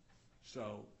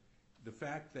 So the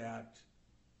fact that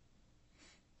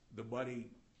the money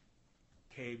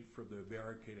came from the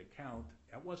American account,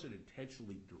 that wasn't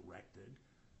intentionally directed.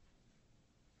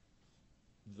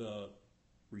 The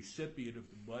recipient of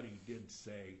the money did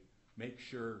say, make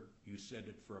sure you send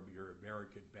it from your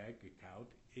American bank account.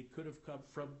 It could have come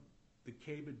from the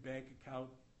Cayman bank account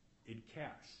in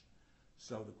cash.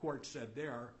 So the court said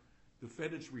there,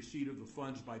 defendant's receipt of the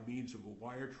funds by means of a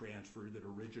wire transfer that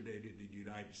originated in the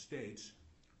United States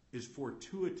is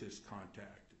fortuitous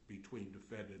contact between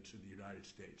defendants in the United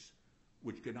States,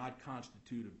 which cannot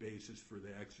constitute a basis for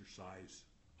the exercise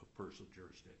of personal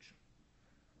jurisdiction.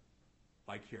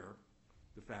 Like here,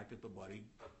 the fact that the money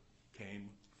came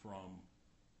from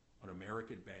an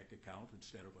American bank account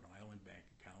instead of an island bank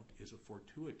account is a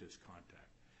fortuitous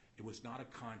contact. It was not a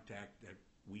contact that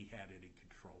we had any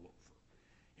control over.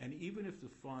 And even if the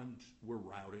funds were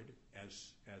routed,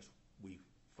 as we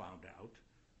found out,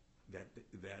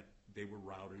 that they were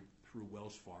routed through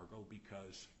Wells Fargo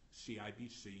because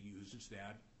CIBC uses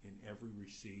that in every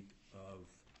receipt of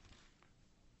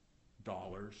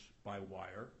dollars by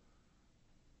wire,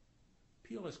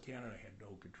 PLS Canada had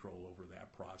no control over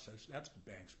that process. That's the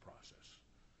bank's process.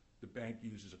 The bank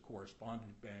uses a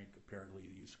correspondent bank. Apparently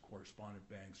the use of correspondent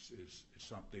banks is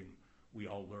something we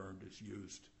all learned is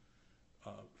used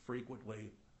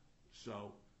frequently.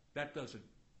 So that doesn't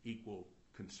equal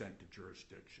consent to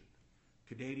jurisdiction.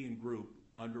 Canadian Group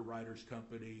Underwriters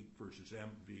Company versus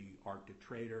MV Arctic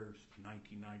Traders,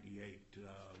 1998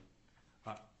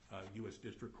 U.S.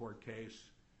 District Court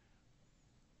case,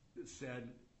 said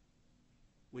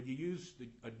when you use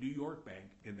a New York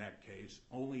bank in that case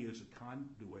only as a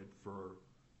conduit for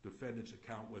defendant's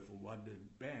account with a London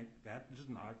bank, that does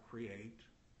not create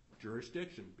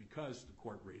jurisdiction because, the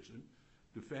court reasoned,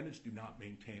 defendants do not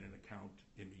maintain an account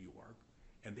in New York,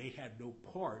 and they had no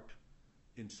part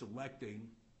in selecting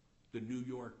the New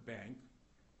York bank,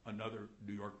 another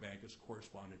New York bank as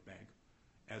correspondent bank,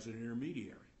 as an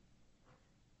intermediary.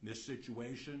 In this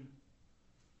situation,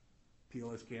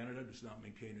 PLS Canada does not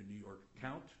maintain a New York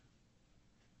account.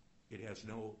 It has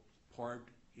no part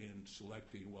in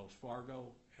selecting Wells Fargo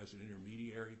as an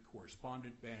intermediary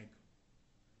correspondent bank.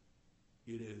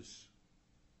 It is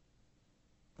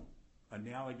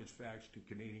analogous facts to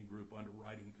Canadian Group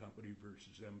Underwriting Company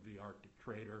versus MV Arctic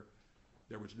Trader.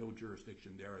 There was no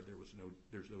jurisdiction there.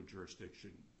 There's no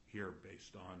jurisdiction here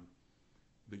based on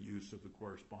the use of the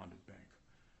correspondent bank.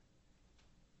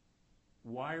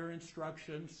 Wire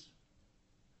instructions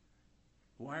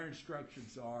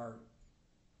are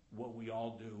what we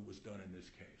all do was done in this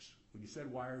case. When you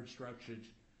said wire instructions,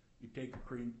 you take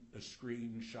a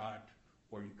screenshot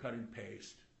or you cut and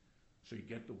paste so you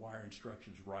get the wire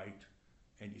instructions right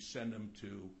and you send them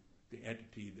to the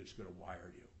entity that's going to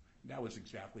wire you. And that was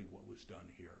exactly what was done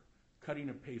here. Cutting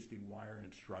and pasting wire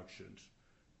instructions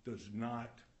does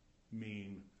not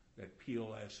mean that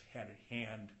PLS had a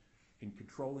hand in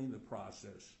controlling the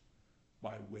process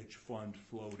by which funds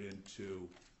flowed into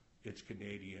its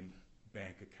Canadian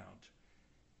bank account.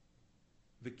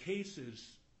 The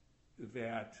cases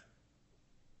that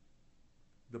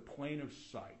the plaintiffs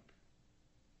cite,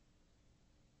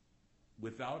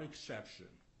 without exception,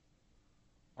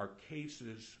 are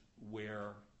cases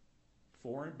where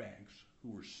foreign banks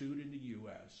who were sued in the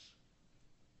U.S.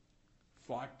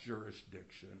 fought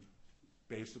jurisdiction,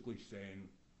 basically saying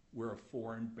we're a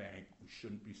foreign bank, we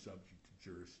shouldn't be subject to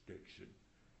jurisdiction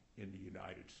in the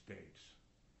United States.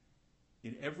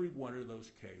 In every one of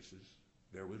those cases,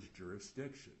 there was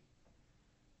jurisdiction.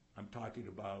 I'm talking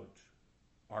about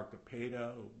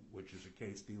Alameda, which is a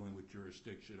case dealing with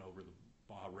jurisdiction over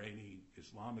the Bahraini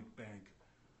Islamic Bank,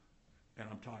 and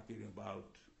I'm talking about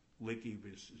Licky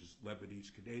versus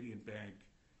Lebanese Canadian Bank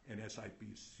and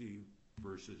SIPC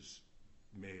versus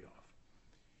Madoff.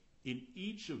 In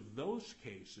each of those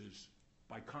cases,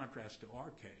 by contrast to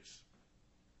our case,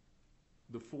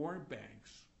 the foreign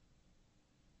banks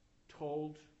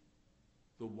told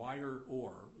the wirer,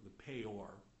 the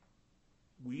payor,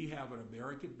 we have an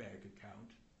American bank account,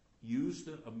 use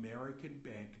the American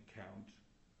bank account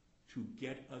to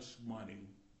get us money,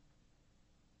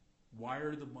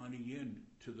 wire the money in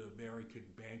to the American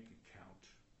bank account.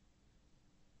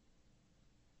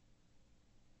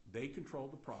 They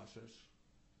controlled the process.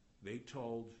 They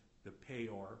told the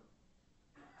payor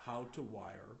how to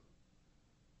wire.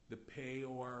 The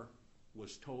payor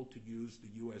was told to use the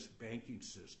U.S. banking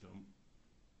system,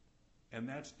 and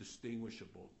that's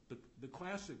distinguishable. The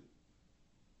classic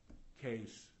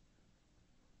case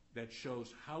that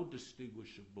shows how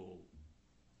distinguishable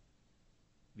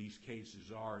these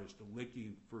cases are is the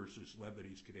Licky versus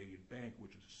Lebanese Canadian Bank,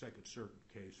 which is a Second Circuit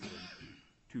case in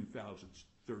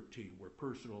 2013, where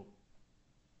personal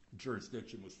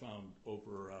jurisdiction was found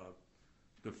over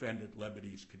defendant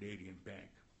Lebanese Canadian Bank.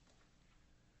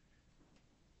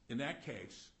 In that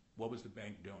case, what was the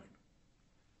bank doing?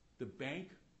 The bank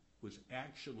was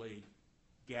actually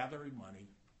gathering money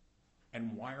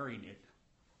and wiring it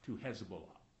to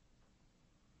Hezbollah.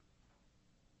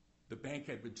 The bank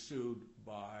had been sued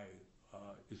by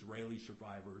Israeli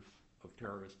survivors of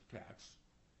terrorist attacks.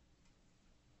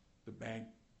 The bank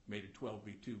made a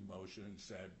 12b2 motion and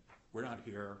said, we're not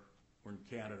here, we're in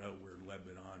Canada, we're in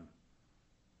Lebanon,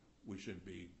 we shouldn't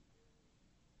be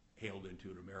hailed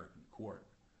into an American court.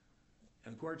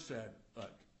 And the court said,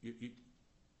 look,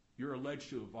 you're alleged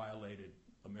to have violated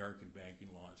American banking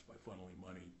laws by funneling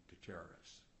money to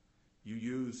terrorists. You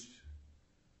used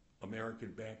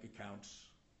American bank accounts,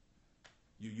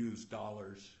 you used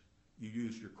dollars, you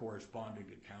used your corresponding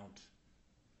account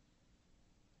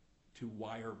to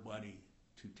wire money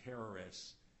to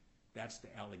terrorists. That's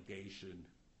the allegation.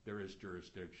 There is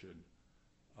jurisdiction.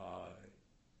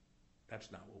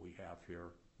 That's not what we have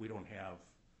here. We don't have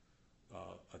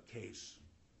a case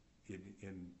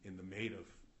in the Madoff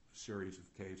series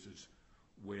of cases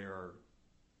where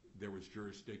there was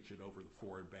jurisdiction over the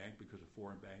foreign bank because the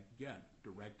foreign bank, again,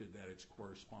 directed that its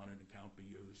correspondent account be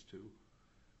used to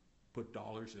put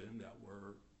dollars in that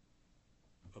were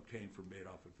obtained from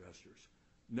Madoff investors.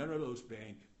 None of those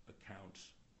bank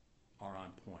accounts are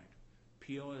on point.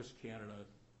 PLS Canada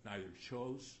neither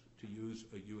chose to use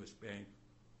a U.S. bank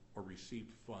or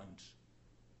received funds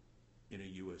in a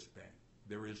U.S. bank.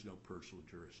 There is no personal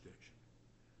jurisdiction.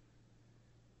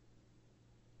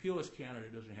 PLS Canada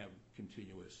doesn't have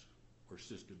continuous or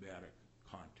systematic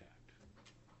contact.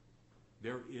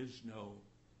 There is no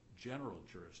general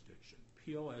jurisdiction.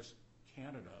 PLS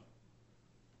Canada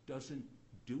doesn't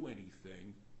do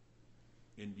anything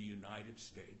in the United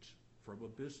States from a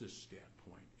business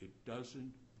standpoint. It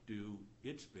doesn't do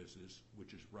its business,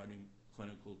 which is running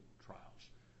clinical trials.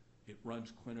 It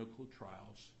runs clinical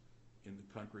trials in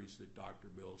the countries that Dr.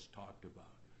 Mills talked about: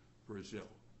 Brazil,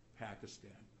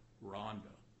 Pakistan,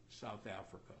 Rwanda, South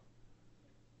Africa.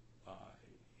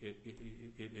 It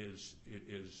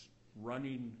is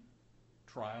running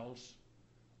trials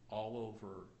all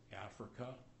over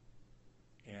Africa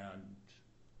and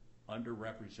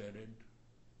underrepresented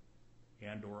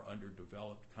and or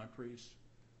underdeveloped countries.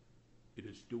 It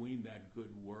is doing that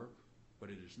good work but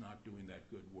it is not doing that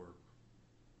good work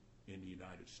in the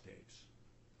United States.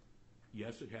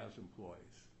 Yes, it has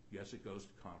employees. Yes, it goes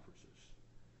to conferences.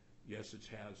 Yes, it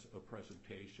has a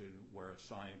presentation where a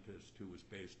scientist who is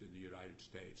based in the United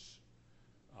States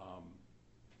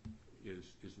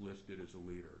is listed as a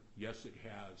leader. Yes, it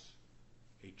has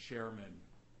a chairman,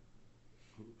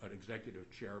 an executive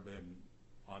chairman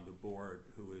on the board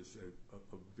who is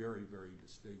a very, very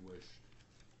distinguished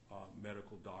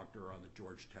medical doctor on the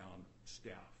Georgetown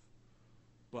staff.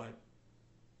 But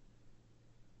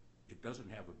it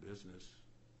doesn't have a business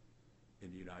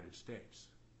in the United States.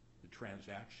 The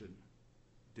transaction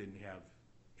didn't have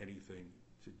anything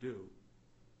to do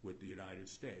with the United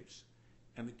States.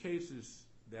 And the cases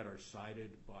that are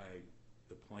cited by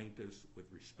the plaintiffs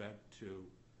with respect to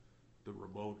the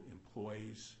remote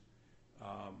employees,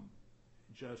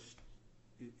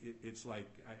 it's like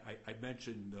I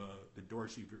mentioned the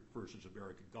Dorsey versus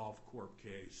American Golf Corp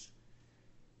case.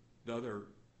 The other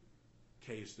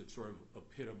case that sort of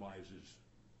epitomizes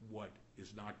what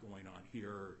is not going on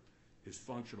here is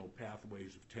Functional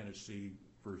Pathways of Tennessee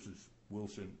versus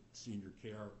Wilson Senior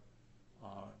Care,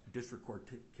 district court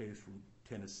case from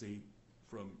Tennessee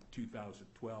from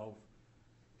 2012.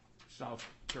 South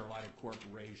Carolina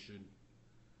Corporation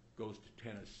goes to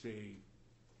Tennessee.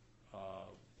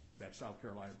 That South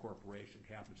Carolina Corporation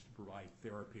happens to provide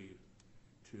therapy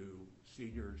to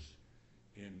seniors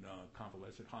in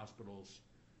convalescent hospitals.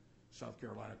 South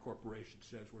Carolina Corporation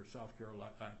says we're South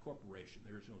Carolina Corporation.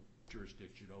 There's no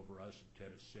jurisdiction over us in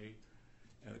Tennessee.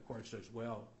 And the court says,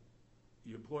 well,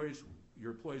 your employees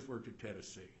worked in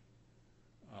Tennessee.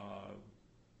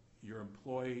 Your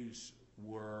employees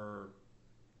were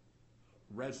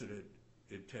resident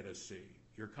in Tennessee.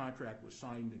 Your contract was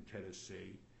signed in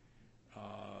Tennessee.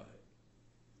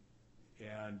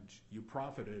 And you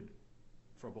profited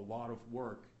from a lot of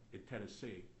work in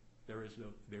Tennessee. There is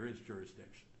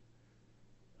jurisdiction.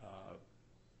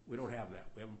 We don't have that.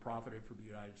 We haven't profited from the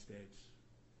United States.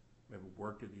 We haven't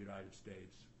worked in the United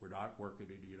States. We're not working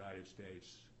in the United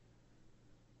States.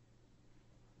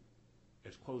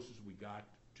 As close as we got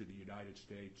to the United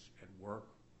States and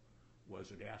work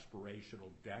was an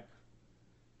aspirational deck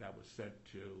that was sent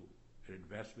to an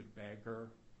investment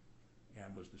banker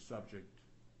and was the subject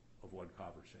of one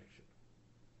conversation.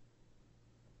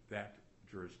 That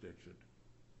jurisdiction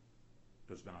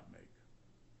does not make.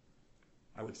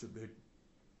 I would submit,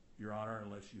 Your Honor,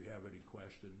 unless you have any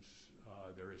questions,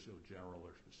 there is no general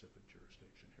or specific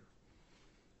jurisdiction here.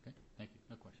 Okay, thank you.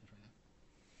 No questions right now.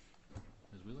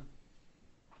 Ms. Wheeler?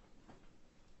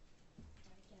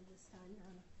 Again this time, Your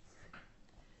Honor.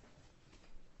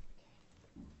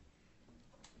 Okay.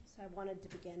 So I wanted to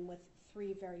begin with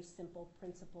 3 very simple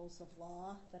principles of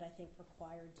law that I think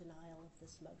require denial of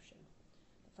this motion.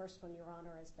 The first one, Your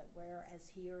Honor, is that whereas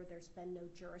here there's been no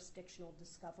jurisdictional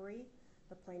discovery,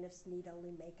 the plaintiffs need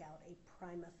only make out a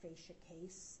prima facie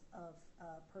case of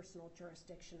personal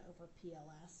jurisdiction over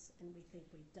PLS, and we think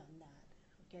we've done that.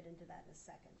 I'll get into that in a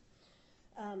second.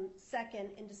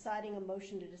 Second, in deciding a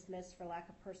motion to dismiss for lack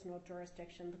of personal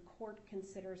jurisdiction, the court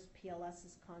considers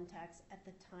PLS's contacts at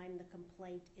the time the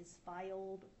complaint is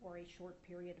filed or a short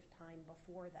period of time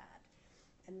before that.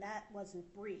 And that wasn't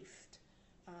briefed.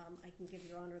 I can give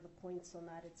Your Honor the points on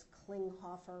that. It's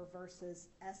Klinghoffer versus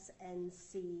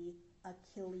SNC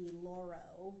Achille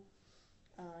Loro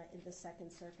in the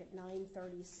Second Circuit,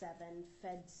 937,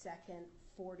 Fed Second,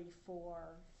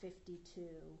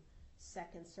 4452,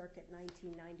 Second Circuit,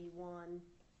 1991,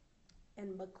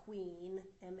 and McQueen,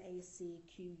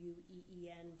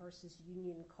 MACQUEEN versus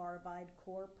Union Carbide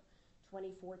Corp.,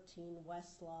 2014,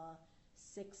 Westlaw,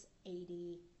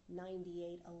 680,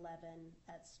 9811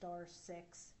 at Star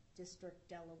 6, District,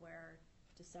 Delaware,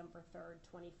 December 3rd,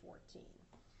 2014.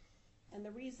 And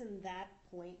the reason that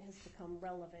point has become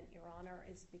relevant, Your Honor,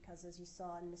 is because, as you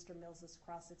saw in Mr. Mills's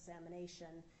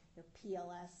cross-examination,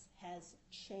 PLS has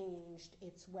changed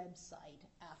its website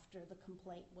after the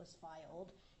complaint was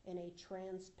filed in a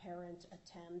transparent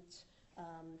attempt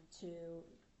to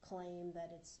claim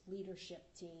that its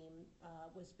leadership team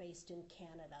was based in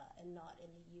Canada and not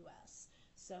in the U.S.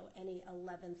 So any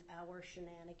 11th hour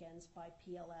shenanigans by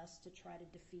PLS to try to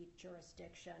defeat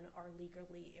jurisdiction are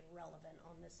legally irrelevant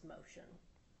on this motion.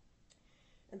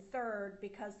 And third,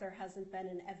 because there hasn't been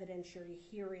an evidentiary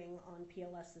hearing on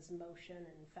PLS's motion,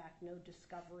 and in fact no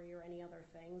discovery or any other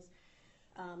things,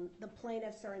 the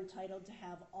plaintiffs are entitled to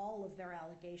have all of their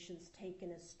allegations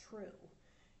taken as true,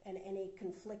 and any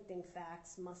conflicting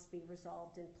facts must be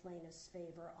resolved in plaintiff's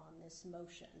favor on this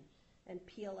motion. And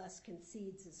PLS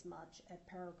concedes as much at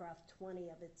paragraph 20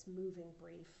 of its moving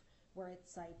brief, where it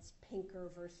cites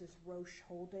Pinker versus Roche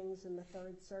Holdings in the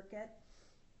Third Circuit.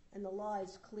 And the law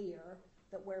is clear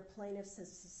that where plaintiffs have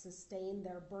sustained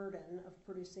their burden of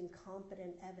producing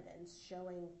competent evidence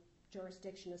showing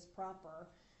jurisdiction is proper,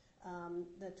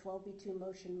 the 12b2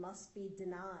 motion must be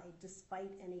denied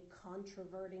despite any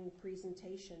controverting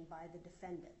presentation by the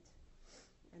defendant.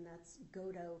 And that's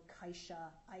Godo Kaisha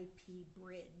IP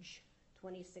Bridge,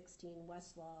 2016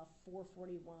 Westlaw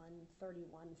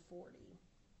 441-3140.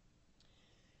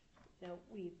 Now,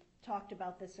 we talked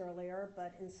about this earlier,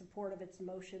 but in support of its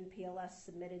motion, PLS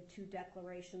submitted 2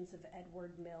 declarations of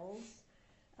Edward Mills.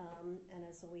 And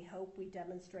as we hope we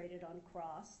demonstrated on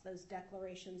cross, those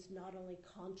declarations not only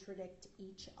contradict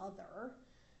each other,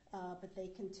 but they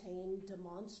contain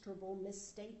demonstrable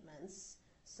misstatements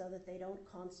so that they don't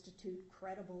constitute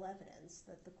credible evidence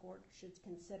that the court should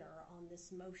consider on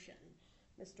this motion.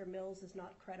 Mr. Mills is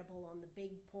not credible on the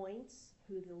big points,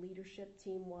 who the leadership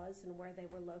team was and where they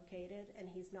were located, and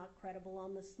he's not credible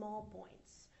on the small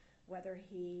points, whether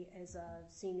he is a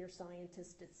senior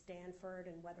scientist at Stanford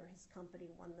and whether his company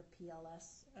won the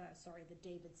the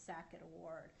David Sackett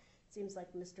Award. It seems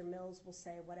like Mr. Mills will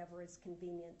say whatever is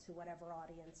convenient to whatever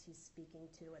audience he's speaking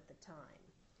to at the time.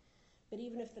 But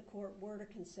even if the court were to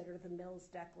consider the Mills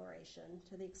declaration,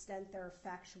 to the extent there are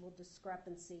factual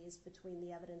discrepancies between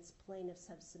the evidence plaintiffs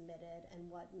have submitted and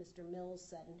what Mr. Mills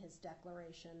said in his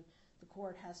declaration, the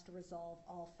court has to resolve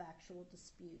all factual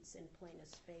disputes in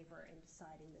plaintiff's favor in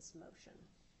deciding this motion.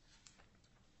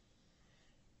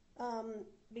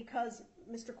 Because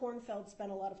Mr. Kornfeld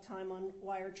spent a lot of time on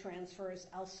wire transfers,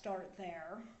 I'll start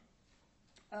there.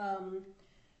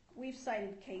 We've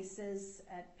cited cases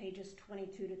at pages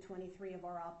 22 to 23 of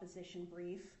our opposition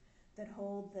brief that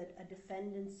hold that a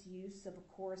defendant's use of a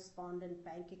correspondent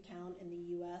bank account in the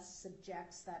U.S.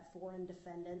 subjects that foreign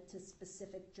defendant to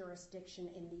specific jurisdiction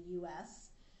in the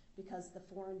U.S. because the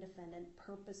foreign defendant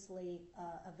purposely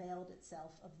availed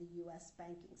itself of the U.S.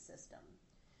 banking system.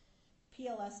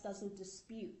 PLS doesn't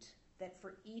dispute that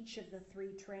for each of the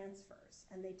 3 transfers,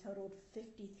 and they totaled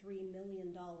 $53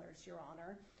 million, Your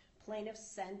Honor, plaintiffs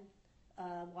sent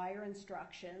wire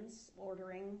instructions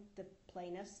ordering the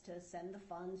plaintiffs to send the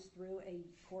funds through a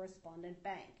correspondent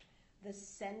bank. The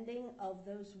sending of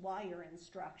those wire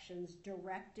instructions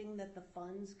directing that the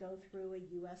funds go through a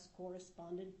U.S.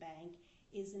 correspondent bank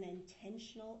is an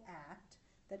intentional act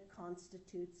that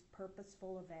constitutes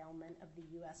purposeful availment of the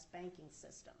U.S. banking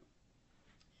system.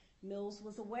 Mills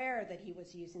was aware that he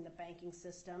was using the banking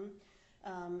system,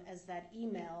 as that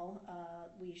email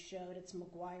we showed, it's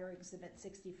McGuire Exhibit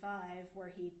 65, where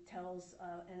he tells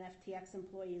an FTX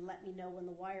employee, let me know when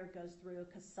the wire goes through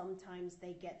because sometimes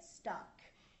they get stuck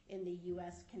in the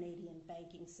U.S.-Canadian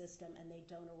banking system and they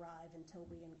don't arrive until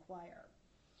we inquire.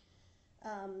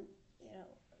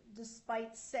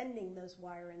 Despite sending those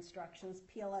wire instructions,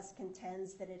 PLS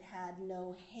contends that it had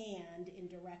no hand in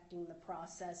directing the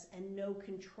process and no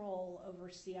control over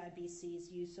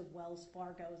CIBC's use of Wells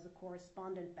Fargo as a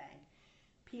correspondent bank.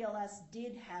 PLS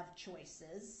did have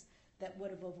choices that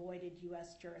would have avoided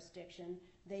U.S. jurisdiction.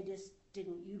 They just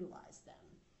didn't utilize them.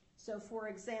 So, for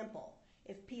example,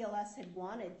 if PLS had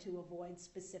wanted to avoid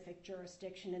specific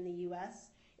jurisdiction in the U.S.,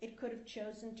 it could have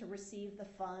chosen to receive the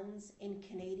funds in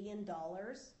Canadian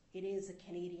dollars. It is a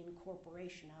Canadian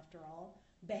corporation, after all.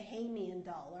 Bahamian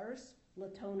dollars.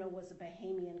 Latona was a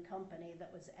Bahamian company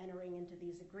that was entering into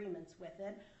these agreements with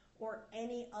it, or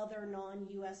any other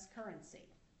non-U.S. currency.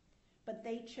 But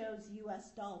they chose U.S.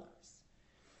 dollars.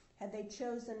 Had they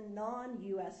chosen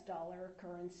non-U.S. dollar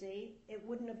currency, it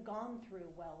wouldn't have gone through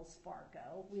Wells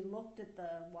Fargo. We looked at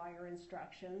the wire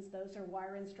instructions. Those are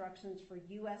wire instructions for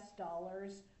U.S.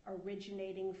 dollars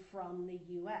originating from the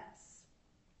U.S.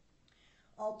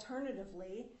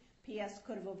 Alternatively, PLS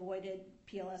could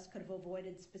have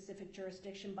avoided specific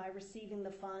jurisdiction by receiving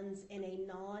the funds in a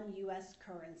non-U.S.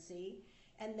 currency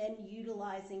and then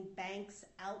utilizing banks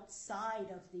outside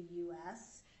of the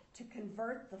U.S. to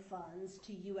convert the funds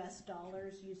to U.S.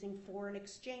 dollars using foreign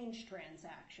exchange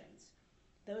transactions.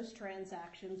 Those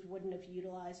transactions wouldn't have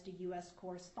utilized a U.S.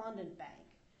 correspondent bank.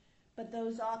 But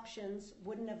those options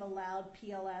wouldn't have allowed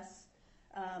PLS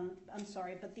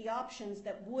but the options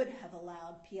that would have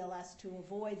allowed PLS to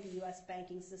avoid the U.S.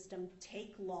 banking system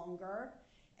take longer,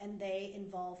 and they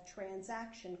involve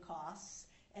transaction costs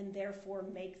and therefore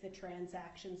make the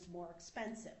transactions more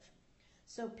expensive.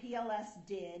 So PLS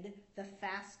did the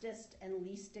fastest and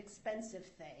least expensive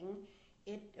thing.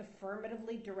 It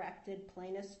affirmatively directed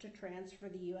plaintiffs to transfer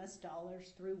the U.S.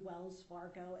 dollars through Wells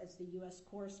Fargo as the U.S.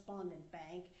 correspondent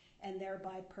bank and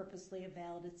thereby purposely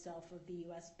availed itself of the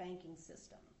U.S. banking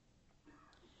system.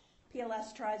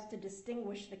 PLS tries to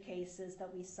distinguish the cases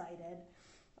that we cited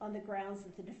on the grounds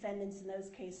that the defendants in those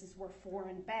cases were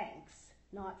foreign banks.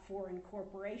 not foreign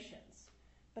corporations.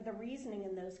 But the reasoning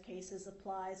in those cases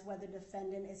applies whether the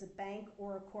defendant is a bank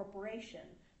or a corporation.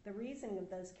 The reasoning of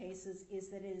those cases is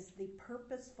that it is the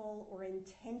purposeful or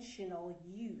intentional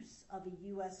use of a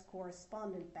U.S.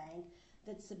 correspondent bank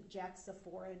that subjects a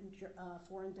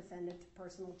foreign defendant to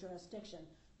personal jurisdiction,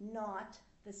 not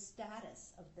the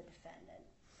status of the defendant.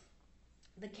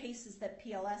 The cases that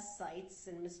PLS cites,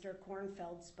 and Mr.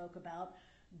 Kornfeld spoke about,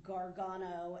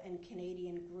 Gargano and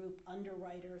Canadian Group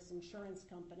Underwriters Insurance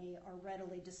Company, are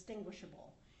readily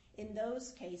distinguishable. In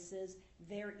those cases,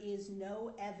 there is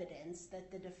no evidence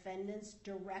that the defendants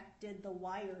directed the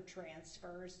wire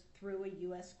transfers through a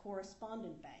U.S.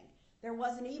 correspondent bank. There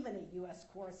wasn't even a U.S.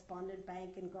 correspondent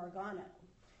bank in Gargano.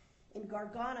 In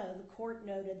Gargano, the court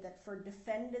noted that for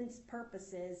defendants'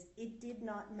 purposes, it did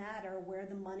not matter where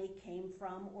the money came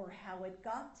from or how it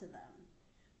got to them.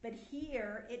 But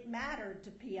here, it mattered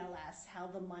to PLS how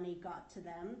the money got to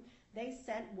them. They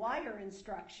sent wire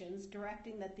instructions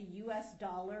directing that the U.S.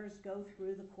 dollars go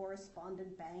through the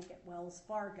correspondent bank at Wells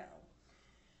Fargo.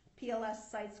 PLS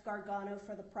cites Gargano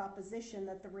for the proposition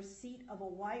that the receipt of a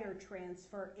wire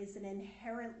transfer is an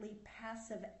inherently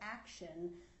passive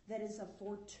action that is a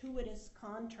fortuitous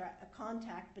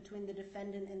contact between the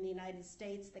defendant and the United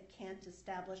States that can't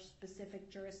establish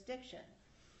specific jurisdiction.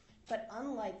 But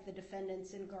unlike the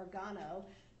defendants in Gargano,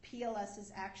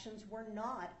 PLS's actions were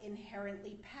not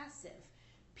inherently passive.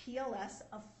 PLS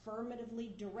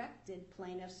affirmatively directed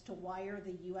plaintiffs to wire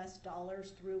the U.S.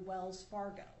 dollars through Wells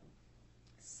Fargo.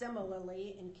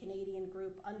 Similarly, in Canadian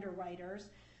Group Underwriters,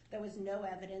 there was no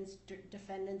evidence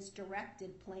defendants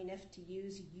directed plaintiff to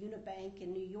use Unibank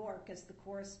in New York as the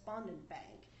correspondent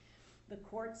bank. The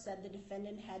court said the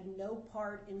defendant had no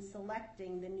part in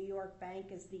selecting the New York bank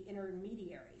as the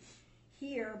intermediary.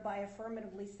 Here, by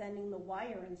affirmatively sending the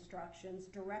wire instructions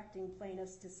directing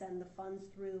plaintiffs to send the funds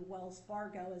through Wells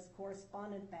Fargo as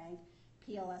correspondent bank,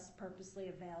 PLS purposely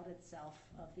availed itself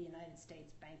of the United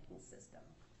States banking system.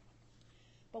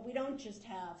 But we don't just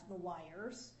have the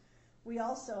wires. We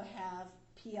also have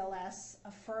PLS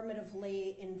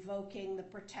affirmatively invoking the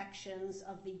protections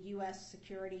of the U.S.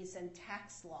 securities and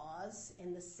tax laws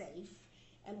in the SAFE,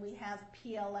 and we have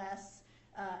PLS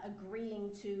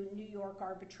agreeing to New York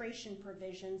arbitration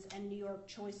provisions and New York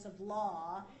choice of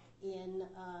law in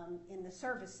the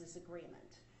services agreement.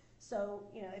 So,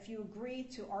 if you agree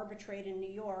to arbitrate in New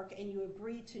York and you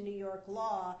agree to New York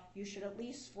law, you should at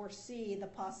least foresee the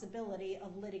possibility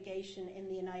of litigation in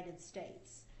the United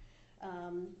States.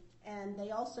 And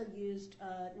they also used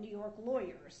New York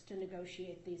lawyers to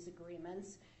negotiate these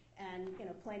agreements. And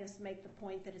plaintiffs make the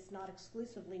point that it's not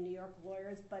exclusively New York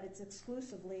lawyers, but it's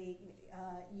exclusively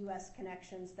U.S.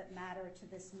 connections that matter to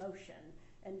this motion,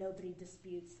 and nobody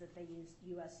disputes that they used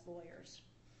U.S. lawyers.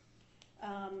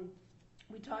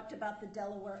 We talked about the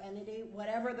Delaware entity.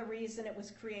 Whatever the reason it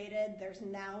was created, there's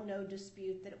now no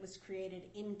dispute that it was created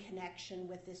in connection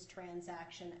with this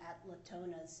transaction at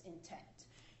Latona's intent.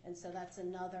 And so that's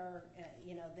another,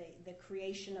 the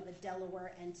creation of a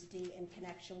Delaware entity in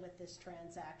connection with this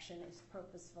transaction is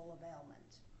purposeful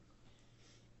availment.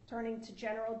 Turning to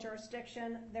general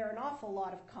jurisdiction, there are an awful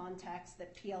lot of contacts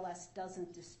that PLS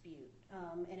doesn't dispute,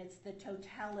 and it's the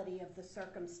totality of the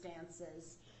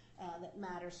circumstances that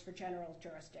matters for general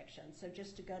jurisdiction. So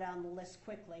just to go down the list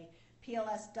quickly,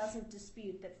 PLS doesn't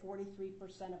dispute that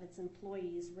 43% of its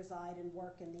employees reside and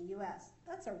work in the U.S.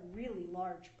 That's a really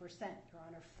large percent, Your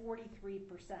Honor, 43%.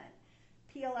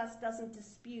 PLS doesn't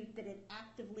dispute that it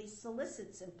actively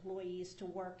solicits employees to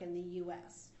work in the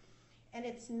U.S. And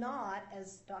it's not,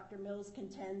 as Dr. Mills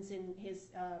contends in his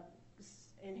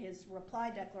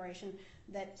reply declaration,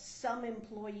 that some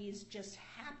employees just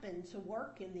happen to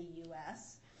work in the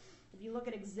U.S. If you look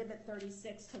at Exhibit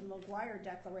 36 to the McGuire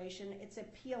Declaration, it's a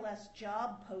PLS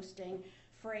job posting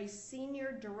for a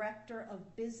senior director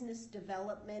of business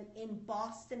development in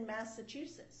Boston,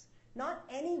 Massachusetts. Not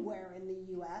anywhere in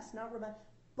the U.S., not remote.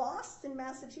 Boston,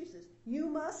 Massachusetts. You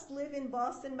must live in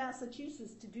Boston,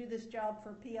 Massachusetts to do this job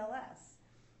for PLS.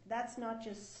 That's not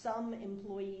just some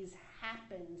employees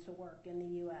happen to work in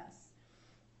the U.S.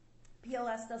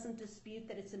 PLS doesn't dispute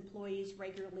that its employees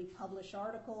regularly publish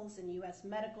articles in U.S.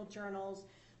 medical journals,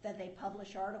 that they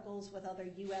publish articles with other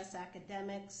U.S.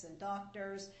 academics and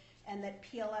doctors, and that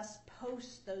PLS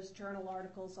posts those journal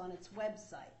articles on its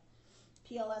website.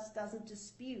 PLS doesn't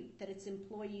dispute that its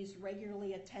employees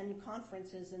regularly attend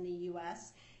conferences in the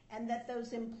U.S. and that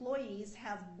those employees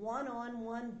have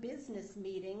one-on-one business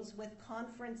meetings with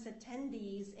conference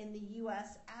attendees in the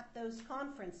U.S. at those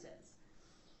conferences.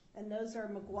 and those are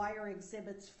McGuire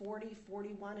Exhibits 40,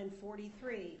 41, and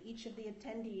 43. Each of the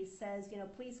attendees says,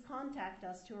 please contact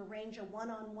us to arrange a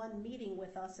one-on-one meeting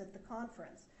with us at the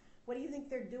conference. What do you think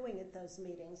they're doing at those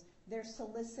meetings? They're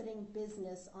soliciting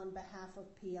business on behalf of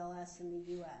PLS in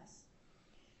the U.S.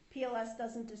 PLS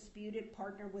doesn't dispute it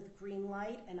partnered with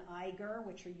Greenlight and Iger,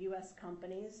 which are U.S.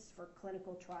 companies for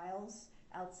clinical trials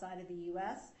outside of the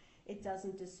U.S. It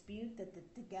doesn't dispute that the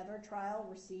Together trial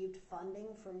received funding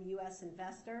from U.S.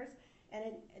 investors, and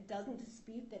it doesn't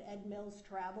dispute that Ed Mills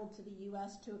traveled to the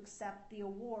U.S. to accept the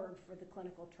award for the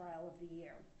clinical trial of the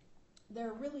year. There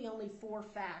are really only 4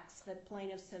 facts that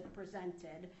plaintiffs have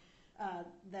presented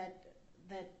that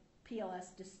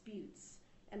PLS disputes,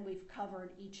 and we've covered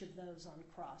each of those on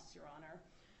cross, Your Honor.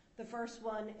 The first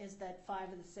one is that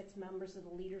 5 of the 6 members of the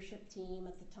leadership team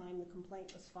at the time the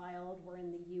complaint was filed were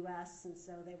in the U.S., and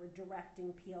so they were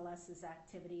directing PLS's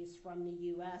activities from the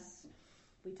U.S.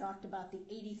 We talked about the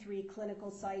 83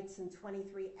 clinical sites and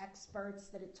 23 experts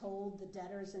that it told the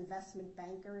debtors' investment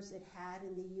bankers it had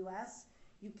in the U.S.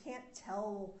 You can't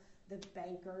tell the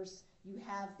bankers you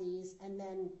have these and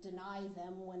then deny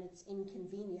them when it's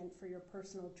inconvenient for your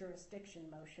personal jurisdiction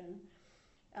motion.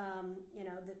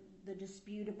 The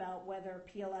dispute about whether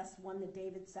PLS won the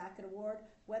David Sackett Award,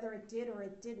 whether it did or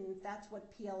it didn't, that's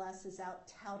what PLS is out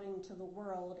touting to the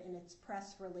world in its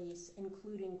press release,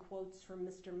 including quotes from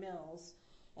Mr. Mills.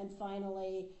 And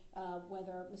finally,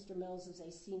 whether Mr. Mills is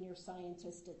a senior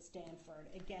scientist at Stanford.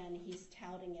 Again, he's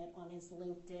touting it on his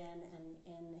LinkedIn and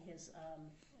in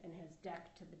his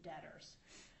deck to the debtors.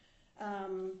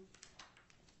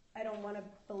 I don't want to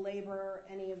belabor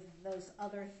any of those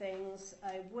other things.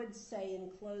 I would say in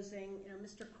closing,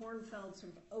 Mr. Kornfeld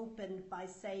sort of opened by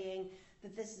saying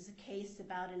that this is a case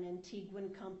about an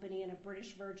Antiguan company and a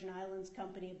British Virgin Islands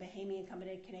company, a Bahamian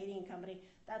company, a Canadian company.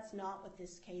 That's not what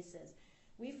this case is.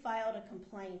 We filed a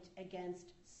complaint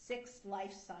against 6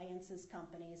 life sciences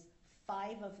companies.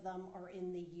 5 of them are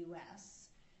in the U.S.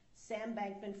 Sam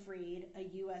Bankman-Fried, a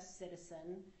U.S.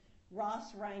 citizen.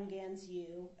 Ross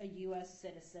Rheingans-Yu, a U.S.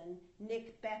 citizen.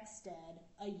 Nick Beckstead,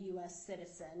 a U.S.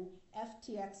 citizen.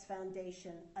 FTX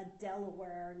Foundation, a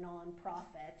Delaware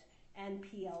nonprofit. And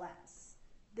PLS.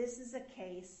 This is a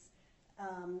case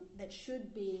that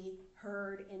should be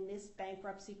heard in this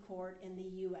bankruptcy court in the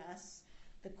U.S.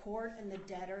 The court and the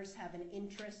debtors have an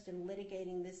interest in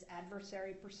litigating this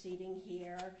adversary proceeding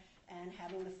here and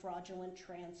having the fraudulent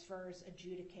transfers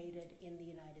adjudicated in the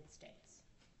United States.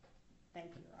 Thank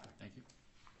you, Your Honor. Thank you.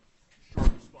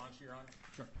 Short response, Your Honor?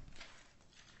 Sure.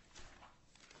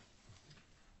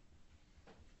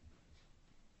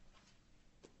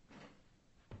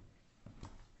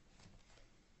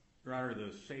 Your Honor,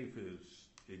 the safe is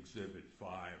Exhibit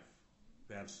 5.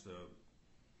 That's the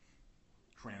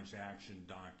transaction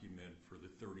document for the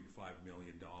 $35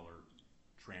 million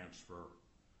transfer.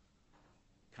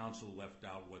 Counsel left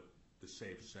out what the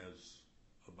safe says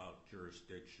about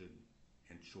jurisdiction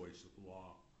and choice of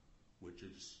law, which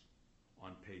is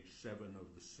on page 7 of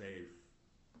the safe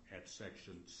at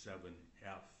section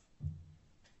 7F.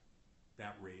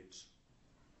 That reads,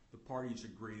 the parties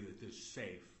agree that this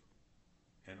safe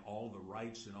and all the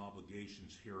rights and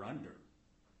obligations hereunder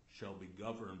shall be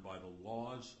governed by the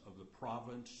laws of the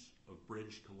province of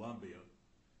British Columbia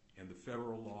and the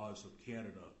federal laws of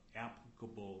Canada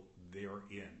applicable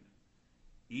therein.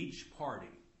 Each party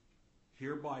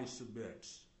hereby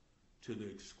submits to the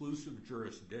exclusive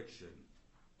jurisdiction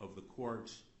of the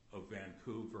courts of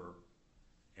Vancouver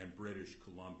and British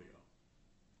Columbia.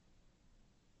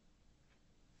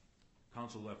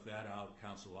 Counsel left that out.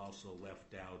 Counsel also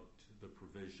left out the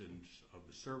provisions of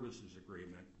the services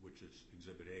agreement, which is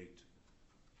Exhibit 8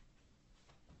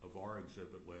 of our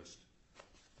exhibit list,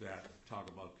 that talk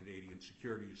about Canadian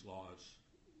securities laws,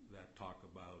 that talk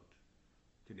about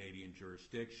Canadian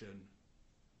jurisdiction.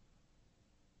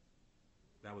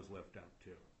 That was left out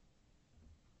too.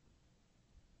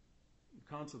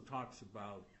 Counsel talks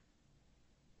about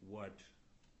what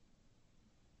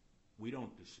we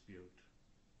don't dispute.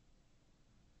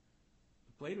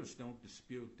 The plaintiffs don't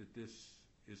dispute that this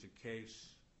is a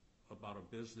case about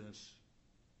a business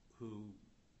who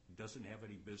doesn't have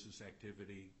any business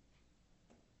activity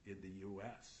in the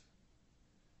U.S.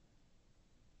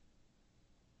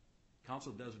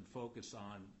 Counsel doesn't focus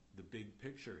on the big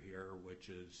picture here, which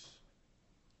is,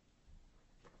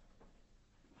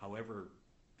 however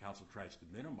counsel tries to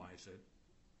minimize it,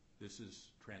 this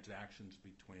is transactions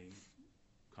between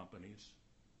companies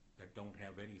that don't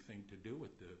have anything to do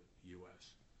with the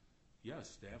U.S.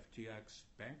 Yes, the FTX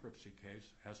bankruptcy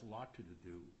case has a lot to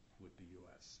do with the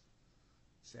U.S.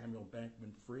 Samuel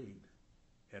Bankman-Fried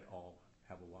et al.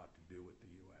 Have a lot to do with the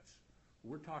U.S.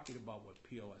 We're talking about what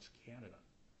PLS Canada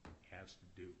has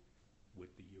to do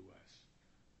with the U.S.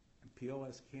 And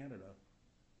PLS Canada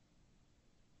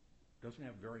doesn't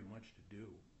have very much to do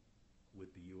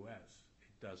with the U.S.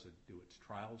 It doesn't do its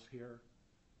trials here.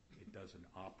 It doesn't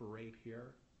operate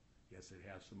here. Yes, it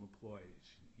has some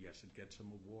employees. Yes, it gets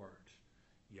some awards.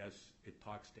 Yes, it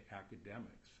talks to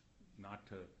academics. Not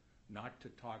to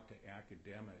talk to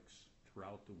academics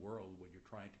throughout the world when you're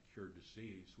trying to cure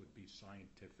disease would be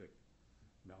scientific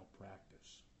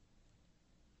malpractice.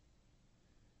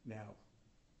 Now,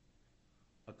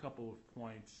 a couple of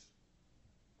points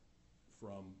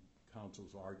from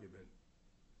counsel's argument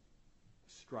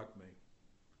struck me.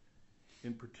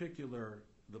 In particular,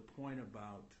 the point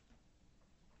about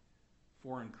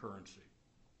foreign currency,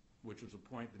 which is a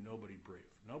point that nobody briefed.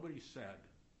 Nobody said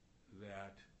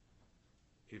that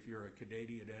if you're a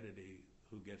Canadian entity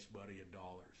who gets money in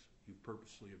dollars, you've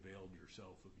purposely availed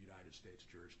yourself of United States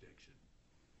jurisdiction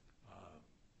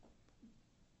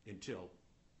until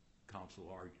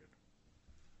counsel argued.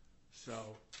 So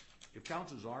if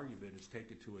counsel's argument is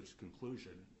taken to its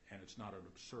conclusion, and it's not an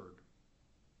absurd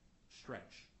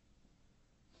stretch,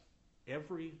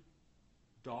 every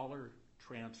dollar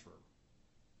transfer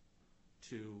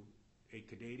to a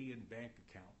Canadian bank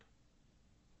account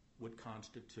would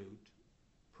constitute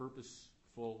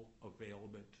purposeful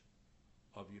availment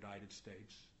of United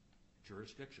States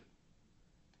jurisdiction.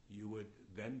 You would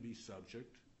then be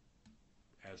subject,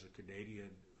 as a Canadian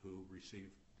who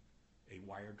received a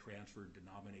wire transfer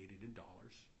denominated in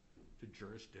dollars, to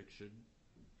jurisdiction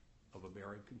of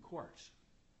American courts.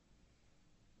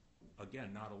 Again,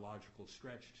 not a logical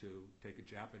stretch to take a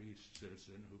Japanese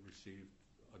citizen who received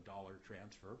a dollar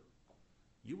transfer.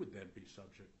 You would then be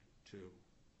subject to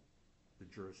the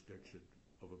jurisdiction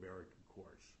of American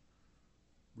courts.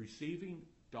 Receiving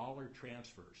dollar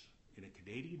transfers in a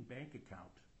Canadian bank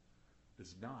account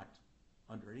does not,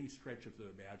 under any stretch of the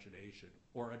imagination,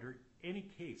 or under any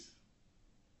case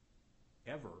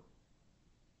ever,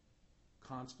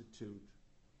 constitute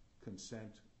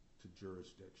consent to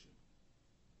jurisdiction.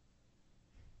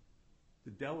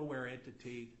 The Delaware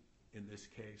entity in this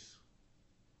case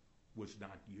was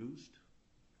not used.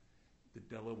 The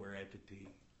Delaware entity,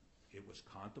 it was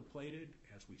contemplated,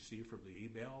 as we see from the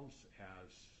emails,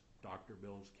 as Dr.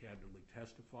 Mills candidly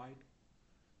testified.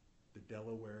 The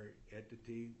Delaware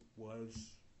entity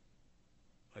was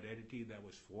an entity that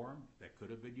was formed, that could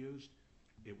have been used.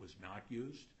 It was not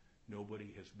used.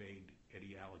 Nobody has made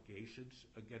any allegations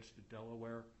against the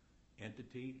Delaware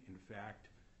entity. In fact,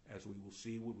 as we will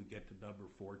see when we get to number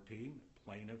 14,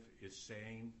 plaintiff is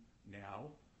saying now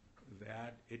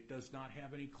that it does not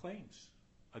have any claims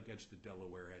against the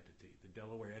Delaware entity. The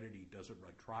Delaware entity doesn't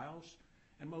run trials,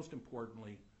 and most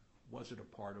importantly, wasn't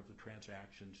a part of the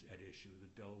transactions at issue.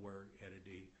 The Delaware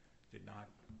entity did not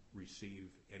receive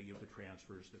any of the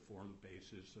transfers that form the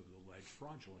basis of the alleged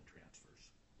fraudulent transfers.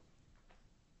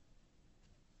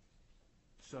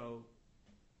 So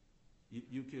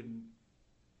you can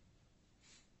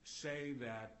say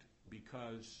that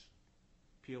because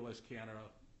PLS Canada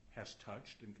has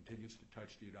touched and continues to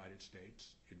touch the United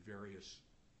States in various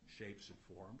shapes and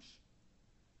forms,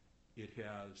 it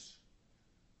has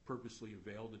purposely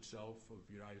availed itself of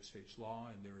United States law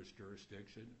and there is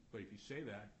jurisdiction. But if you say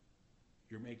that,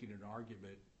 you're making an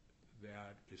argument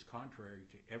that is contrary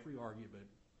to every argument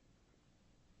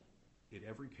in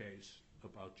every case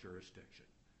about jurisdiction.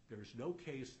 There's no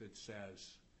case that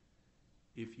says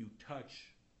if you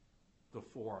touch the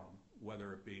forum,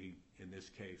 whether it be in this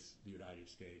case the United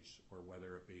States or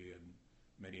whether it be in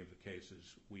many of the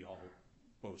cases we all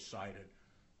both cited,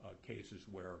 cases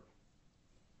where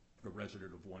a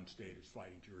resident of one state is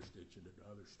fighting jurisdiction in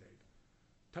another state.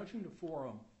 Touching the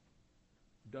forum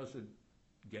doesn't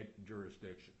get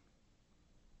jurisdiction.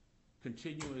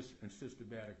 Continuous and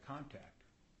systematic contact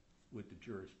with the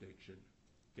jurisdiction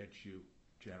gets you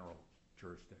general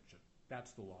jurisdiction.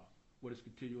 That's the law. What is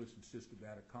continuous and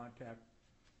systematic contact?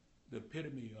 The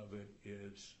epitome of it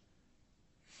is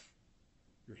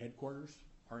your headquarters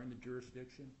are in the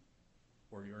jurisdiction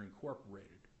or you're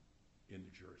incorporated in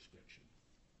the jurisdiction.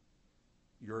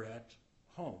 You're at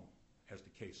home, as the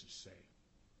cases say,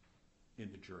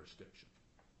 in the jurisdiction.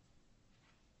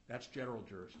 That's general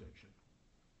jurisdiction.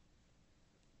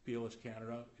 PLS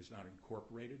Canada is not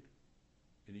incorporated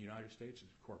in the United States,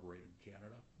 it's incorporated in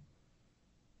Canada.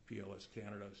 PLS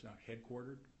Canada is not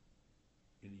headquartered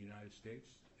in the United States,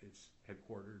 it's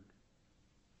headquartered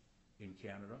in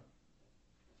Canada.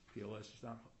 PLS is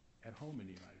not at home in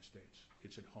the United States,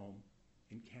 it's at home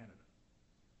in Canada.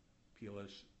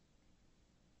 PLS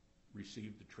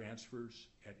received the transfers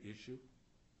at issue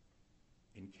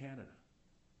in Canada.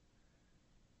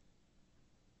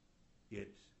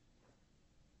 It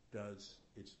does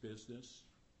its business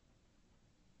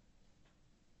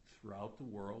throughout the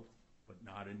world, but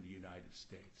not in the United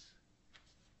States.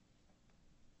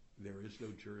 There is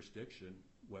no jurisdiction,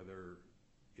 whether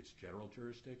it's general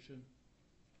jurisdiction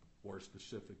or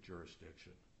specific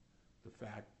jurisdiction. The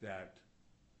fact that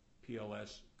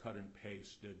PLS cut and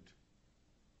pasted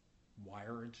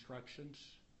wire instructions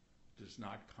does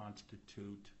not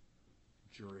constitute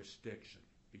jurisdiction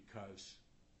because,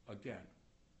 again,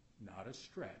 not a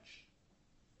stretch.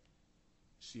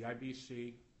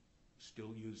 CIBC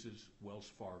still uses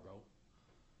Wells Fargo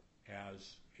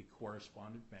as a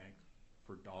correspondent bank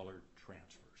for dollar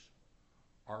transfers.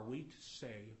 Are we to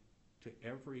say to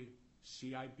every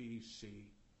CIBC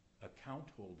account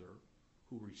holder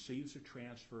who receives a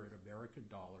transfer in American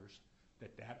dollars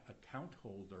that that account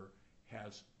holder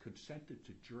has consented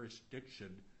to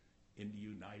jurisdiction in the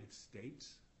United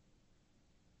States?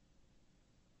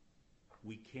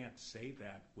 We can't say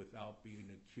that without being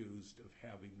accused of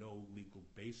having no legal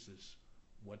basis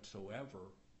whatsoever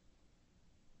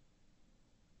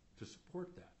to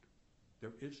support that.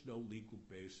 There is no legal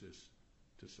basis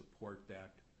to support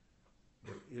that.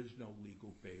 There is no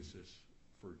legal basis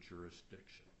for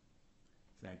jurisdiction.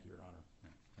 Thank you, Your Honor. Yeah,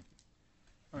 thank you.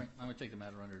 All right, I'm going to take the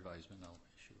matter under advisement. I'll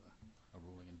issue a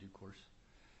ruling in due course.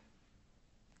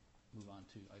 Move on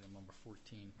to item number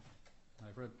 14.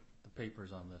 I've read the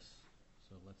papers on this,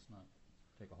 so let's not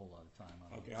take a whole lot of time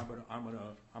on it. Okay, I'm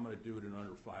gonna do it in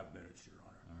under 5 minutes, Your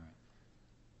Honor. All right.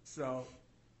 So,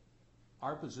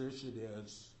 our position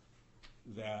is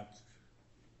that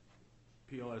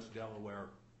PLS Delaware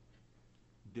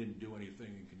didn't do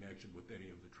anything in connection with any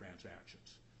of the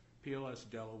transactions. PLS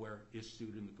Delaware is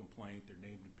sued in the complaint. They're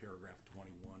named in paragraph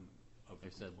 21 of the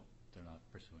They said they're not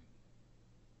pursuing.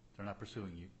 They're not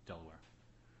pursuing you, Delaware.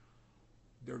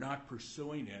 They're not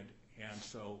pursuing it, and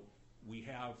so we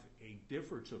have a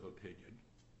difference of opinion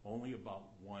only about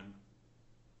one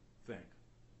thing.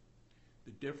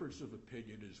 The difference of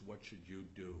opinion is what should you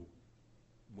do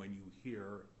when you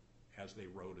hear, as they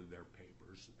wrote in their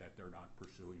papers, that they're not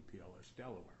pursuing PLS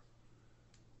Delaware.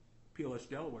 PLS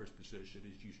Delaware's position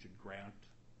is you should grant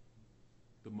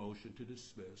the motion to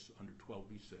dismiss under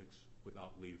 12b-6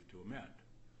 without leave to amend.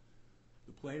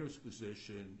 The plaintiff's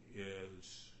position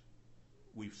is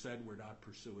we've said we're not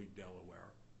pursuing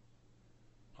Delaware,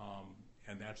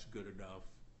 and that's good enough.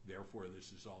 Therefore,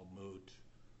 this is all moot.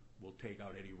 We'll take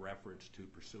out any reference to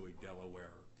pursuing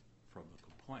Delaware from the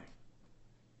complaint.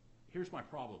 Here's my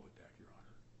problem with that, Your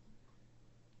Honor.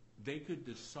 They could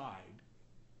decide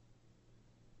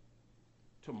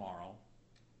tomorrow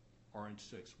or in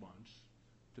 6 months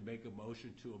to make a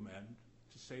motion to amend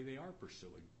to say they are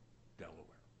pursuing Delaware.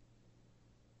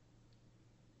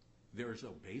 There is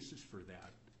no basis for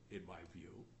that, in my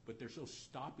view, but there's no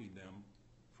stopping them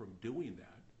from doing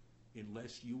that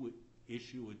unless you would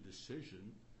issue a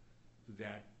decision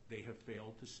that they have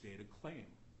failed to state a claim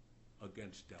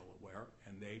against Delaware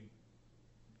and they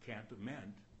can't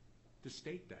amend to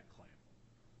state that claim.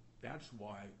 That's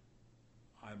why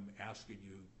I'm asking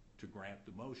you to grant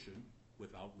the motion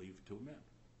without leave to amend.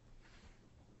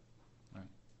 All right.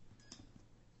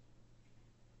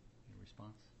 Any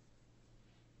response?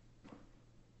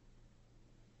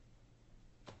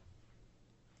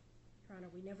 Your Honor,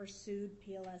 we never sued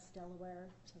PLS Delaware,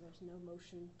 so there's no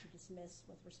motion to dismiss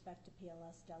with respect to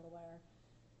PLS Delaware.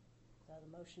 So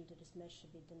the motion to dismiss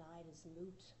should be denied as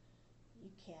moot. You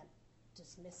can't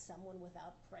dismiss someone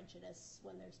without prejudice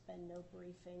when there's been no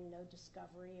briefing, no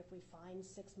discovery. If we find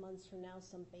 6 months from now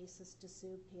some basis to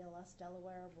sue PLS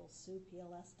Delaware, we'll sue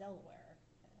PLS Delaware.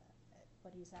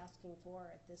 What he's asking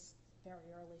for at this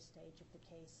very early stage of the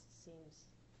case seems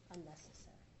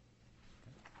unnecessary.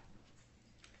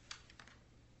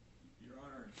 Your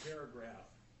Honor, in paragraph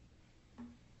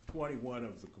 21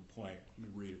 of the complaint, let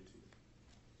me read it to you.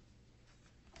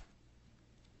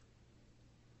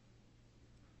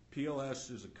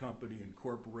 PLS is a company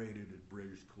incorporated in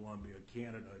British Columbia,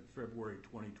 Canada in February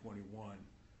 2021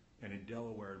 and in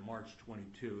Delaware in March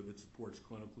 22 that supports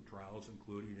clinical trials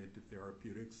including into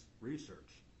therapeutics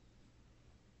research.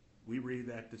 We read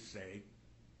that to say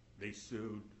they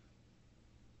sued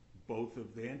both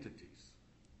of the entities.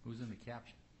 Who's in the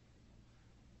caption?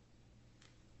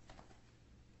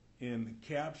 In the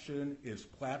caption is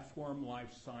Platform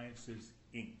Life Sciences,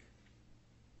 Inc.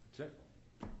 That's it.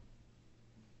 All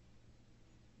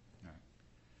right.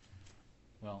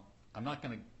 Well, I'm not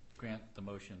going to grant the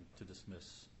motion to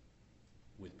dismiss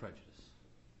with prejudice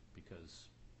because,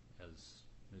 as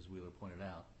Ms. Wheeler pointed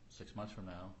out, 6 months from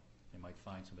now, they might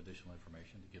find some additional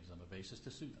information that gives them a basis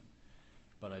to sue them.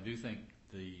 But I do think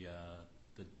the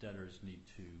debtors need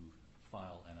to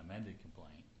file an amended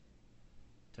complaint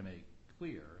to make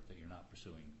clear that you're not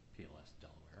pursuing PLS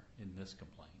Delaware in this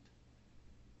complaint.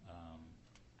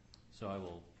 So I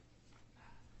will,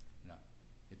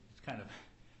 it's kind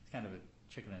of a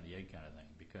chicken and the egg kind of thing,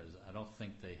 because I don't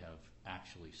think they have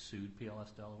actually sued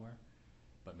PLS Delaware,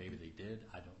 but maybe they did.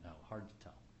 I don't know. Hard to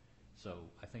tell. So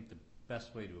I think the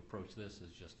best way to approach this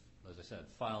is just, as I said,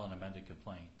 file an amended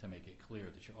complaint to make it clear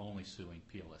that you're only suing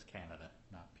PLS Canada,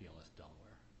 not PLS Delaware.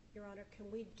 Your Honor, can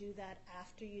we do that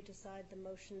after you decide the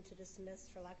motion to dismiss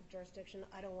for lack of jurisdiction?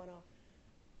 I don't want to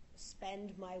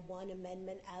spend my one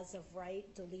amendment as of right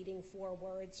deleting 4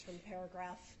 words from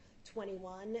paragraph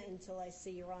 21 until I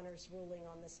see Your Honor's ruling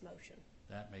on this motion.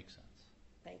 That makes sense.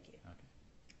 Thank you. Okay.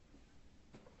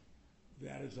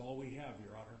 That is all we have,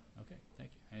 Your Honor. Okay, thank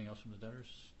you. Anything else from the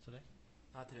debtors today?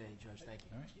 Not today, Judge. Thank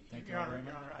you. All right. Thank Your you Honor, very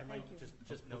much. Your Honor, I might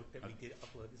just note that we did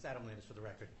upload, this Adam Landis for the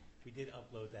record, we did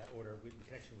upload that order in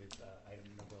connection with item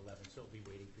number 11, so we'll be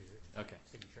waiting for your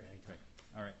signature anytime. Great.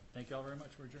 All right. Thank you all very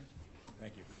much. We're adjourned.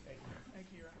 Thank you. Thank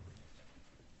you, Your Honor.